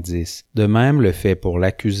 90. De même, le fait pour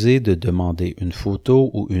l'accusé de demander une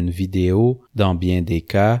photo ou une vidéo, dans bien des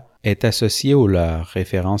cas, est associé au leur,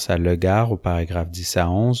 référence à Legare au paragraphe 10 à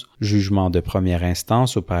 11, jugement de première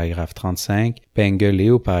instance au paragraphe 35,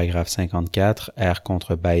 Pengele au paragraphe 54, R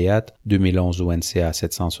contre Bayat, 2011 ONCA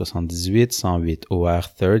 778, 108 OR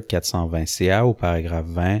 3rd 420 CA au paragraphe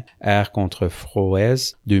 20, R contre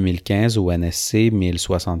Froez, 2015 ONSC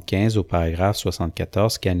 1075 au paragraphe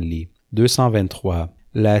 74 Canley. 223.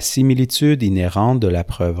 La similitude inhérente de la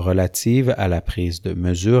preuve relative à la prise de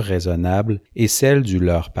mesures raisonnables et celle du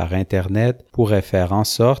leurre par Internet pourrait faire en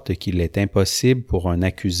sorte qu'il est impossible pour un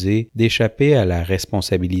accusé d'échapper à la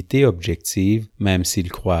responsabilité objective, même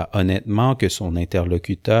s'il croit honnêtement que son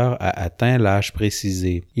interlocuteur a atteint l'âge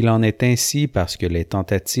précisé. Il en est ainsi parce que les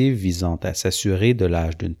tentatives visant à s'assurer de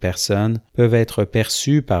l'âge d'une personne peuvent être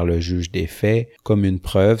perçues par le juge des faits comme une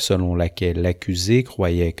preuve selon laquelle l'accusé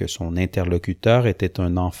croyait que son interlocuteur était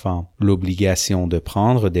un enfant. L'obligation de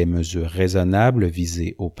prendre des mesures raisonnables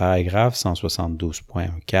visées au paragraphe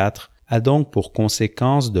 172.14 a donc pour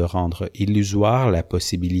conséquence de rendre illusoire la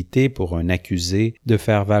possibilité pour un accusé de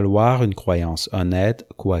faire valoir une croyance honnête,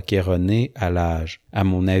 quoiqu'erronée, à l'âge. À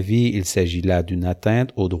mon avis, il s'agit là d'une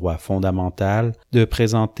atteinte au droit fondamental de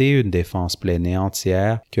présenter une défense pleine et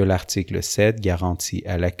entière que l'article 7 garantit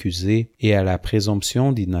à l'accusé et à la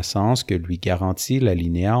présomption d'innocence que lui garantit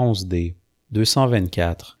l'alinéa 11d.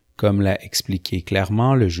 224. Comme l'a expliqué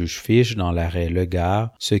clairement le juge Fish dans l'arrêt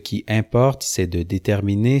Legare, ce qui importe, c'est de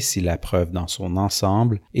déterminer si la preuve dans son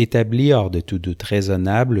ensemble établit hors de tout doute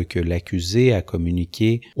raisonnable que l'accusé a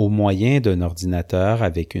communiqué au moyen d'un ordinateur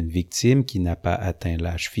avec une victime qui n'a pas atteint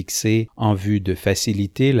l'âge fixé en vue de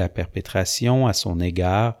faciliter la perpétration à son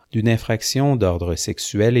égard d'une infraction d'ordre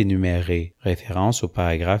sexuel énumérée, référence au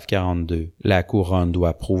paragraphe 42. La couronne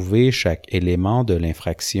doit prouver chaque élément de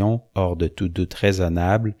l'infraction hors de tout doute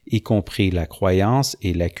raisonnable, y compris la croyance,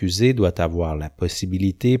 et l'accusé doit avoir la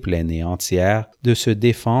possibilité pleine et entière de se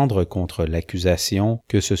défendre contre l'accusation,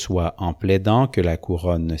 que ce soit en plaidant que la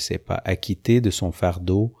couronne ne s'est pas acquittée de son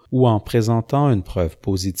fardeau ou en présentant une preuve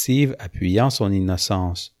positive appuyant son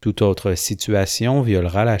innocence. Toute autre situation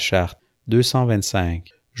violera la charte.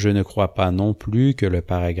 225. Je ne crois pas non plus que le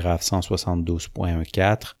paragraphe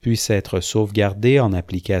 172.14 puisse être sauvegardé en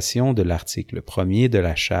application de l'article 1er de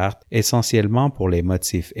la Charte, essentiellement pour les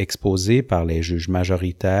motifs exposés par les juges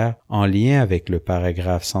majoritaires en lien avec le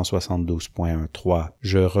paragraphe 172.13.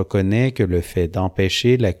 Je reconnais que le fait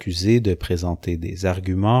d'empêcher l'accusé de présenter des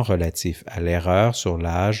arguments relatifs à l'erreur sur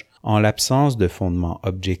l'âge en l'absence de fondement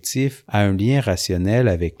objectif, a un lien rationnel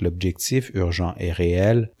avec l'objectif urgent et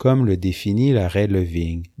réel, comme le définit l'arrêt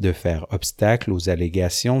Leving, de faire obstacle aux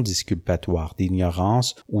allégations disculpatoires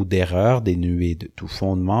d'ignorance ou d'erreur dénuées de tout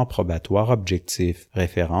fondement probatoire objectif,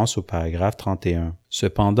 référence au paragraphe 31.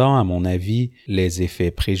 Cependant, à mon avis, les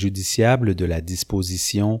effets préjudiciables de la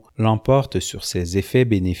disposition l'emportent sur ses effets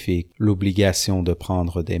bénéfiques. L'obligation de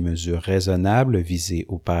prendre des mesures raisonnables visées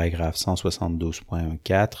au paragraphe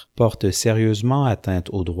 172.14 porte sérieusement atteinte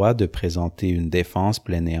au droit de présenter une défense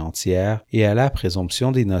pleine et entière et à la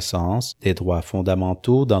présomption d'innocence, des droits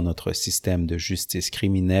fondamentaux dans notre système de justice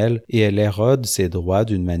criminelle, et elle érode ces droits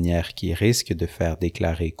d'une manière qui risque de faire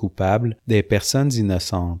déclarer coupables des personnes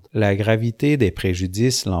innocentes. La gravité des préjudices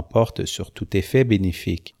l'emporte sur tout effet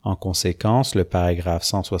bénéfique. En conséquence, le paragraphe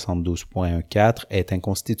 172.14 est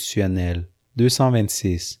inconstitutionnel.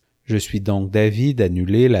 226. Je suis donc d'avis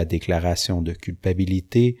d'annuler la déclaration de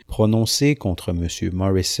culpabilité prononcée contre M.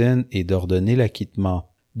 Morrison et d'ordonner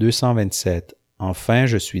l'acquittement. 227. Enfin,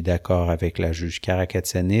 je suis d'accord avec la juge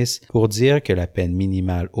Karakatsanis pour dire que la peine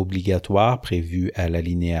minimale obligatoire prévue à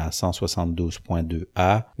l'alinéa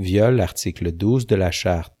 172.2a viole l'article 12 de la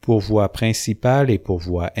Charte. Pourvoi principal et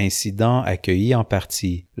pourvoi incident accueillis en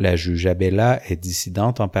partie. La juge Abella est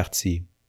dissidente en partie.